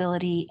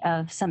possibility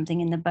of something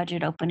in the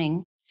budget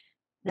opening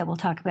that we'll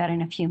talk about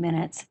in a few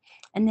minutes.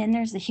 And then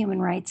there's the Human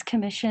Rights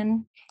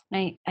Commission.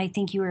 I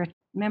think you were a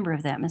member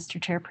of that,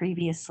 Mr. Chair,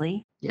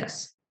 previously.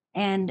 Yes.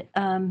 And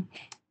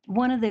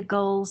one of the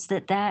goals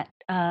that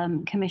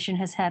commission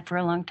has had for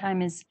a long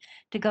time is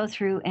to go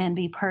through and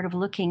be part of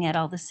looking at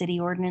all the city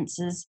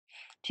ordinances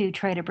to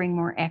try to bring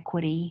more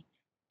equity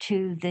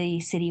to the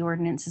city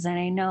ordinances. And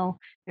I know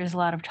there's a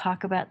lot of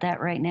talk about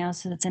that right now.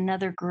 So it's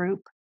another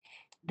group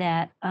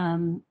that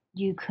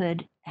you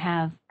could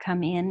have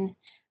come in,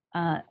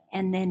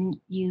 and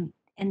then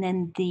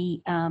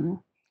the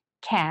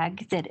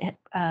CAG that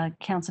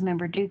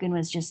Councilmember Dugan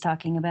was just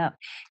talking about.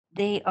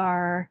 They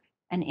are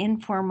an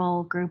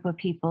informal group of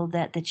people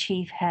that the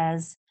chief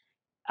has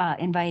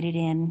invited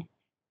in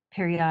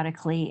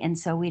periodically, and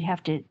so we'd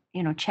have to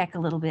check a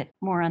little bit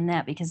more on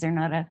that because they're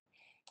not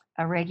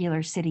a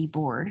regular city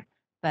board.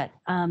 But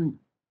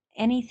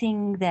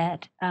anything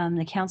that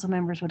the council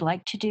members would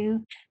like to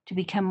do to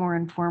become more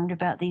informed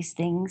about these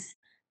things,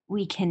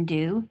 we can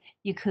do.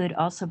 You could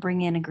also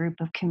bring in a group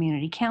of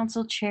community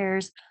council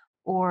chairs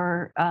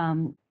or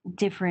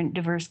different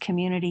diverse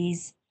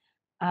communities,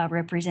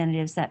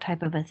 representatives, that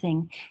type of a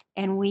thing.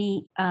 And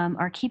we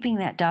are keeping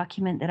that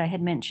document that I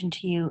had mentioned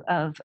to you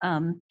of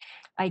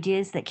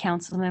ideas that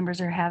council members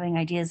are having,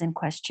 ideas and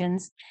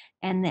questions,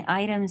 and the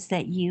items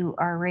that you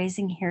are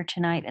raising here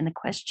tonight and the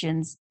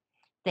questions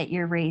that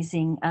you're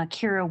raising,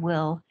 Kira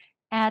will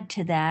add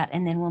to that,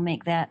 and then we'll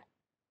make that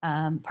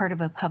part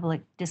of a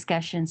public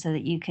discussion so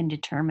that you can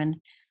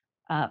determine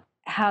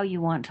how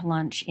you want to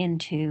launch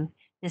into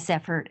this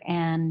effort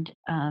and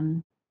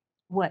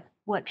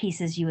what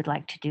pieces you would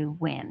like to do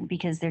when,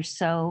 because there's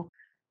so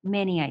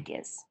many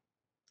ideas,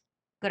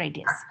 good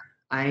ideas.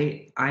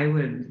 I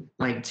would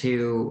like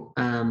to,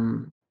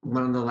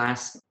 one of the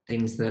last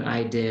things that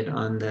I did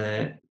on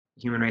the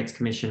Human Rights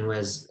Commission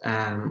was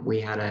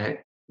we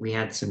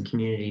had some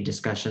community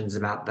discussions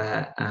about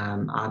the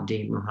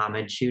Abdi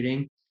Muhammad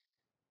shooting.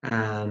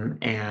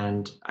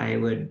 And I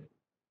would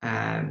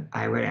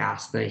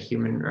ask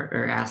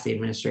ask the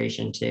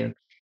administration to,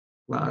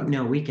 well,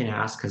 no, we can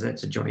ask because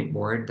it's a joint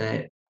board,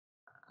 that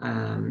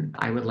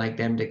I would like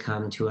them to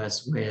come to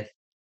us with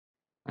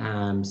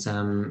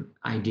some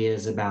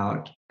ideas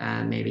about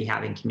maybe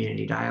having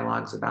community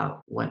dialogues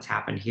about what's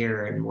happened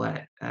here and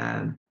what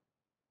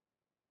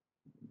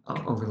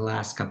over the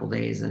last couple of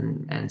days,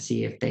 and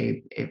see if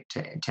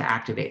to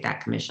activate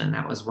that commission.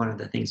 That was one of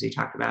the things we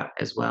talked about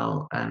as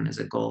well as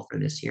a goal for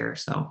this year.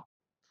 So.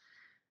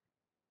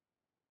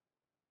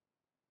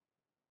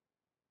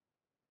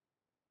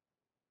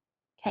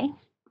 Okay.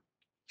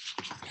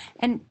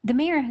 And the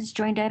mayor has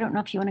joined. I don't know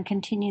if you want to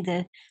continue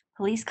the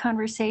police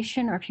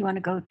conversation or if you want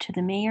to go to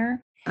the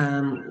mayor.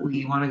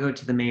 We want to go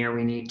to the mayor.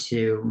 We need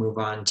to move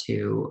on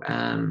to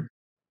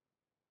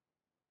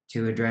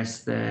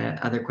address the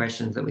other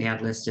questions that we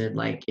had listed,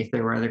 like if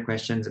there were other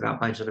questions about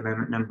budget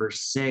amendment number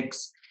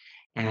 6.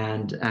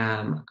 And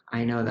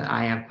I know that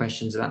I have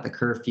questions about the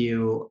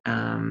curfew.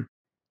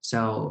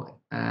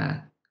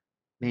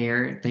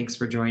 Mayor, thanks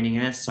for joining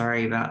us.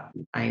 Sorry about,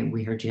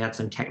 we heard you had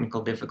some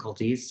technical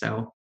difficulties,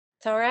 so.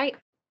 It's all right.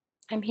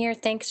 I'm here.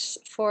 Thanks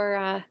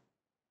for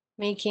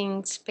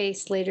making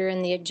space later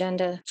in the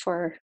agenda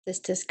for this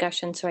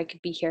discussion so I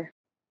could be here.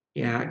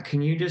 Yeah,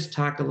 can you just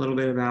talk a little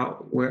bit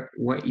about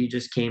what you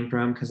just came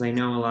from? Because I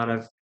know a lot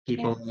of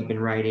people have been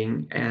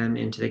writing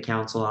into the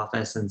council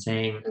office and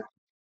saying,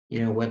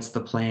 what's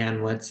the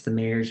plan? What's the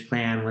mayor's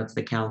plan? What's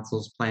the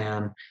council's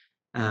plan?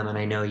 And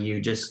I know you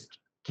just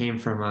came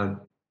from a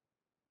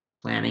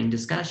planning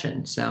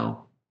discussion,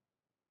 so.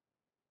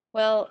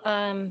 Well,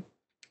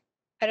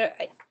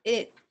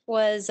 it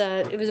was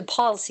a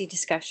policy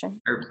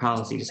discussion. Or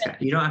policy discussion.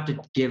 You don't have to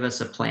give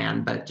us a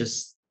plan, but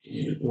just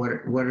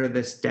what are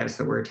the steps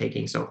that we're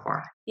taking so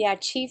far? Yeah,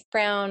 Chief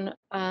Brown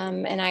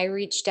and I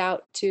reached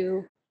out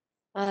to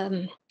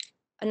a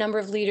number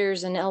of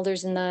leaders and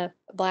elders in the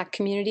Black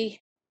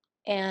community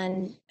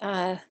and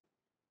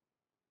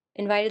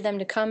invited them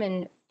to come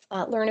and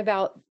learn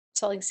about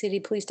Salt Lake City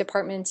Police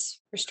Department's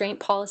restraint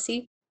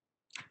policy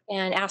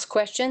and ask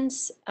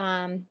questions.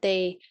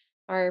 They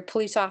are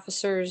police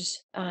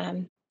officers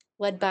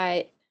led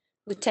by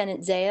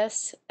Lieutenant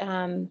Zayas,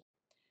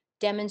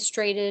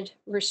 demonstrated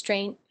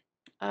restraint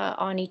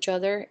on each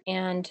other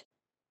and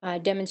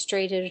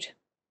demonstrated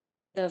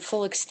the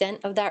full extent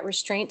of that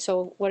restraint.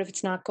 So what if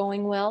it's not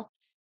going well?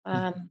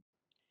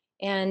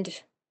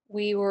 And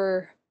we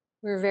were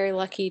very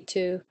lucky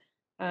to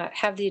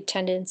have the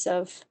attendance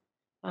of,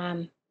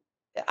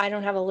 I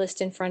don't have a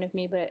list in front of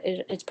me, but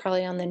it's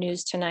probably on the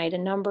news tonight.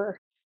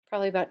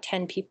 Probably about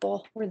 10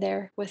 people were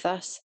there with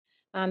us.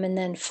 And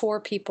then 4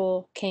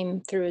 people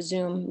came through a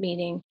Zoom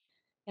meeting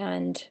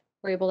and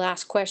were able to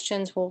ask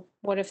questions. Well,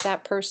 what if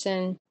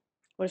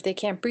they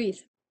can't breathe?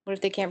 What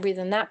if they can't breathe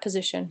in that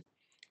position?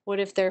 What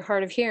if they're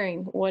hard of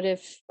hearing? What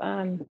if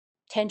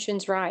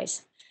tensions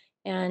rise?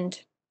 And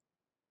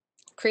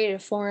create a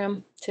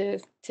forum to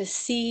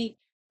see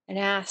and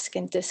ask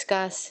and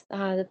discuss.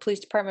 The police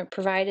department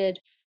provided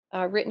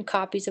written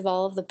copies of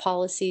all of the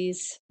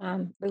policies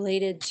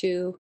related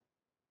to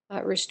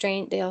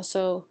restraint. They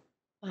also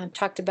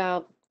talked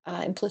about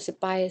implicit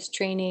bias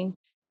training,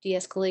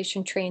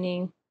 de-escalation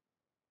training.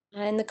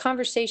 And the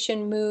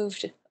conversation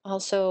moved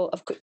also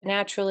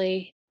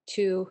naturally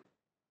to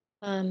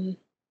the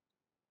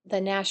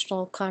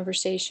national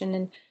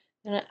conversation.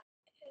 And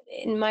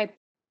in my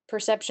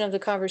perception of the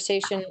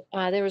conversation,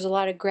 there was a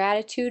lot of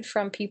gratitude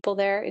from people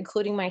there,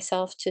 including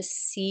myself, to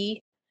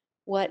see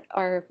what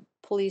our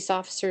police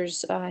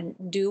officers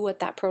do, what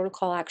that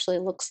protocol actually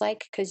looks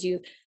like, because you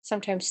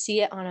sometimes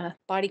see it on a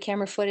body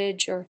camera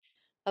footage or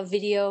a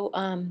video,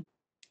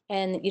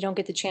 and you don't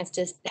get the chance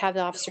to have the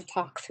officer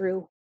talk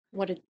through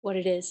what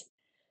it is.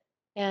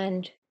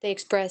 And they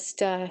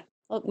expressed,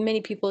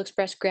 many people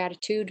expressed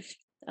gratitude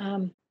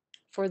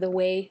for the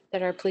way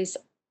that our police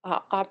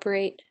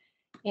operate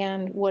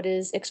and what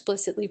is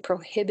explicitly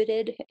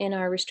prohibited in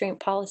our restraint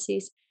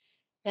policies.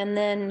 And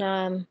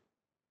then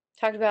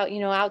talked about,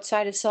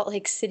 outside of Salt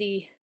Lake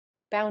City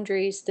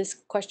boundaries, this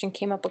question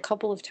came up a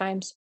couple of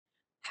times.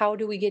 How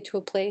do we get to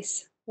a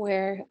place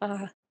where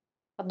a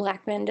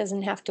Black man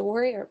doesn't have to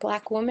worry, or a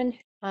Black woman,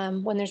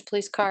 when there's a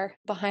police car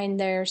behind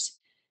theirs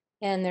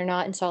and they're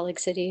not in Salt Lake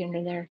City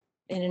and they're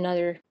in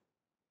another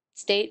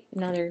state,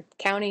 another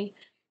county,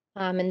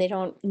 and they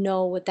don't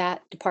know what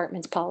that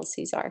department's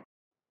policies are.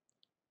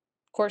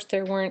 Of course,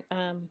 there weren't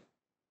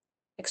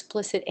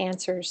explicit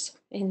answers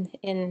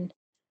in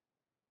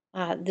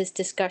this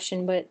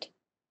discussion, but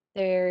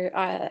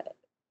there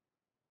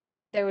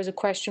was a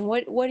question: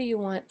 what do you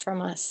want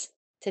from us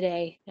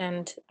today?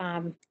 And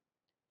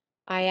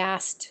I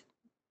asked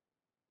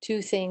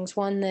two things.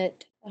 One,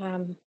 that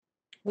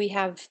we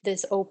have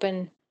this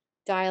open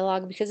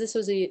dialogue, because this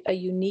was a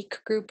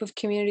unique group of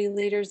community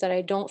leaders that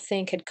I don't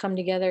think had come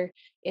together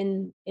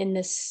in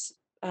this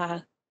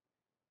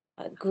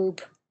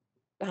group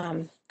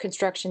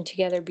construction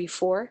together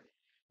before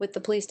with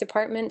the police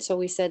department. So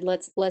we said,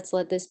 let's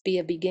let this be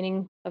a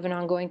beginning of an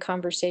ongoing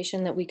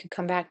conversation that we could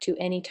come back to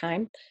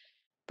anytime.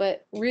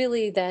 But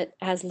really, that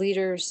as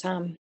leaders,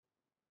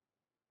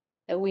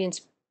 that we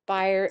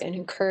inspire and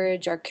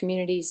encourage our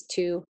communities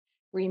to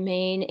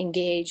remain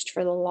engaged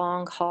for the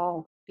long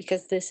haul,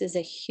 because this is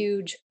a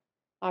huge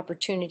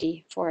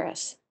opportunity for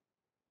us.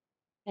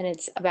 And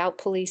it's about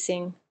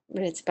policing,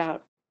 but it's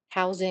about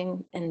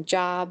housing and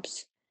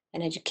jobs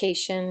and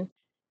education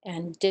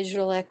and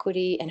digital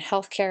equity and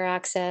healthcare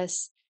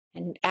access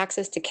and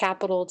access to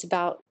capital.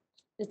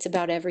 It's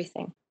about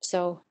everything.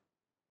 So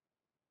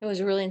it was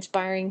a really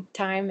inspiring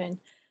time, and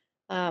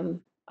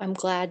I'm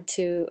glad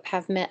to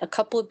have met a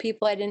couple of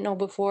people I didn't know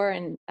before,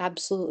 and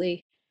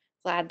absolutely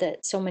glad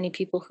that so many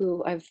people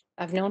who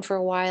I've known for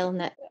a while,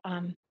 and that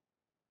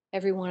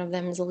every one of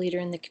them is a leader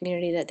in the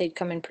community, that they'd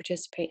come and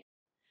participate.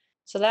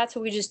 So that's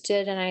what we just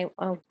did, and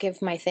I'll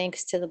give my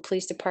thanks to the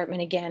police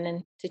department again,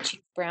 and to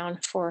Chief Brown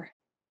for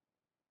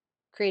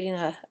creating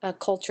a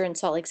culture in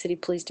Salt Lake City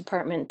Police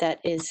Department that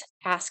is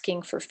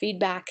asking for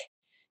feedback,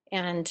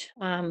 and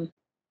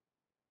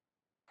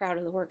proud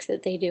of the work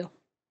that they do.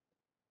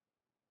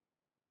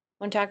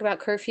 Want to talk about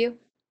curfew?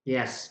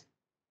 Yes.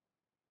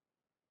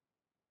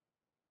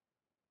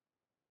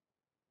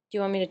 Do you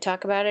want me to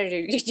talk about it,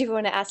 or do you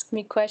want to ask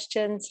me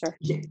questions? Or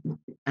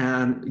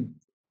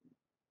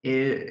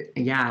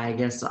Yeah, I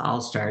guess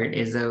I'll start.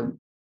 Is a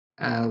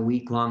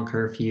week-long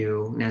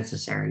curfew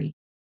necessary?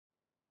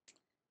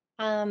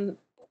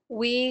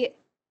 We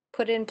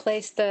put in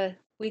place the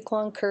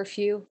week-long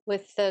curfew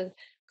with the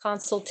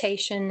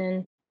consultation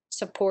and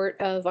support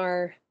of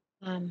our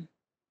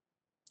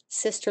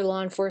sister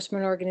law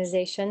enforcement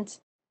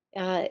organizations,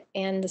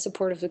 and the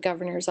support of the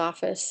governor's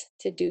office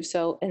to do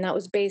so. And that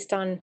was based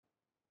on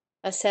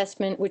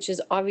assessment, which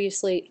is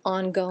obviously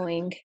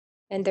ongoing,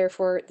 and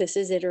therefore this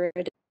is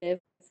iterative,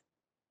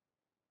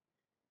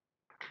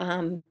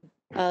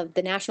 of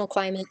the national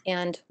climate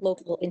and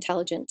local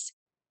intelligence.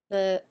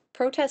 The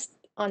protest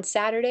on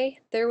Saturday,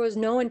 there was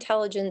no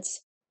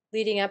intelligence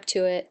leading up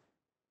to it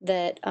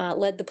that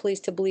led the police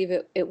to believe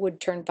it would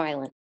turn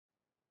violent,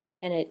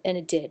 and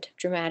it did,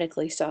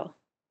 dramatically so.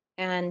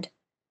 And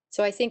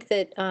so I think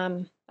that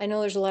I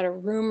know there's a lot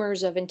of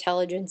rumors of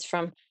intelligence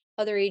from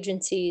other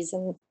agencies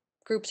and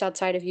groups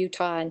outside of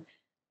Utah,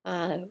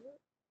 and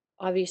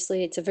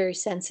obviously it's a very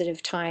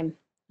sensitive time.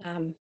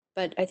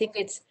 But I think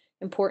it's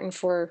important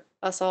for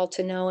us all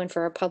to know, and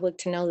for our public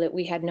to know, that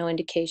we had no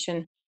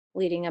indication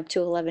leading up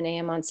to 11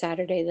 a.m. on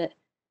Saturday that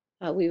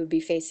we would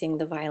be facing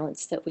the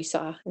violence that we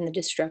saw and the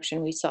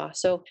destruction we saw.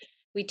 So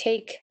we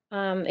take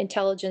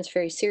intelligence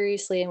very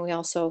seriously, and we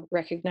also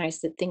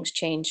recognize that things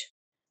change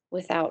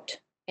without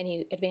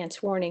any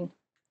advance warning.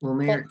 Well,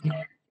 Mayor,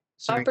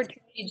 sorry.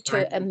 Opportunity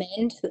to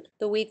amend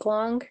the week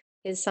long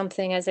is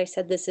something, as I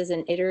said, this is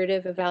an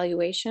iterative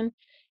evaluation,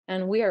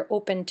 and we are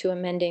open to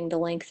amending the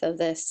length of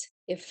this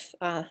if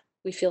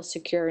we feel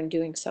secure in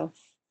doing so.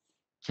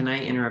 Can I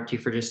interrupt you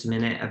for just a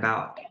minute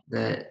about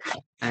the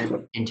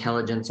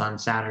intelligence on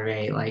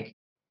Saturday? Like,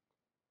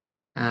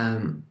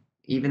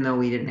 even though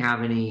we didn't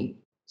have any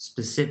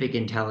specific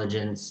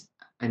intelligence,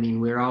 I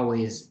mean,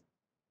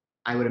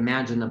 I would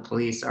imagine the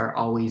police are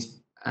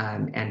always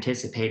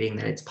anticipating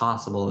that it's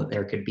possible that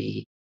there could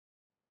be,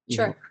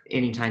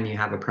 anytime you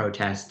have a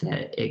protest,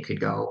 that it could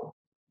go,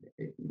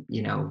 I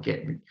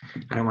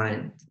don't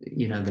want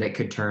to, that it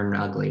could turn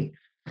ugly.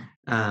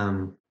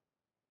 And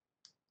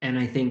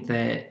I think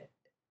that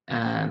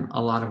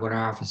a lot of what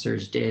our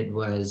officers did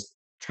was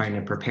trying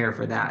to prepare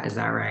for that. Is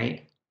that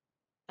right?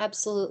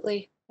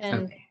 Absolutely.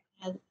 And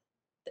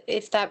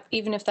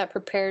even if that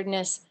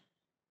preparedness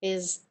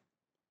is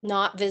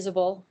not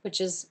visible,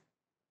 which is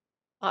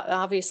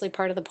obviously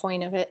part of the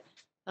point of it,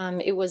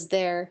 it was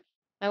there.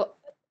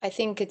 I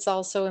think it's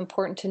also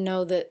important to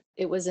know that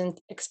it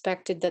wasn't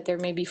expected that there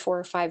may be 400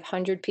 or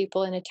 500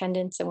 people in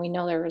attendance, and we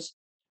know there was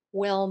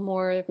well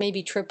more,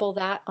 maybe triple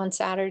that on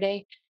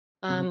Saturday.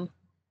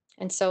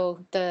 And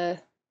so the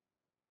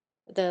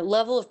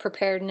level of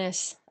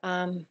preparedness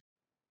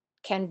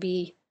can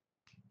be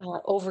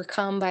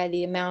overcome by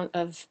the amount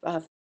of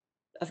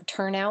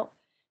turnout.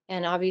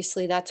 And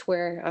obviously that's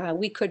where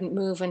we couldn't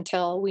move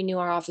until we knew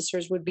our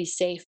officers would be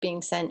safe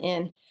being sent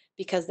in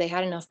because they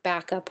had enough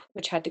backup,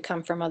 which had to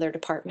come from other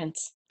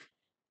departments.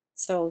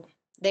 So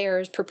they are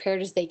as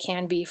prepared as they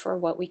can be for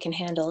what we can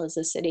handle as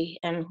a city.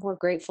 And we're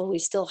grateful we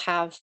still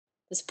have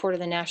the support of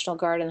the National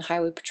Guard and the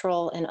Highway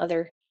Patrol and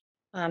other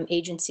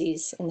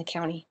agencies in the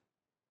county.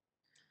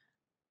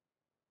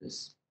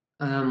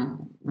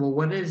 Well,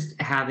 what is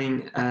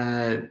having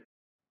a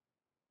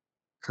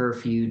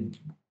curfew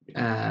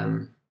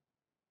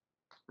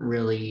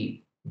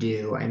really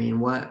do? I mean,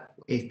 what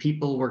if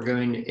people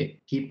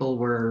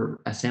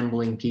were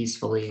assembling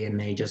peacefully and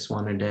they just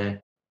wanted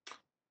to,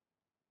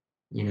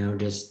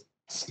 just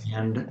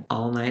stand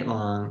all night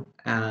long?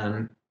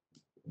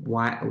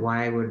 Why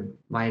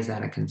is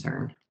that a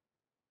concern?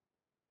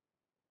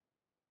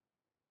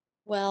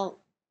 Well,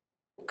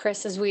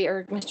 Chris,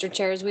 Mr.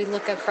 Chair, as we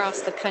look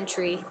across the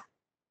country,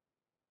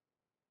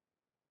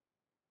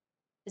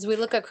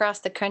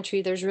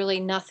 there's really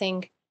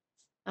nothing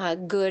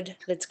good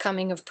that's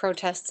coming of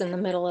protests in the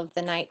middle of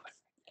the night.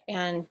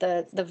 And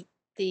the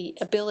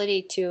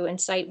ability to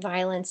incite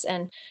violence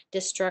and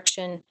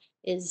destruction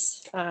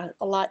is a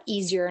lot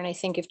easier. And I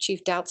think if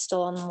Chief Doubt's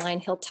still on the line,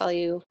 he'll tell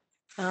you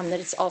that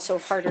it's also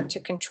harder to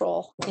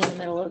control in the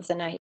middle of the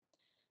night.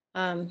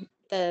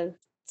 The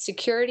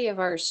security of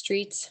our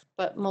streets,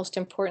 but most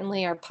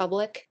importantly, our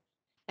public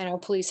and our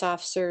police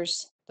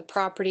officers, the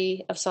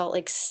property of Salt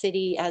Lake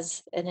City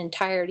as an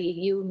entirety,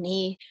 you,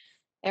 me,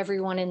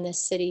 everyone in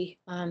this city,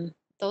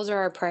 those are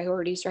our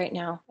priorities right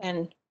now.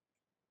 And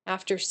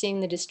after seeing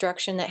the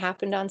destruction that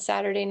happened on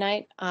Saturday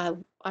night,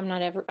 I'm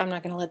not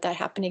going to let that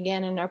happen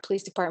again. And our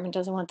police department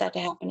doesn't want that to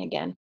happen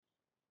again.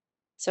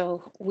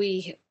 So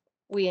we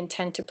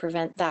intend to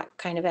prevent that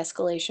kind of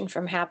escalation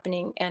from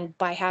happening. And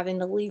by having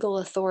the legal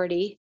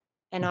authority,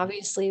 and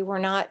obviously we're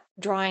not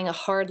drawing a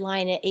hard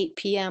line at 8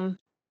 p.m.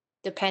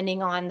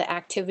 depending on the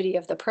activity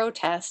of the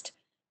protest,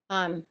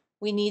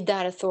 we need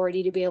that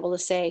authority to be able to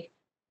say,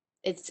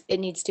 it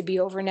needs to be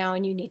over now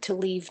and you need to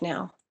leave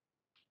now.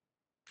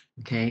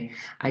 Okay.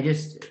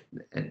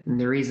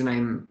 The reason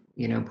I'm,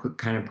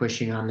 kind of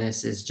pushing on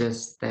this is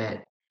just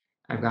that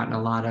I've gotten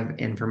a lot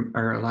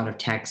of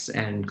texts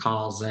and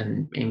calls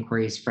and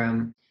inquiries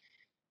from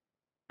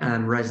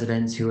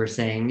residents who are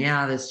saying,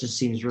 yeah, this just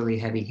seems really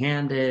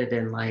heavy-handed,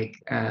 and like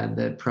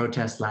the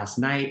protest last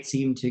night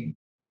seemed to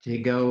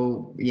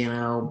go,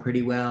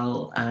 pretty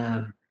well.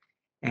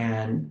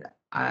 And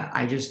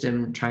I just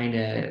am trying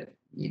to,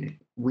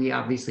 we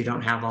obviously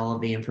don't have all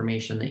of the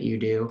information that you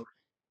do.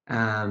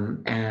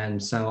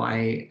 And so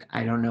I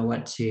don't know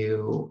what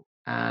to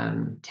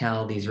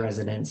tell these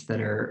residents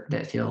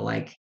that feel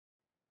like,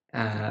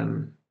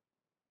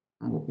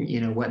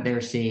 what they're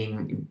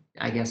seeing,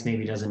 I guess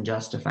maybe doesn't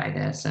justify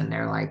this. And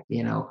they're like,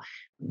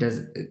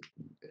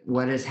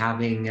 what is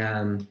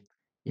having,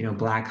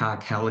 Black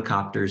Hawk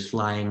helicopters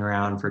flying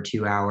around for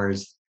 2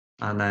 hours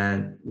on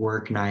a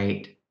work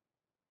night?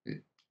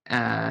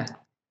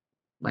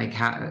 Like,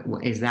 how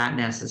is that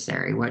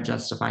necessary? What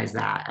justifies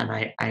that? And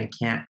I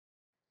can't,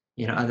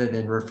 other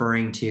than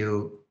referring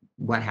to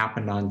what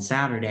happened on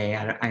Saturday,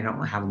 I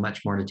don't have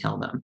much more to tell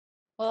them.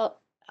 Well,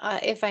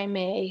 if I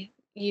may,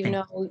 you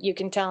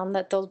can tell them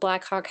that those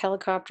Black Hawk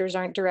helicopters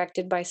aren't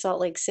directed by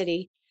Salt Lake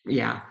City.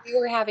 Yeah. We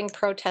were having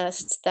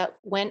protests that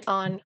went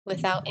on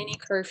without any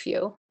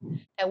curfew,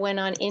 that went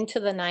on into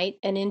the night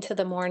and into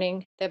the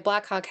morning. The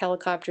Black Hawk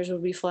helicopters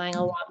would be flying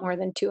a lot more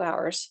than 2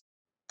 hours.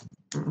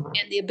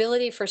 And the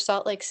ability for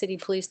Salt Lake City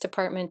Police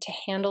Department to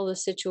handle the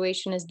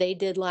situation as they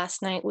did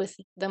last night with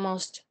the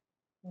most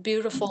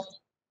beautiful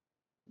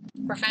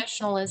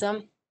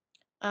professionalism,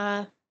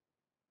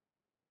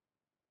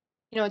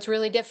 it's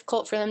really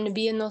difficult for them to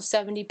be in those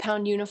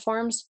 70-pound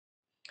uniforms,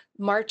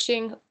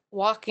 marching,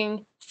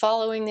 walking,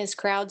 following these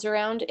crowds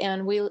around.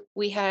 And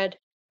we had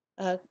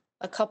a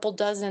couple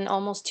dozen,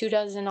 almost 2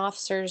 dozen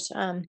officers,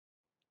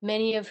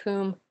 many of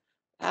whom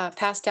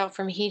passed out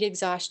from heat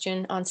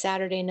exhaustion on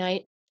Saturday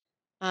night.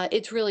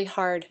 It's really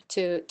hard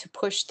to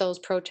push those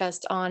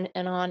protests on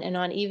and on and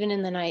on, even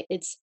in the night.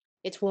 It's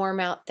warm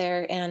out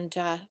there. And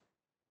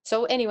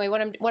so anyway,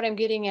 what I'm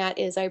getting at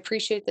is I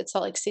appreciate that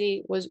Salt Lake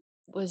City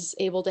was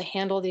able to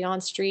handle the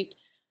on-street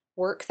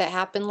work that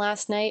happened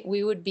last night.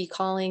 We would be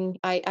calling,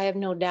 I have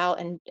no doubt,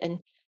 and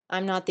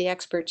I'm not the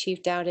expert,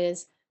 Chief Doubt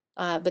is,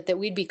 but that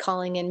we'd be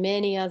calling in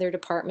many other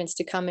departments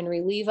to come and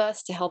relieve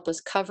us, to help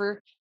us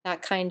cover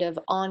that kind of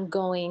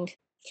ongoing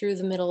through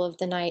the middle of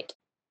the night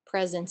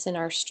presence in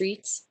our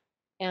streets.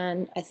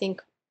 And I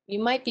think you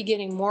might be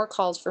getting more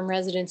calls from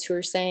residents who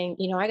are saying,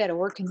 I got to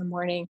work in the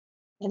morning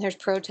and there's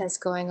protests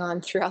going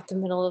on throughout the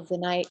middle of the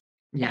night.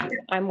 Yeah.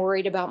 I'm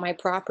worried about my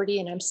property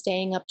and I'm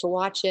staying up to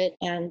watch it.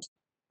 And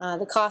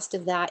the cost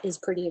of that is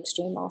pretty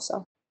extreme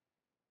also.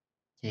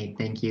 Okay,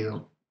 thank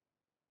you.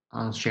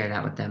 I'll share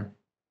that with them.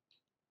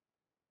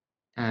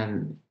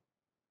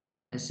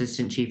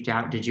 Assistant Chief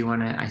Doubt, did you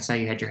want to, I saw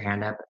you had your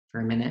hand up for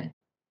a minute.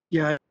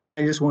 Yeah,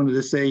 I just wanted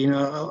to say, a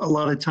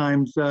lot of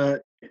times,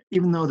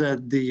 even though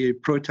the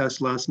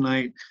protest last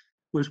night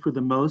was for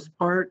the most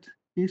part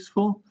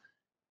peaceful,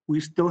 we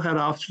still had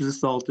officers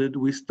assaulted.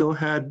 We still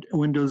had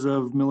windows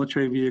of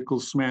military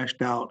vehicles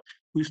smashed out.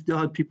 We still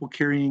had people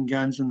carrying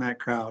guns in that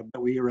crowd that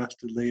we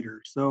arrested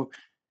later. So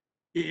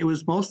it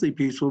was mostly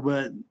peaceful,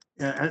 but,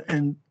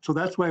 and so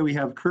that's why we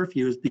have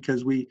curfews,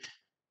 because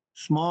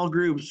small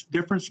groups,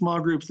 different small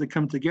groups that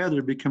come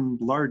together become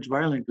large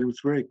violent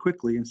groups very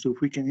quickly. And so if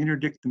we can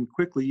interdict them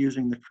quickly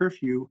using the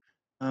curfew,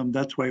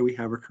 that's why we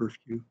have a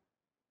curfew.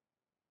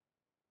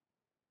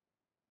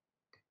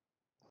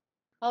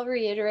 I'll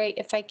reiterate,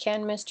 if I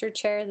can, Mr.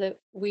 Chair, that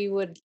we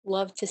would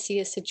love to see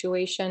a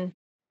situation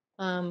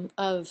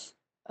of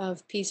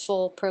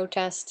peaceful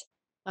protest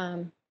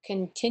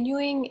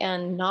continuing,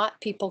 and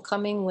not people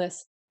coming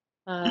with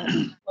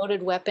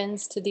loaded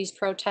weapons to these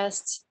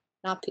protests,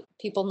 not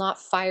people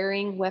not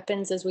firing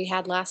weapons as we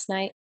had last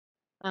night.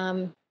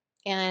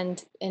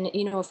 And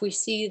you know, if we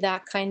see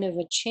that kind of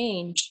a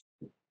change,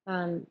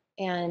 and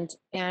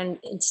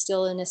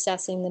still in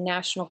assessing the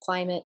national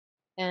climate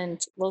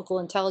and local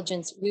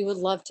intelligence, we would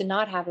love to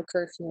not have a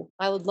curfew.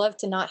 I would love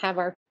to not have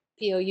our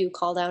POU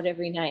called out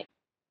every night.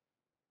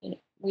 You know,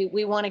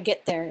 we want to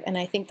get there. And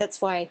I think that's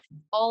why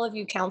all of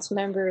you council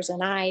members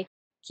and I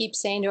keep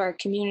saying to our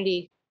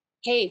community,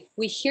 hey,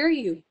 we hear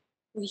you.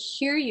 We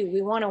hear you.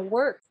 We want to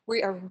work.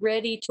 We are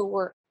ready to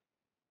work.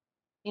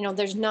 You know,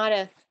 there's not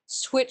a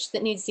switch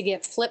that needs to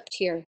get flipped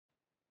here.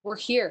 We're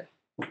here.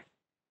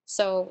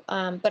 So,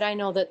 but I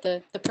know that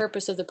the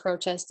purpose of the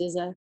protest is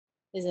a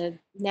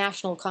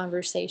national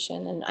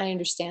conversation, and I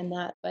understand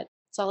that, but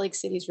Salt Lake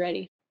City's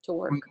ready to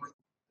work.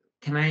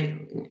 Can I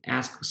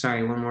ask,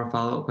 sorry, one more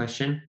follow-up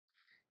question?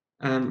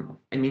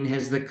 I mean,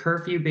 has the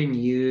curfew been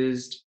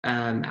used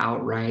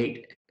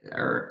outright,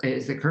 or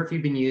has the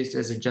curfew been used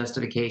as a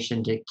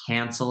justification to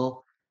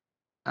cancel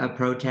a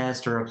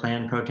protest or a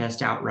planned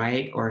protest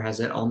outright, or has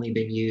it only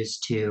been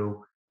used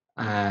to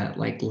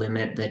like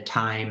limit the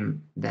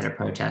time that a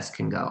protest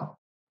can go?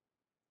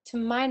 To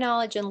my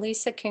knowledge, and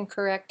Lisa can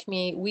correct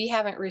me, we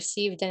haven't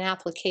received an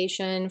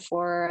application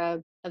for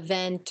an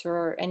event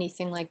or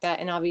anything like that.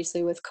 And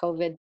obviously with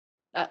COVID,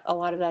 a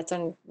lot of that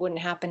wouldn't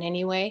happen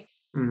anyway.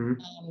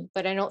 Mm-hmm.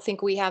 But I don't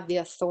think we have the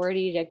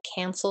authority to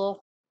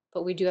cancel,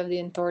 but we do have the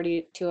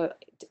authority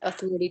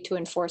to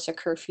enforce a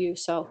curfew.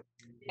 So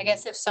I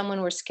guess if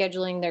someone were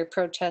scheduling their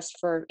protest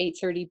for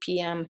 8:30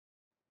 p.m.,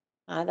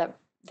 that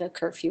the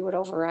curfew would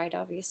override,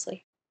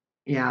 obviously.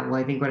 Yeah,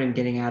 well, I think what I'm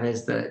getting at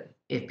is that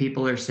if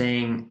people are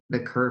saying the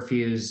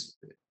curfews,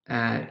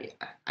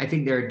 I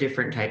think there are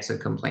different types of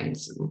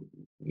complaints.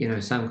 You know,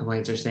 some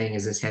complaints are saying,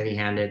 is this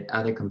heavy-handed?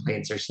 Other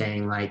complaints are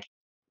saying, like,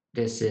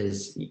 this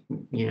is,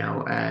 you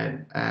know,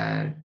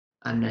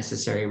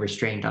 unnecessary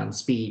restraint on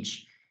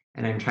speech.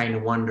 And I'm trying to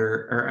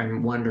wonder, or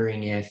I'm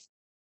wondering if,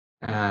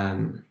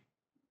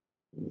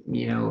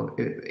 you know,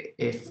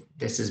 if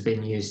this has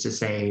been used to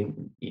say,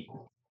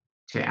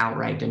 to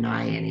outright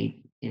deny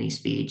any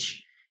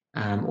speech,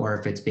 or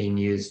if it's being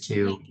used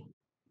to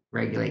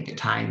regulate the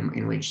time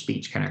in which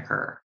speech can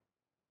occur.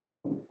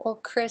 Well,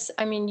 Chris,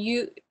 I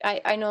mean,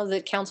 I know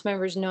that council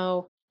members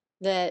know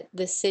that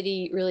the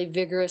city really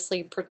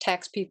vigorously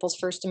protects people's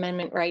First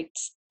Amendment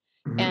rights.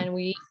 Mm-hmm. And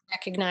we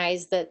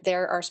recognize that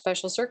there are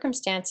special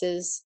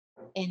circumstances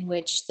in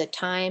which the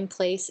time,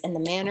 place, and the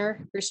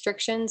manner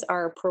restrictions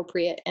are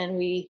appropriate. And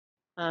we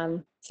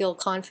feel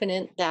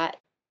confident that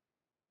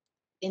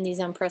in these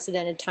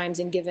unprecedented times,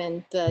 and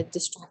given the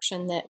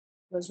destruction that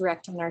was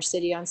wreaked in our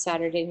city on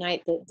Saturday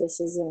night, that this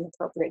is an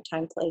appropriate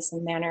time, place,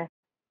 and manner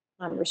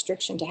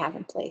restriction to have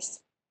in place.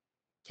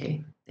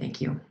 Okay,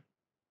 thank you.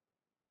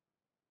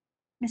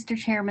 Mr.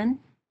 Chairman?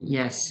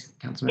 Yes,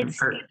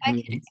 Councilmember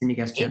Cindy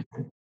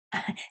Guest-Jensen.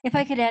 If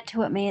I could add to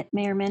what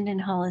Mayor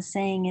Mendenhall is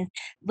saying, is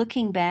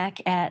looking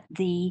back at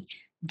the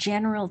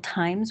general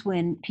times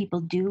when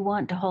people do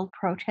want to hold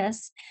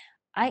protests,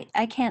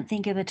 I can't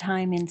think of a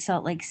time in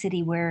Salt Lake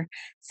City where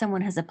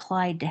someone has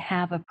applied to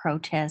have a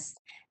protest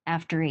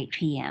after 8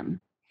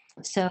 p.m.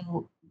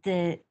 So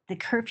the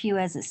curfew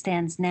as it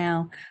stands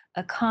now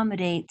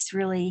accommodates,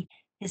 really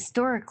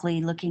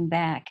historically looking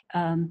back,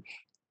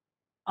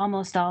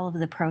 almost all of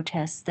the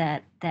protests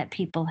that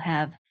people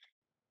have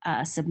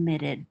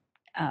submitted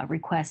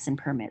requests and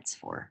permits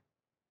for.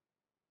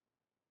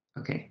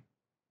 Okay.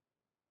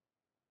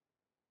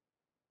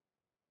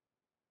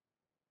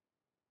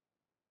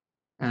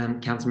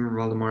 Councilmember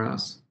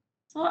Valdemoros.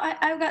 So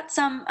I've got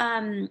some.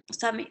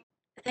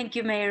 Thank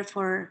you, Mayor,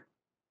 for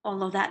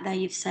all of that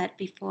you've said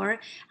before.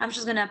 I'm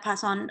just gonna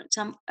pass on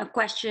a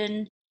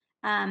question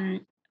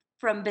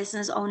from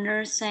business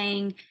owners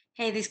saying,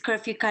 "Hey, this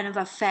curfew kind of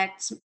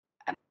affects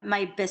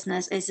my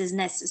business. Is this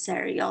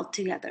necessary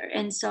altogether?"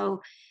 And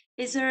so,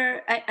 is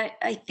there?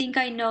 I think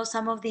I know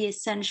some of the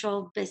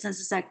essential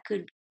businesses that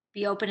could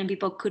be open and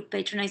people could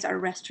patronize our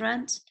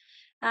restaurants.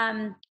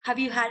 Have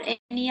you had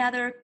any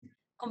other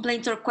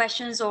complaints or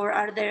questions, or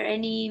are there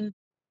any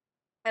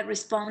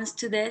response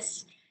to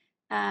this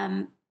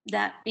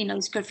that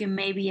this curfew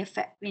may be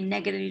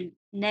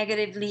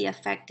negatively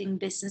affecting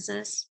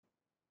businesses?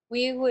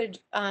 We would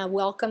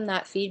welcome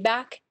that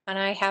feedback, and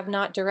I have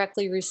not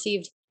directly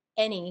received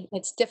any.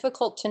 It's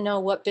difficult to know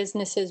what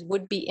businesses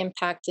would be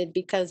impacted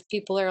because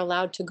people are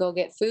allowed to go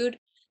get food.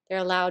 They're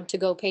allowed to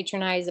go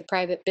patronize a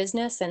private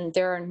business, and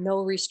there are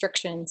no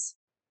restrictions.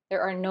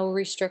 There are no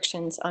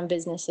restrictions on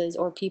businesses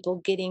or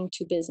people getting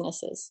to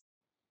businesses.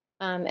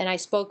 And I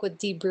spoke with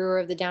Dee Brewer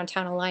of the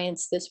Downtown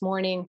Alliance this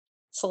morning,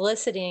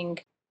 soliciting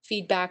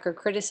feedback or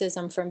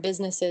criticism from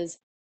businesses.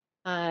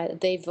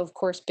 They've, of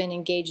course, been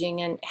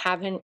engaging and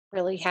haven't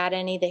really had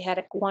any. They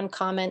had one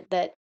comment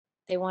that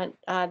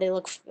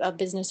a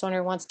business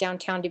owner wants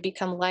downtown to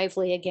become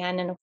lively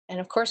again. And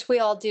of course we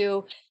all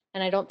do.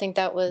 And I don't think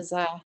that was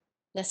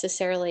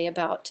necessarily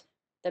about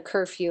the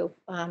curfew.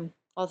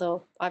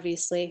 Although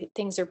obviously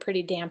things are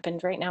pretty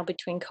dampened right now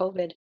between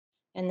COVID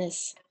and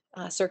this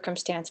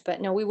circumstance.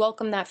 But no, we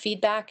welcome that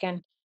feedback.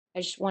 And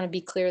I just want to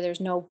be clear, there's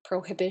no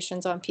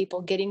prohibitions on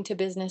people getting to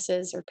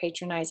businesses or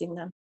patronizing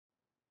them.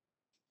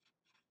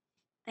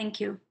 Thank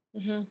you.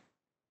 Mm-hmm.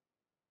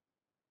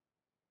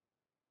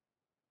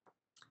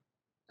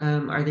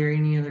 Are there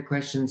any other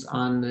questions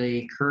on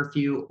the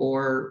curfew,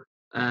 or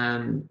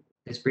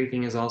this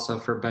briefing is also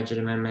for budget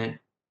amendment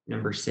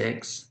number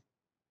 6?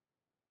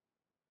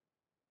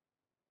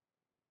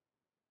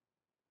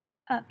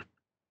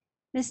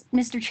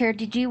 Mr. Chair,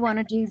 did you want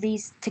to do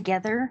these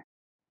together?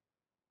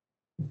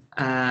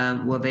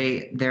 Well,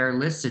 they're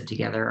listed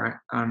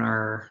together on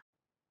our.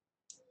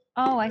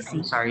 Oh, I see.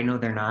 I'm sorry, no,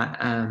 they're not.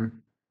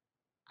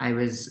 I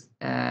was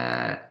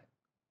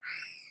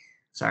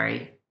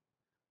sorry.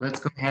 Let's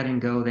go ahead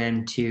and go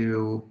then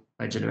to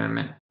budget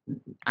amendment.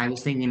 I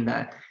was thinking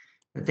that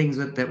the things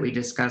that we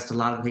discussed, a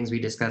lot of the things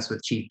we discussed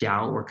with Chief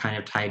Dow were kind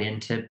of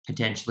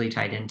potentially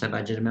tied into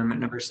budget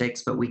amendment number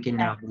 6, but we can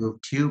now move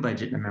to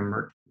budget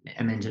amendment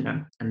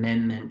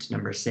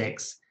number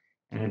 6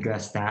 and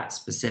address that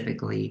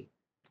specifically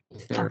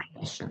if there are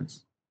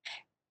questions.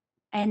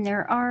 And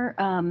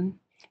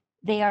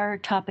they are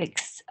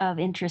topics of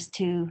interest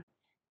to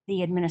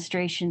the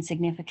administration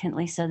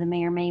significantly, so the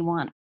mayor may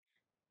want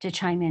to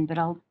chime in, but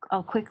I'll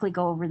quickly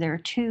go over. There are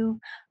 2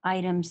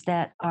 items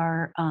that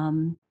are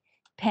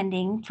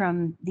pending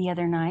from the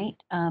other night.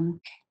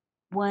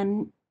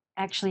 One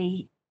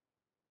actually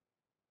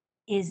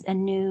is a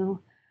new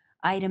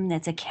item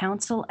that's a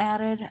council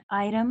added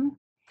item,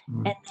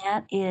 and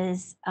that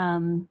is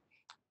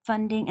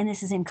funding, and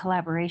this is in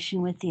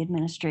collaboration with the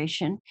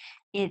administration.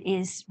 It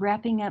is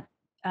wrapping up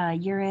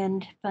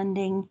year-end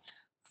funding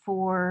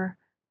for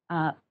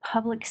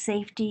public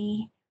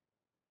safety,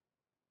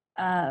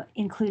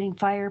 including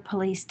fire,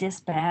 police,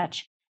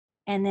 dispatch,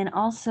 and then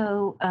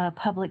also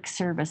public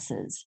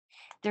services.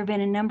 There have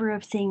been a number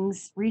of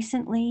things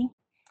recently,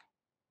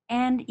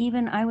 and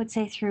even I would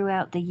say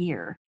throughout the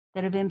year,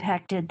 that have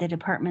impacted the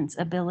department's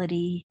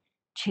ability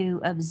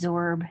to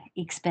absorb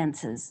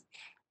expenses.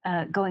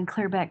 Going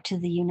clear back to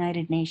the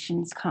United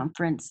Nations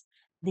conference,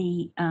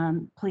 the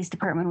police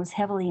department was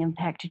heavily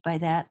impacted by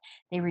that.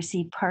 They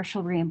received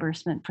partial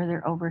reimbursement for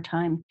their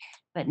overtime,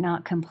 but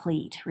not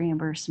complete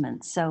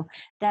reimbursement. So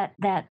that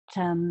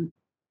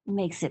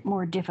makes it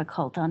more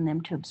difficult on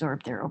them to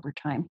absorb their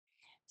overtime.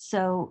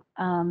 So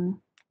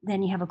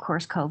then you have, of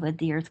course, COVID,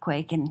 the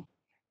earthquake, and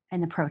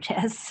the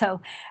protests. So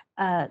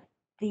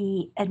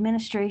the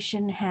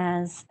administration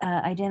has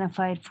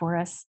identified for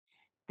us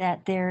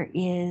that there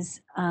is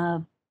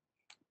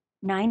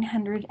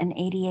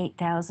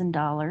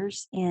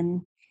 $988,000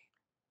 in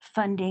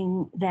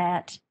funding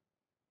that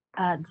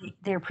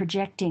they're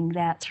projecting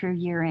that through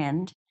year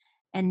end,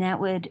 and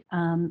that would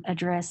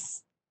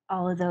address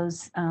all of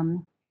those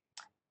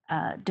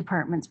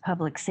departments,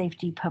 public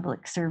safety,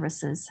 public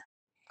services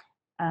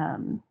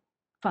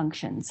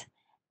functions,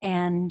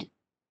 and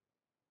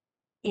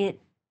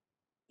it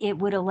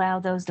would allow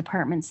those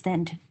departments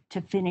then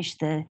to finish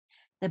the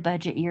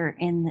budget year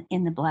in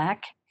the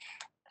black.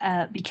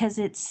 Because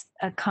it's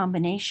a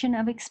combination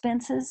of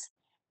expenses,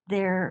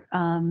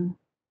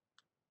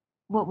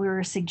 what we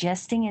were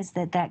suggesting is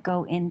that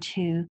go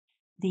into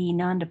the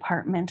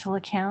non-departmental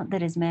account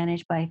that is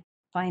managed by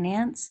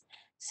finance,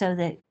 so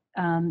that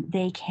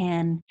they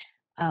can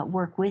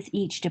work with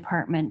each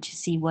department to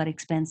see what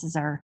expenses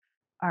are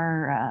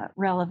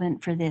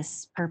relevant for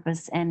this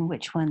purpose and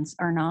which ones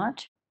are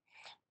not.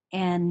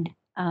 And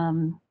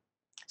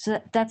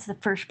so that's the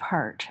first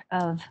part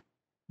of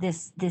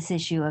this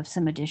issue of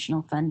some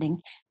additional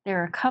funding.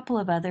 There are a couple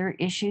of other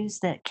issues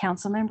that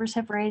council members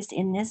have raised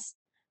in this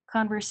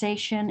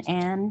conversation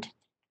and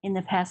in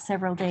the past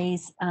several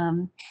days.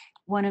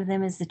 One of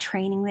them is the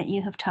training that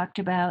you have talked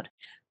about.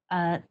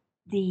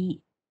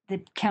 The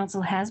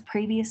council has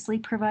previously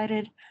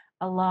provided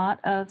a lot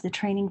of the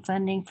training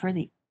funding for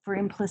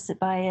implicit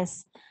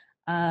bias,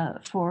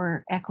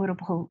 for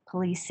equitable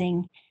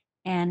policing,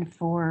 and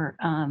for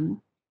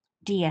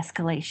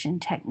de-escalation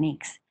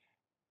techniques.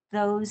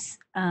 Those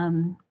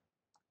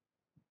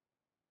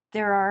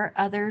there are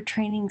other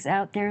trainings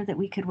out there that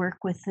we could work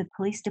with the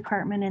police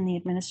department and the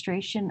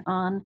administration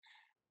on,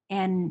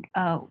 and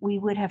we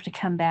would have to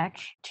come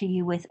back to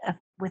you with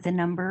a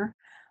number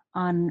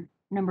on,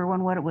 number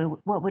one,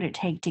 what would it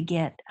take to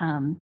get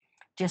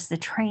just the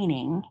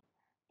training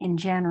in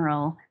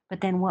general, but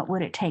then what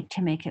would it take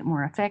to make it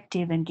more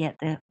effective and get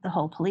the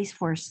whole police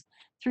force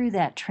through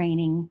that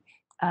training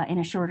in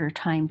a shorter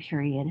time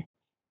period?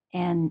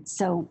 And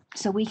so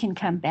we can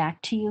come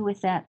back to you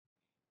with that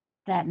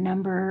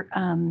number.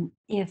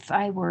 If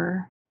I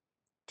were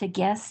to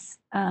guess,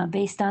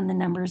 based on the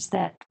numbers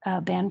that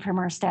Ben from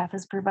our staff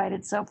has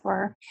provided so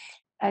far,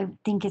 I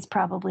think it's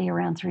probably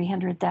around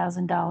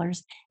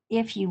 $300,000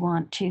 if you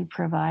want to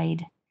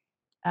provide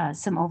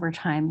some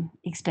overtime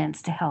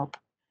expense to help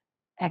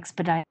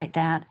expedite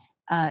that.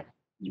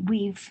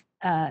 We've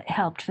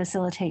helped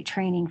facilitate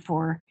training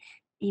for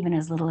even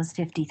as little as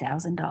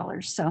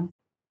 $50,000.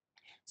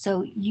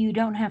 So you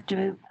don't have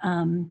to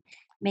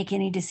make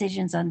any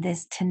decisions on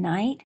this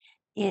tonight.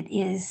 It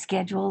is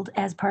scheduled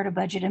as part of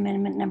budget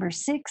amendment number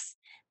 6,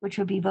 which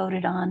will be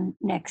voted on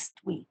next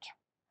week.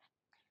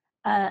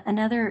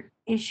 Another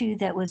issue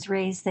that was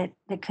raised that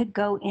could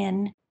go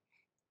in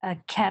a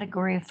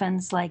category of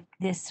funds like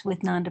this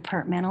with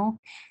non-departmental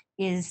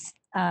is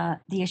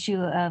the issue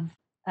of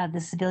the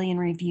Civilian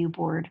Review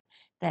Board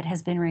that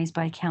has been raised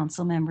by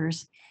council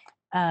members.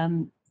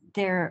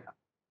 There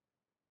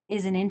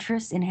is an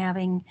interest in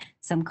having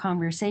some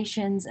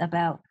conversations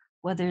about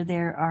whether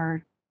there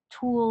are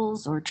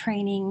tools or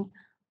training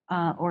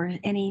or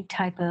any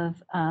type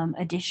of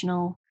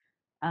additional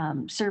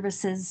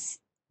services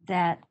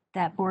that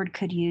board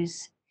could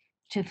use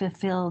to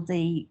fulfill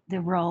the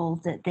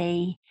role that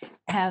they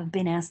have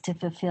been asked to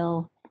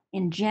fulfill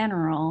in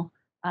general,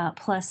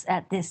 plus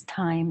at this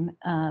time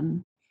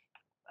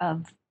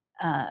of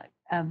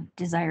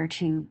desire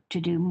to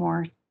do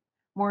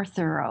more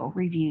thorough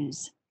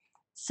reviews.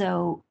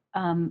 So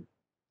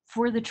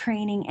for the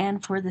training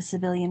and for the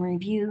civilian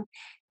review,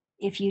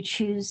 if you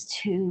choose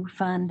to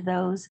fund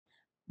those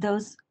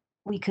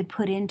we could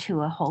put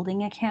into a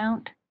holding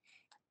account,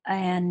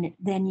 and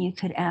then you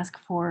could ask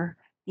for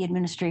the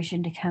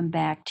administration to come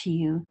back to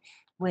you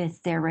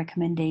with their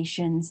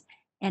recommendations,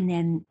 and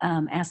then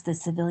ask the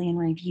Civilian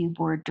Review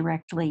Board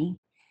directly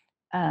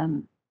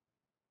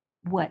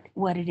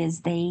what it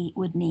is they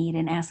would need,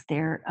 and ask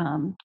their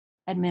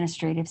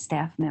administrative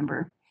staff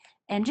member.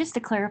 And just to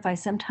clarify,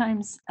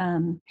 sometimes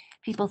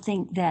people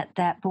think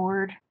that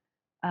board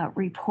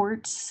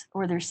reports,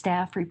 or their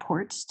staff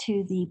reports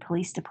to the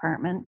police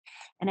department,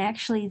 and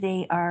actually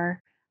they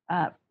are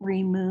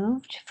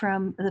removed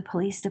from the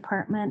police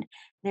department.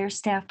 Their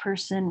staff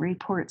person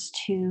reports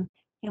to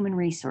human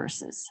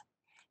resources,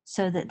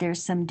 so that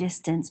there's some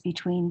distance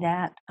between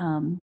that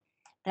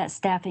that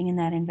staffing and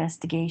that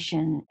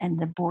investigation and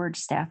the board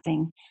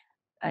staffing,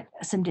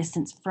 some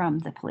distance from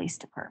the police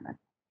department.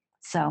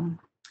 So,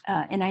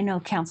 and I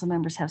know council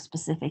members have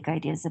specific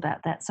ideas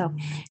about that. So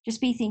just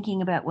be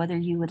thinking about whether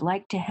you would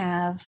like to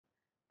have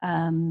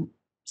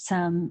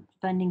some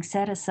funding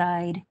set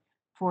aside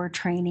for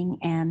training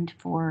and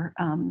for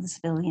the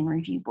Civilian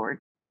Review Board.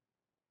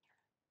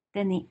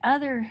 Then the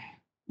other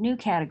new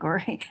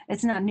category,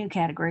 it's not a new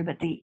category, but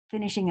the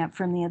finishing up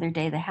from the other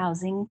day, the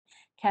housing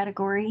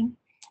category.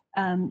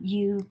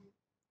 You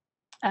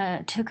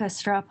took a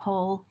straw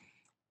poll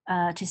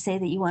to say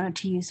that you wanted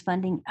to use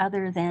funding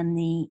other than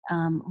the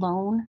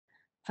loan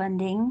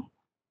funding.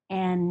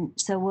 And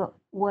so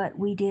what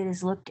we did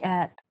is looked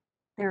at,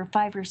 there are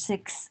 5 or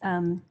 6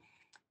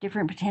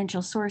 different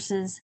potential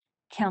sources.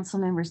 Council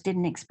members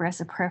didn't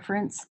express a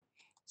preference.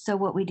 So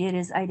what we did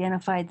is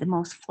identified the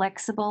most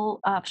flexible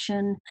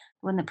option,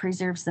 one that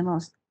preserves the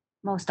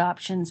most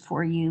options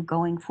for you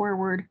going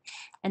forward.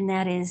 And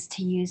that is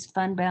to use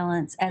fund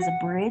balance as a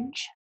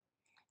bridge.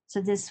 So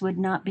this would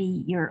not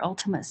be your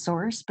ultimate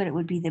source, but it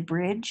would be the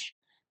bridge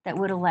that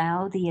would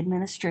allow the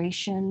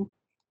administration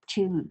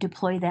to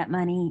deploy that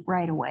money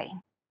right away,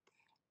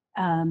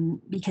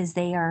 because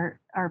they are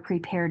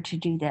prepared to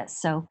do this.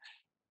 So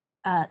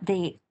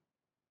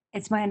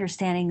it's my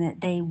understanding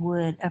that they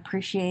would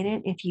appreciate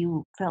it if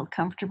you felt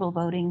comfortable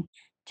voting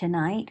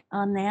tonight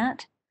on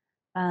that,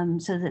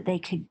 so that they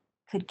could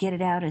get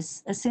it out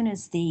as soon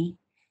as the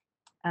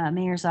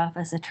mayor's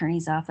office,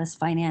 attorney's office,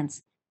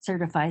 finance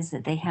certifies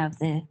that they have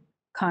the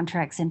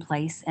contracts in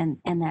place and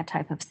that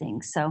type of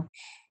thing. So,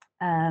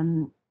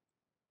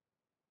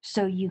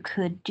 so you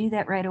could do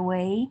that right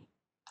away,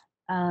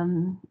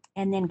 and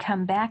then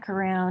come back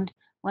around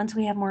once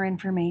we have more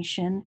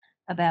information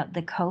about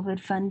the COVID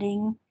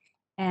funding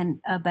and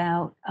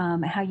about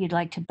how you'd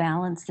like to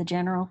balance the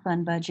general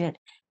fund budget.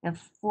 You have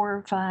 4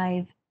 or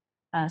 5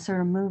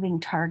 sort of moving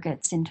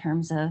targets in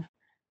terms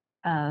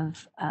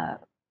of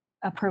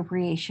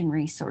appropriation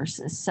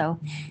resources. So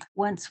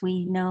once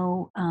we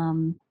know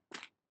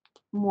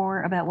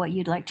more about what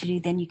you'd like to do,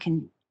 then you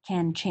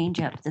can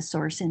change up the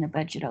source in a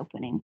budget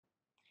opening.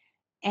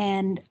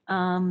 And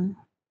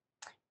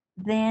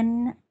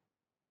then,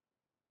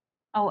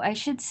 I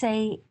should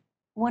say,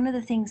 one of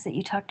the things that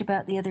you talked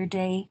about the other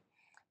day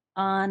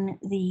on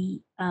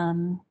the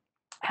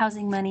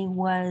housing money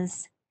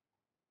was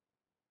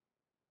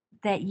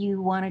that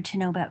you wanted to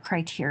know about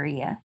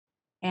criteria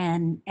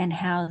and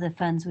how the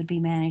funds would be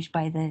managed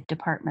by the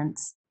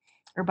departments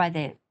or by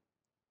the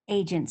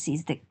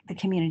agencies, the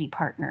community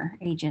partner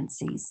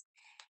agencies.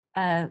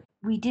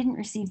 We didn't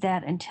receive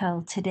that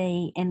until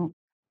today, and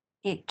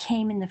it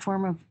came in the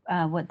form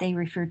of what they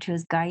refer to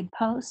as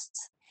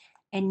guideposts,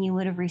 and you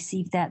would have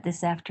received that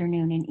this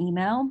afternoon in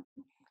email.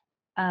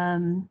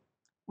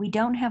 We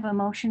don't have a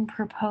motion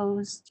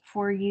proposed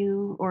for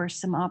you or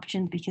some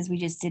options because we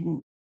just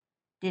didn't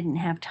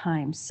have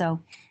time.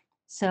 So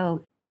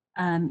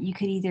you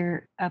could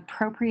either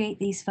appropriate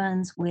these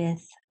funds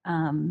with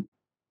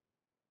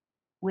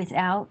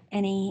without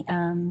any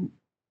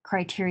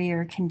criteria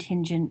or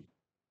contingent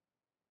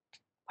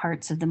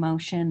parts of the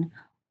motion,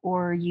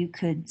 or you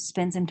could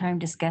spend some time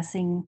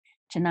discussing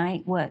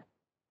tonight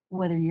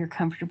whether you're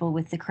comfortable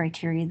with the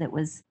criteria that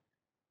was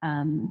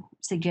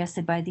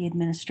suggested by the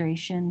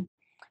administration.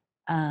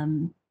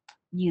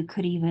 You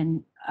could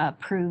even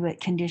approve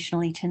it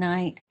conditionally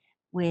tonight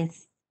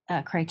with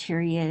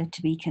criteria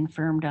to be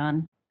confirmed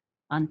on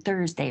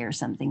Thursday or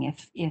something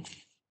if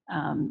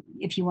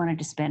you wanted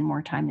to spend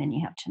more time than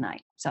you have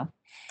tonight. So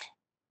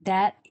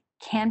that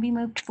can be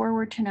moved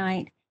forward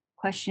tonight.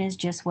 Question is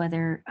just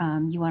whether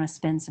you want to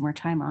spend some more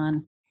time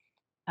on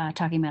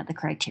talking about the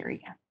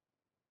criteria.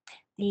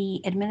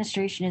 The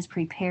administration is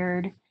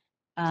prepared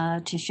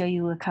to show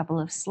you a couple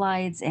of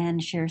slides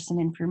and share some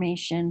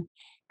information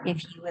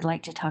if you would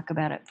like to talk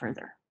about it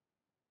further.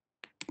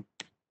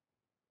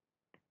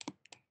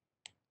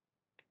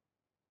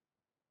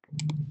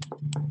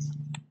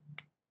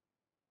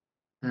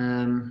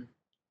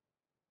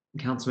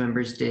 Council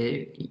members,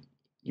 did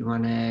you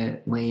want to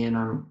weigh in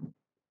on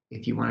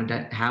if you wanted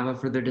to have a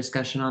further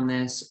discussion on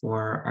this,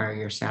 or are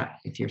you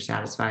if you're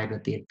satisfied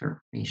with the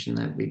information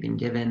that we've been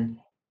given?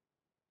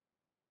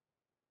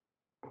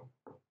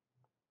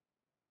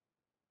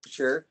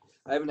 Sure.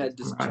 I haven't had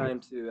just time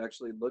to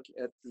actually look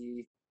at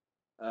the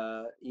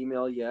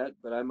email yet,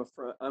 but I'm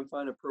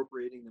fine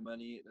appropriating the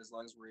money as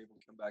long as we're able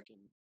to come back and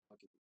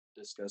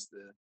discuss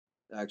the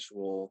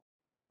actual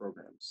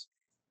programs.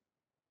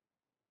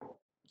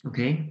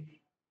 Okay.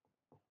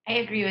 I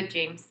agree with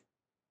James.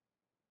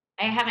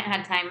 I haven't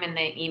had time in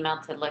the email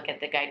to look at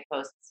the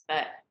guideposts,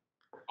 but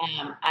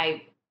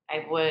I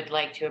would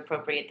like to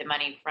appropriate the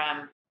money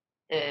from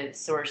the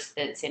source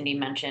that Cindy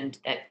mentioned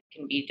that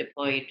can be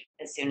deployed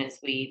as soon as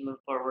we move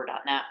forward on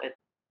that with.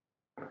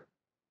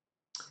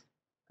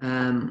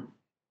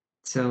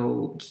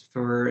 So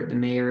for the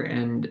mayor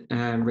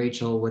and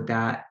Rachel, would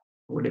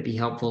it be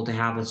helpful to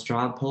have a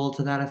straw poll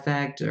to that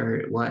effect,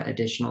 or what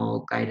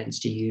additional guidance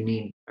do you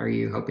need? Are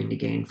you hoping to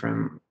gain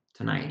from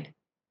tonight?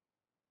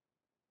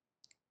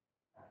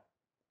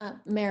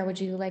 Mayor, would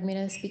you like me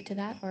to speak to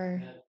that,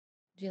 or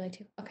would you like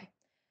to? Okay.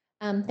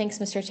 Thanks,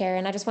 Mr. Chair.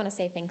 And I just want to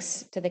say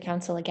thanks to the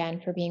council again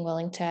for being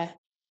willing to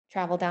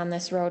travel down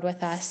this road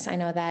with us. I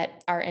know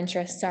that our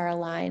interests are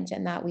aligned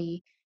and that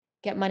we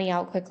get money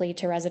out quickly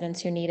to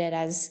residents who need it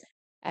as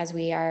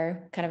we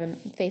are kind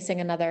of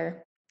facing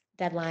another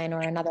deadline or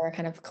another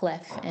kind of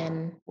cliff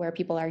in where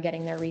people are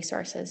getting their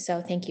resources.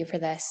 So thank you for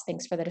this.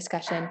 Thanks for the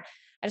discussion.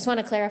 I just want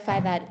to clarify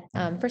that,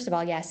 first of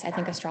all, yes, I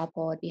think a straw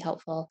poll would be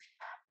helpful.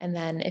 And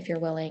then if you're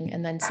willing,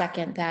 and then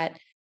second, that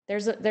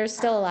there's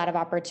still a lot of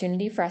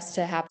opportunity for us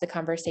to have the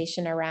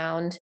conversation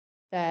around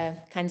the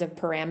kinds of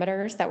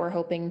parameters that we're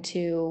hoping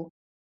to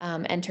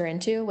enter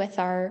into with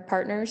our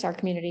partners, our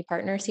community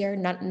partners here.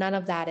 None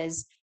of that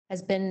has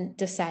been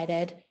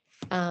decided.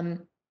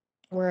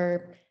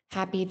 We're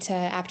happy to,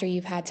 after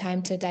you've had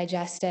time to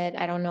digest it.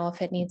 I don't know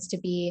if it needs to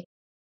be,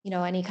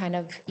 any kind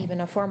of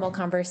even a formal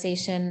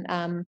conversation,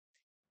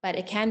 but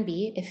it can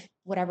be if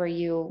whatever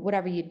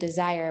you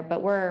desire.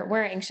 But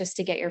we're anxious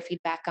to get your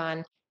feedback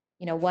on,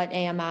 what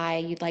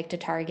AMI you'd like to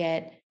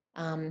target,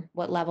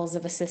 what levels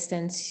of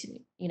assistance,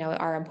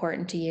 are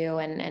important to you,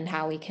 and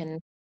how we can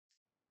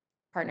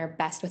partner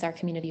best with our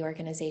community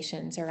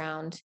organizations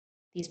around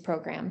these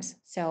programs.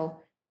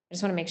 So I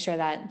just want to make sure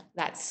that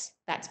that's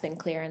been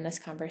clear in this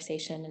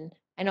conversation. And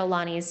I know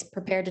Lonnie's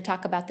prepared to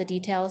talk about the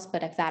details,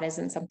 but if that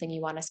isn't something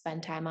you want to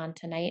spend time on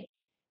tonight,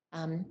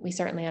 we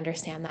certainly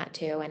understand that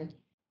too. And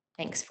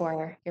thanks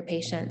for your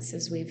patience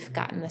as we've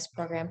gotten this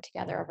program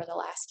together over the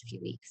last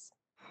few weeks.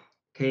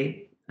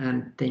 Okay,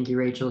 thank you,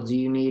 Rachel. Do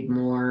you need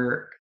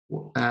more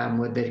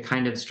with the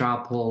kind of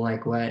straw poll,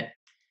 like what?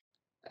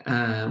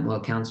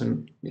 Well,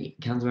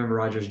 Councilmember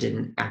Rogers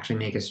didn't actually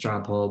make a straw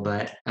poll,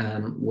 but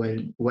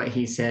would what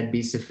he said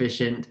be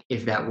sufficient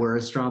if that were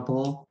a straw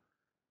poll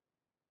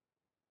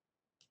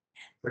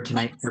for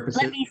tonight's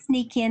purposes? Let me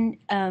sneak in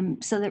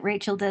so that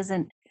Rachel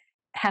doesn't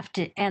have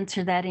to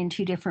answer that in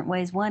two different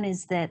ways. One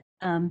is that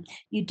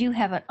you do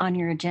have it on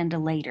your agenda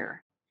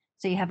later.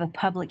 So you have a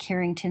public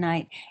hearing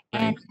tonight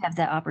and you have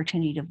the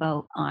opportunity to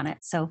vote on it.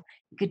 So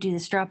you could do the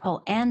straw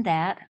poll and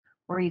that,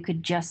 or you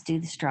could just do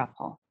the straw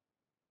poll.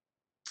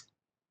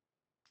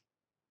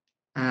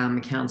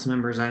 Council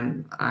members,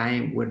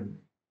 Councilmember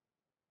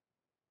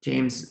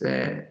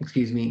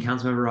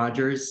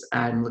Rogers,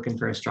 I'm looking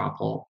for a straw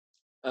poll.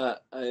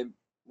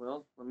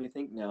 Well, let me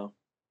think now.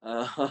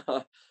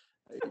 I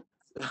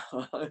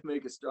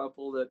make a straw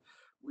poll that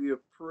we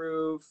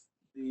approve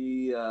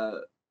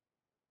the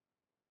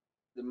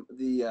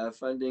the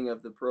funding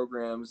of the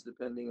programs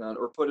depending on,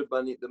 or put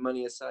the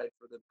money aside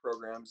for the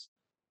programs,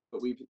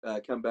 but we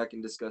come back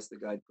and discuss the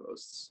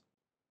guideposts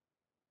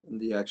and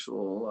the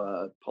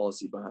actual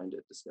policy behind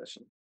it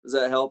discussion. Does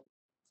that help?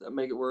 Does that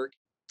make it work?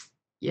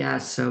 Yeah,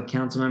 so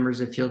council members,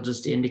 if you'll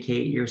just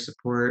indicate your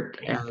support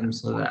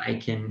so that I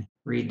can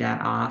read that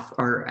off,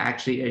 or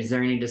actually, is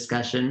there any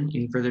discussion,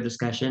 any further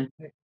discussion?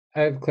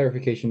 I have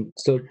clarification.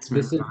 So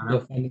this is Toronto.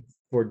 the funding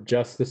for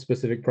just the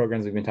specific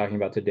programs we've been talking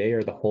about today,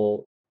 or the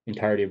whole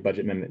entirety of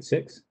Budget Amendment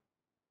 6?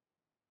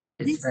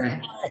 It's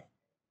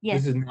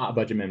Yes. This is not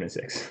Budget Amendment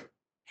 6.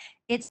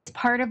 It's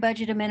part of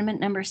Budget Amendment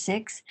number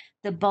 6.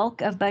 The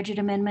bulk of Budget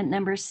Amendment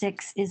number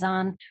 6 is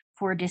on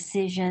for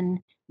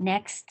decision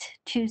next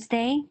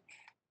Tuesday.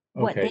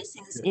 What Okay. this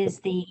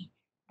is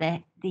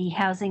the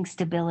housing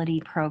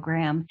stability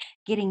program,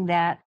 getting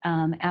that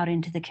out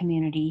into the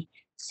community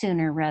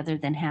sooner rather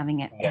than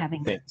having it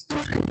Thanks.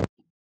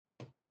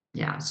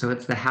 Yeah, so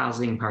it's the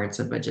housing parts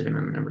of Budget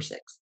Amendment number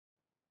 6.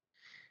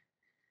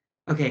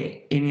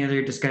 Okay, any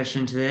other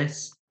discussion to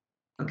this?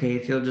 Okay,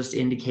 if you'll just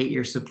indicate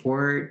your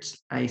support.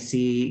 I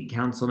see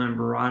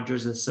Councilmember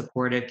Rogers is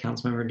supportive,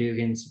 Councilmember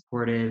Dugan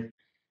supportive,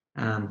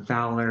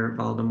 Fowler,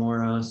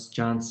 Valdemoros,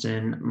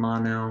 Johnston,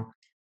 Mono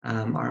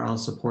are all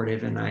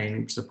supportive, and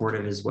I'm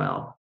supportive as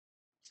well.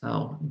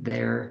 So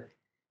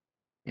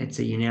it's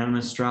a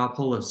unanimous straw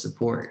poll of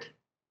support.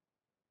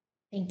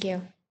 Thank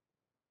you.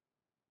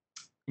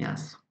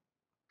 Yes.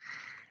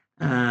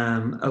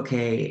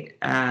 Okay.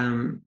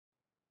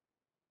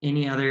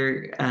 Any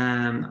other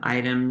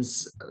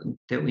items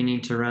that we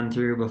need to run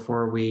through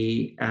before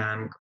we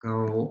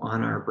go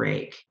on our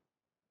break?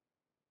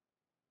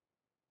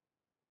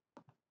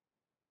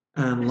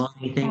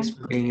 Lonnie, thanks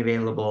for being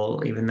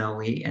available, even though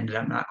we ended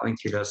up not going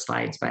through those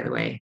slides, by the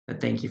way, but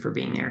thank you for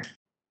being here.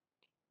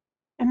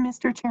 And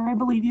Mr. Chair, I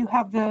believe you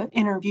have the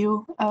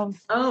interview of.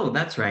 Oh,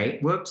 that's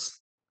right.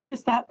 Whoops.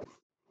 Is that?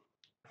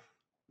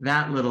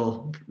 That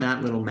little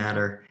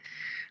matter.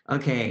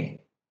 Okay.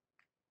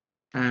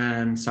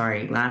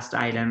 Sorry, last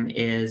item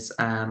is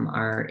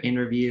our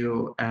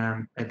interview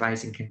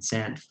advice and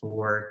consent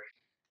for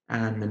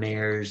the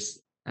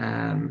mayor's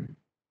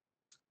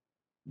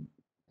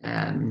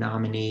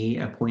nominee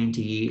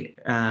appointee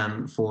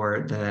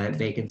for the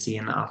vacancy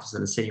in the office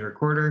of the city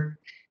recorder,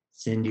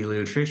 Cindy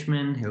Lou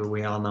Trishman, who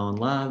we all know and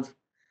love.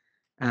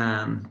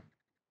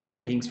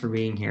 Thanks for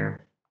being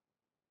here.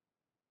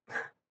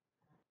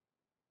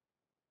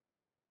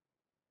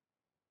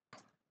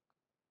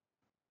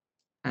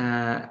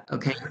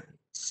 Okay,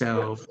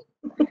 so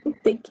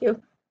thank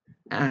you.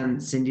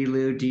 Cindy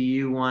Lou, do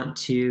you want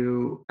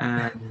to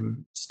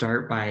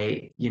start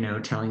by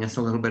telling us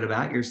a little bit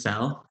about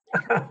yourself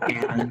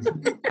and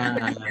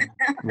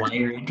why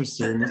you're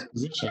interested in this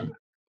position?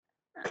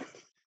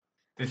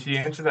 Did she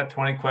answer that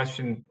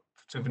 20-question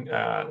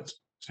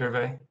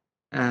survey?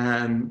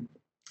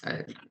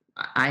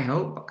 I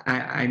hope.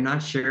 I'm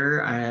not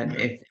sure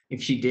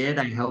if she did.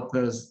 I hope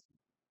those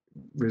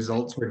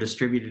results were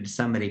distributed to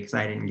somebody because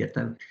I didn't get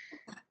them.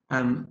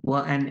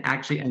 Well, and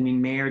actually, I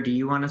mean, Mayor, do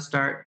you want to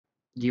start?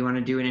 Do you want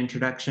to do an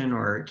introduction,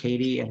 or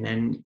Katie, and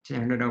then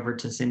turn it over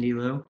to Cindy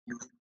Lou?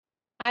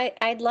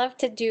 I'd love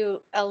to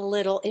do a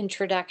little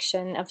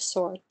introduction of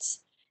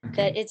sorts. Okay.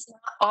 That it's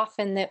not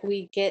often that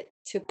we get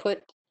to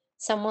put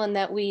someone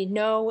that we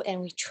know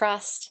and we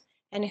trust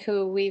and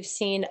who we've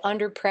seen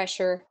under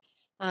pressure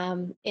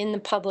in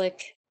the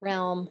public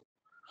realm,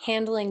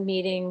 handling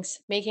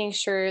meetings, making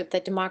sure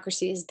that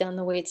democracy is done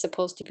the way it's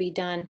supposed to be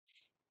done.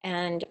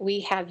 And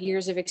we have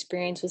years of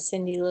experience with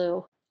Cindy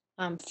Lou,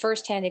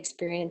 firsthand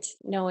experience,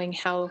 knowing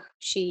how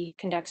she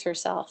conducts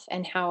herself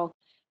and how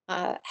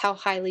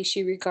highly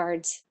she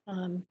regards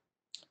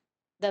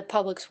the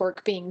public's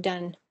work being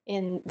done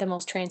in the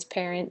most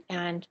transparent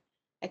and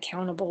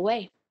accountable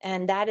way.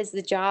 And that is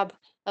the job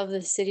of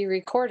the city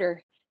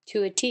recorder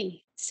to a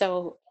T.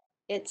 So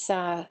it's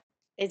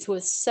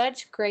with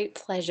such great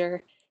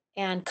pleasure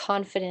and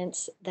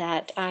confidence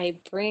that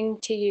I bring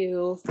to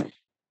you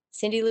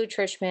Cindy Lou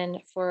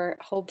Trishman for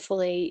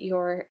hopefully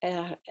your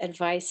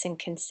advice and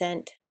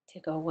consent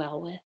to go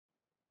well with.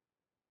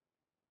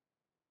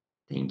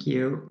 Thank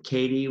you.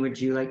 Katie, would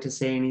you like to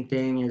say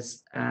anything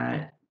as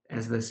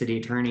the city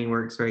attorney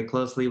works very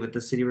closely with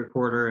the city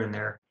recorder and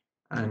they're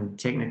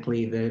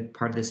technically the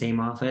part of the same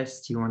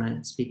office? Do you want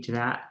to speak to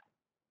that?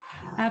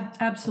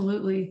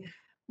 Absolutely.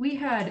 We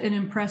had an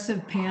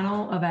impressive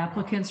panel of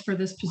applicants for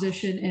this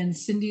position, and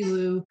Cindy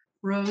Lou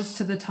rose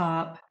to the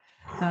top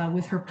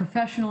with her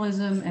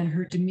professionalism and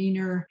her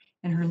demeanor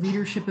and her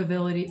leadership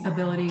ability.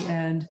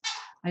 And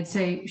I'd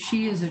say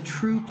she is a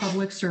true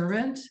public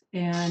servant,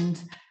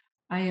 and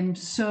I am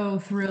so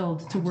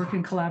thrilled to work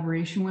in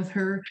collaboration with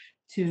her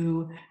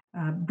to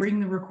bring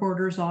the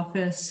recorder's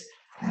office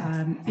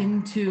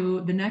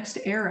into the next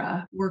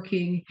era,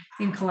 working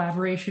in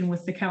collaboration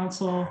with the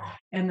council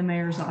and the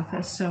mayor's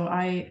office. So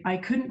I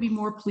couldn't be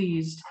more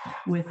pleased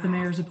with the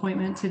mayor's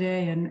appointment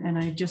today, and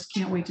I just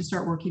can't wait to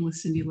start working with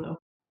Cindy Lou.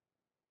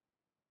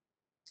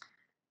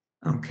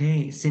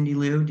 Okay, Cindy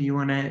Lou, do you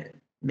want to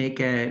make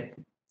a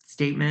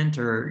statement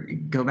or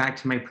go back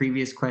to my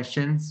previous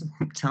questions,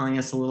 telling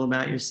us a little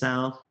about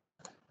yourself,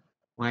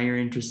 why you're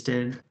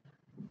interested?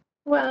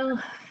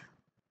 Well,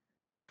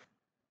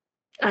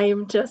 I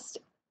am just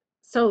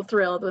so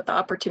thrilled with the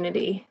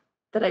opportunity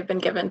that I've been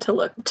given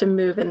to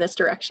move in this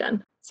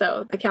direction.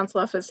 So the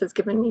council office has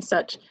given me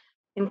such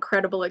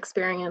incredible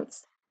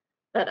experience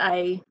that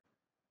I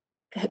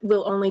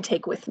will only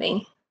take with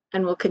me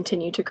and will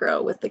continue to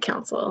grow with the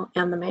council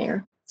and the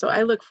mayor. So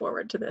I look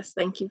forward to this.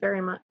 Thank you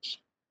very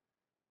much.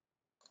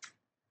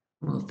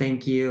 Well,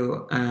 thank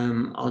you.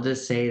 I'll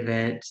just say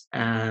that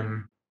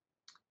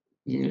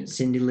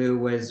Cindy Lou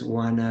was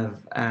one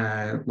of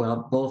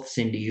both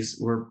Cindy's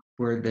were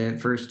the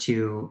first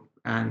two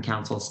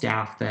council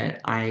staff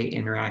that I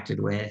interacted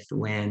with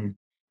when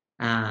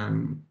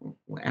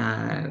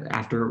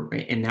after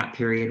in that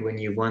period when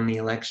you won the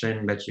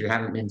election, but you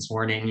haven't been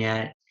sworn in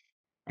yet.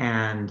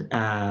 And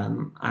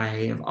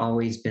I have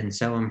always been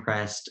so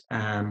impressed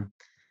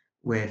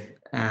with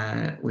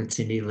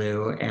Cindy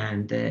Lou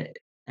and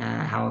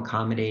how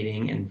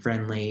accommodating and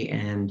friendly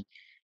and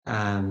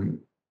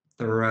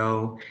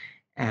thorough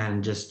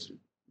and just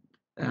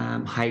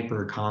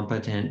hyper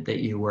competent that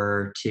you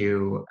were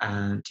to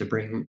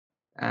bring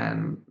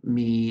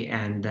me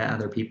and the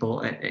other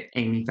people,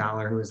 Amy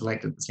Fowler, who was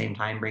elected at the same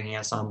time, bringing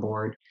us on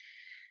board.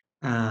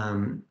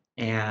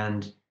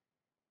 And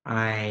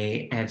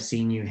I have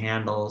seen you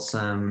handle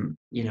some,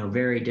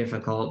 very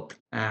difficult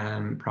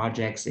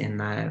projects in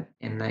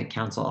the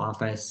council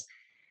office,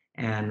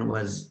 and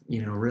was,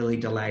 really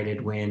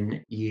delighted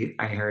when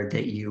I heard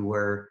that you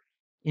were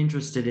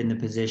interested in the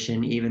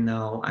position, even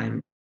though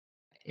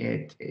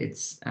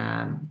it's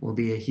will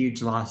be a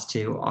huge loss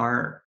to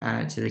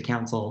to the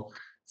council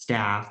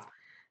staff.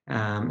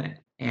 But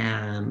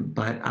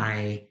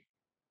I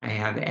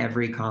have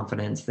every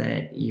confidence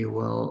that you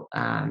will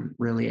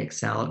really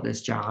excel at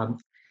this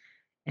job.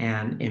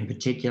 And in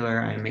particular,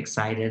 I'm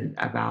excited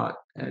about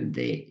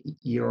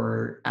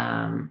your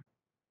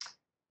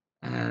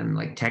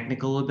like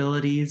technical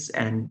abilities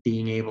and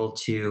being able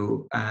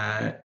to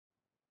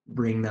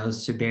bring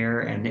those to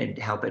bear and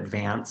help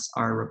advance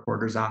our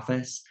reporter's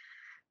office.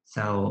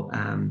 So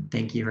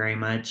thank you very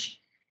much,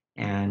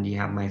 and you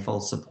have my full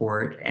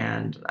support.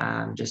 And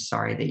I'm just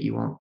sorry that we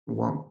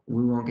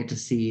won't get to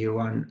see you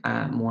on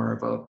more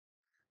of a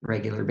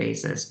regular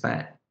basis,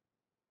 but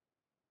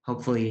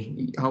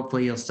hopefully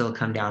you'll still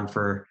come down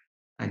for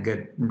a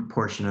good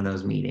portion of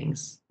those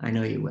meetings. I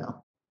know you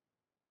will.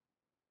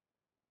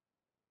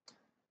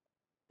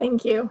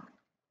 Thank you.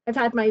 I've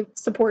had my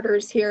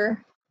supporters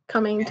here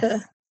coming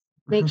to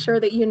make sure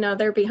that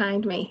they're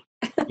behind me.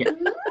 Yeah.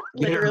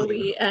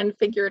 Literally and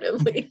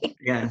figuratively.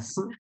 Yes.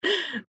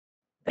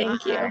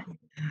 Thank you.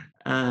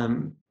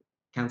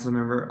 Council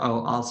member,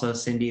 also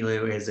Cindy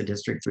Lou is a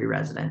District 3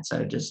 resident,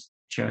 so just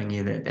showing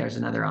you that there's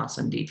another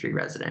awesome D3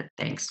 resident.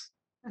 Thanks.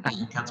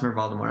 Councilmember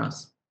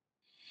Valdemoros.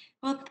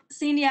 Well,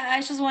 Cindy, I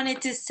just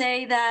wanted to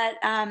say that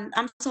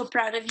I'm so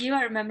proud of you.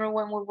 I remember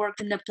when we worked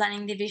in the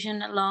planning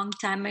division a long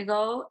time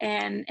ago,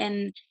 and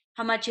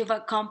how much you've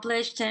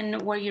accomplished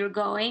and where you're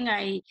going.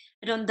 I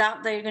don't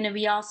doubt that you're going to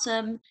be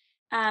awesome.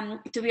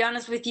 To be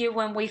honest with you,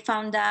 when we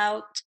found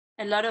out,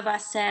 a lot of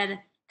us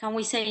said, can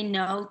we say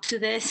no to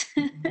this?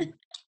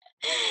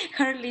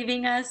 Her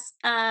leaving us.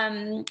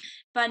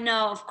 But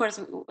no, of course,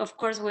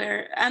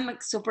 I'm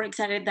super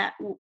excited that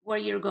where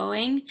you're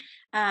going.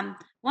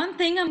 One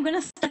thing I'm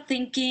going to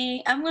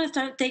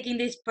start taking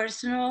this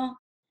personal.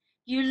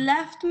 You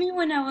left me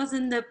when I was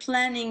in the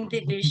planning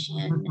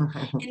division,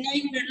 and now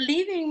you're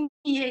leaving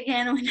me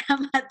again when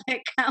I'm at the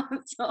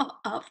council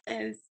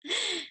office.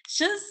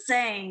 Just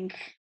saying.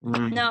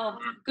 No,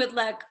 good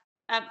luck.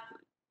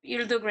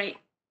 You'll do great.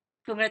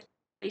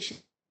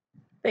 Congratulations.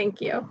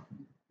 Thank you.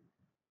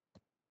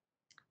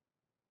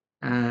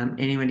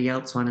 Anybody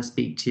else want to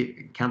speak to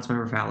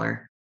Councilmember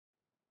Fowler?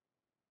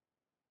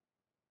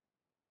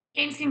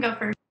 James can go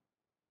first.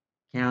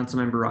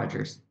 Councilmember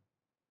Rogers.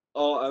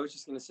 Oh, I was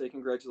just going to say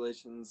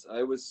congratulations.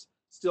 I'm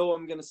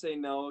going to say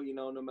no,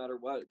 no matter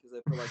what, because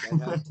I feel like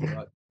I have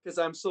to. Because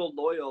I'm so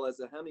loyal as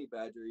a honey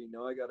badger,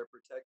 I got to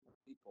protect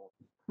people.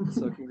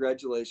 So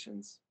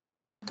congratulations.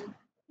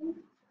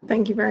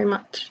 Thank you very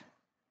much.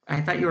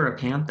 I thought you were a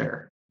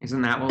panther.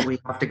 Isn't that what we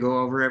have to go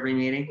over every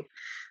meeting?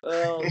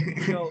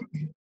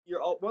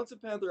 You're once a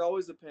panther,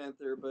 always a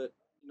panther, but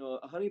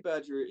a honey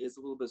badger is a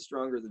little bit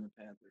stronger than a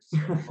panther, so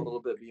I'm a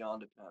little bit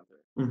beyond a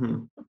panther.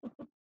 Mm-hmm.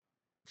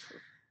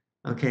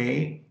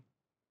 Okay.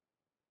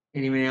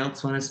 Anybody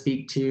else want to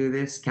speak to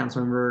this?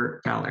 Councilmember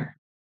Fowler.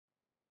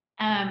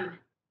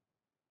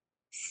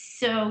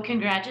 So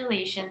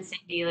congratulations,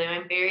 Cindy Lou.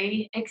 I'm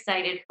very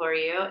excited for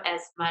you,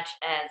 as much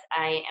as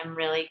I am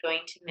really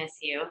going to miss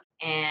you.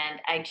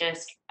 And I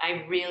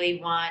really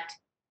want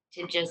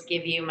to just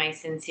give you my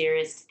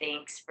sincerest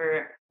thanks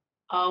for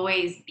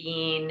always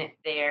being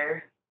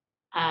there,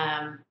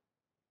 and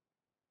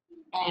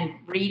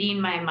reading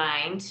my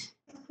mind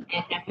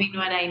and knowing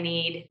what I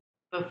need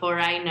before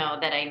I know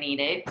that I need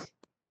it.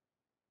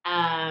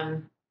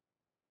 And,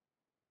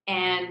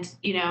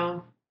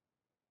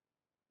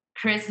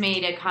 Chris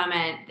made a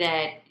comment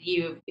that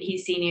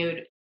he's seen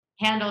you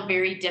handle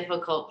very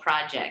difficult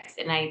projects.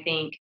 And I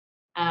think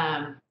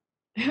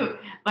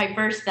my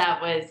first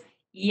thought was,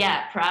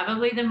 yeah,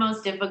 probably the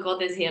most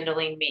difficult is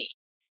handling me.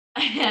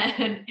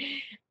 And,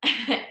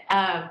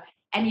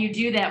 and you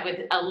do that with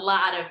a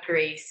lot of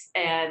grace,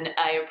 and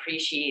I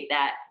appreciate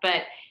that.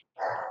 But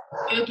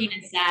joking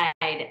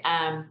aside,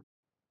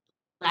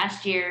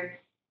 last year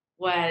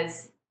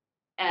was,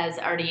 as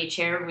RDA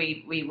chair,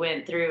 we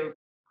went through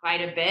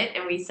quite a bit,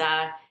 and we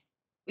saw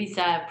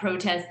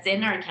protests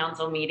in our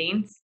council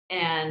meetings.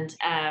 And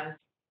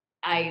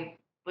I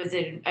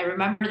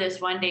remember this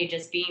one day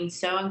just being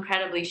so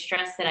incredibly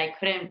stressed that I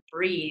couldn't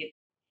breathe.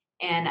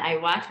 And I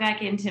walked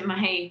back into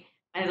my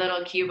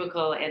little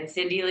cubicle, and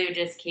Cindy Lou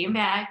just came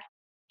back.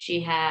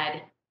 She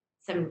had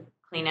some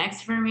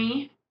Kleenex for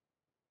me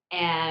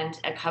and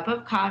a cup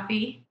of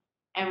coffee,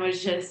 and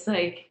was just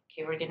like,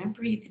 okay, we're gonna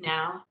breathe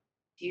now.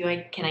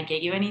 Can I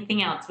get you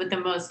anything else? With the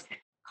most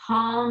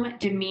calm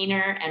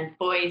demeanor and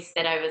voice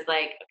that I was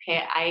like,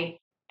 okay, I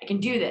can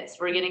do this.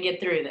 We're gonna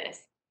get through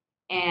this.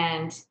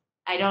 And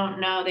I don't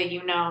know that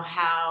you know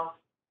how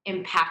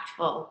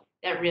impactful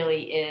that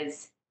really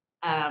is,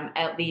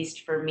 at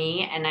least for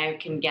me, and I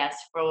can guess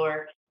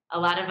for a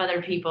lot of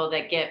other people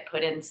that get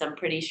put in some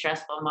pretty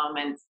stressful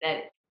moments,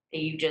 that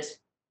you just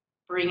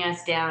bring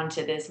us down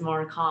to this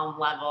more calm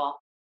level.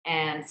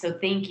 And so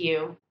thank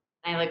you.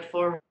 I look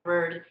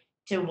forward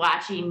to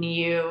watching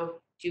you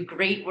do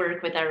great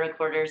work with our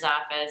recorder's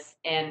office,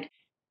 and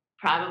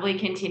probably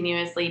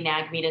continuously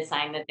nag me to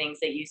sign the things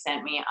that you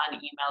sent me on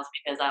emails,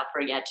 because I'll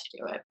forget to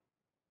do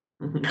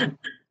it.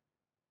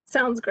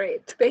 Sounds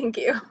great. Thank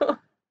you.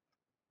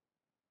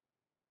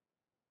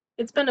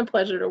 It's been a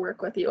pleasure to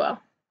work with you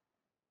all.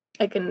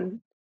 I can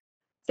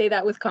say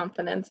that with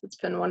confidence. It's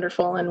been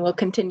wonderful, and we'll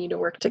continue to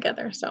work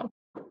together. So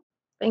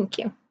thank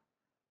you.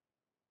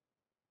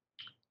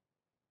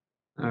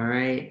 All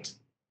right.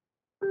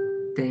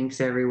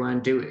 Thanks, everyone.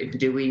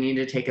 Do we need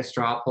to take a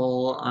straw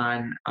poll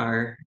on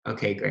our?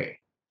 Okay, great.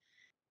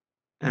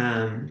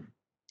 All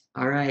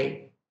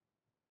right.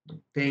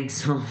 Thanks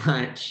so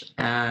much,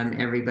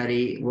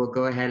 everybody. We'll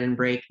go ahead and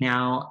break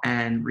now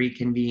and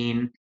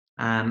reconvene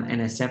in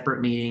a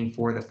separate meeting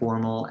for the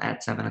formal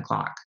at 7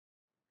 o'clock.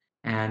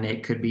 And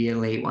it could be a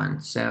late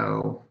one,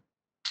 so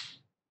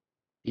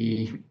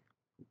be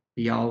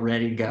all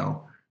ready to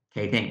go.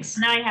 Okay, thanks.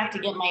 Now I have to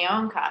get my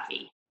own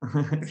coffee.